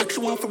 It's like she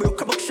want for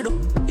broke a buck shit up.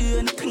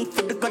 Anything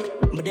for the god.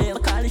 But they ever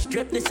call it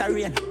strip this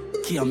arena.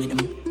 Kill me them.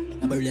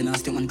 I barely not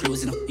still on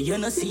closing up. You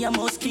know see a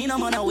mouse keen,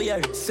 I'm on a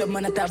weird. Some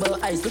man a table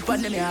ice, look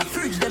on them here.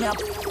 Fridge them up.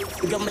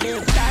 Yo, me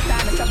live that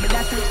time, I trouble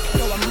that.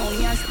 Yo, I'm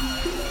money and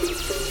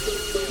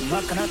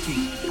Makanaki.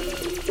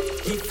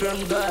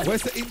 Different guy.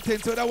 Where's the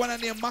intent? So that one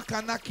named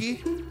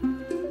Makanaki.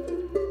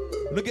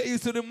 Look at you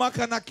to the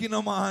Makanaki,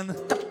 no man.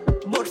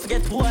 But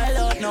forget wild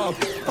out now.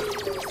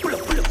 Pull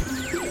up.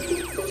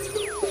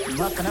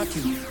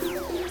 Makanaki.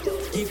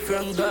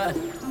 Different guy.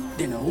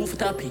 Then a hoof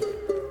tappy.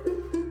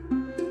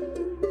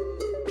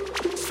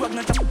 Swag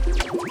not up.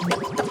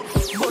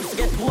 But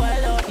forget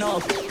wild out now.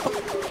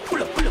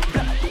 Pull up. Black.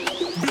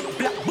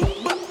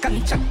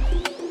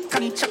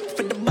 Can chuck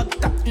for the bug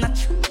top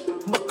notch.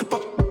 Buckle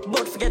up.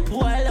 But forget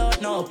wild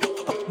out now.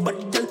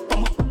 But girl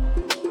pump.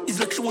 It's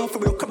like she want for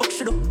real. Come up,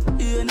 shut up.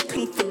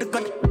 Anything for the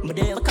god. But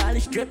they have a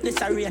college drip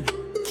this arena.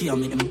 Kill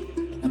me them.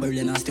 I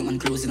barely know still man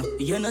closing up.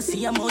 You know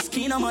see a mouse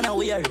keen I'm on a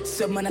weird.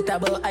 Some man a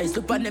table ice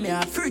look on them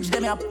here. Fridge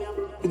them up.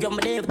 Yo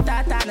me live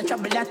that and a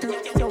trouble that.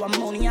 Yo I'm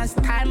money and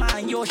time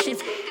and your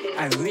shift.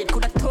 I rate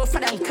coulda tougher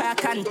than car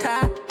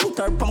canta. Put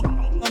her pump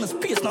on a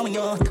space now in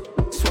your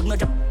swag no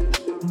job.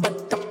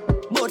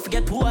 But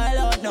forget who I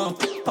love now.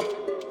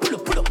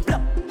 Pull up,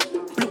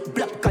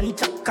 black, can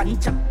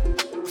chop.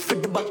 For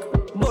the back.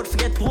 But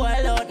forget who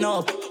I love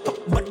now.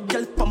 But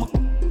girl pump.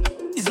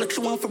 It's like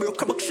she want for real,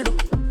 come up, shut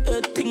up.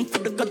 Thing for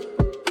the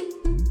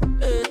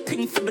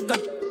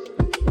god.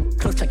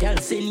 Clutch a girl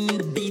saying in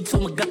the beats, oh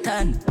my god,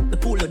 the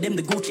Polo, them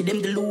the Gucci,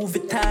 them the Louis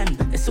Vuitton.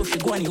 And so she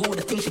go and hold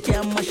the thing, she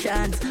can't mash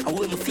hands. I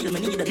want me feel me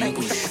need a night,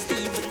 go shut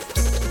Stevens.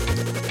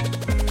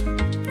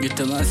 Get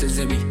the man says,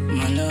 Zebby,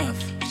 my love.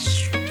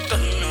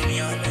 Don't know me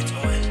on it's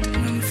my wealth.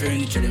 I'm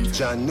furniture them.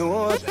 John,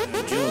 no. Joke.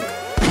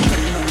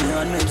 Don't know me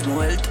on it's my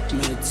wealth.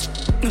 Meds.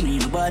 No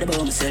need nobody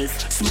but myself.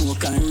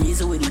 Smoke and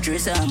reason with my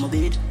dress and my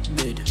bed.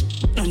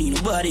 No need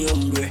nobody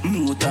hungry.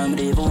 No time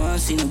they ever want to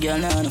see no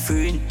girl and a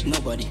friend.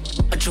 Nobody.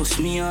 I trust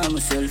me and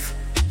myself.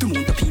 The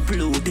amount of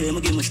people out there, I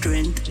give me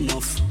strength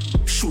enough.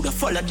 Shoulda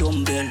follow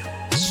dumb girl.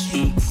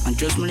 And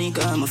trust me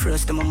like I'm my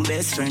first time, I'm my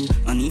best friend.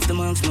 And if the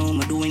marks know I'm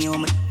doing you,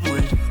 I'm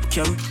well.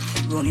 Carry,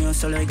 run your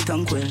so like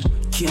Tankwell.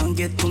 Can't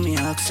get to me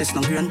access,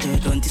 no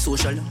granted.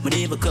 Anti-social, but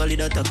they ever call it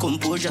that a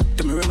composure.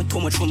 Tell me remember too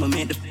much when I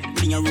made the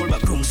clean and roll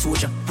back from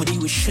soldier. But they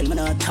wish shell, man,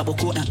 I have a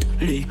coconut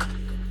lake.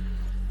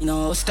 You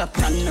know, stop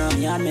running on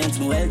me and makes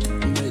me wealth.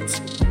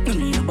 No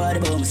need nobody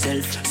but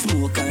myself.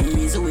 Smoke and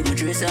reason with my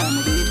dress and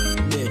my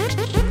bed.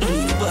 No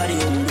need nobody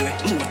hungry.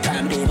 More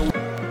time they don't.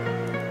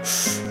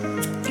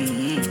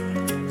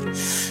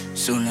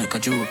 Sound like a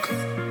joke.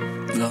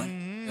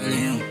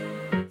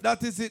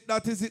 That is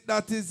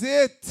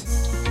it.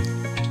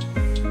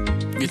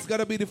 It's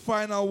gotta be the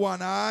final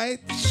one, alright?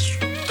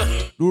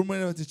 Do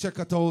remember to check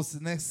out us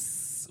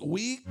next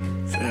week.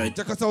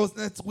 Check us out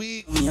next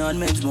week. Me on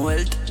meds, my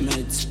wealth,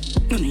 meds.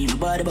 No need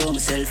nobody but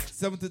myself.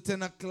 7 to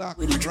 10 o'clock,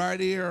 right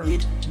here.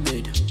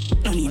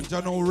 No need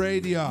on John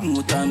Radio.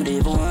 No time they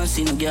ever want to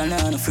see no girl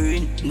and a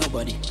friend.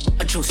 Nobody.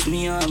 I trust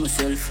me and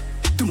myself.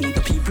 The amount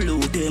of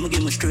people out there, I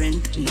give me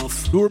strength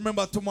enough. Do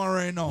remember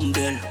tomorrow, you know.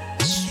 Girl.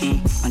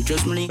 And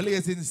trust me.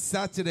 Blazing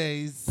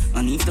Saturdays.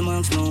 And if the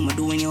marks know I'm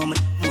doing you, I'm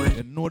well.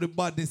 You know the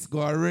badness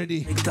go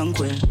already.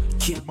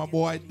 My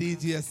boy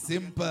DJ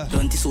Simple.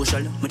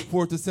 Anti-social.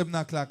 4 to 7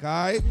 o'clock,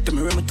 alright? Tell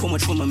me remember too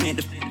much when I made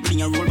the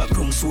clean and roll back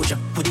from soldier.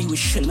 But they wish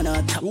shell me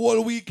not tap. The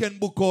whole weekend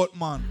book out,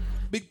 man.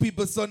 Big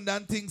people Sunday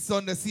and things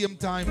Sunday same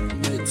time.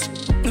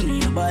 No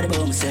need nobody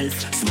but myself.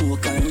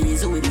 Smoke and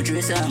reason with my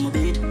dress and my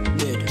bed.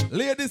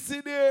 Ladies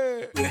in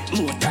there.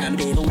 More time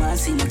they ever want to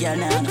see my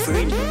girl and a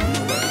friend.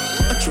 Nobody.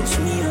 I trust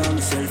me and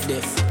myself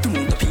deaf. The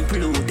amount of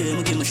people out there,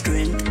 I give me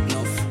strength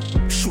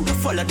enough. Shoulda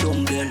follow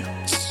dumb girl.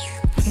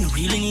 You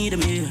really need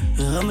them here.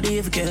 I'm a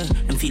day for care.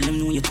 Them feel them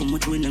know you too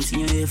much when them see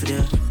you here for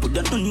there. But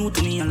that's not new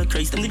to me. I'll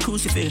Christ them the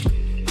crucifix.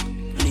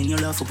 And then you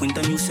laugh up when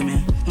time you see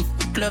me.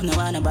 Love no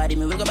one nobody,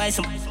 me we go buy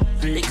some.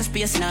 Lick a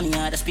space in me,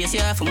 the space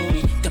you have for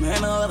me. Come here,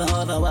 me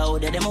over, wow,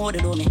 they them how they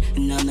do me.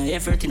 And I'm no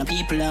effort in the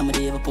people, I'm a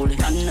day of pull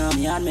it. And now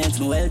me and meds,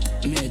 my wealth,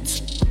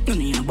 meds. No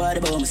need nobody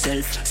but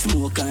myself.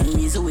 Smoke and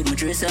reason with my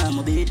dress and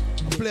my bed.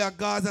 I play a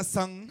Gaza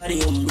song.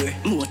 Body hungry,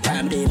 more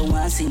time they ever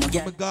want to see no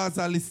girl. My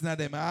Gaza listen to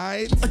them,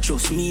 alright? I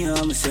trust me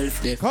and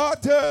myself.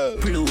 Cartel!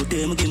 Blow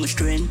them, give me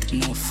strength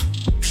enough.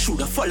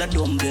 Shoulda follow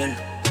dumb girl. Me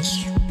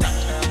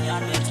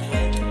and meds, my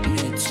wealth,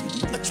 meds.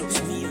 I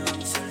trust me and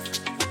myself.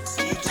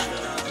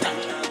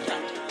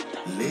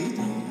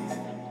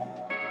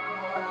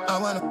 I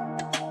wanna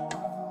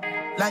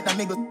like that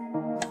nigga.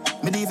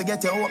 Me even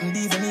get you open,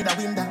 even need a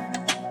window.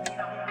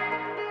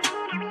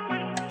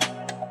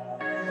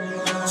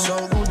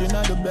 So good in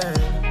the bed.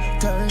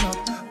 Turn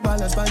up,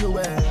 balance by your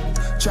way.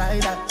 Try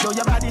that, show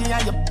your body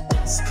and your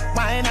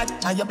why not?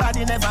 And your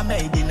body never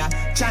made in a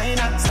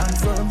China. Stand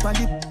firm on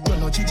the you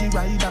know Gigi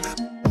rider.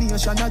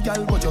 Nation a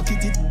girl, but you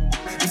kick it.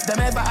 If them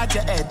ever at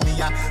your head, me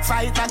a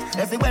fight that.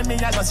 Everywhere me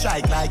a go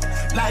strike like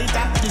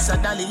lighter. This a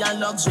dolly and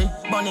luxury,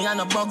 money and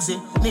a bugsy.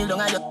 Kneel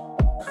down on your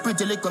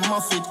pretty little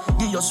muffet.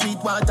 Give your sweet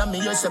water, me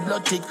use a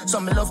blood tick.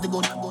 Some me love the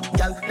good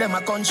girl. Them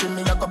a country,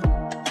 me a go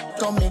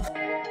tummy,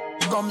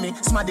 gummy.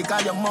 Smarty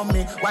call your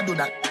mommy. What do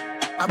that?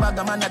 A bag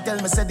of man a tell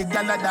me say the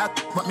girl a dark,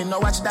 but me no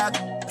watch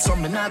that.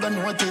 Some me never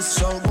notice,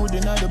 so good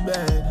in the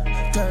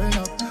bed. Turn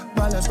up,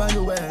 balance by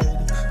your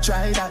head.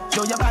 Try that,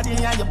 show your body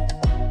and your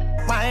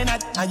why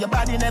not? And your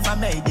body never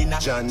made it.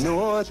 John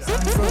Note,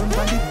 front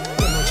body,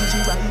 you know chichi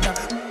rider.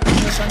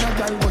 Nation of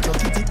girl, what your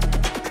kitty.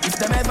 If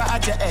them ever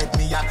at your head,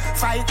 me a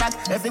fight back.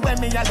 Everywhere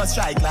me a go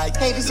strike like.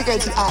 Hey, this is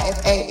great to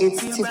IFA.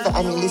 It's Tifa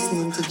and you're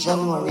listening to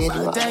January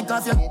Radio. Take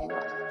off your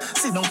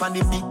sit down on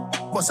the beat.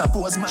 Boss a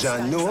pose, man.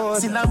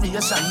 Still a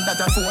reaction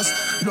that I force.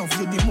 Love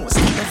you the most.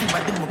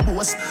 Everybody my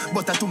boss.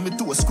 But I to me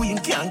toes. Queen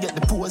can't get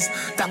the pose.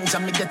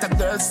 Thank me get a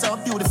girl so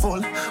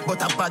beautiful.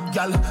 But a bad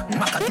girl,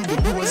 maca to the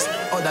doors.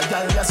 Other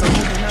girl, you're so good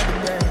in the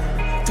bed.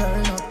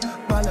 Turn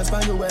up, balance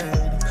by your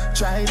head.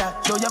 Try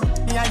that, show your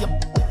me and your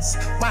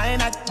why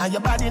not? And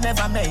your body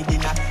never made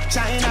in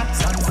China.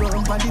 Stand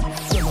firm body,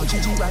 you know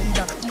Gigi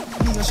rider.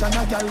 Nation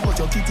a girl, but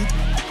your kitty.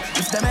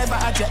 If them ever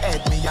at your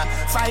head, me a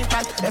fight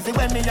back.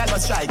 Everywhere me a go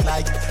strike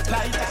like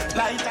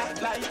lighter.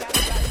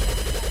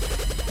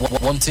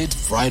 Wanted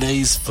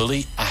Fridays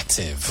fully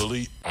active.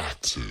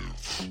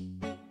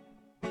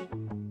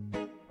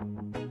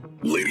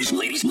 Ladies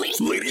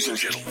and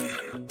gentlemen.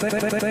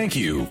 Thank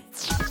you.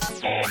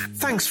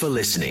 Thanks for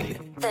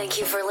listening. Thank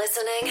you for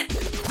listening.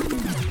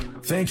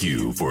 Thank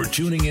you for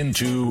tuning in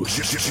to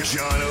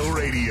Jano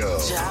Radio.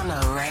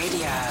 Jano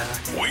Radio.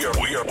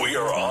 We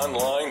are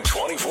online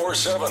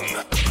 24/7.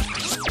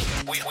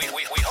 We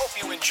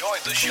hope you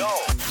enjoyed the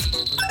show.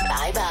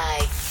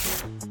 Bye.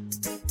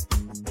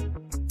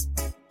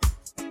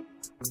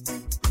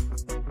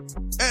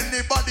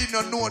 Anybody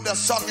no know the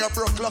song you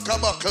broke like a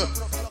buckle?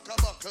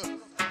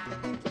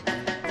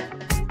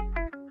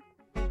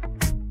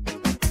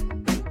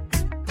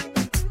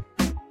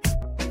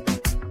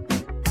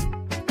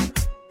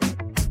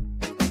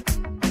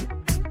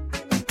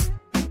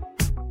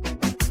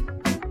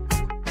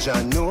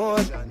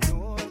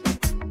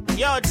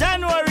 Yo,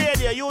 January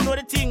Radio, you know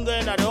the thing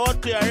going on. The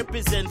Hot Clear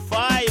represent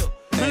fire.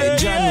 Hey,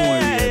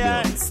 January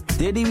Radio.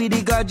 Steady with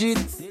the gadget.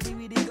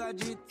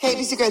 Hey,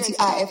 this is great to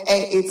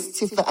IFA. It's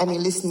Tifa and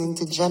you're listening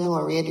to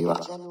January Radio.